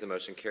 0 nays. The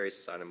motion carries.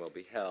 This item will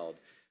be held.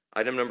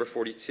 Item number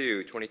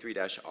 42,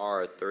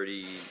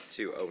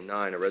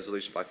 23-R3209, a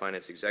resolution by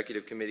Finance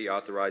Executive Committee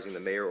authorizing the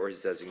mayor or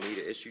his designee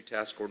to issue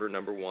task order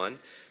number 1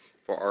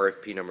 for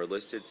RFP number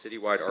listed,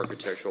 citywide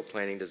architectural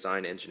planning,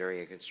 design, engineering,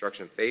 and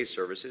construction phase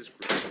services,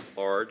 group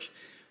large,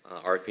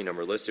 RFP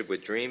number listed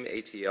with Dream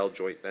ATL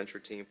joint venture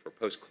team for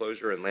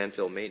post-closure and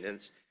landfill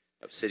maintenance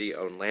of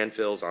city-owned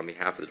landfills on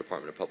behalf of the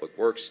Department of Public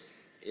Works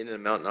in an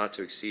amount not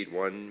to exceed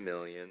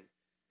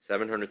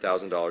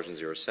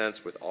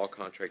 $1,700,000.00, with all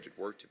contracted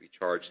work to be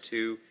charged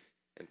to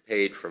and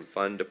paid from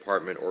fund,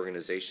 department,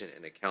 organization,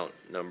 and account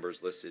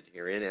numbers listed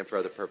herein and for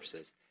other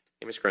purposes.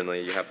 Hey, Ms.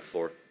 Greenlee, you have the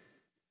floor.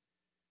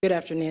 Good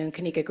afternoon.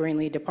 Kanika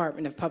Greenlee,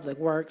 Department of Public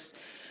Works.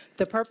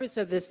 The purpose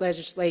of this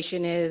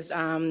legislation is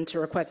to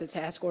request a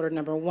task order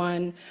number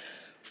 1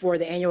 for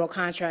the annual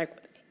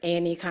contract,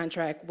 A&E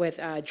contract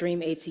with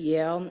Dream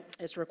ATL.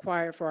 It's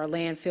required for our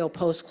landfill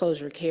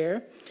post-closure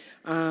care.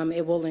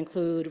 It will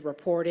include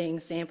reporting,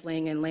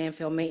 sampling, and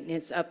landfill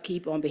maintenance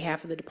upkeep on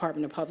behalf of the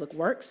Department of Public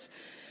Works,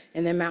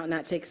 and the amount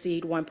not to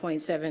exceed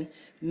 $1.7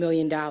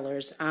 million.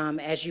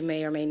 As you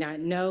may or may not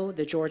know,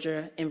 the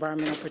Georgia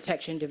Environmental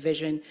Protection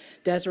Division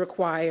does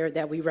require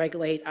that we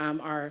regulate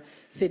our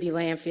city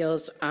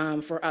landfills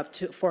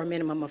for a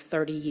minimum of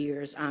 30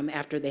 years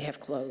after they have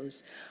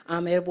closed.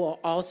 It will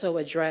also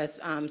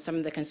address some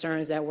of the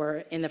concerns that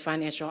were in the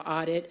financial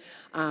audit.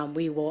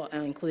 We will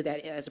include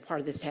that as a part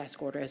of this task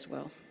order as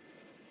well.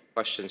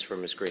 Questions for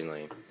Ms.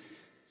 Greenlee?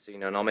 Seeing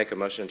none, I'll make a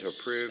motion to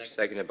approve,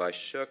 seconded by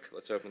Shook.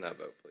 Let's open that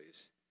vote,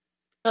 please.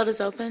 Vote is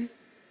open.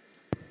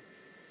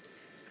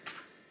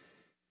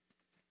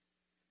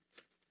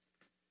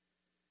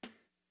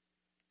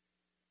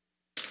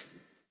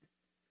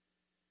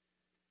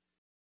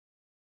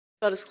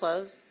 Vote is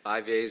closed.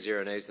 5 yeas,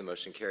 0 nays. The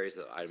motion carries.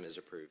 The item is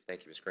approved.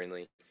 Thank you, Ms.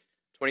 Greenlee.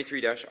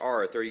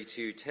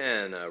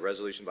 23-R3210, a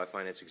resolution by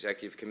Finance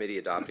Executive Committee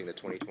adopting the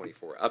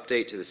 2024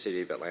 update to the City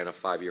of Atlanta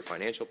 5-year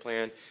financial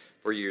plan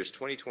for years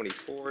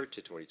 2024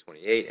 to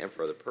 2028 and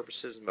for other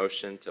purposes.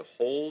 Motion to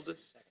hold,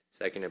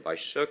 seconded by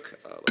Shook.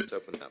 Let's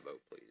open that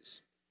vote, please.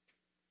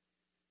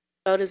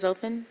 Vote is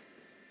open.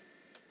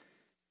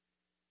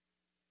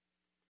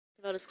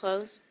 The vote is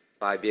closed.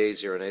 5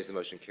 yeas, 0 nays. The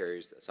motion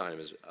carries. This item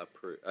is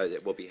approved.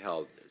 It will be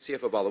held.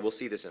 CFO Bala, we'll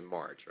see this in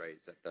March, right?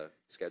 Is that the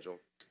schedule?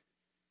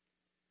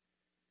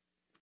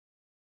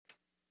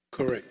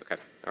 Correct. Okay.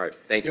 All right.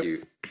 Thank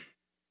you.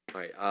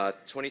 All right.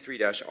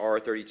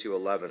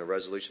 23-R3211, a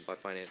resolution by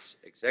Finance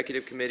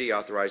Executive Committee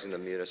authorizing the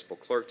municipal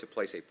clerk to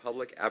place a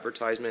public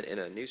advertisement in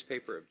a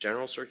newspaper of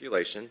general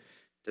circulation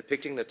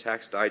depicting the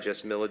tax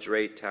digest millage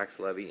rate, tax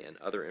levy, and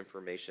other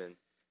information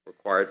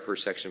required per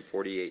section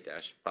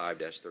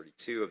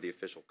 48-5-32 of the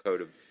official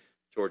code of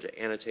Georgia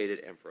annotated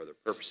and for other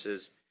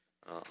purposes.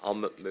 I'll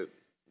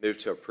move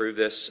to approve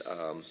this,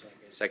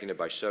 seconded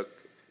by Shook.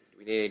 Do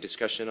we need any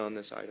discussion on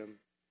this item?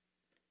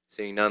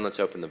 Seeing none, let's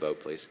open the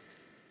vote, please.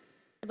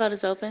 The vote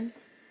is open.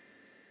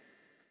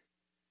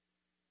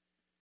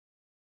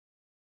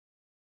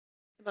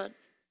 The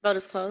vote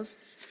is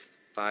closed.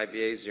 5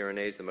 yeas, 0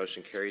 nays, the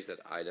motion carries. That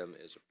item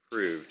is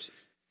approved.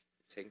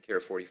 Taking care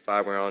of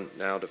 45, we're on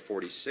now to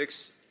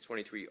 46,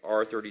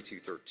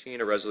 23R3213,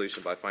 a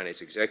resolution by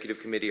Finance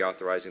Executive Committee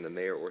authorizing the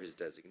mayor or his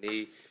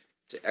designee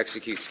to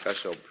execute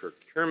special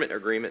procurement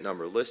agreement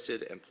number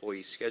listed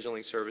employee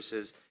scheduling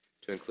services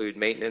to include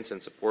maintenance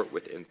and support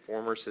with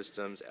Informer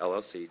Systems,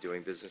 LLC,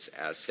 doing business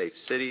as Safe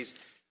Cities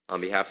on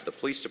behalf of the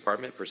Police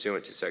Department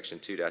pursuant to Section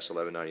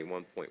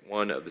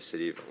 2-1191.1 of the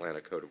City of Atlanta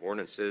Code of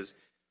Ordinances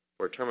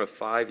for a term of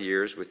 5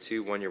 years with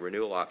 2 one-year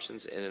renewal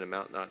options in an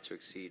amount not to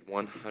exceed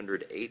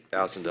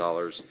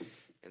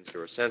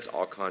 $108,000.00.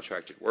 All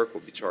contracted work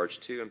will be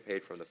charged to and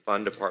paid from the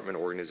Fund Department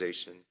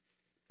organization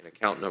and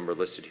account number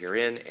listed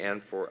herein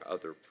and for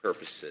other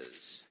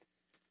purposes.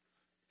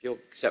 If you'll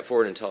step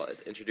forward and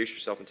introduce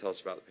yourself and tell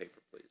us about the paper,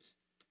 please.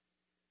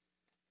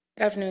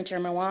 Good afternoon,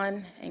 Chairman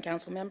Wan and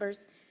council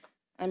members.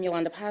 I'm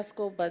Yolanda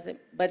Pascal,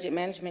 Budget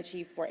Management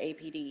Chief for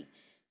APD.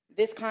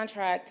 This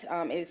contract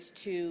is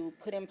to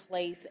put in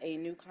place a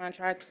new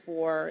contract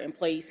for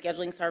employee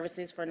scheduling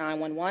services for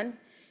 911.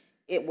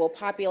 It will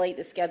populate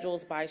the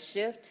schedules by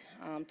shift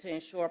to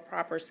ensure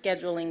proper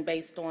scheduling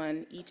based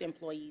on each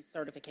employee's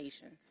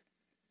certifications.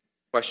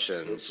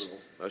 Questions?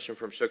 Motion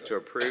from Shook to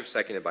approve,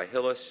 seconded by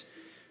Hillis.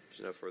 If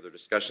there's no further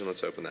discussion,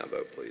 let's open that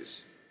vote,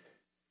 please.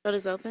 Vote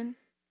is open.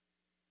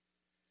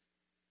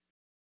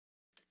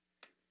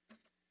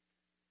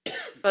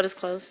 Vote is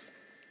closed.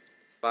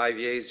 5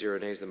 yeas, 0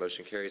 nays, the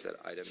motion carries. That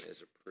item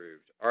is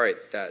approved. All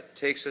right, that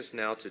takes us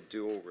now to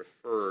dual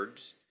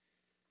referreds.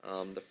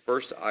 The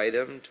first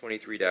item,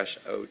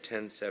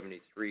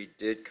 23-01073,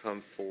 did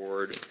come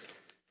forward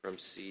from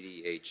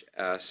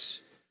CDHS.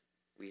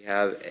 We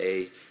have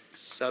a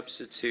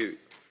substitute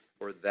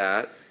for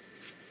that.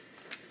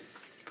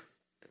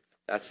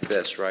 That's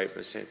this, right,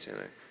 Ms.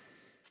 Santana?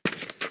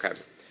 Okay.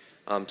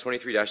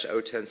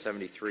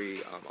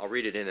 23-01073, I'll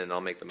read it in and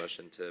I'll make the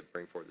motion to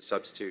bring forward the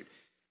substitute.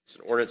 It's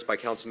an ordinance by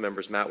council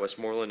members Matt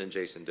Westmoreland and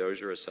Jason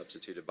Dozier, as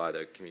substituted by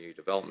the Community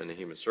Development and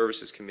Human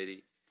Services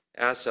Committee,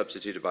 as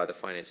substituted by the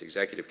Finance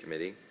Executive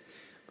Committee.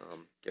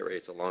 Get ready,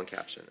 it's a long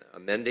caption.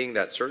 Amending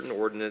that certain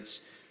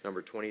ordinance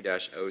number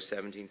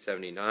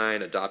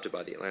 20-01779, adopted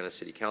by the Atlanta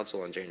City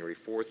Council on January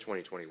 4th,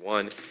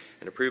 2021,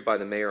 and approved by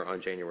the mayor on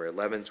January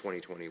 11,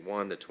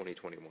 2021, the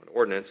 2021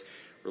 ordinance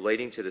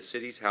relating to the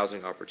city's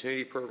housing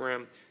opportunity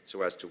program,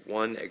 so as to,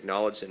 1,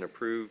 acknowledge and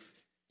approve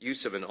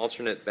use of an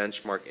alternate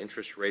benchmark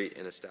interest rate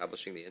in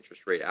establishing the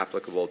interest rate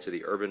applicable to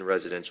the Urban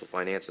Residential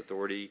Finance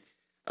Authority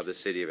of the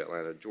City of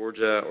Atlanta,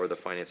 Georgia, or the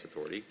Finance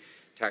Authority,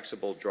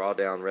 Taxable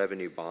Drawdown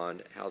Revenue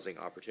Bond Housing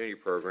Opportunity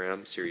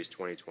Program, Series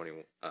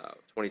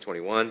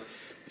 2021,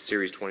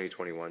 Series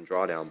 2021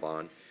 Drawdown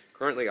Bond,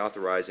 currently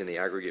authorizing the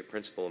aggregate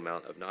principal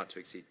amount of not to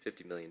exceed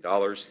 $50 million,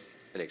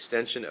 an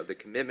extension of the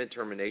commitment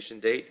termination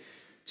date,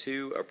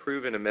 2,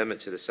 approve an amendment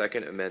to the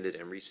second amended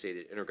and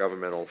restated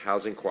intergovernmental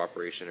housing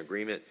cooperation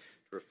agreement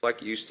to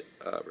reflect use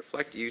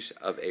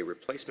of a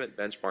replacement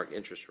benchmark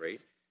interest rate,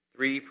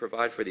 3,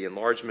 provide for the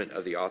enlargement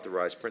of the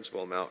authorized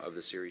principal amount of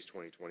the Series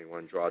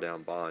 2021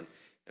 drawdown bond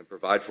and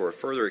provide for a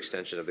further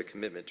extension of the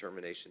commitment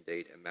termination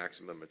date and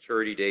maximum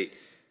maturity date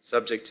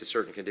subject to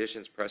certain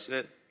conditions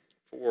precedent.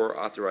 4,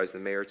 authorize the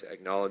mayor to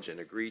acknowledge and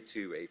agree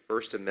to a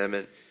First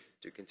Amendment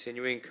to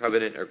continuing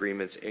covenant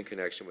agreements in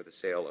connection with the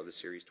sale of the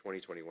Series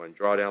 2021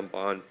 drawdown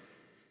bond,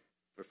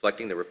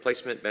 reflecting the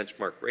replacement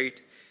benchmark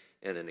rate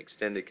and an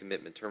extended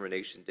commitment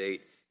termination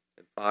date.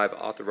 And 5,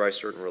 authorize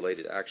certain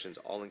related actions,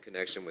 all in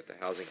connection with the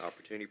Housing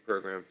Opportunity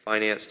Program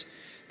financed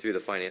through the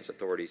Finance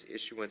Authority's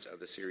issuance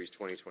of the Series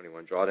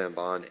 2021 drawdown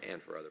bond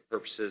and for other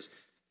purposes.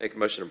 Make a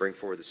motion to bring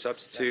forward the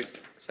substitute,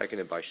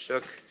 seconded by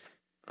Shook.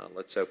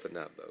 Let's open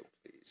that vote,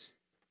 please.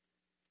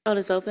 Vote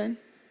is open.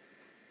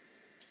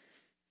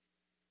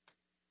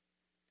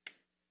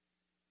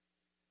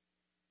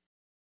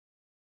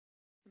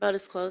 Vote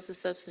is closed. The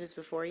substitute is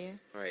before you.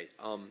 All right,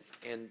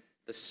 and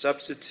the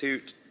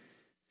substitute,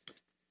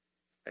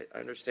 I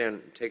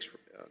understand, takes,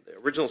 the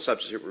original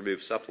substitute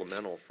removed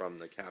supplemental from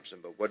the caption,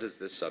 but what does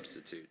this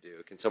substitute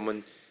do? Can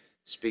someone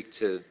speak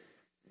to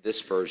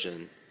this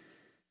version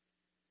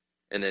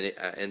and then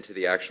into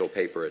the actual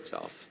paper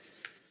itself?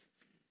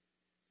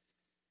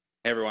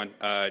 Hey everyone,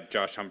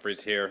 Josh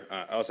Humphreys here.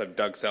 I also have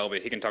Doug Selby.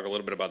 He can talk a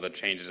little bit about the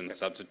changes in the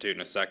substitute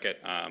in a second,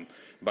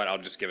 but I'll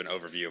just give an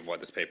overview of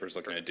what this paper is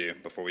looking to do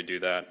before we do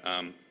that.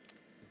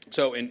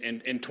 So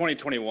in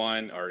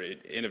 2021, or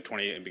end of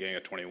 20 and beginning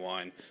of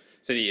 21,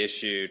 City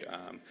issued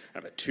kind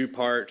of a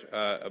two-part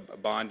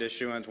bond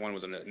issuance. One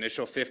was an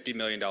initial $50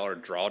 million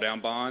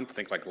drawdown bond.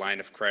 Think like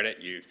line of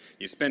credit. You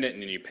spend it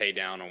and then you pay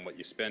down on what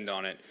you spend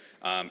on it,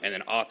 and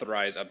then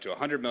authorize up to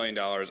 $100 million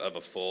of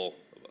a full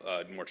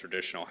more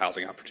traditional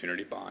housing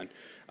opportunity bond.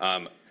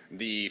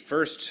 The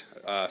first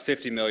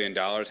 $50 million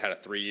had a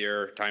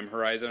 3-year time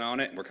horizon on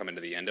it, and we're coming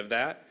to the end of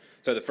that.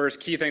 So the first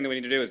key thing that we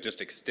need to do is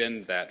just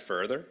extend that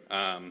further.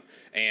 The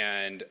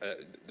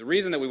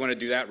reason that we want to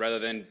do that rather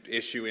than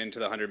issue into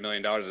the $100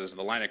 million is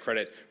the line of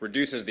credit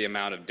reduces the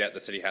amount of debt the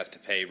city has to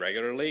pay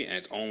regularly, and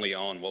it's only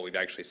on what we've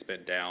actually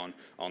spent down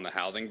on the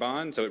housing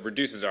bond. So it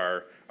reduces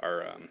our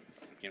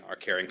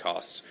carrying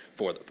costs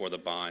for the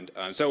bond.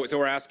 So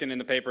we're asking in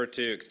the paper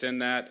to extend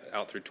that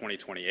out through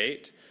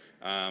 2028.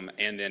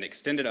 And then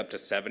extend it up to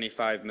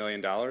 $75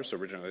 million. So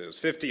originally it was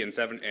 50 and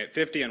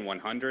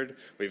 100.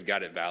 We've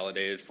got it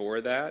validated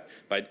for that.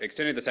 By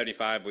extending the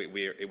 75,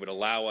 it would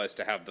allow us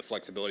to have the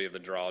flexibility of the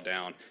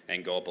drawdown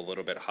and go up a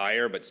little bit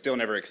higher, but still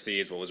never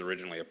exceeds what was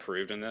originally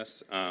approved in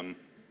this. And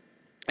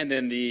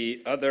then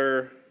the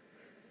other,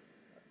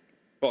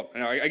 well,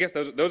 I guess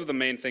those are the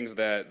main things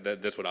that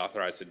this would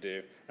authorize to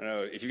do. I don't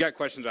know if you've got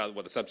questions about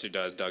what the substitute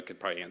does, Doug could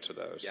probably answer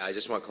those. Yeah, I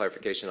just want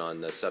clarification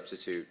on the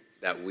substitute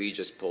that we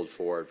just pulled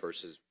forward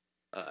versus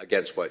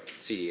against what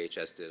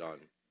CDHS did on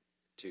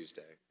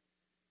Tuesday.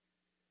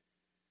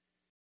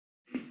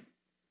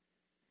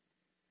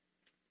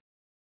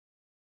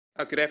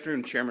 Good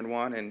afternoon, Chairman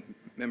Wan and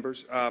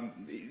members.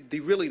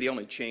 Really, the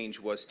only change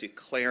was to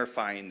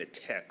clarify in the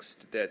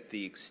text that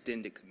the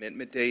extended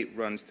commitment date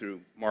runs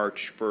through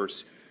March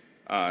 1st,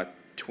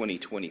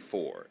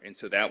 2024. And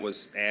so that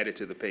was added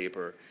to the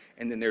paper.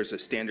 And then there's a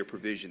standard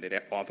provision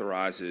that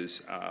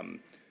authorizes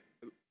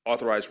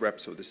authorized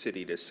reps of the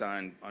city to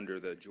sign under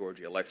the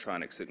Georgia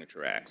Electronic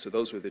Signature Act. So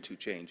those were the two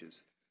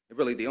changes. And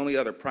really, the only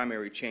other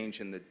primary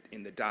change in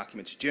the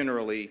documents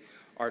generally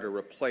are to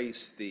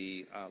replace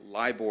the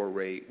LIBOR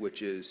rate,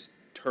 which is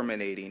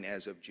terminating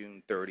as of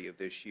June 30 of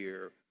this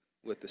year,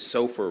 with the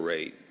SOFR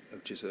rate,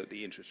 which is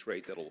the interest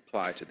rate that will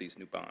apply to these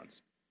new bonds.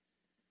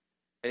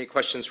 Any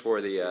questions for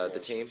the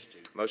team?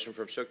 Motion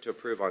from Shook to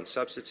approve on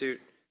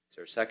substitute. Is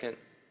there a second?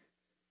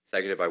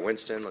 Seconded by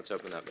Winston. Let's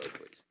open that vote,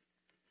 please.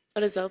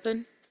 Vote is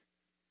open.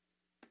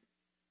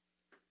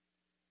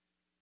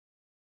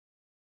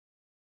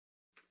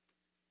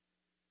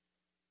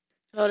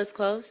 Vote is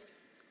closed.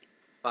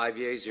 5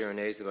 yeas, 0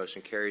 nays. The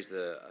motion carries.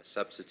 The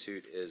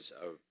substitute is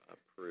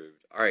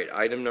approved. All right,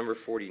 item number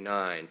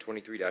 49,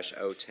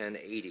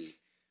 23-01080.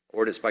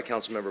 Ordinance by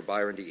Councilmember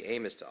Byron D.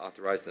 Amos to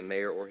authorize the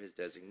mayor or his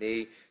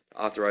designee to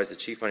authorize the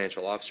chief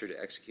financial officer to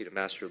execute a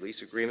master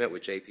lease agreement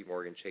with J.P.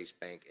 Morgan Chase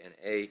Bank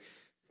N.A.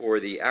 for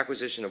the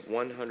acquisition of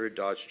 100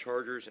 Dodge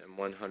Chargers and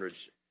 100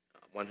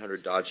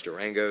 Dodge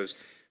Durangos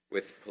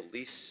with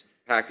police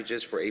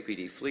packages for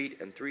APD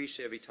fleet and 3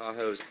 Chevy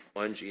Tahoes,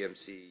 1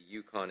 GMC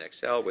Yukon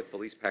XL with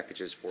police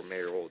packages for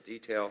mayoral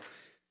detail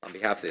on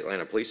behalf of the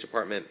Atlanta Police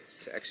Department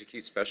to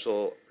execute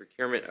special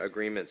procurement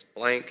agreements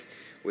blank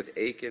with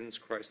Aikens,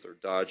 Chrysler,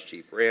 Dodge,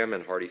 Jeep, Ram,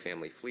 and Hardy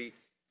Family Fleet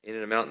in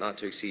an amount not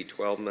to exceed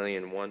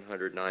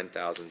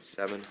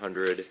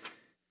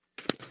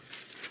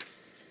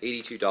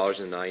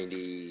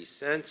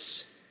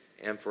 $12,109,782.90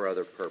 and for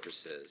other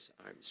purposes.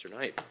 All right, Mr.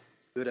 Knight.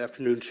 Good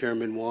afternoon,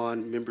 Chairman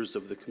Wan, members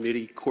of the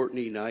committee.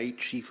 Courtney Knight,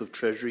 Chief of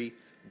Treasury,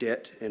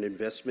 Debt and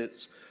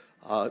Investments.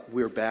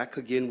 We're back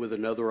again with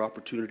another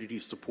opportunity to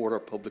support our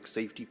public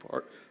safety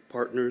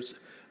partners.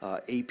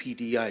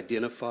 APD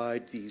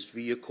identified these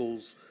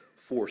vehicles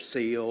for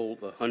sale,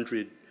 the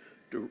 100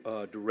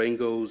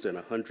 Durangos and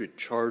 100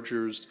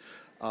 Chargers.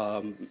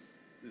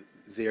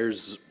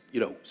 There's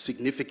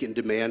significant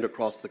demand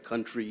across the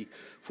country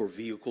for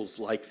vehicles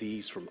like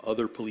these from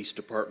other police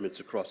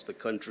departments across the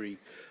country.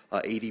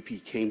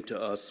 ADP came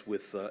to us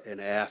with an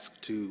ask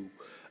to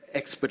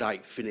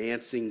expedite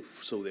financing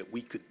so that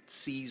we could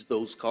seize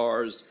those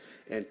cars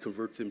and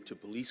convert them to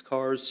police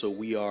cars. So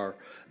we are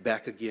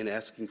back again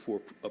asking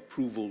for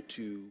approval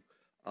to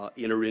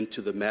enter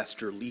into the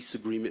master lease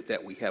agreement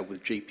that we have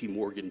with J.P.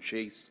 Morgan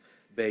Chase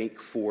Bank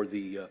for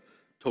the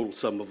total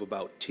sum of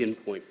about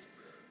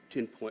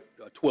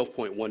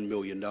 $12.1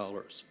 million.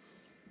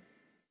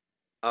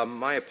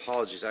 My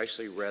apologies. I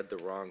actually read the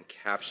wrong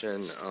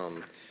caption.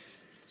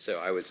 So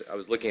I was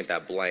looking at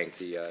that blank.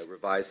 The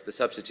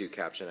substitute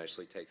caption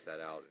actually takes that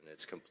out and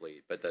it's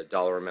complete, but the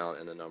dollar amount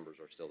and the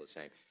numbers are still the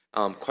same.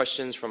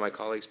 Questions from my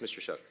colleagues?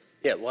 Mr. Shook.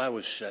 Yeah, why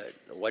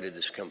did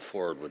this come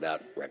forward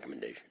without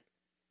recommendation?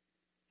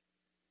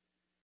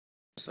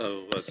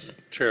 So as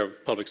Chair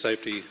of Public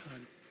Safety,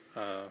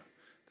 I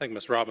think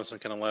Ms. Robinson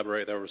can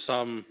elaborate. There was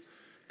some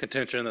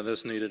contention that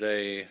this needed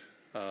a,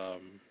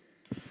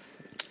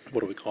 what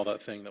do we call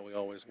that thing that we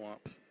always want?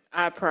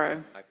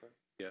 iPro.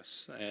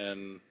 Yes,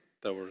 and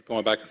that we're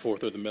going back and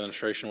forth with the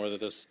administration whether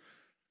this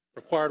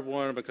required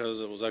one because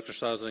it was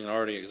exercising an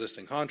already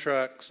existing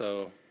contract.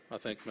 So I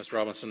think Ms.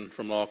 Robinson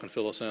from Law can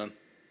fill us in.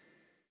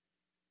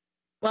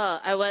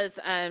 Well,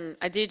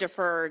 I do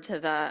defer to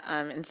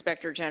the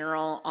Inspector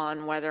General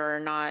on whether or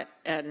not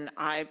an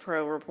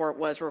iPro report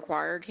was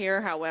required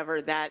here.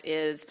 However, that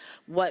is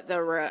what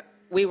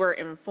we were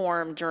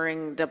informed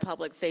during the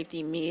public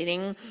safety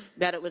meeting,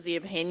 that it was the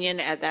opinion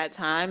at that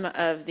time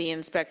of the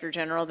Inspector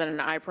General that an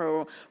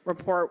iPro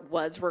report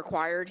was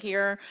required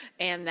here,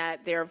 and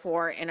that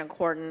therefore, in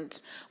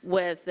accordance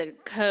with the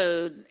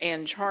code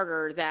and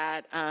charter,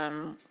 that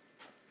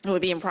it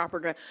would be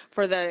improper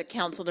for the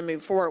council to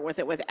move forward with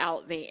it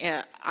without the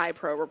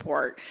iPro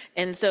report.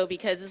 And so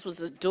because this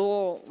was a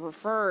dual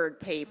referred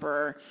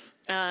paper,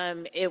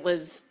 it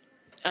was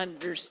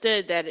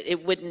understood that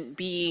it wouldn't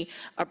be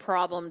a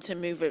problem to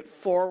move it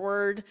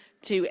forward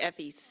to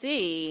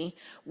FEC,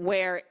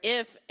 where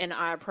if an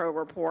iPro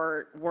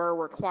report were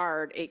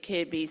required, it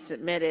could be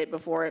submitted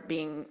before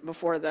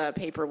the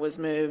paper was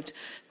moved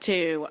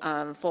to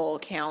full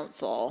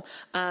council.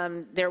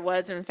 There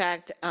was, in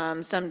fact,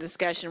 some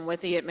discussion with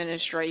the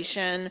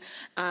administration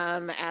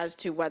as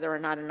to whether or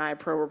not an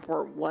iPro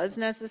report was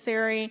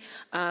necessary.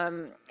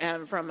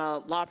 And from a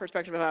law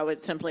perspective, I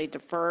would simply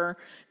defer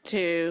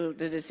to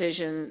the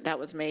decision that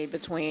was made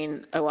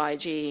between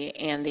OIG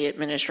and the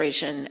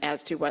administration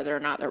as to whether or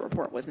not the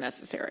report was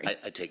necessary.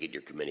 I take it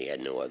your committee had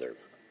no other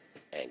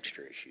angst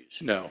or issues?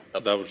 No,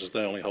 that was just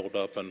the only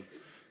holdup, and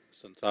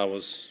since I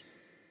was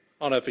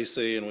on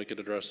FEC and we could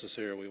address this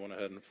here, we went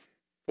ahead and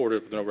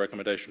forwarded with no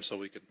recommendation so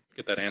we could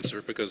get that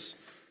answer, because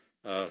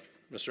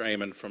Mr.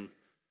 Amon, from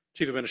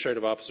Chief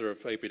Administrative Officer of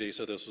APD,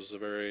 said this was a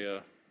very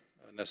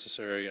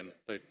necessary, and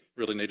they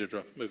really needed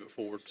to move it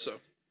forward, so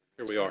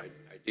here we are.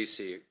 I do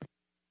see.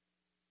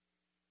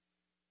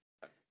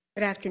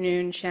 Good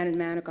afternoon, Shannon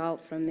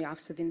Manigault from the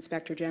Office of the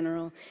Inspector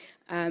General.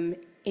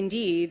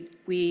 Indeed,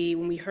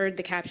 when we heard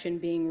the caption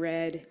being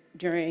read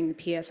during the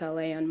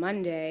PSLA on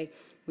Monday,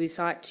 we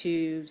sought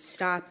to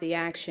stop the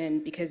action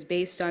because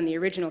based on the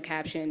original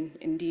caption,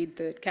 indeed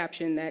the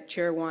caption that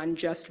Chair Wan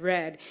just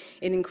read,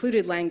 it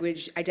included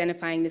language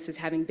identifying this as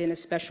having been a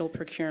special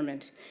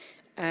procurement.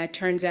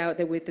 Turns out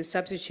that with the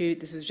substitute,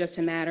 this was just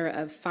a matter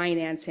of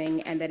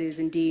financing and that it is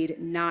indeed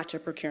not a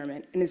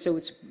procurement. And so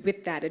it's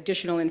with that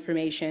additional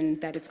information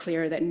that it's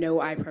clear that no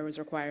iPro is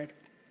required.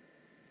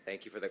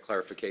 Thank you for the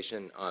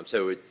clarification.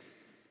 So it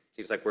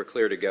seems like we're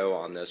clear to go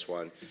on this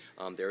one.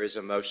 There is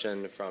a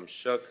motion from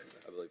Shook,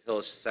 I believe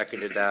Hillis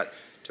seconded that,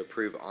 to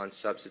approve on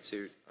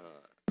substitute.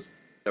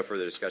 No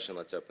further discussion.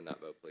 Let's open that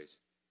vote, please.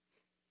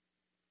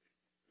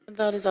 The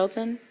vote is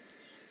open.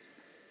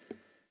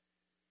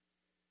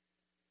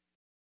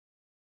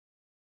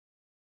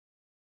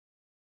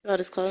 Vote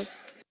is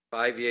closed.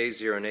 5 yeas,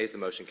 0 nays. The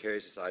motion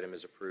carries. This item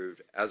is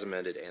approved as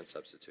amended and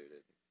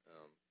substituted.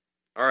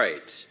 All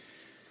right.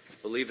 I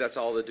believe that's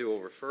all the dual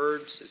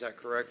referreds. Is that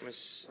correct,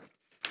 Ms.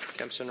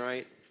 Kempson,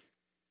 right?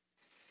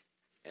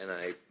 And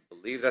I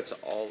believe that's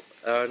all.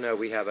 No,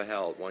 we have a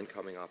held, one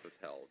coming off of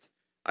held.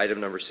 Item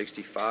number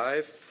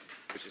 65,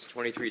 which is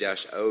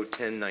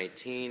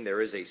 23-01019.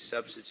 There is a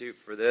substitute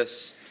for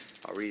this.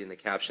 I'll read in the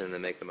caption and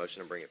then make the motion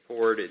and bring it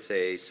forward. It's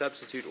a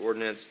substitute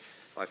ordinance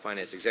by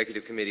Finance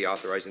Executive Committee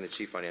authorizing the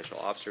Chief Financial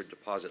Officer to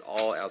deposit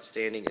all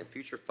outstanding and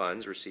future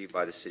funds received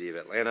by the City of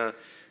Atlanta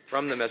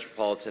from the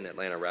Metropolitan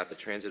Atlanta Rapid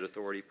Transit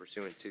Authority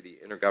pursuant to the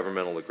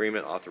intergovernmental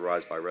agreement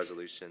authorized by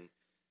Resolution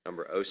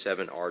number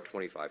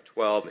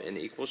 07R2512 in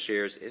equal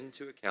shares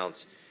into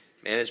accounts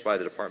managed by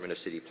the Department of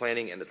City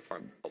Planning and the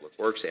Department of Public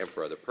Works and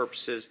for other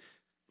purposes.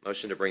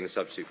 Motion to bring the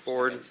substitute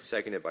forward,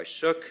 seconded by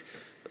Shook.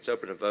 Let's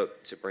open a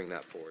vote to bring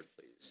that forward,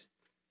 please.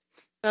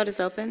 Vote is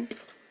open.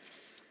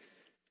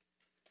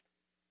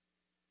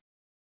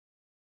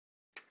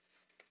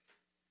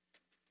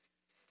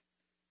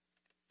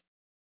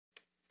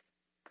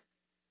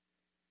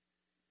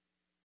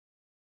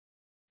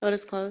 Vote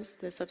is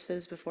closed. The substitute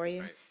is before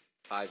you. Right.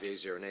 5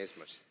 yeas, 0 nays.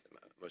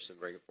 Motion to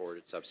bring it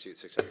forward. Substitute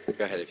success.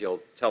 Go ahead. If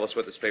you'll tell us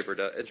what this paper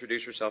does,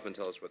 introduce yourself and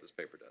tell us what this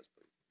paper does,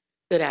 please.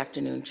 Good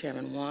afternoon,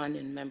 Chairman Wan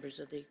and members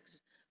of the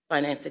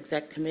Finance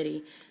Exec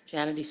Committee.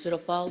 Janet E.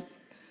 Siddlefeld,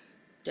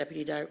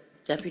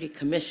 Deputy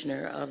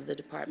Commissioner of the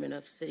Department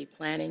of City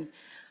Planning.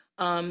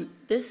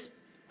 This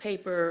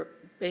paper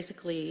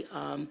basically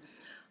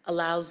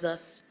allows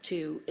us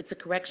to, it's a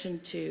correction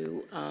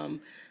to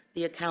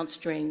the account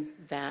string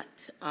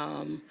that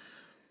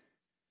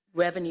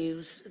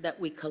revenues that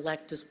we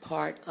collect as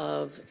part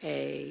of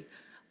a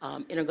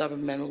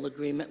intergovernmental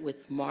agreement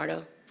with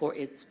MARTA for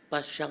its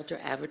bus shelter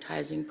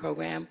advertising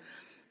program.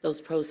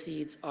 Those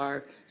proceeds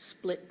are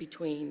split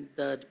between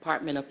the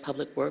Department of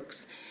Public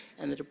Works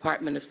and the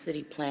Department of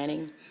City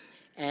Planning.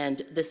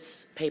 And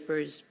this paper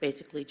is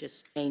basically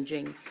just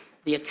changing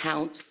the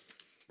account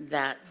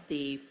that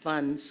the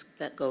funds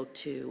that go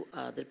to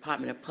the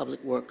Department of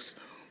Public Works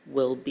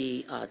will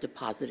be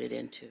deposited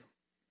into.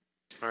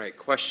 All right,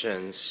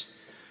 questions?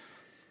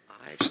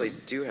 I actually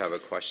do have a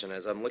question.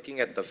 As I'm looking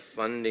at the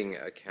funding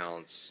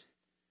accounts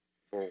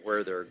for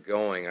where they're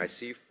going, I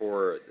see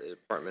for the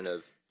Department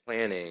of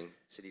Planning,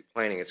 City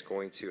Planning, it's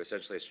going to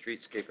essentially a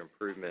streetscape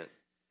improvement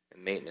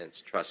and maintenance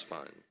trust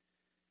fund.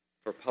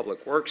 For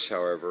Public Works,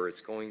 however,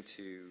 it's going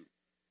to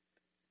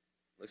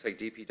looks like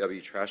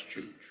DPW trash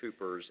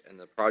troopers, and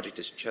the project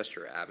is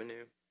Chester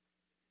Avenue.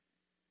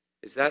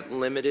 Is that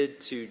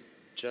limited to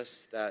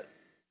just that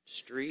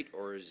street,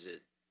 or is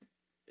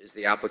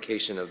the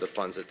application of the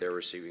funds that they're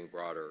receiving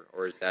broader,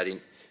 or is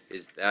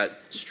that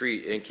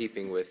street in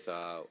keeping with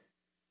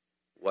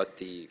what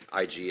the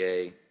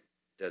IGA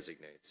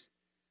designates?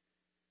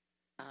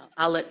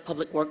 I'll let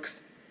Public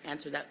Works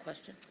answer that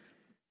question.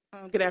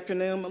 Good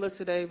afternoon,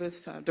 Melissa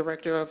Davis,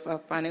 Director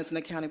of Finance and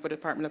Accounting for the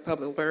Department of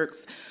Public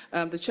Works.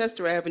 The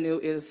Chester Avenue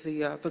is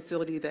the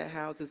facility that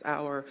houses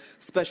our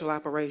special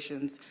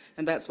operations,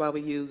 and that's why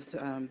we used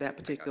that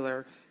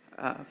particular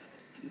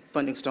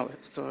funding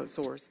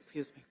source.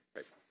 Excuse me.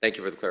 Great. Thank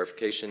you for the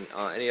clarification.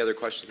 Any other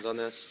questions on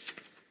this?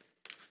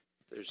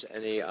 If there's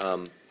any,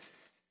 I'll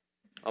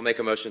make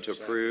a motion to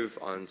approve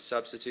on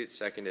substitute,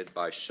 seconded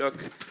by Shook.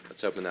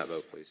 Let's open that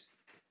vote, please.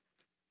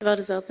 The vote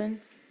is open.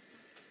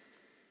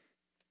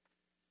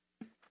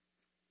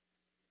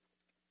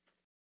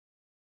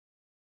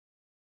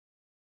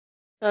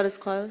 Vote is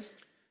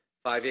closed.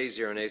 5 ayes,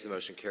 0 nays, the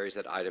motion carries.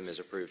 That item is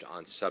approved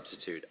on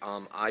substitute.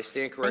 I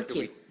stand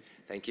corrected.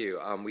 Thank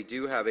you. We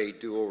do have a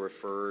dual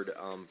referred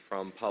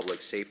from Public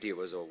Safety. It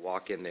was a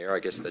walk-in there. I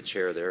guess the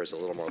chair there is a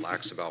little more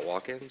lax about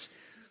walk-ins.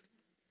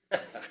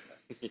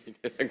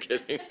 I'm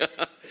kidding.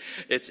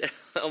 It's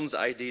Helms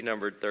ID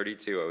number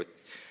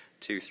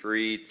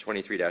 32023,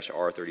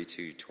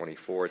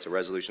 23-R3224. It's a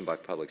resolution by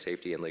Public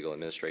Safety and Legal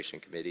Administration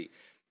Committee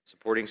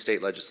supporting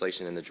state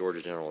legislation in the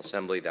Georgia General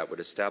Assembly that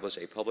would establish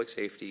a public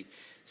safety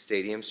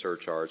stadium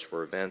surcharge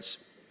for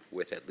events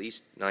with at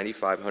least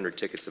 9,500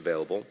 tickets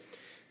available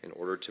in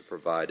order to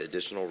provide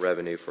additional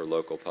revenue for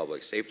local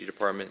public safety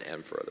department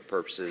and for other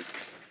purposes.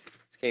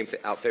 This came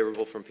out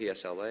favorable from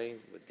PSLA.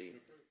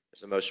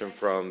 There's a motion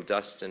from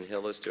Dustin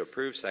Hillis to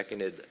approve,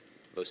 seconded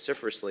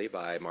vociferously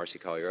by Marcy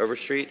Collier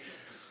Overstreet.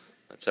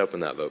 Let's open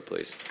that vote,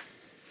 please.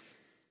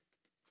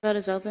 Vote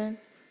is open.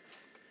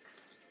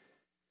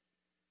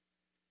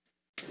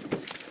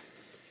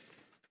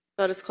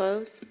 Vote is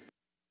closed.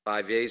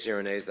 5 yeas,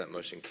 0 nays, that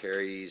motion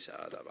carries.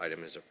 That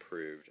item is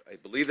approved. I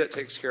believe that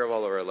takes care of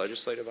all of our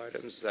legislative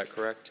items. Is that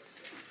correct?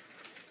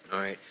 All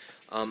right.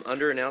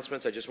 Under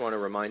announcements, I just want to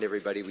remind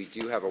everybody we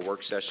do have a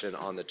work session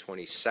on the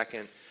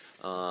 22nd.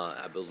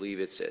 I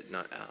believe it's at,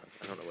 I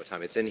don't know what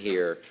time, it's in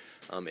here.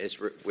 It's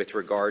with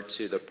regard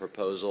to the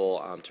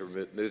proposal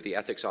to move the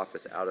ethics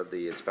office out of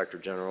the Inspector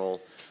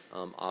General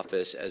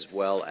office, as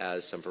well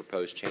as some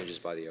proposed changes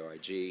by the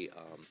OIG.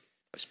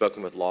 I've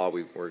spoken with Law.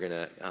 We're going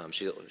to,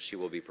 she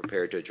will be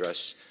prepared to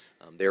address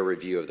their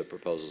review of the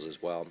proposals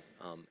as well.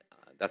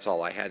 That's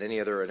all I had. Any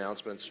other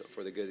announcements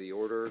for the good of the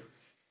order?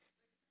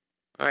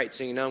 All right,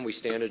 seeing none, we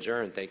stand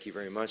adjourned. Thank you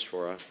very much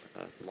for a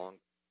long